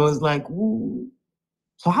 So it's like, ooh.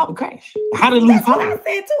 So how it crash? How did it lose power? That's what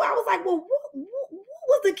I said too. I was like, well, what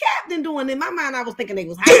was the captain doing? In my mind, I was thinking they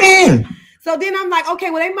was high. Yeah. So then I'm like, okay,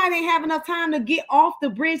 well, they might ain't have enough time to get off the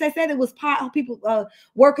bridge. They said it was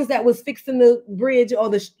workers that was fixing the bridge or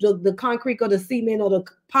the concrete or the cement or the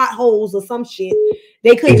potholes or some shit.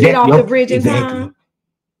 They couldn't get off the bridge in time.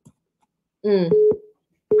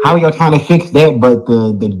 How y'all trying to fix that? But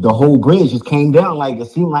the whole bridge just came down. Like, it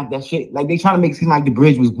seemed like that shit. Like, they trying to make it seem like the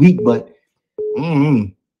bridge was weak, but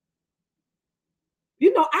you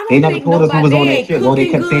know, I don't they never told us who was on that ship. Well, they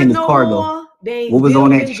kept saying this cargo. What was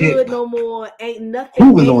on that ship? No more. Ain't nothing.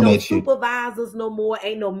 Who was ain't on no that ship? Supervisors no more.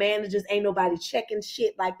 Ain't no managers. Ain't nobody checking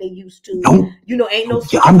shit like they used to. Nope. You know, ain't no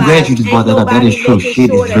supervisors. Yeah, I'm glad you just brought that up. That is true. Shit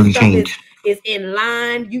has really changed. Is in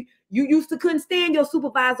line. You used to couldn't stand your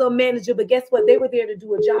supervisor or manager, but guess what? They were there to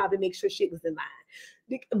do a job and make sure shit was in line.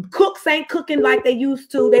 The cooks ain't cooking like they used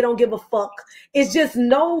to. They don't give a fuck. It's just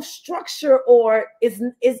no structure, or is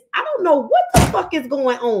I don't know what the fuck is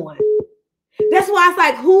going on. That's why it's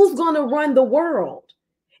like, who's gonna run the world?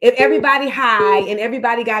 If everybody high and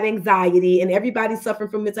everybody got anxiety and everybody's suffering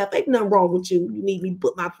from mental health, ain't nothing wrong with you. You need me to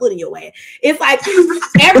put my foot in your ass. It's like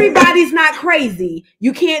everybody's not crazy.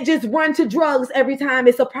 You can't just run to drugs every time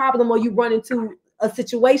it's a problem or you run into a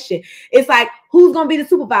situation. It's like, who's gonna be the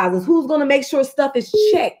supervisors? Who's gonna make sure stuff is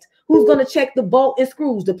checked? Who's gonna check the bolt and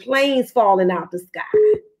screws, the planes falling out the sky?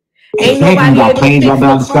 Ain't nobody. You got planes dropping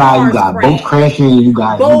out the sky. You got boats crashing. You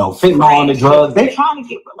got fentanyl on the drugs. They trying to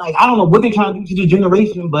get, like, I don't know what they trying to do to the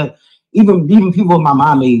generation, but even people of my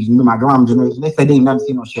mom age, you know, my grandma generation, they said they ain't never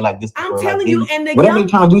seen no shit like this before. I'm telling you, and whatever they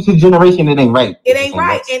trying to do to the generation, it ain't right. It ain't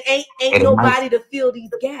right, and ain't nobody to fill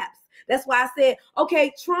these gaps. That's why I said,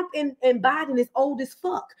 okay, Trump and Biden is old as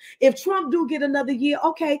fuck. If Trump do get another year,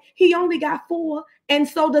 okay, he only got 4, and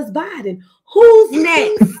so does Biden. Who's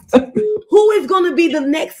next? Who is going to be the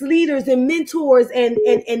next leaders and mentors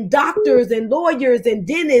and doctors and lawyers and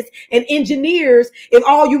dentists and engineers if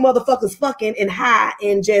all you motherfuckers fucking and high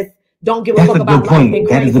and just don't give a fuck about life and crazy?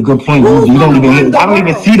 That is a good point. You don't even I don't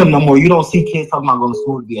even see them no more. You don't see kids talking about going to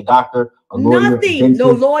school to be a doctor, a lawyer, nothing,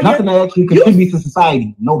 no lawyer, nothing that actually contributes to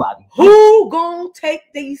society. Nobody. Who gonna take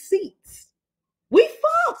these seats? We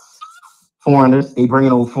fucked. Foreigners, they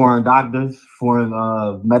bringing over foreign doctors, foreign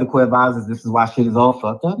medical advisors. This is why shit is all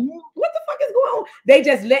fucked up. What the fuck is going on? They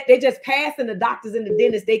just passing the doctors and the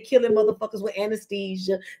dentists. They killing motherfuckers with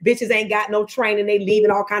anesthesia. Bitches ain't got no training. They leaving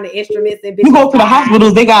all kind of instruments and bitches. You go to the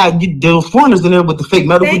hospitals, they got those foreigners in there with the fake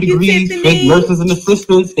medical degrees, fake nurses and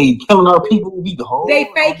assistants. They killing our people. They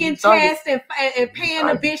faking tests and paying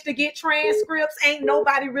a bitch to get transcripts. Ain't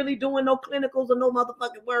nobody really doing no clinicals or no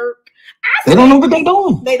motherfucking work. They don't know what they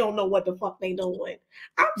doing. They don't know what the fuck they doing.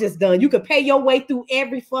 I'm just done. You could pay your way through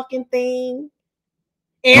every fucking thing.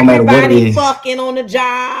 Everybody fucking on the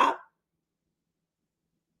job.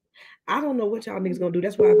 I don't know what y'all niggas gonna do.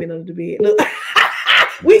 That's why I've been under the bed. Look,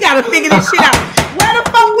 We gotta figure this shit out. Where the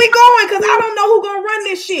fuck we going? Cause I don't know who gonna run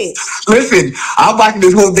this shit. Listen, I'm watching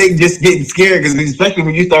this whole thing just getting scared because especially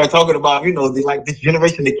when you start talking about, you know, like this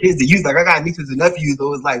generation of kids that use like I got nieces and nephews,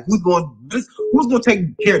 so it's like who's going to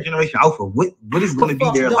take care of Generation Alpha? What is going to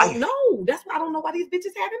be their life? No, that's why I don't know why these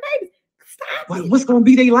bitches having babies. Stop What's going to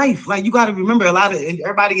be their life? Like you got to remember a lot of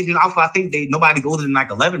everybody is in Alpha. I think nobody's older than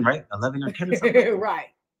like 11, right? 11 or 10 or something. Right.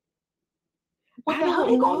 What the hell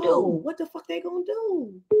they gonna do? What the fuck they gonna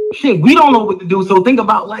do? Shit, we don't know what to do. So think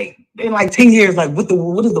about like in like 10 years, like what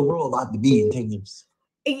is the world about to be in 10 years?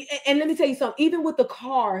 And let me tell you something. Even with the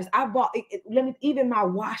cars, I bought. Even my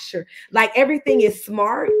washer, like everything is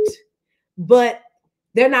smart, but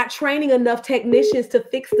they're not training enough technicians to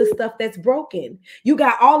fix the stuff that's broken. You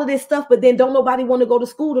got all of this stuff, but then don't nobody want to go to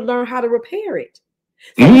school to learn how to repair it.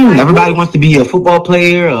 So everybody wants to be a football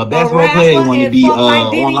player, a basketball player. They want to be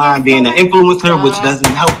online, being an influencer, which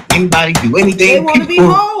doesn't help anybody do anything. They want to be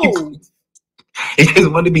hoes. They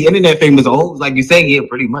just want to be internet famous hoes, like you say here,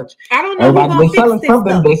 pretty much. I don't know. Everybody, they selling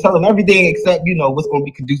something. They selling everything except what's going to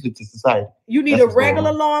be conducive to society. You need a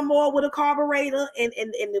regular lawnmower with a carburetor and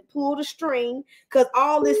to pull the string, because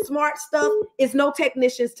all this smart stuff is no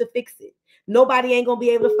technicians to fix it. Nobody ain't gonna be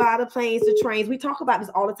able to fly the planes, the trains. We talk about this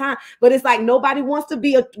all the time, but it's like nobody wants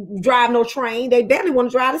to drive no train. They barely want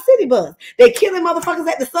to drive the city bus. They killing motherfuckers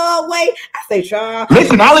at the subway. I say, try.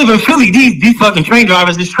 Listen, I live in Philly. These fucking train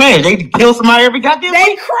drivers is trash. They kill somebody every goddamn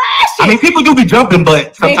They crash. I mean, people do be jumping,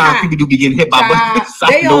 but sometimes people do be getting hit by buses.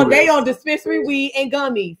 They on dispensary weed and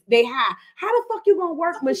gummies. They high. How the fuck you gonna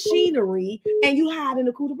work machinery and you hide in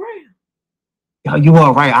the Cooter Brown? Yo, you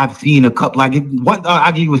are right. I've seen a couple. I'll give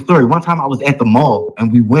you a story. One time I was at the mall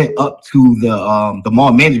and we went up to the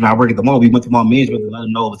mall management. I work at the mall. We went to mall management to let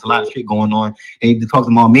them know there was a lot of shit going on. And to talk to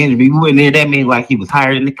mall management, we went there. That man like he was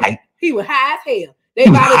higher than the kite. He was high as hell. He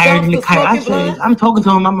was higher than the kite. I'm talking to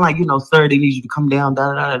him. I'm like, sir, they need you to come down.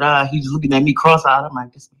 Da da da da. He's looking at me cross-eyed. I'm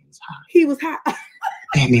like, this man is high. He was high.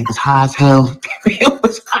 That man was high as hell. It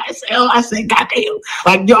was high as hell. I said, goddamn.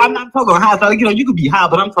 Like, yo, I'm not talking high as hell. You could be high,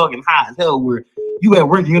 but I'm talking high as hell where you at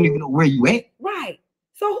work, you don't even know where you at. Right.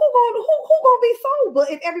 So who gonna be sober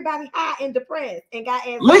if everybody high and depressed and got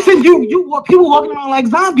anxiety? Listen, people walking around like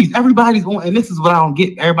zombies. Everybody's on, and this is what I don't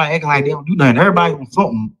get. Everybody acting like they don't do nothing. Everybody on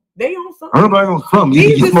something. They on something. Everybody on something.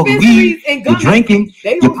 You're smoking weed, you're drinking,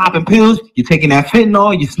 you're popping pills, you're taking that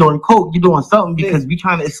fentanyl, you're snorting coke, you're doing something because we're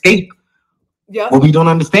trying to escape what we don't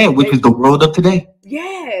understand, which is the world of today.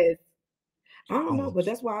 Yes. I don't know, but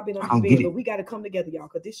that's why I've been on this video. But we got to come together, y'all,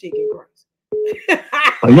 because this shit get crazy.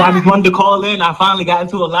 But I just wanted to call in. I finally got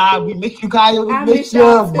into a live. We miss you, Kyle. We miss you.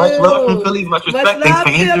 Much love from Philly. Much respect. Thanks for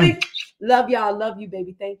answering. Love y'all. Love you,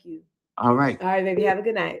 baby. Thank you. All right. All right, baby. Have a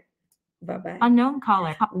good night. Bye-bye. Unknown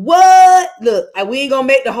caller. What? Look, we ain't going to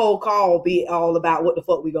make the whole call be all about what the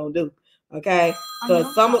fuck we going to do. Okay?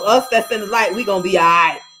 Because some of us that's in the light, we going to be all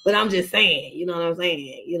right. But I'm just saying, you know what I'm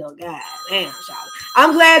saying? God damn, y'all.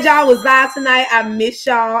 I'm glad y'all was live tonight. I miss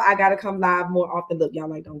y'all. I gotta come live more often. Look, y'all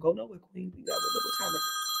don't go nowhere, Queen. We got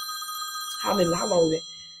how long is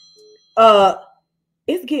it?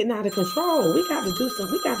 It's getting out of control. We got to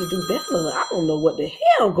do better. I don't know what the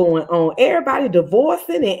hell going on. Everybody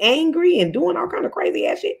divorcing and angry and doing all kind of crazy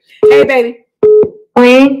ass shit. Hey, baby.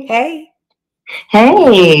 Queen. Hey.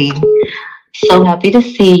 Hey. So happy to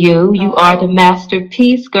see you. You are the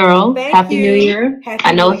masterpiece, girl. Happy New Year.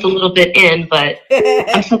 I know it's a little bit in, but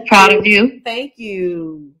I'm so proud of you. Thank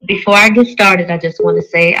you. Before I get started, I just want to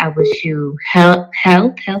say I wish you health,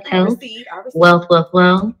 wealth,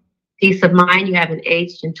 peace of mind. You haven't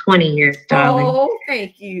aged in 20 years, darling. Oh,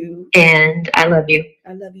 thank you. And I love you.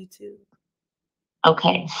 I love you too.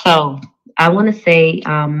 Okay, so I want to say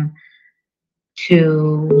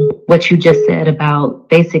to what you just said about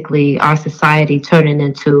basically our society turning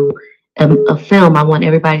into a film. I want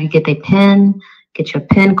everybody to get their pen, get your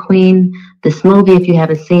pen, Queen. This movie, if you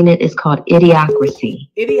haven't seen it, is called Idiocracy.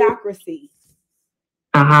 Idiocracy.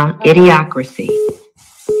 Idiocracy.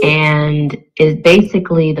 And it's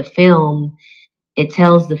basically the film, it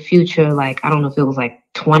tells the future, like, I don't know if it was like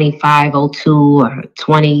 2502 or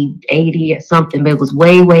 2080 or something, but it was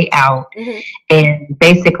way, way out. Mm-hmm. And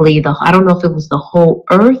basically, I don't know if it was the whole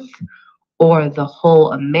Earth or the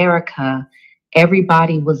whole America,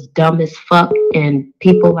 everybody was dumb as fuck, and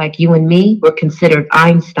people like you and me were considered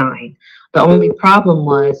Einstein. The only problem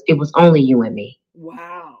was it was only you and me.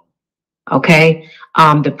 Wow. Okay?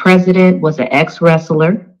 The president was an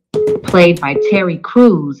ex-wrestler, played by Terry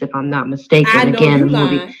Crews, if I'm not mistaken. Again, the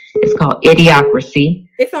movie is called Idiocracy.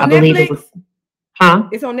 It's on I believe Netflix? It was, huh?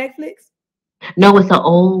 It's on Netflix? No, it's an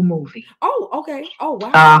old movie. Oh, okay. Oh,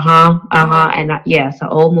 wow. And yeah, it's an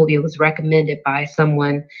old movie. It was recommended by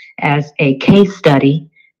someone as a case study,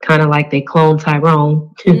 kind of like they cloned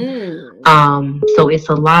Tyrone. So it's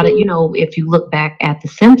a lot of, if you look back at The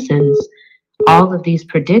Simpsons, all of these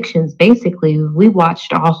predictions, basically, we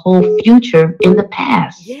watched our whole future in the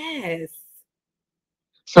past. Yes.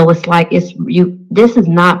 So it's like this is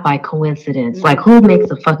not by coincidence. Like, who makes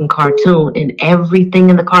a fucking cartoon and everything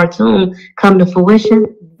in the cartoon come to fruition?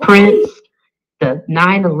 Right. Prince, the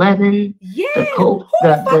 9/11,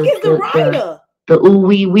 the writer? The ooh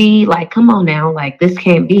wee wee. Like, come on now. Like, this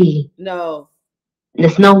can't be. No.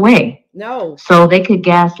 There's no way. No. So they could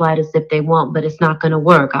gaslight us if they want, but it's not going to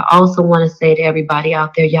work. I also want to say to everybody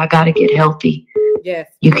out there, y'all got to get healthy. Yes.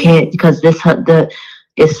 You can't, because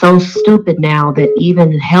it's so stupid now that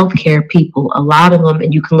even healthcare people, a lot of them,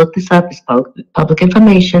 and you can look this up, it's public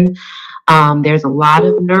information. There's a lot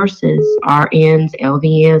of nurses, RNs,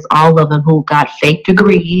 LVNs, all of them who got fake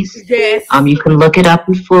degrees. Yes. You can look it up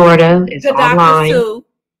in Florida. It's the online. Doctors too.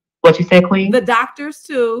 What you say, Queen? The doctors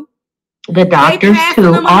too. The doctors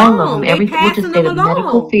too. All of them. Everything. We'll just say the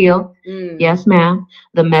medical field. Yes, ma'am.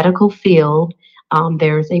 The medical field.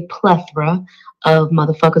 There's a plethora of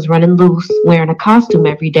motherfuckers running loose, wearing a costume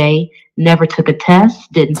every day, never took a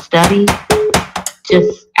test, didn't study,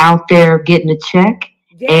 just out there getting a check.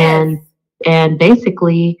 Yes. and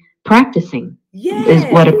basically practicing. Yes.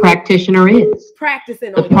 Is what a practitioner is.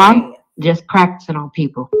 Practicing on your hands. Just practicing on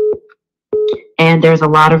people. And there's a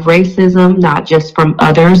lot of racism, not just from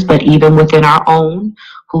others, but even within our own,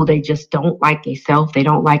 who they just don't like themselves, they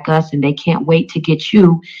don't like us, and they can't wait to get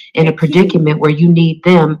you in a predicament where you need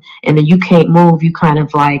them, and then you can't move. You kind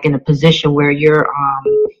of like in a position where you're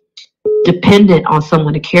dependent on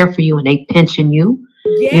someone to care for you, and they pension you,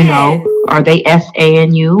 or they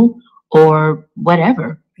SAing you, or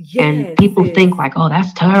whatever. Yes, and people think like, oh,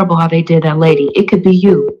 that's terrible how they did that lady. It could be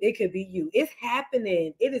you. It could be you. It's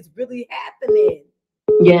happening. It is really happening.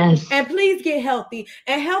 Yes. And please get healthy.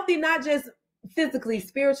 And healthy not just physically,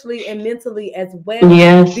 spiritually, and mentally as well.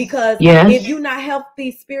 Yes. Because if you're not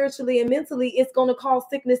healthy spiritually and mentally, it's going to cause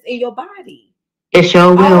sickness in your body. It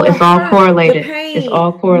sure will. It's all correlated. It's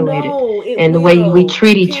all correlated. No, and the way we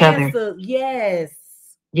treat each other. Yes.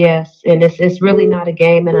 Yes. And it's really not a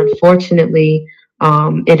game. And unfortunately,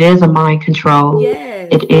 it is a mind control. Yes.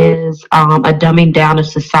 It is a dumbing down of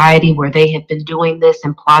society where they have been doing this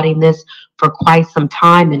and plotting this for quite some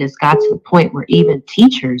time. And it's got to the point where even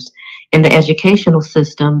teachers in the educational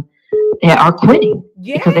system are quitting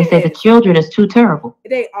because they say the children is too terrible.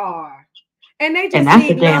 They are. And they just and that's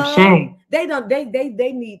need a damn love. shame. They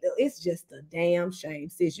need, it's just a damn shame.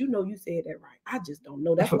 Sis, you said that right. I just don't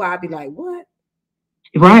know. That's why I be like, what?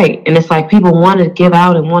 Right. And it's like people want to give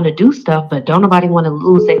out and want to do stuff, but don't nobody want to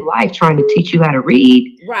lose their life trying to teach you how to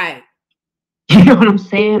read. Right. You know what I'm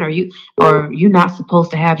saying? Or you're not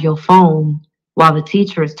supposed to have your phone while the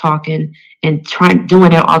teacher is talking and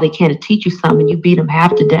doing all they can to teach you something. You beat them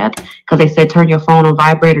half to death because they said turn your phone on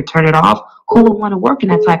vibrate or turn it off. Who would want to work in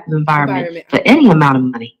that type of environment for any amount of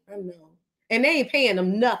money? I know. And they ain't paying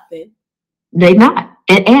them nothing. They not.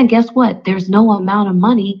 And guess what? There's no amount of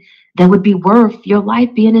money that would be worth your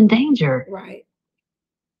life being in danger. Right.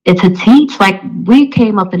 It's a teach. Like, we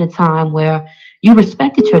came up in a time where you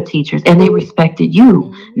respected your teachers and they respected you.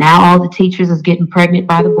 Mm-hmm. Now all the teachers is getting pregnant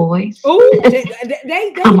by the boys. Oh,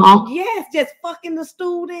 they come on. Yes, just fucking the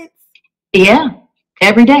students. Yeah,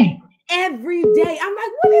 every day. Every day. I'm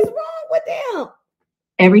like, what is wrong with them?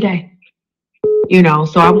 Every day.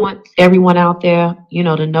 So I want everyone out there,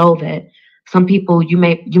 to know that some people you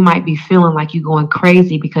might be feeling like you're going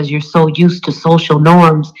crazy because you're so used to social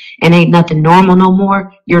norms and ain't nothing normal no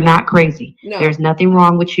more. You're not crazy. No. There's nothing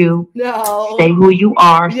wrong with you. No. Stay who you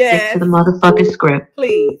are. Yes. Stick to the motherfucking script.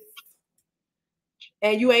 Please.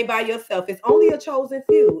 And you ain't by yourself. It's only a chosen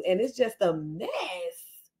few. And it's just a mess.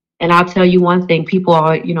 And I'll tell you one thing. People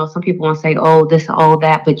are, some people want to say, oh, this, oh,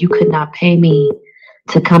 that, but you could not pay me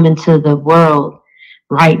to come into the world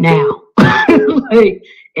right now.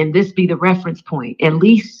 And this be the reference point. At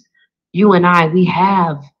least you and I, we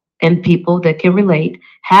have, and people that can relate,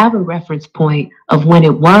 have a reference point of when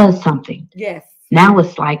it was something. Yes. Now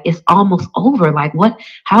it's like, it's almost over. Like, what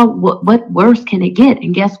worse can it get?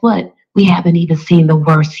 And guess what? We haven't even seen the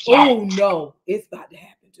worst yet. Oh, no. It's about to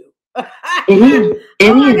happen, too. It is.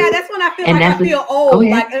 Oh, my God. That's when I feel like I feel old.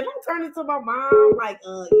 Like, if I'm turning to my mom, like,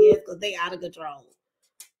 yes, because they out of control.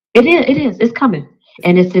 It is. It's coming.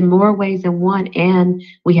 And it's in more ways than one. And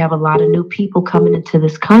we have a lot of new people coming into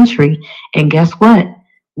this country. And guess what?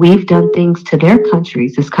 We've done things to their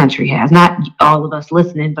countries. This country has. Not all of us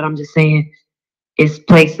listening, but I'm just saying It's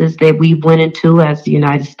places that we went into as the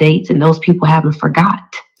United States, and those people haven't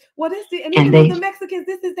forgot. Well, this is, and even with the Mexicans,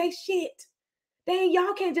 this is their shit.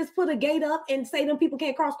 Y'all can't just put a gate up and say them people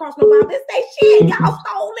can't cross no boundaries. This they shit. Y'all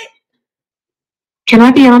stole it. Can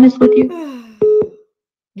I be honest with you?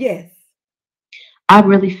 Yes. I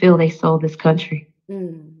really feel they sold this country.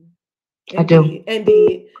 I do.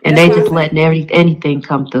 Indeed. And they just letting anything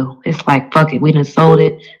come through. It's like, fuck it, we done sold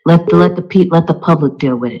it. Let the public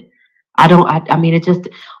deal with it. I mean,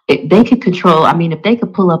 they could control. I mean, if they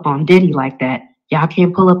could pull up on Diddy like that, y'all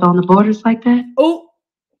can't pull up on the borders like that. Oh,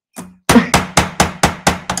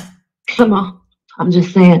 come on. I'm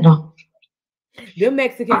just saying, no. Them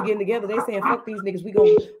Mexicans getting together, they saying, fuck these niggas. We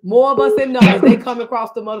going more of us in numbers. They come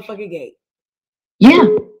across the motherfucking gate. Yeah.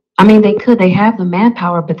 I mean, they have the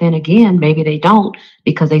manpower, but then again, maybe they don't,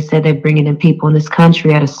 because they said they're bringing in people in this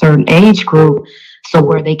country at a certain age group, so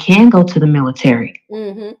where they can go to the military.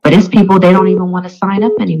 But it's people, they don't even want to sign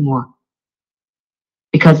up anymore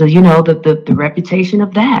because of, the reputation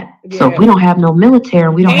of that. Yeah. So if we don't have no military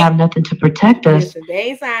and we don't have nothing to protect us, they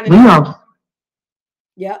ain't signing up.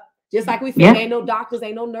 Yep. Just like we said, ain't no doctors,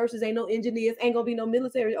 ain't no nurses, ain't no engineers, ain't gonna be no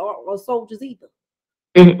military or soldiers either.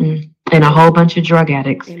 And a whole bunch of drug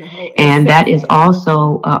addicts. And that is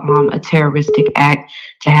also a terroristic act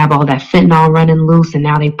to have all that fentanyl running loose, and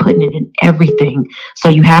now they're putting it in everything. So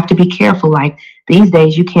you have to be careful. Like these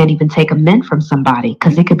days, you can't even take a mint from somebody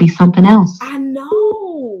because it could be something else. I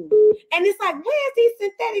know. And it's like, where's these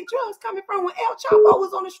synthetic drugs coming from? When El Chapo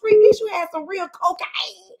was on the street, at least you had some real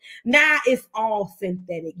cocaine. Now it's all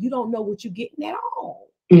synthetic. You don't know what you're getting at all.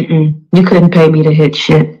 You couldn't pay me to hit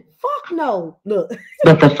shit. Fuck no. Look.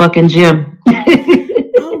 But the fucking gym.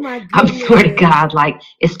 Oh my God. I swear to God, like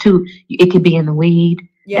it could be in the weed.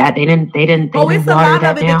 Yeah. They didn't it's a lot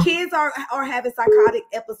of it. The kids are having psychotic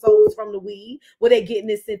episodes from the weed where they're getting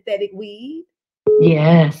this synthetic weed.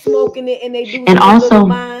 Yes. Smoking it, and they do. And also,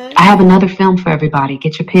 I have another film for everybody.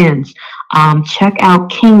 Get your pens. Check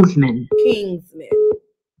out Kingsman. Kingsman.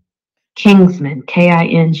 Kingsman.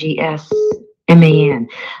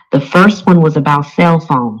 The first one was about cell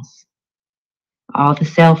phones. All the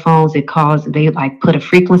cell phones, they like put a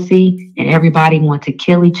frequency and everybody wanted to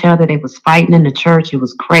kill each other. They was fighting in the church. It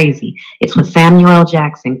was crazy. It's with Samuel L.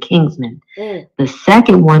 Jackson, Kingsman. The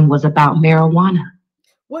second one was about marijuana.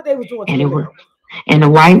 What they was doing to and the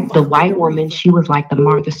white woman, she was like the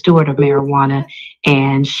Martha Stewart of marijuana,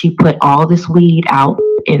 and she put all this weed out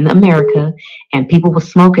in America and people were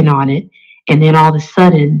smoking on it, and then all of a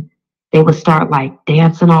sudden they would start like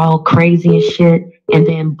dancing all crazy and shit, and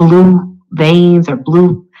then blue veins or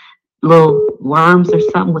blue little worms or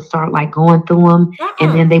something would start like going through them,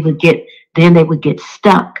 and then they would get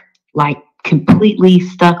stuck, like completely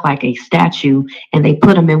stuck like a statue, and they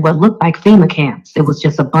put them in what looked like FEMA camps. It was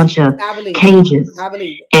just a bunch of cages.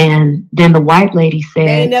 And then the white lady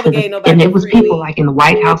said, and it was people like in the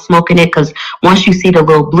White House smoking it, because once you see the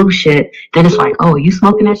little blue shit, then it's like, oh, you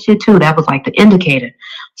smoking that shit too? That was like the indicator.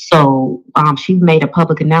 So she made a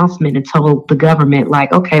public announcement and told the government,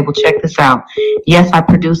 like, okay, well, check this out. Yes, I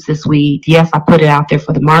produced this weed. Yes, I put it out there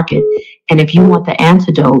for the market. And if you want the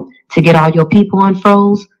antidote to get all your people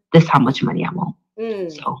unfroze, this is how much money I want.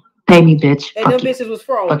 So pay me, bitch. And them bitches was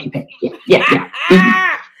frozen. Fuck you, pay. Yeah.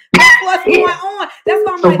 That's what's going on. That's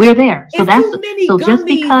why I'm like, we're there. So that's too many just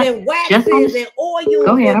because and waxes and oils.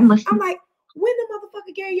 Go ahead, I'm listening. I'm like, when the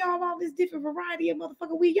motherfucker gave y'all all this different variety of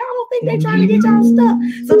motherfucking weed, y'all don't think they trying to get y'all stuck?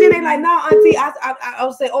 So then they like, nah, auntie,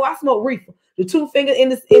 I'll say, oh, I smoke reefer. The 2 fingers in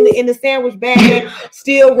the sandwich bag,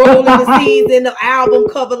 still rolling the seeds in the album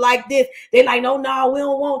cover like this. They like, no, we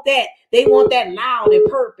don't want that. They want that loud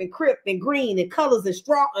and purp and crip and green and colors and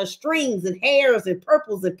strings and hairs and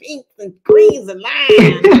purples and pinks and greens and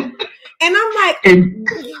lines. And I'm like,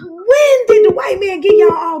 when did the white man give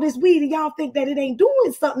y'all all this weed and y'all think that it ain't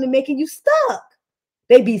doing something and making you stuck?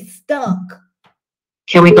 They be stuck.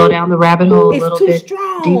 Can we go down the rabbit hole a little bit deeper? It's too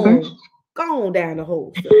strong. Go on down the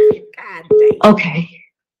hole. God damn. Okay.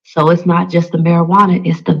 So it's not just the marijuana,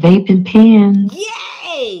 it's the vaping pens.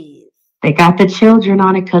 Yay! They got the children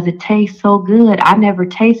on it because it tastes so good. I never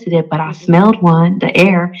tasted it, but I smelled one, the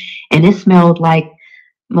air, and it smelled like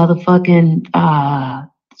motherfucking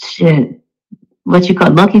shit. What you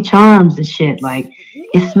call Lucky Charms and shit. Like,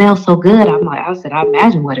 it smells so good. I said, I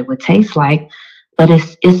imagine what it would taste like, but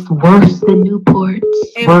it's worse than Newports,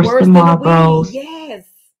 and worse than Marlboros.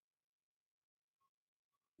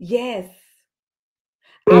 Yes.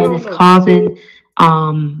 And it's causing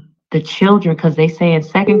the children, because they say in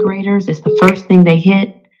second graders, it's the first thing they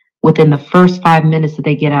hit within the first 5 minutes that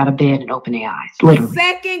they get out of bed and open their eyes. Literally.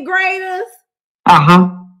 Second graders?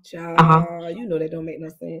 Uh-huh. Child, you know that don't make no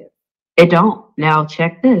sense. It don't. Now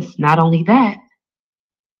check this. Not only that,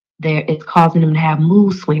 it's causing them to have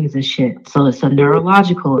mood swings and shit. So it's a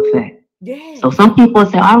neurological effect. Yeah. So some people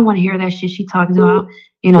say, I don't want to hear that shit she talking about.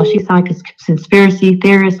 You know, she's like a conspiracy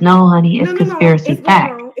theorist. No, honey, it's conspiracy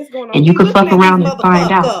fact. It's going on. And you can fuck around and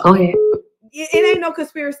find out. Go ahead. It ain't no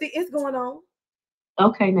conspiracy. It's going on.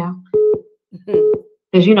 Okay, now.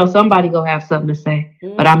 Because, you know, somebody gonna have something to say.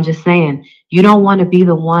 But I'm just saying, you don't want to be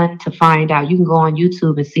the one to find out. You can go on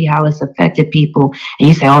YouTube and see how it's affected people. And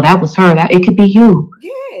you say, oh, that was her. It could be you.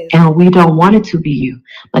 Yes. And we don't want it to be you.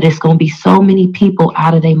 But it's going to be so many people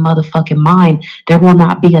out of their motherfucking mind. There will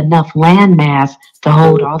not be enough land mass to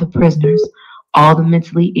hold all the prisoners, all the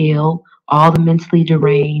mentally ill, all the mentally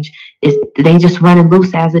deranged. They just running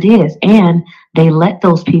loose as it is. And they let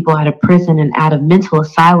those people out of prison and out of mental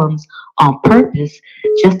asylums on purpose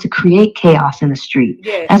just to create chaos in the street.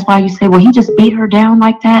 Yes. That's why you say, well, he just beat her down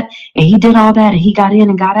like that and he did all that and he got in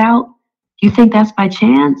and got out. You think that's by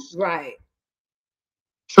chance? Right.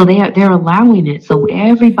 So they're allowing it. So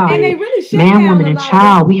everybody, really man, woman, and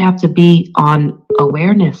child, we have to be on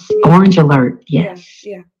awareness, orange alert. Yes.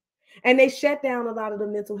 Yeah. And they shut down a lot of the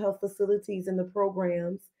mental health facilities and the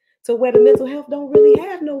programs to where the mental health don't really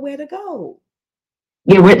have nowhere to go.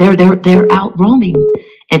 Yeah, they're out roaming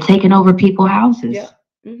and taking over people's houses. Yeah.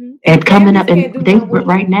 Mm-hmm. And coming up, and they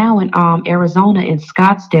right now in Arizona, in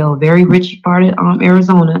Scottsdale, very rich part of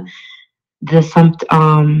Arizona, there's some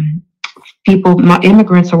people,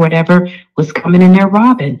 immigrants or whatever, was coming in there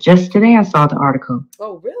robbing. Just today I saw the article.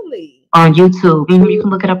 Oh, really? On YouTube. You can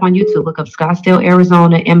look it up on YouTube. Look up Scottsdale,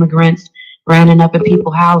 Arizona, immigrants running up in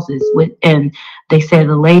people's houses and they said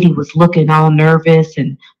the lady was looking all nervous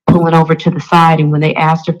and pulling over to the side, and when they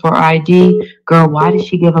asked her for ID, girl, why did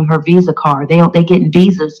she give them her Visa card? They getting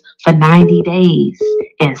visas for 90 days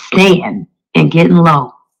and staying and getting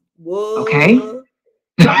low. Whoa. Okay?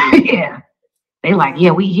 Yeah. They like,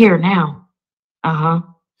 yeah, we here now.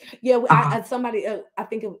 Yeah, somebody, I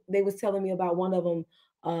think they was telling me about one of them.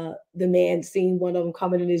 The man seen one of them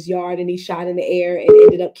coming in his yard and he shot in the air and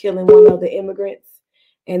ended up killing one of the immigrants.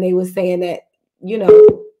 And they was saying that, you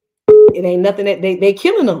know, it ain't nothing that they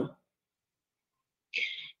killing them.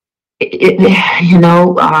 You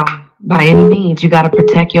know, by any means, you got to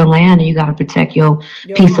protect your land and you got to protect your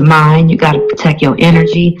peace of mind. You got to protect your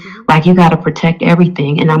energy. Like you got to protect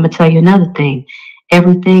everything. And I'm going to tell you another thing.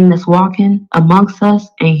 Everything that's walking amongst us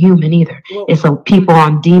ain't human either. It's a people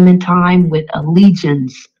on demon time with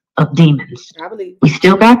legions of demons. I believe. We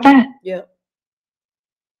still got that. Yeah.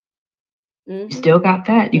 Mm-hmm. Still got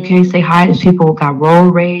that. You can't say hi. These people got road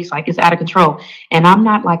rage, like it's out of control. And I'm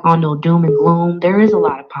not like on no doom and gloom. There is a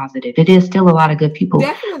lot of positive. It is still a lot of good people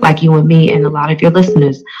like you and me and a lot of your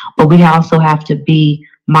listeners. But we also have to be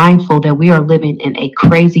mindful that we are living in a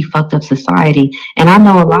crazy, fucked up society. And I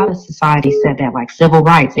know a lot of society said that, like civil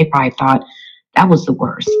rights, they probably thought that was the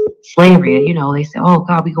worst. Slavery, you know, they said, oh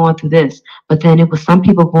God, we going through this. But then it was some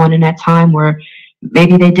people going in that time where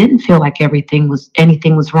maybe they didn't feel like anything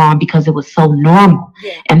was wrong because it was so normal.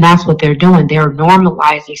 Yeah. And that's what they're doing. They're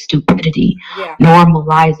normalizing stupidity,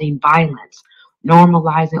 normalizing violence,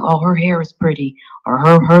 normalizing, oh, her hair is pretty or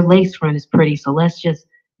her lace front is pretty. So let's just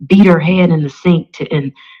beat her head in the sink.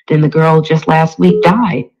 And then the girl just last week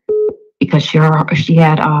died because she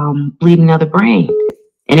had bleeding of the brain,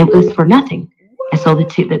 and it was for nothing. And so they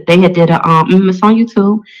had did it's on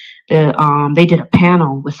YouTube. They did a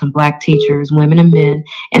panel with some Black teachers, women and men,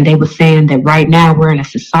 and they were saying that right now we're in a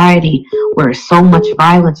society where there's so much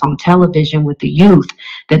violence on television with the youth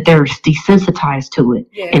that they're desensitized to it.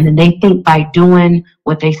 Yeah. And then they think by doing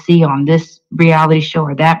what they see on this reality show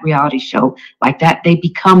or that reality show, like that, they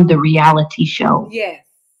become the reality show. Yes.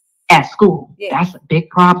 At school. Yes. That's a big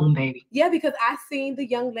problem, baby. Yeah, because I seen the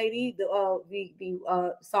young lady,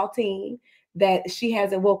 the Saltine, that she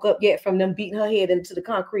hasn't woke up yet from them beating her head into the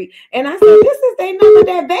concrete. And I said, they none of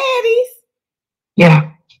that baddies.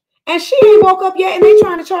 Yeah. And she ain't woke up yet, and they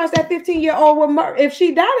trying to charge that 15-year-old with murder. If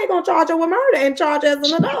she died, they gonna charge her with murder and charge her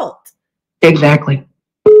as an adult. Exactly.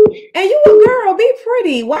 And you a girl, be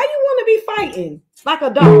pretty. Why you want to be fighting like a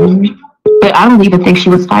dog? Mm-hmm. But I don't even think she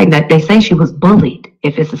was fighting that. They say she was bullied,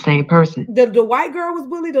 if it's the same person. The white girl was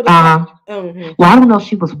bullied? Or the Well, I don't know if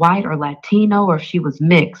she was white or Latino or if she was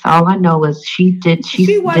mixed. All I know is she didn't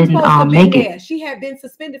make it. She had been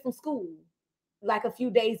suspended from school like a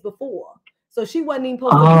few days before. So she wasn't even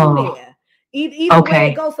supposed to be there. Either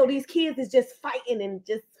way it goes, so these kids is just fighting and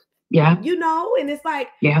just, you know, and it's like,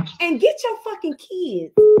 and get your fucking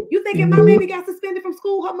kids. You think if my baby got suspended from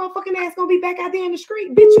school, her motherfucking ass gonna be back out there in the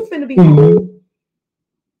street? Bitch, you finna be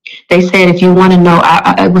They said if you want to know,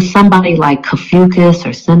 it was somebody like Confucius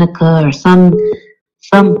or Seneca or some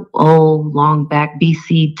some old long back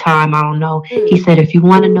BC time, I don't know. He said, if you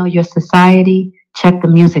want to know your society, check the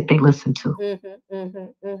music they listen to.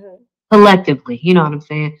 Collectively, you know what I'm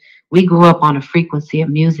saying? We grew up on a frequency of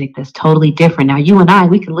music that's totally different. Now, you and I,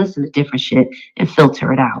 we can listen to different shit and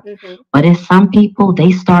filter it out. But it's some people,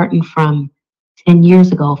 they starting from 10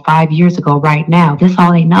 years ago, 5 years ago, right now. That's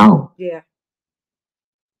all they know. Yeah.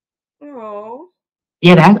 Oh.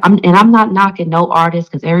 Yeah, I'm not knocking no artist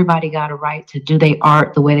because everybody got a right to do their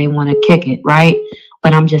art the way they want to kick it, right?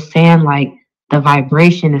 But I'm just saying, like, the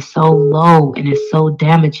vibration is so low and it's so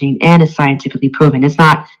damaging, and it's scientifically proven. It's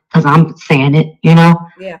not because I'm saying it, you know?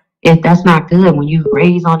 Yeah. That's not good when you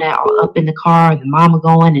raise on that up in the car, the mama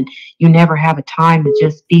going, and you never have a time to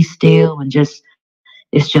just be still and just,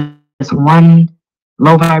 it's just one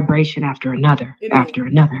low vibration after another, after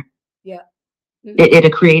another. Yeah.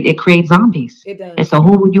 It creates zombies. It does. And so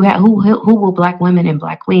who would you have? Who will Black women and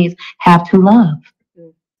Black queens have to love?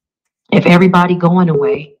 If everybody going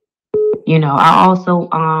away, you know. I also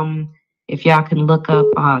if y'all can look up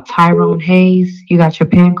Tyrone Hayes. You got your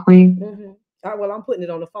pen, Queen? Well, I'm putting it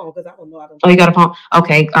on the phone because I don't know. Oh, you got a phone?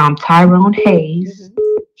 Okay. Tyrone Hayes.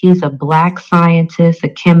 He's a Black scientist, a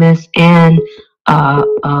chemist, and oh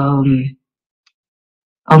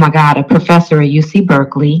my God, a professor at UC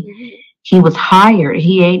Berkeley. He was hired.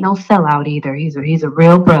 He ain't no sellout either. He's a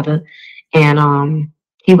real brother, and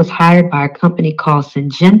he was hired by a company called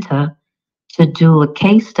Syngenta to do a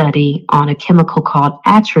case study on a chemical called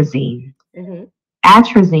atrazine.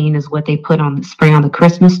 Atrazine is what they put on the spray on the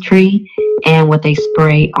Christmas tree, and what they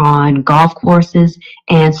spray on golf courses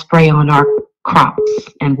and spray on our crops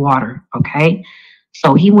and water. Okay,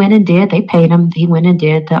 so he went and did. They paid him. He went and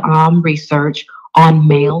did the research on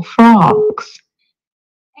male frogs.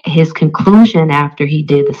 His conclusion after he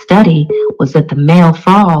did the study was that the male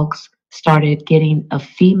frogs started getting a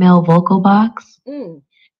female vocal box,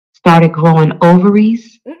 started growing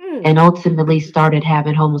ovaries, and ultimately started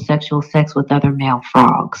having homosexual sex with other male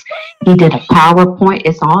frogs. He did a PowerPoint.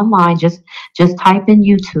 It's online. Just type in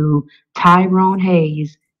YouTube, Tyrone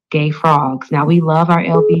Hayes, gay frogs. Now, we love our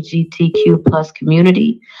LGBTQ plus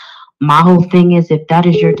community. My whole thing is, if that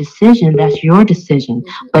is your decision, that's your decision.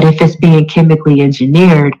 But if it's being chemically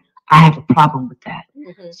engineered, I have a problem with that.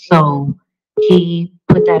 So he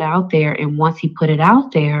put that out there, and once he put it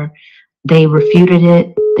out there, they refuted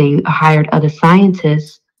it. They hired other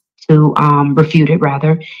scientists to refute it,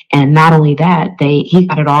 rather. And not only that, he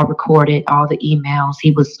got it all recorded, all the emails. He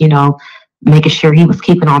was, making sure he was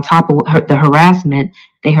keeping on top of the harassment.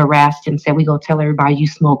 They harassed him, said, we go tell everybody you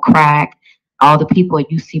smoke crack. All the people at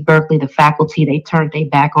UC Berkeley, the faculty, they turned their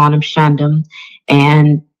back on him, shunned him,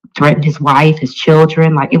 and threatened his wife, his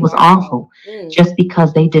children. Like, it was awful, just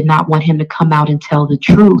because they did not want him to come out and tell the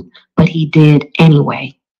truth, but he did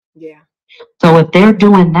anyway. Yeah. So if they're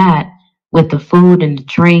doing that with the food and the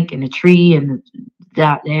drink and the tree and the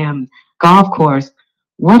goddamn golf course,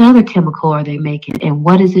 what other chemical are they making, and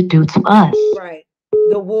what does it do to us? Right.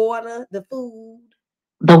 The water, the food.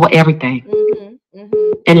 Everything.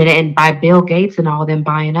 And by Bill Gates and all them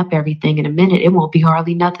buying up everything in a minute, it won't be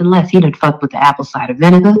hardly nothing less. He done fucked with the apple cider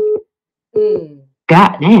vinegar.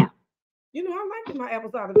 God damn. I like my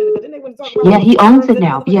apple cider vinegar. Then they wouldn't talk about he owns it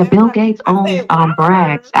now. Yeah, Bill Gates owns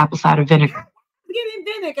Bragg's apple cider vinegar. Get in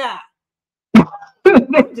vinegar.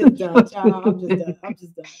 I'm just done, child.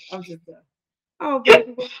 I'm just done. Oh,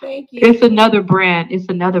 baby, well, thank you. It's another brand,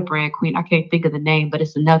 Queen. I can't think of the name, but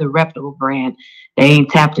it's another reputable brand. They ain't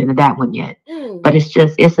tapped into that one yet. But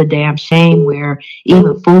it's a damn shame where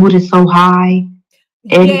even food is so high.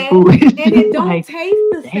 Food is and it don't taste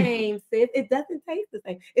the same, sis. It doesn't taste the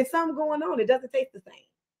same. It's something going on. It doesn't taste the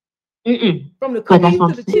same. From the cookies to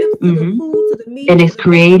the chips to the food to the meat. And it's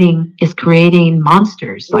creating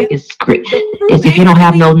monsters. Like it's if you don't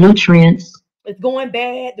have no nutrients. It's going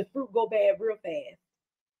bad. The fruit go bad real fast.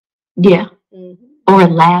 Yeah. Or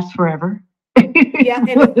it lasts forever. Yeah, and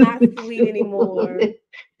it's not sweet anymore.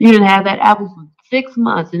 You didn't have that apple for 6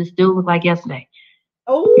 months and it still was like yesterday.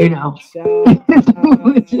 Oh,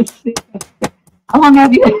 how long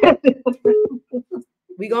have you?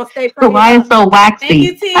 We gonna stay. So why it's so waxy? Thank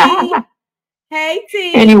you, T. Hey,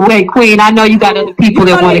 T. Anyway, Queen, I know you got other people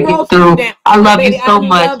that want to get through. I love you so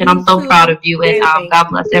much, and I'm so proud of you. And God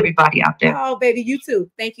bless everybody out there. Oh, baby, you too.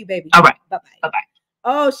 Thank you, baby. All right. Bye-bye.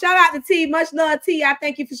 Oh, shout out to T. Much love, T. I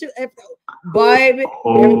thank you for shooting. Baby,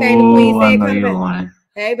 everything the Queen said coming back.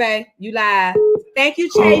 Hey, babe, you live. Thank you,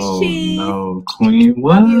 Chase Cheese. No, Queen,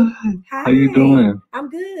 what? Hi. How you doing? I'm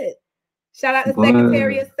good. Shout out to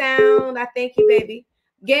Secretary of Sound. I thank you, baby.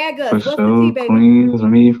 Gag us. What's the tea, baby? Queen, it's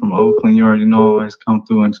me from Oakland. You already know I always come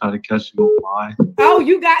through and try to catch you. Why? Oh,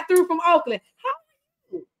 you got through from Oakland.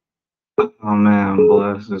 Oh man,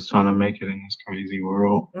 bless is trying to make it in this crazy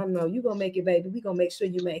world. I know you gonna make it, baby. We gonna make sure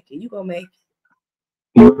you make it. You gonna make it.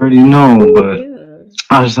 You already know, but Yeah.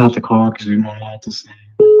 I just have to call because you know I have to say.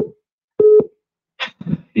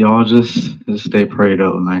 Y'all just stay prayed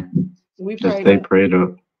up, man. We Just prayed stay up. prayed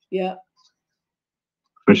up. Yeah.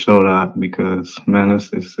 For sure that, because man, it's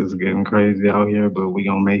getting crazy out here, but we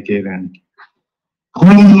gonna make it. And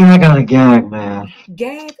I got a gag, man.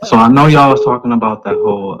 Gag. So I know y'all was talking about that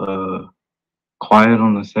whole quiet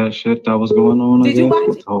on the set shit that was going on. Did you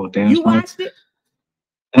watch it? The whole dance You night. watched it?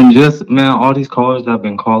 And just man, all these callers that have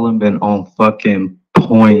been calling been on fucking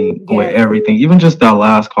point with everything. Even just that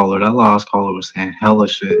last caller was saying hella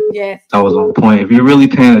shit. Yes. That was on point. If you're really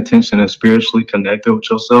paying attention and spiritually connected with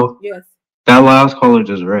yourself, yes, that last caller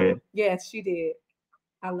just read. Yes, she did.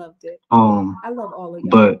 I loved it. I love all of y'all.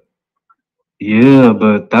 But yeah,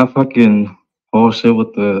 but that fucking whole shit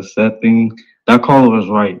with the set thing, that caller was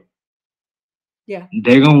right. Yeah.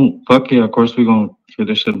 They gon' fuck yeah, of course we gonna hear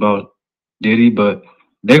this shit about Diddy, but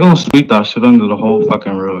they gonna sweep that shit under the whole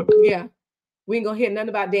fucking rug. Yeah. We ain't gonna hear nothing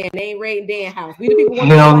about Dan. They ain't raiding Dan house. We the people want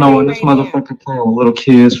Hell no, and this motherfucker playing with little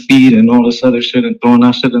kids' feet and all this other shit and throwing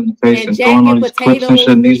that shit in the face and throwing all these clips and shit,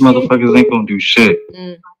 and these motherfuckers ain't gonna do shit.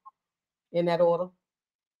 In that order.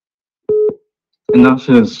 And that's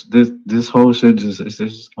just this whole shit it's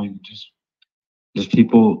just like just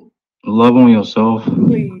people love on yourself,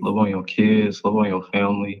 love on your kids, love on your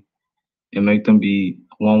family, and make them be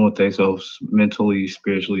one with themselves mentally,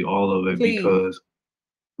 spiritually, all of it. Because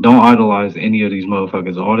don't idolize any of these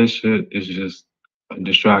motherfuckers. All this shit is just a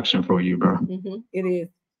distraction for you, bro. It is.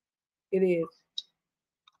 It is.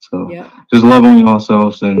 So just love on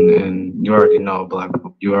yourselves, and you already know,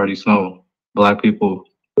 you already know black people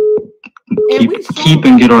keep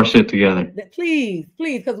and get our shit together. Please,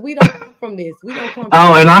 because we don't come from this. We don't come from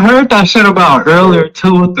Oh, and I heard that shit about earlier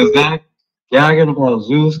too with the gagging about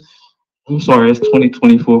Zeus. I'm sorry, it's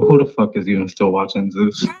 2024. Who the fuck is even still watching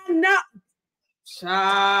Zeus? I'm not.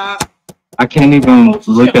 I can't even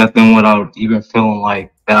look at them without even feeling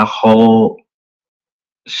like that whole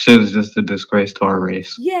shit is just a disgrace to our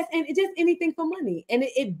race. Yes, and it's just anything for money. And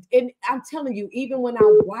and I'm telling you, even when I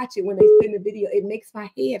watch it, when they send the video, it makes my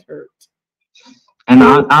head hurt. And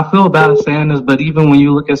I feel bad saying this, but even when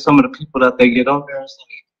you look at some of the people that they get up there, it's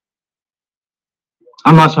like,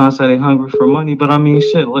 I'm not trying to say they're hungry for money, but I mean,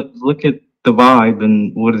 shit, look at the vibe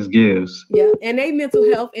and what it gives. Yeah, and they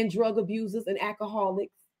mental health and drug abusers and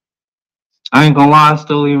alcoholics. I ain't gonna lie, I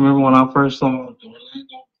still even remember when I first saw them.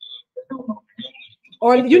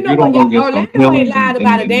 Or you know what, Orlando ain't lied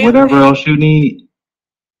about a damn whatever thing. else you need.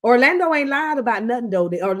 Orlando ain't lied about nothing though.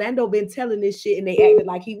 Orlando been telling this shit and they acted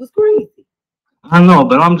like he was crazy. I know,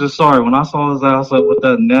 but I'm just sorry. When I saw his ass up with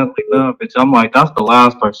that Natalie Nunn bitch, I'm like, that's the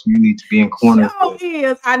last person you need to be in corner. Sure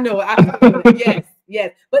is. I know.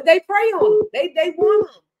 Yes. But they prey on him. They want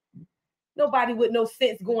him. Nobody with no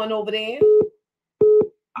sense going over there.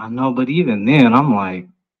 I know, but even then, I'm like,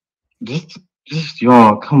 just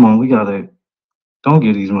y'all, come on, we gotta. Don't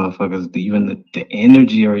give these motherfuckers even the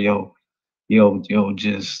energy or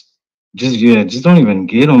just don't even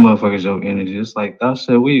give them motherfuckers your energy. It's like that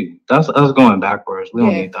shit. That's us going backwards. We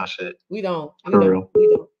don't need that shit. We don't. For real.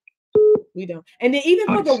 We don't. And then even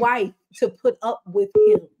for the wife to put up with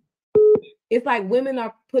him, it's like women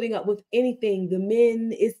are putting up with anything. The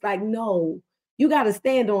men, it's like, no, you got to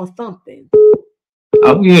stand on something.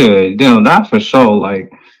 Oh yeah, damn, that for sure.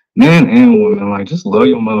 Like men and women, like just love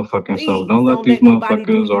your motherfucking self. Don't let these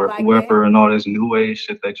motherfuckers or whoever and all this new age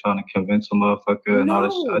shit they trying to convince a motherfucker and all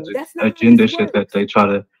this agenda shit that they try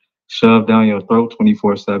to shove down your throat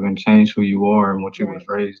 24/7, change who you are and what you was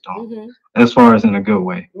raised on. As far as in a good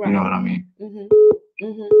way, you know what I mean.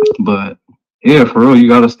 But yeah, for real, you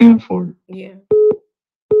gotta stand for it. Yeah.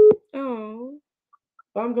 Oh,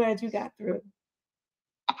 well, I'm glad you got through.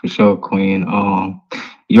 For sure, Queen.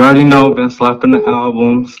 You already know, been slapping the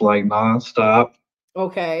albums like nonstop.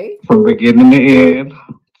 Okay. From beginning to end,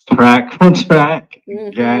 track from track,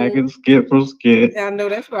 gag and skit from skit. I know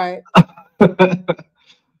that's right. But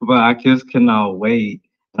I just cannot wait.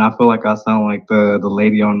 And I feel like I sound like the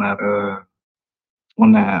lady on that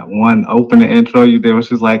one opening intro you did, where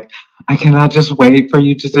she's like, I cannot just wait for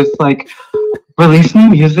you to just like release new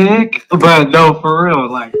music. But no, for real,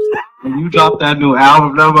 like when you drop that new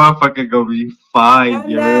album, that motherfucker gonna be fire. I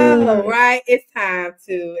know, right? It's time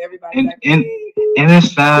to everybody. And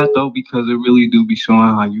it's sad though, because it really do be showing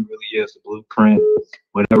how you really is the blueprint,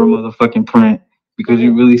 whatever motherfucking print. Because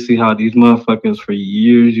you really see how these motherfuckers for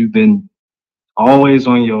years you've been always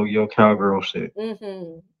on your cowgirl shit.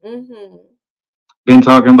 been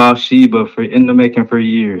talking about Sheba in the making for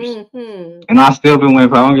years. Mm-hmm. And I still been waiting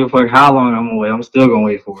for it. I don't give a fuck how long I'm gonna wait. I'm still gonna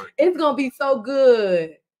wait for it. It's gonna be so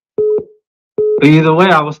good. But either way,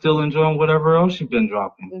 I was still enjoying whatever else you've been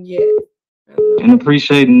dropping. Yeah. And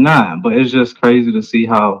appreciating that. But it's just crazy to see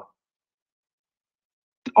how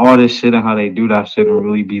all this shit and how they do that shit and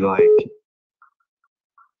really be like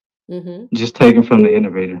just taken from the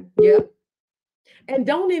innovator. Yep. And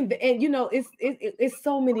and you know, it's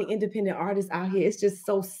so many independent artists out here. It's just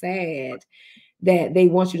so sad that they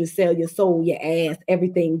want you to sell your soul, your ass,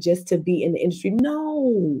 everything just to be in the industry.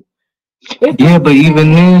 No. Yeah, but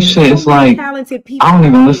even then, shit, it's like talented people. I don't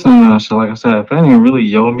even listen to that shit. Like I said, if it ain't really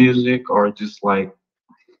your music or just like,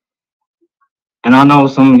 and I know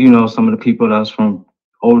some of the people that's from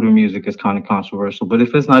older music is kind of controversial, but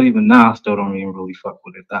if it's not even now, I still don't even really fuck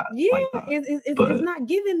with it. It's not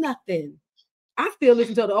giving nothing. I still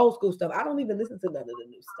listen to the old school stuff. I don't even listen to none of the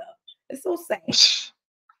new stuff. It's so sad.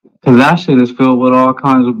 Cause that shit is filled with all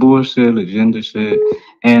kinds of bullshit, agenda shit,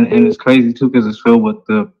 and it's crazy too, cause it's filled with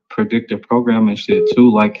the predictive programming shit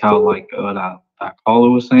too, like how that caller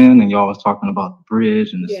was saying, and y'all was talking about the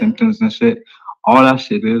bridge and the symptoms and shit. All that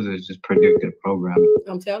shit is just predictive programming.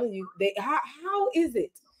 I'm telling you, how is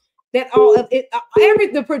it that all of it,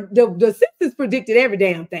 the symptoms predicted every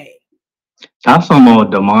damn thing? That's some more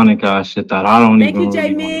demonic ass shit that I don't even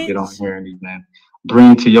really want to get on here and even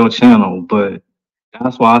bring to your channel, but.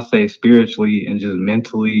 That's why I say spiritually and just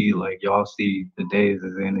mentally, like y'all see the days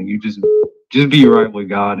is in, and you just be right with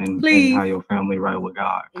God and how your family right with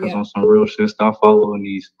God. Because on some real shit, stop following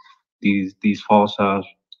these false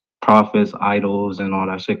prophets, idols, and all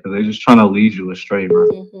that shit. Because they're just trying to lead you astray, bro.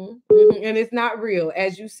 And it's not real,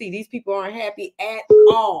 as you see. These people aren't happy at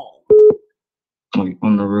all. Like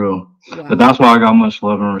on the real, but that's why I got much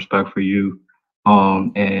love and respect for you.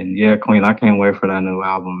 And yeah, Queen, I can't wait for that new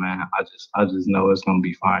album, man. I just know it's gonna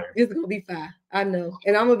be fire. It's gonna be fire. I know.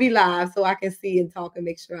 And I'm gonna be live so I can see and talk and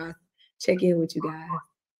make sure I check in with you guys.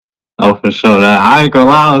 Oh, for sure. I ain't gonna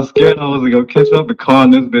lie, I was scared I was gonna catch up and call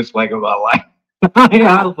this bitch like about like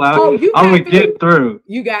I was like, I'm gonna get through.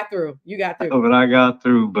 You got through. But I got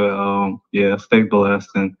through. But yeah, stay blessed.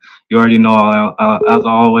 And you already know, as I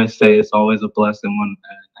always say, it's always a blessing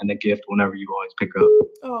and a gift whenever you always pick up.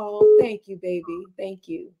 Oh, thank you, baby. Thank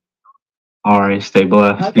you. All right, stay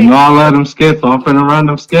blessed. Okay. You know I love them skits, so I'm finna run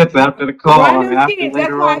them skits after the call. That's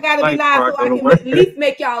why I gotta be live, so I can at least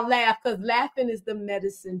make y'all laugh, because laughing is the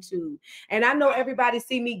medicine too. And I know everybody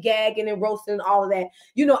see me gagging and roasting and all of that.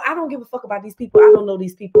 You know, I don't give a fuck about these people. I don't know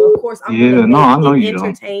these people. Of course, I'm gonna make it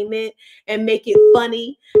entertainment and make it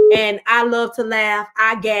funny. And I love to laugh.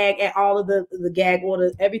 I gag at all of the gag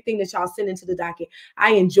orders, everything that y'all send into the docket.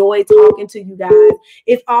 I enjoy talking to you guys.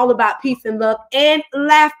 It's all about peace and love and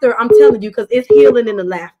laughter. I'm telling you. Because it's healing in the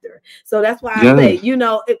laughter. So that's why I say, you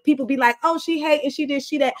know, if people be like, oh, she hating, she this,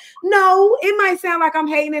 she that. No, it might sound like I'm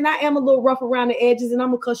hating, and I am a little rough around the edges, and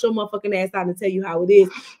I'm gonna cuss your motherfucking ass out and tell you how it is.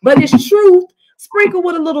 But it's truth, sprinkled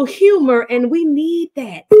with a little humor, and we need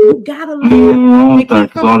that. You gotta laugh.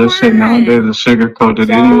 Because all this shit nowadays is sugar coated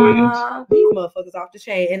anyways. These motherfuckers off the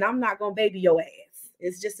chain, and I'm not gonna baby your ass.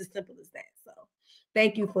 It's just as simple as that. So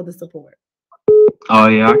thank you for the support. Oh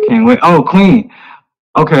yeah, I can't wait. Oh, Queen.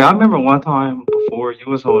 Okay, I remember one time before you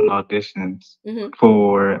was holding auditions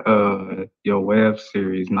for your web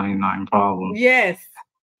series 99 Problems. Yes.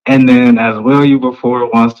 And then as well, you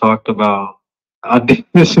before once talked about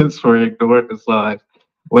auditions for Ignore the Signs.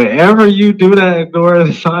 Whenever you do that Ignore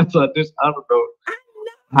the Signs audition, I don't know.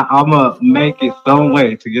 I'm gonna make it some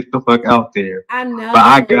way to get the fuck out there. I know. But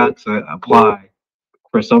I got to apply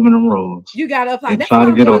for some of them roles. You gotta apply. That's try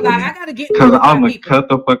to get over there. I gotta get because I'm gonna cut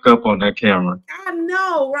the fuck up on that camera. I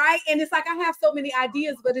know, right? And it's like I have so many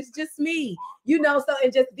ideas, but it's just me, you know. So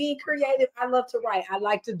and just being creative. I love to write. I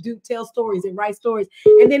like to tell stories and write stories.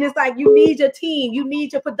 And then it's like you need your team, you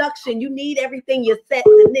need your production, you need everything. Your sets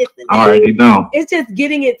and this and that. I already know. It's just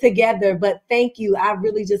getting it together. But thank you. I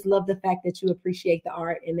really just love the fact that you appreciate the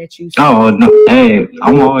art and that you. Oh no, hey,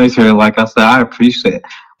 I'm always here. Like I said, I appreciate it.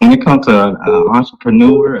 When it comes to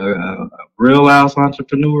entrepreneur, a real ass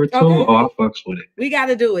entrepreneur too, I fucks with it. We got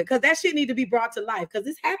to do it because that shit need to be brought to life because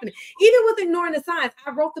it's happening. Even with Ignoring the Signs, I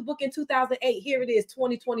wrote the book in 2008. Here it is,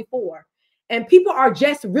 2024. And people are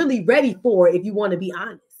just really ready for it if you want to be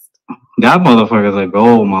honest. That motherfucker's a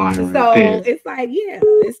gold mine. So it's like, yeah,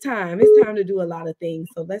 it's time. It's time to do a lot of things.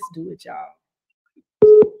 So let's do it, y'all.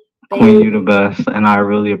 Queen, you the best, and I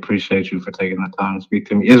really appreciate you for taking the time to speak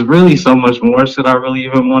to me. It's really so much more shit I really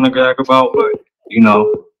even want to gag about, but you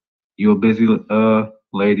know, you're a busy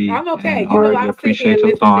lady. I'm okay. And, I appreciate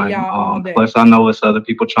your time. Plus, I know it's other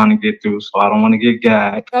people trying to get through, so I don't want to get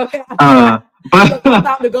gagged. Okay. But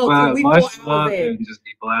to go to. We much love and just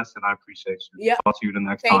be blessed, and I appreciate you. Yep. Talk to you the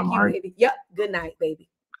next Thank time. you, All right. baby. Yep. Good night, baby.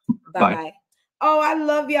 Bye. Bye. Oh, I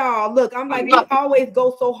love y'all. Look, I'm like, we always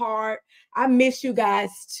go so hard. I miss you guys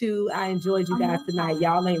too. I enjoyed you guys tonight.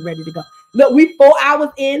 Y'all ain't ready to go. Look, we 4 hours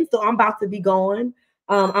in, so I'm about to be going.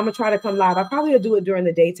 I'm gonna try to come live. I probably will do it during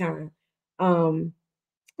the daytime. And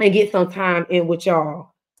get some time in with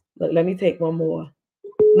y'all. Look, let me take one more.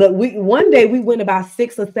 Look, one day we went about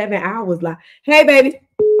 6 or 7 hours live. Hey, baby.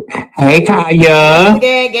 Hey, Kaya.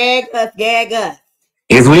 Gag us.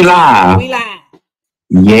 Is we live? We live.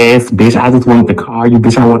 Yes, bitch. I just wanted to call you,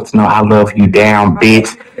 bitch. I want to know I love you down,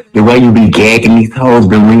 bitch. The way you be gagging these hoes,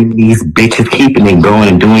 been reading these bitches, keeping it going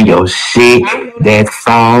and doing your shit. That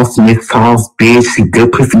sauce, Miss Sauce, bitch.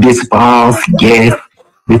 Good pussy, bitch, balls. Yes.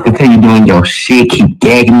 Bitch, continue doing your shit. Keep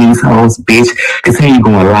gagging these hoes, bitch. Continue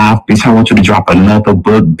going live, bitch. I want you to drop another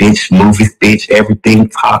book, bitch. Movies, bitch. Everything.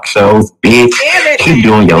 Talk shows, bitch. Keep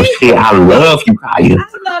doing your shit. I love you, Kaya.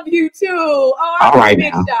 I love you too. Oh, all right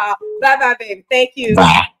now. Y'all. Bye, baby. Thank you.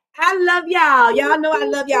 Bye. I love y'all. Y'all know I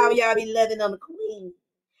love y'all. Y'all be loving on the queen.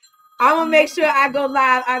 I'm gonna make sure I go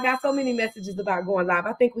live. I got so many messages about going live.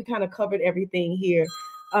 I think we kind of covered everything here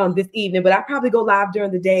this evening, but I'll probably go live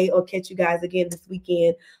during the day or catch you guys again this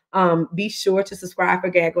weekend. Be sure to subscribe for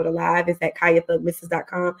Gag Go to Live. It's at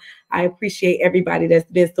KayaThugMrs.com. I appreciate everybody that's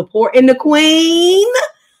been supporting the queen.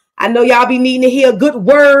 I know y'all be needing to hear a good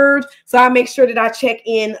word, so I make sure that I check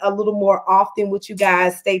in a little more often with you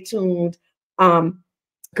guys. Stay tuned.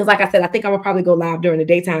 Because like I said, I think I'm gonna probably go live during the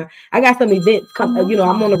daytime. I got some events come, you know,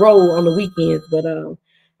 I'm on the road on the weekends, but I'm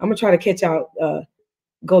gonna try to catch y'all,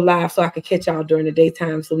 go live so I can catch y'all during the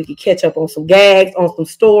daytime so we can catch up on some gags, on some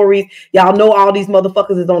stories. Y'all know all these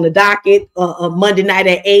motherfuckers is on the docket Monday night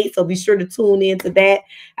at 8, so be sure to tune in to that.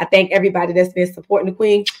 I thank everybody that's been supporting the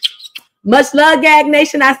queen. Much love,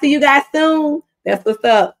 GAGNation. I'll see you guys soon. That's what's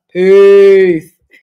up. Peace.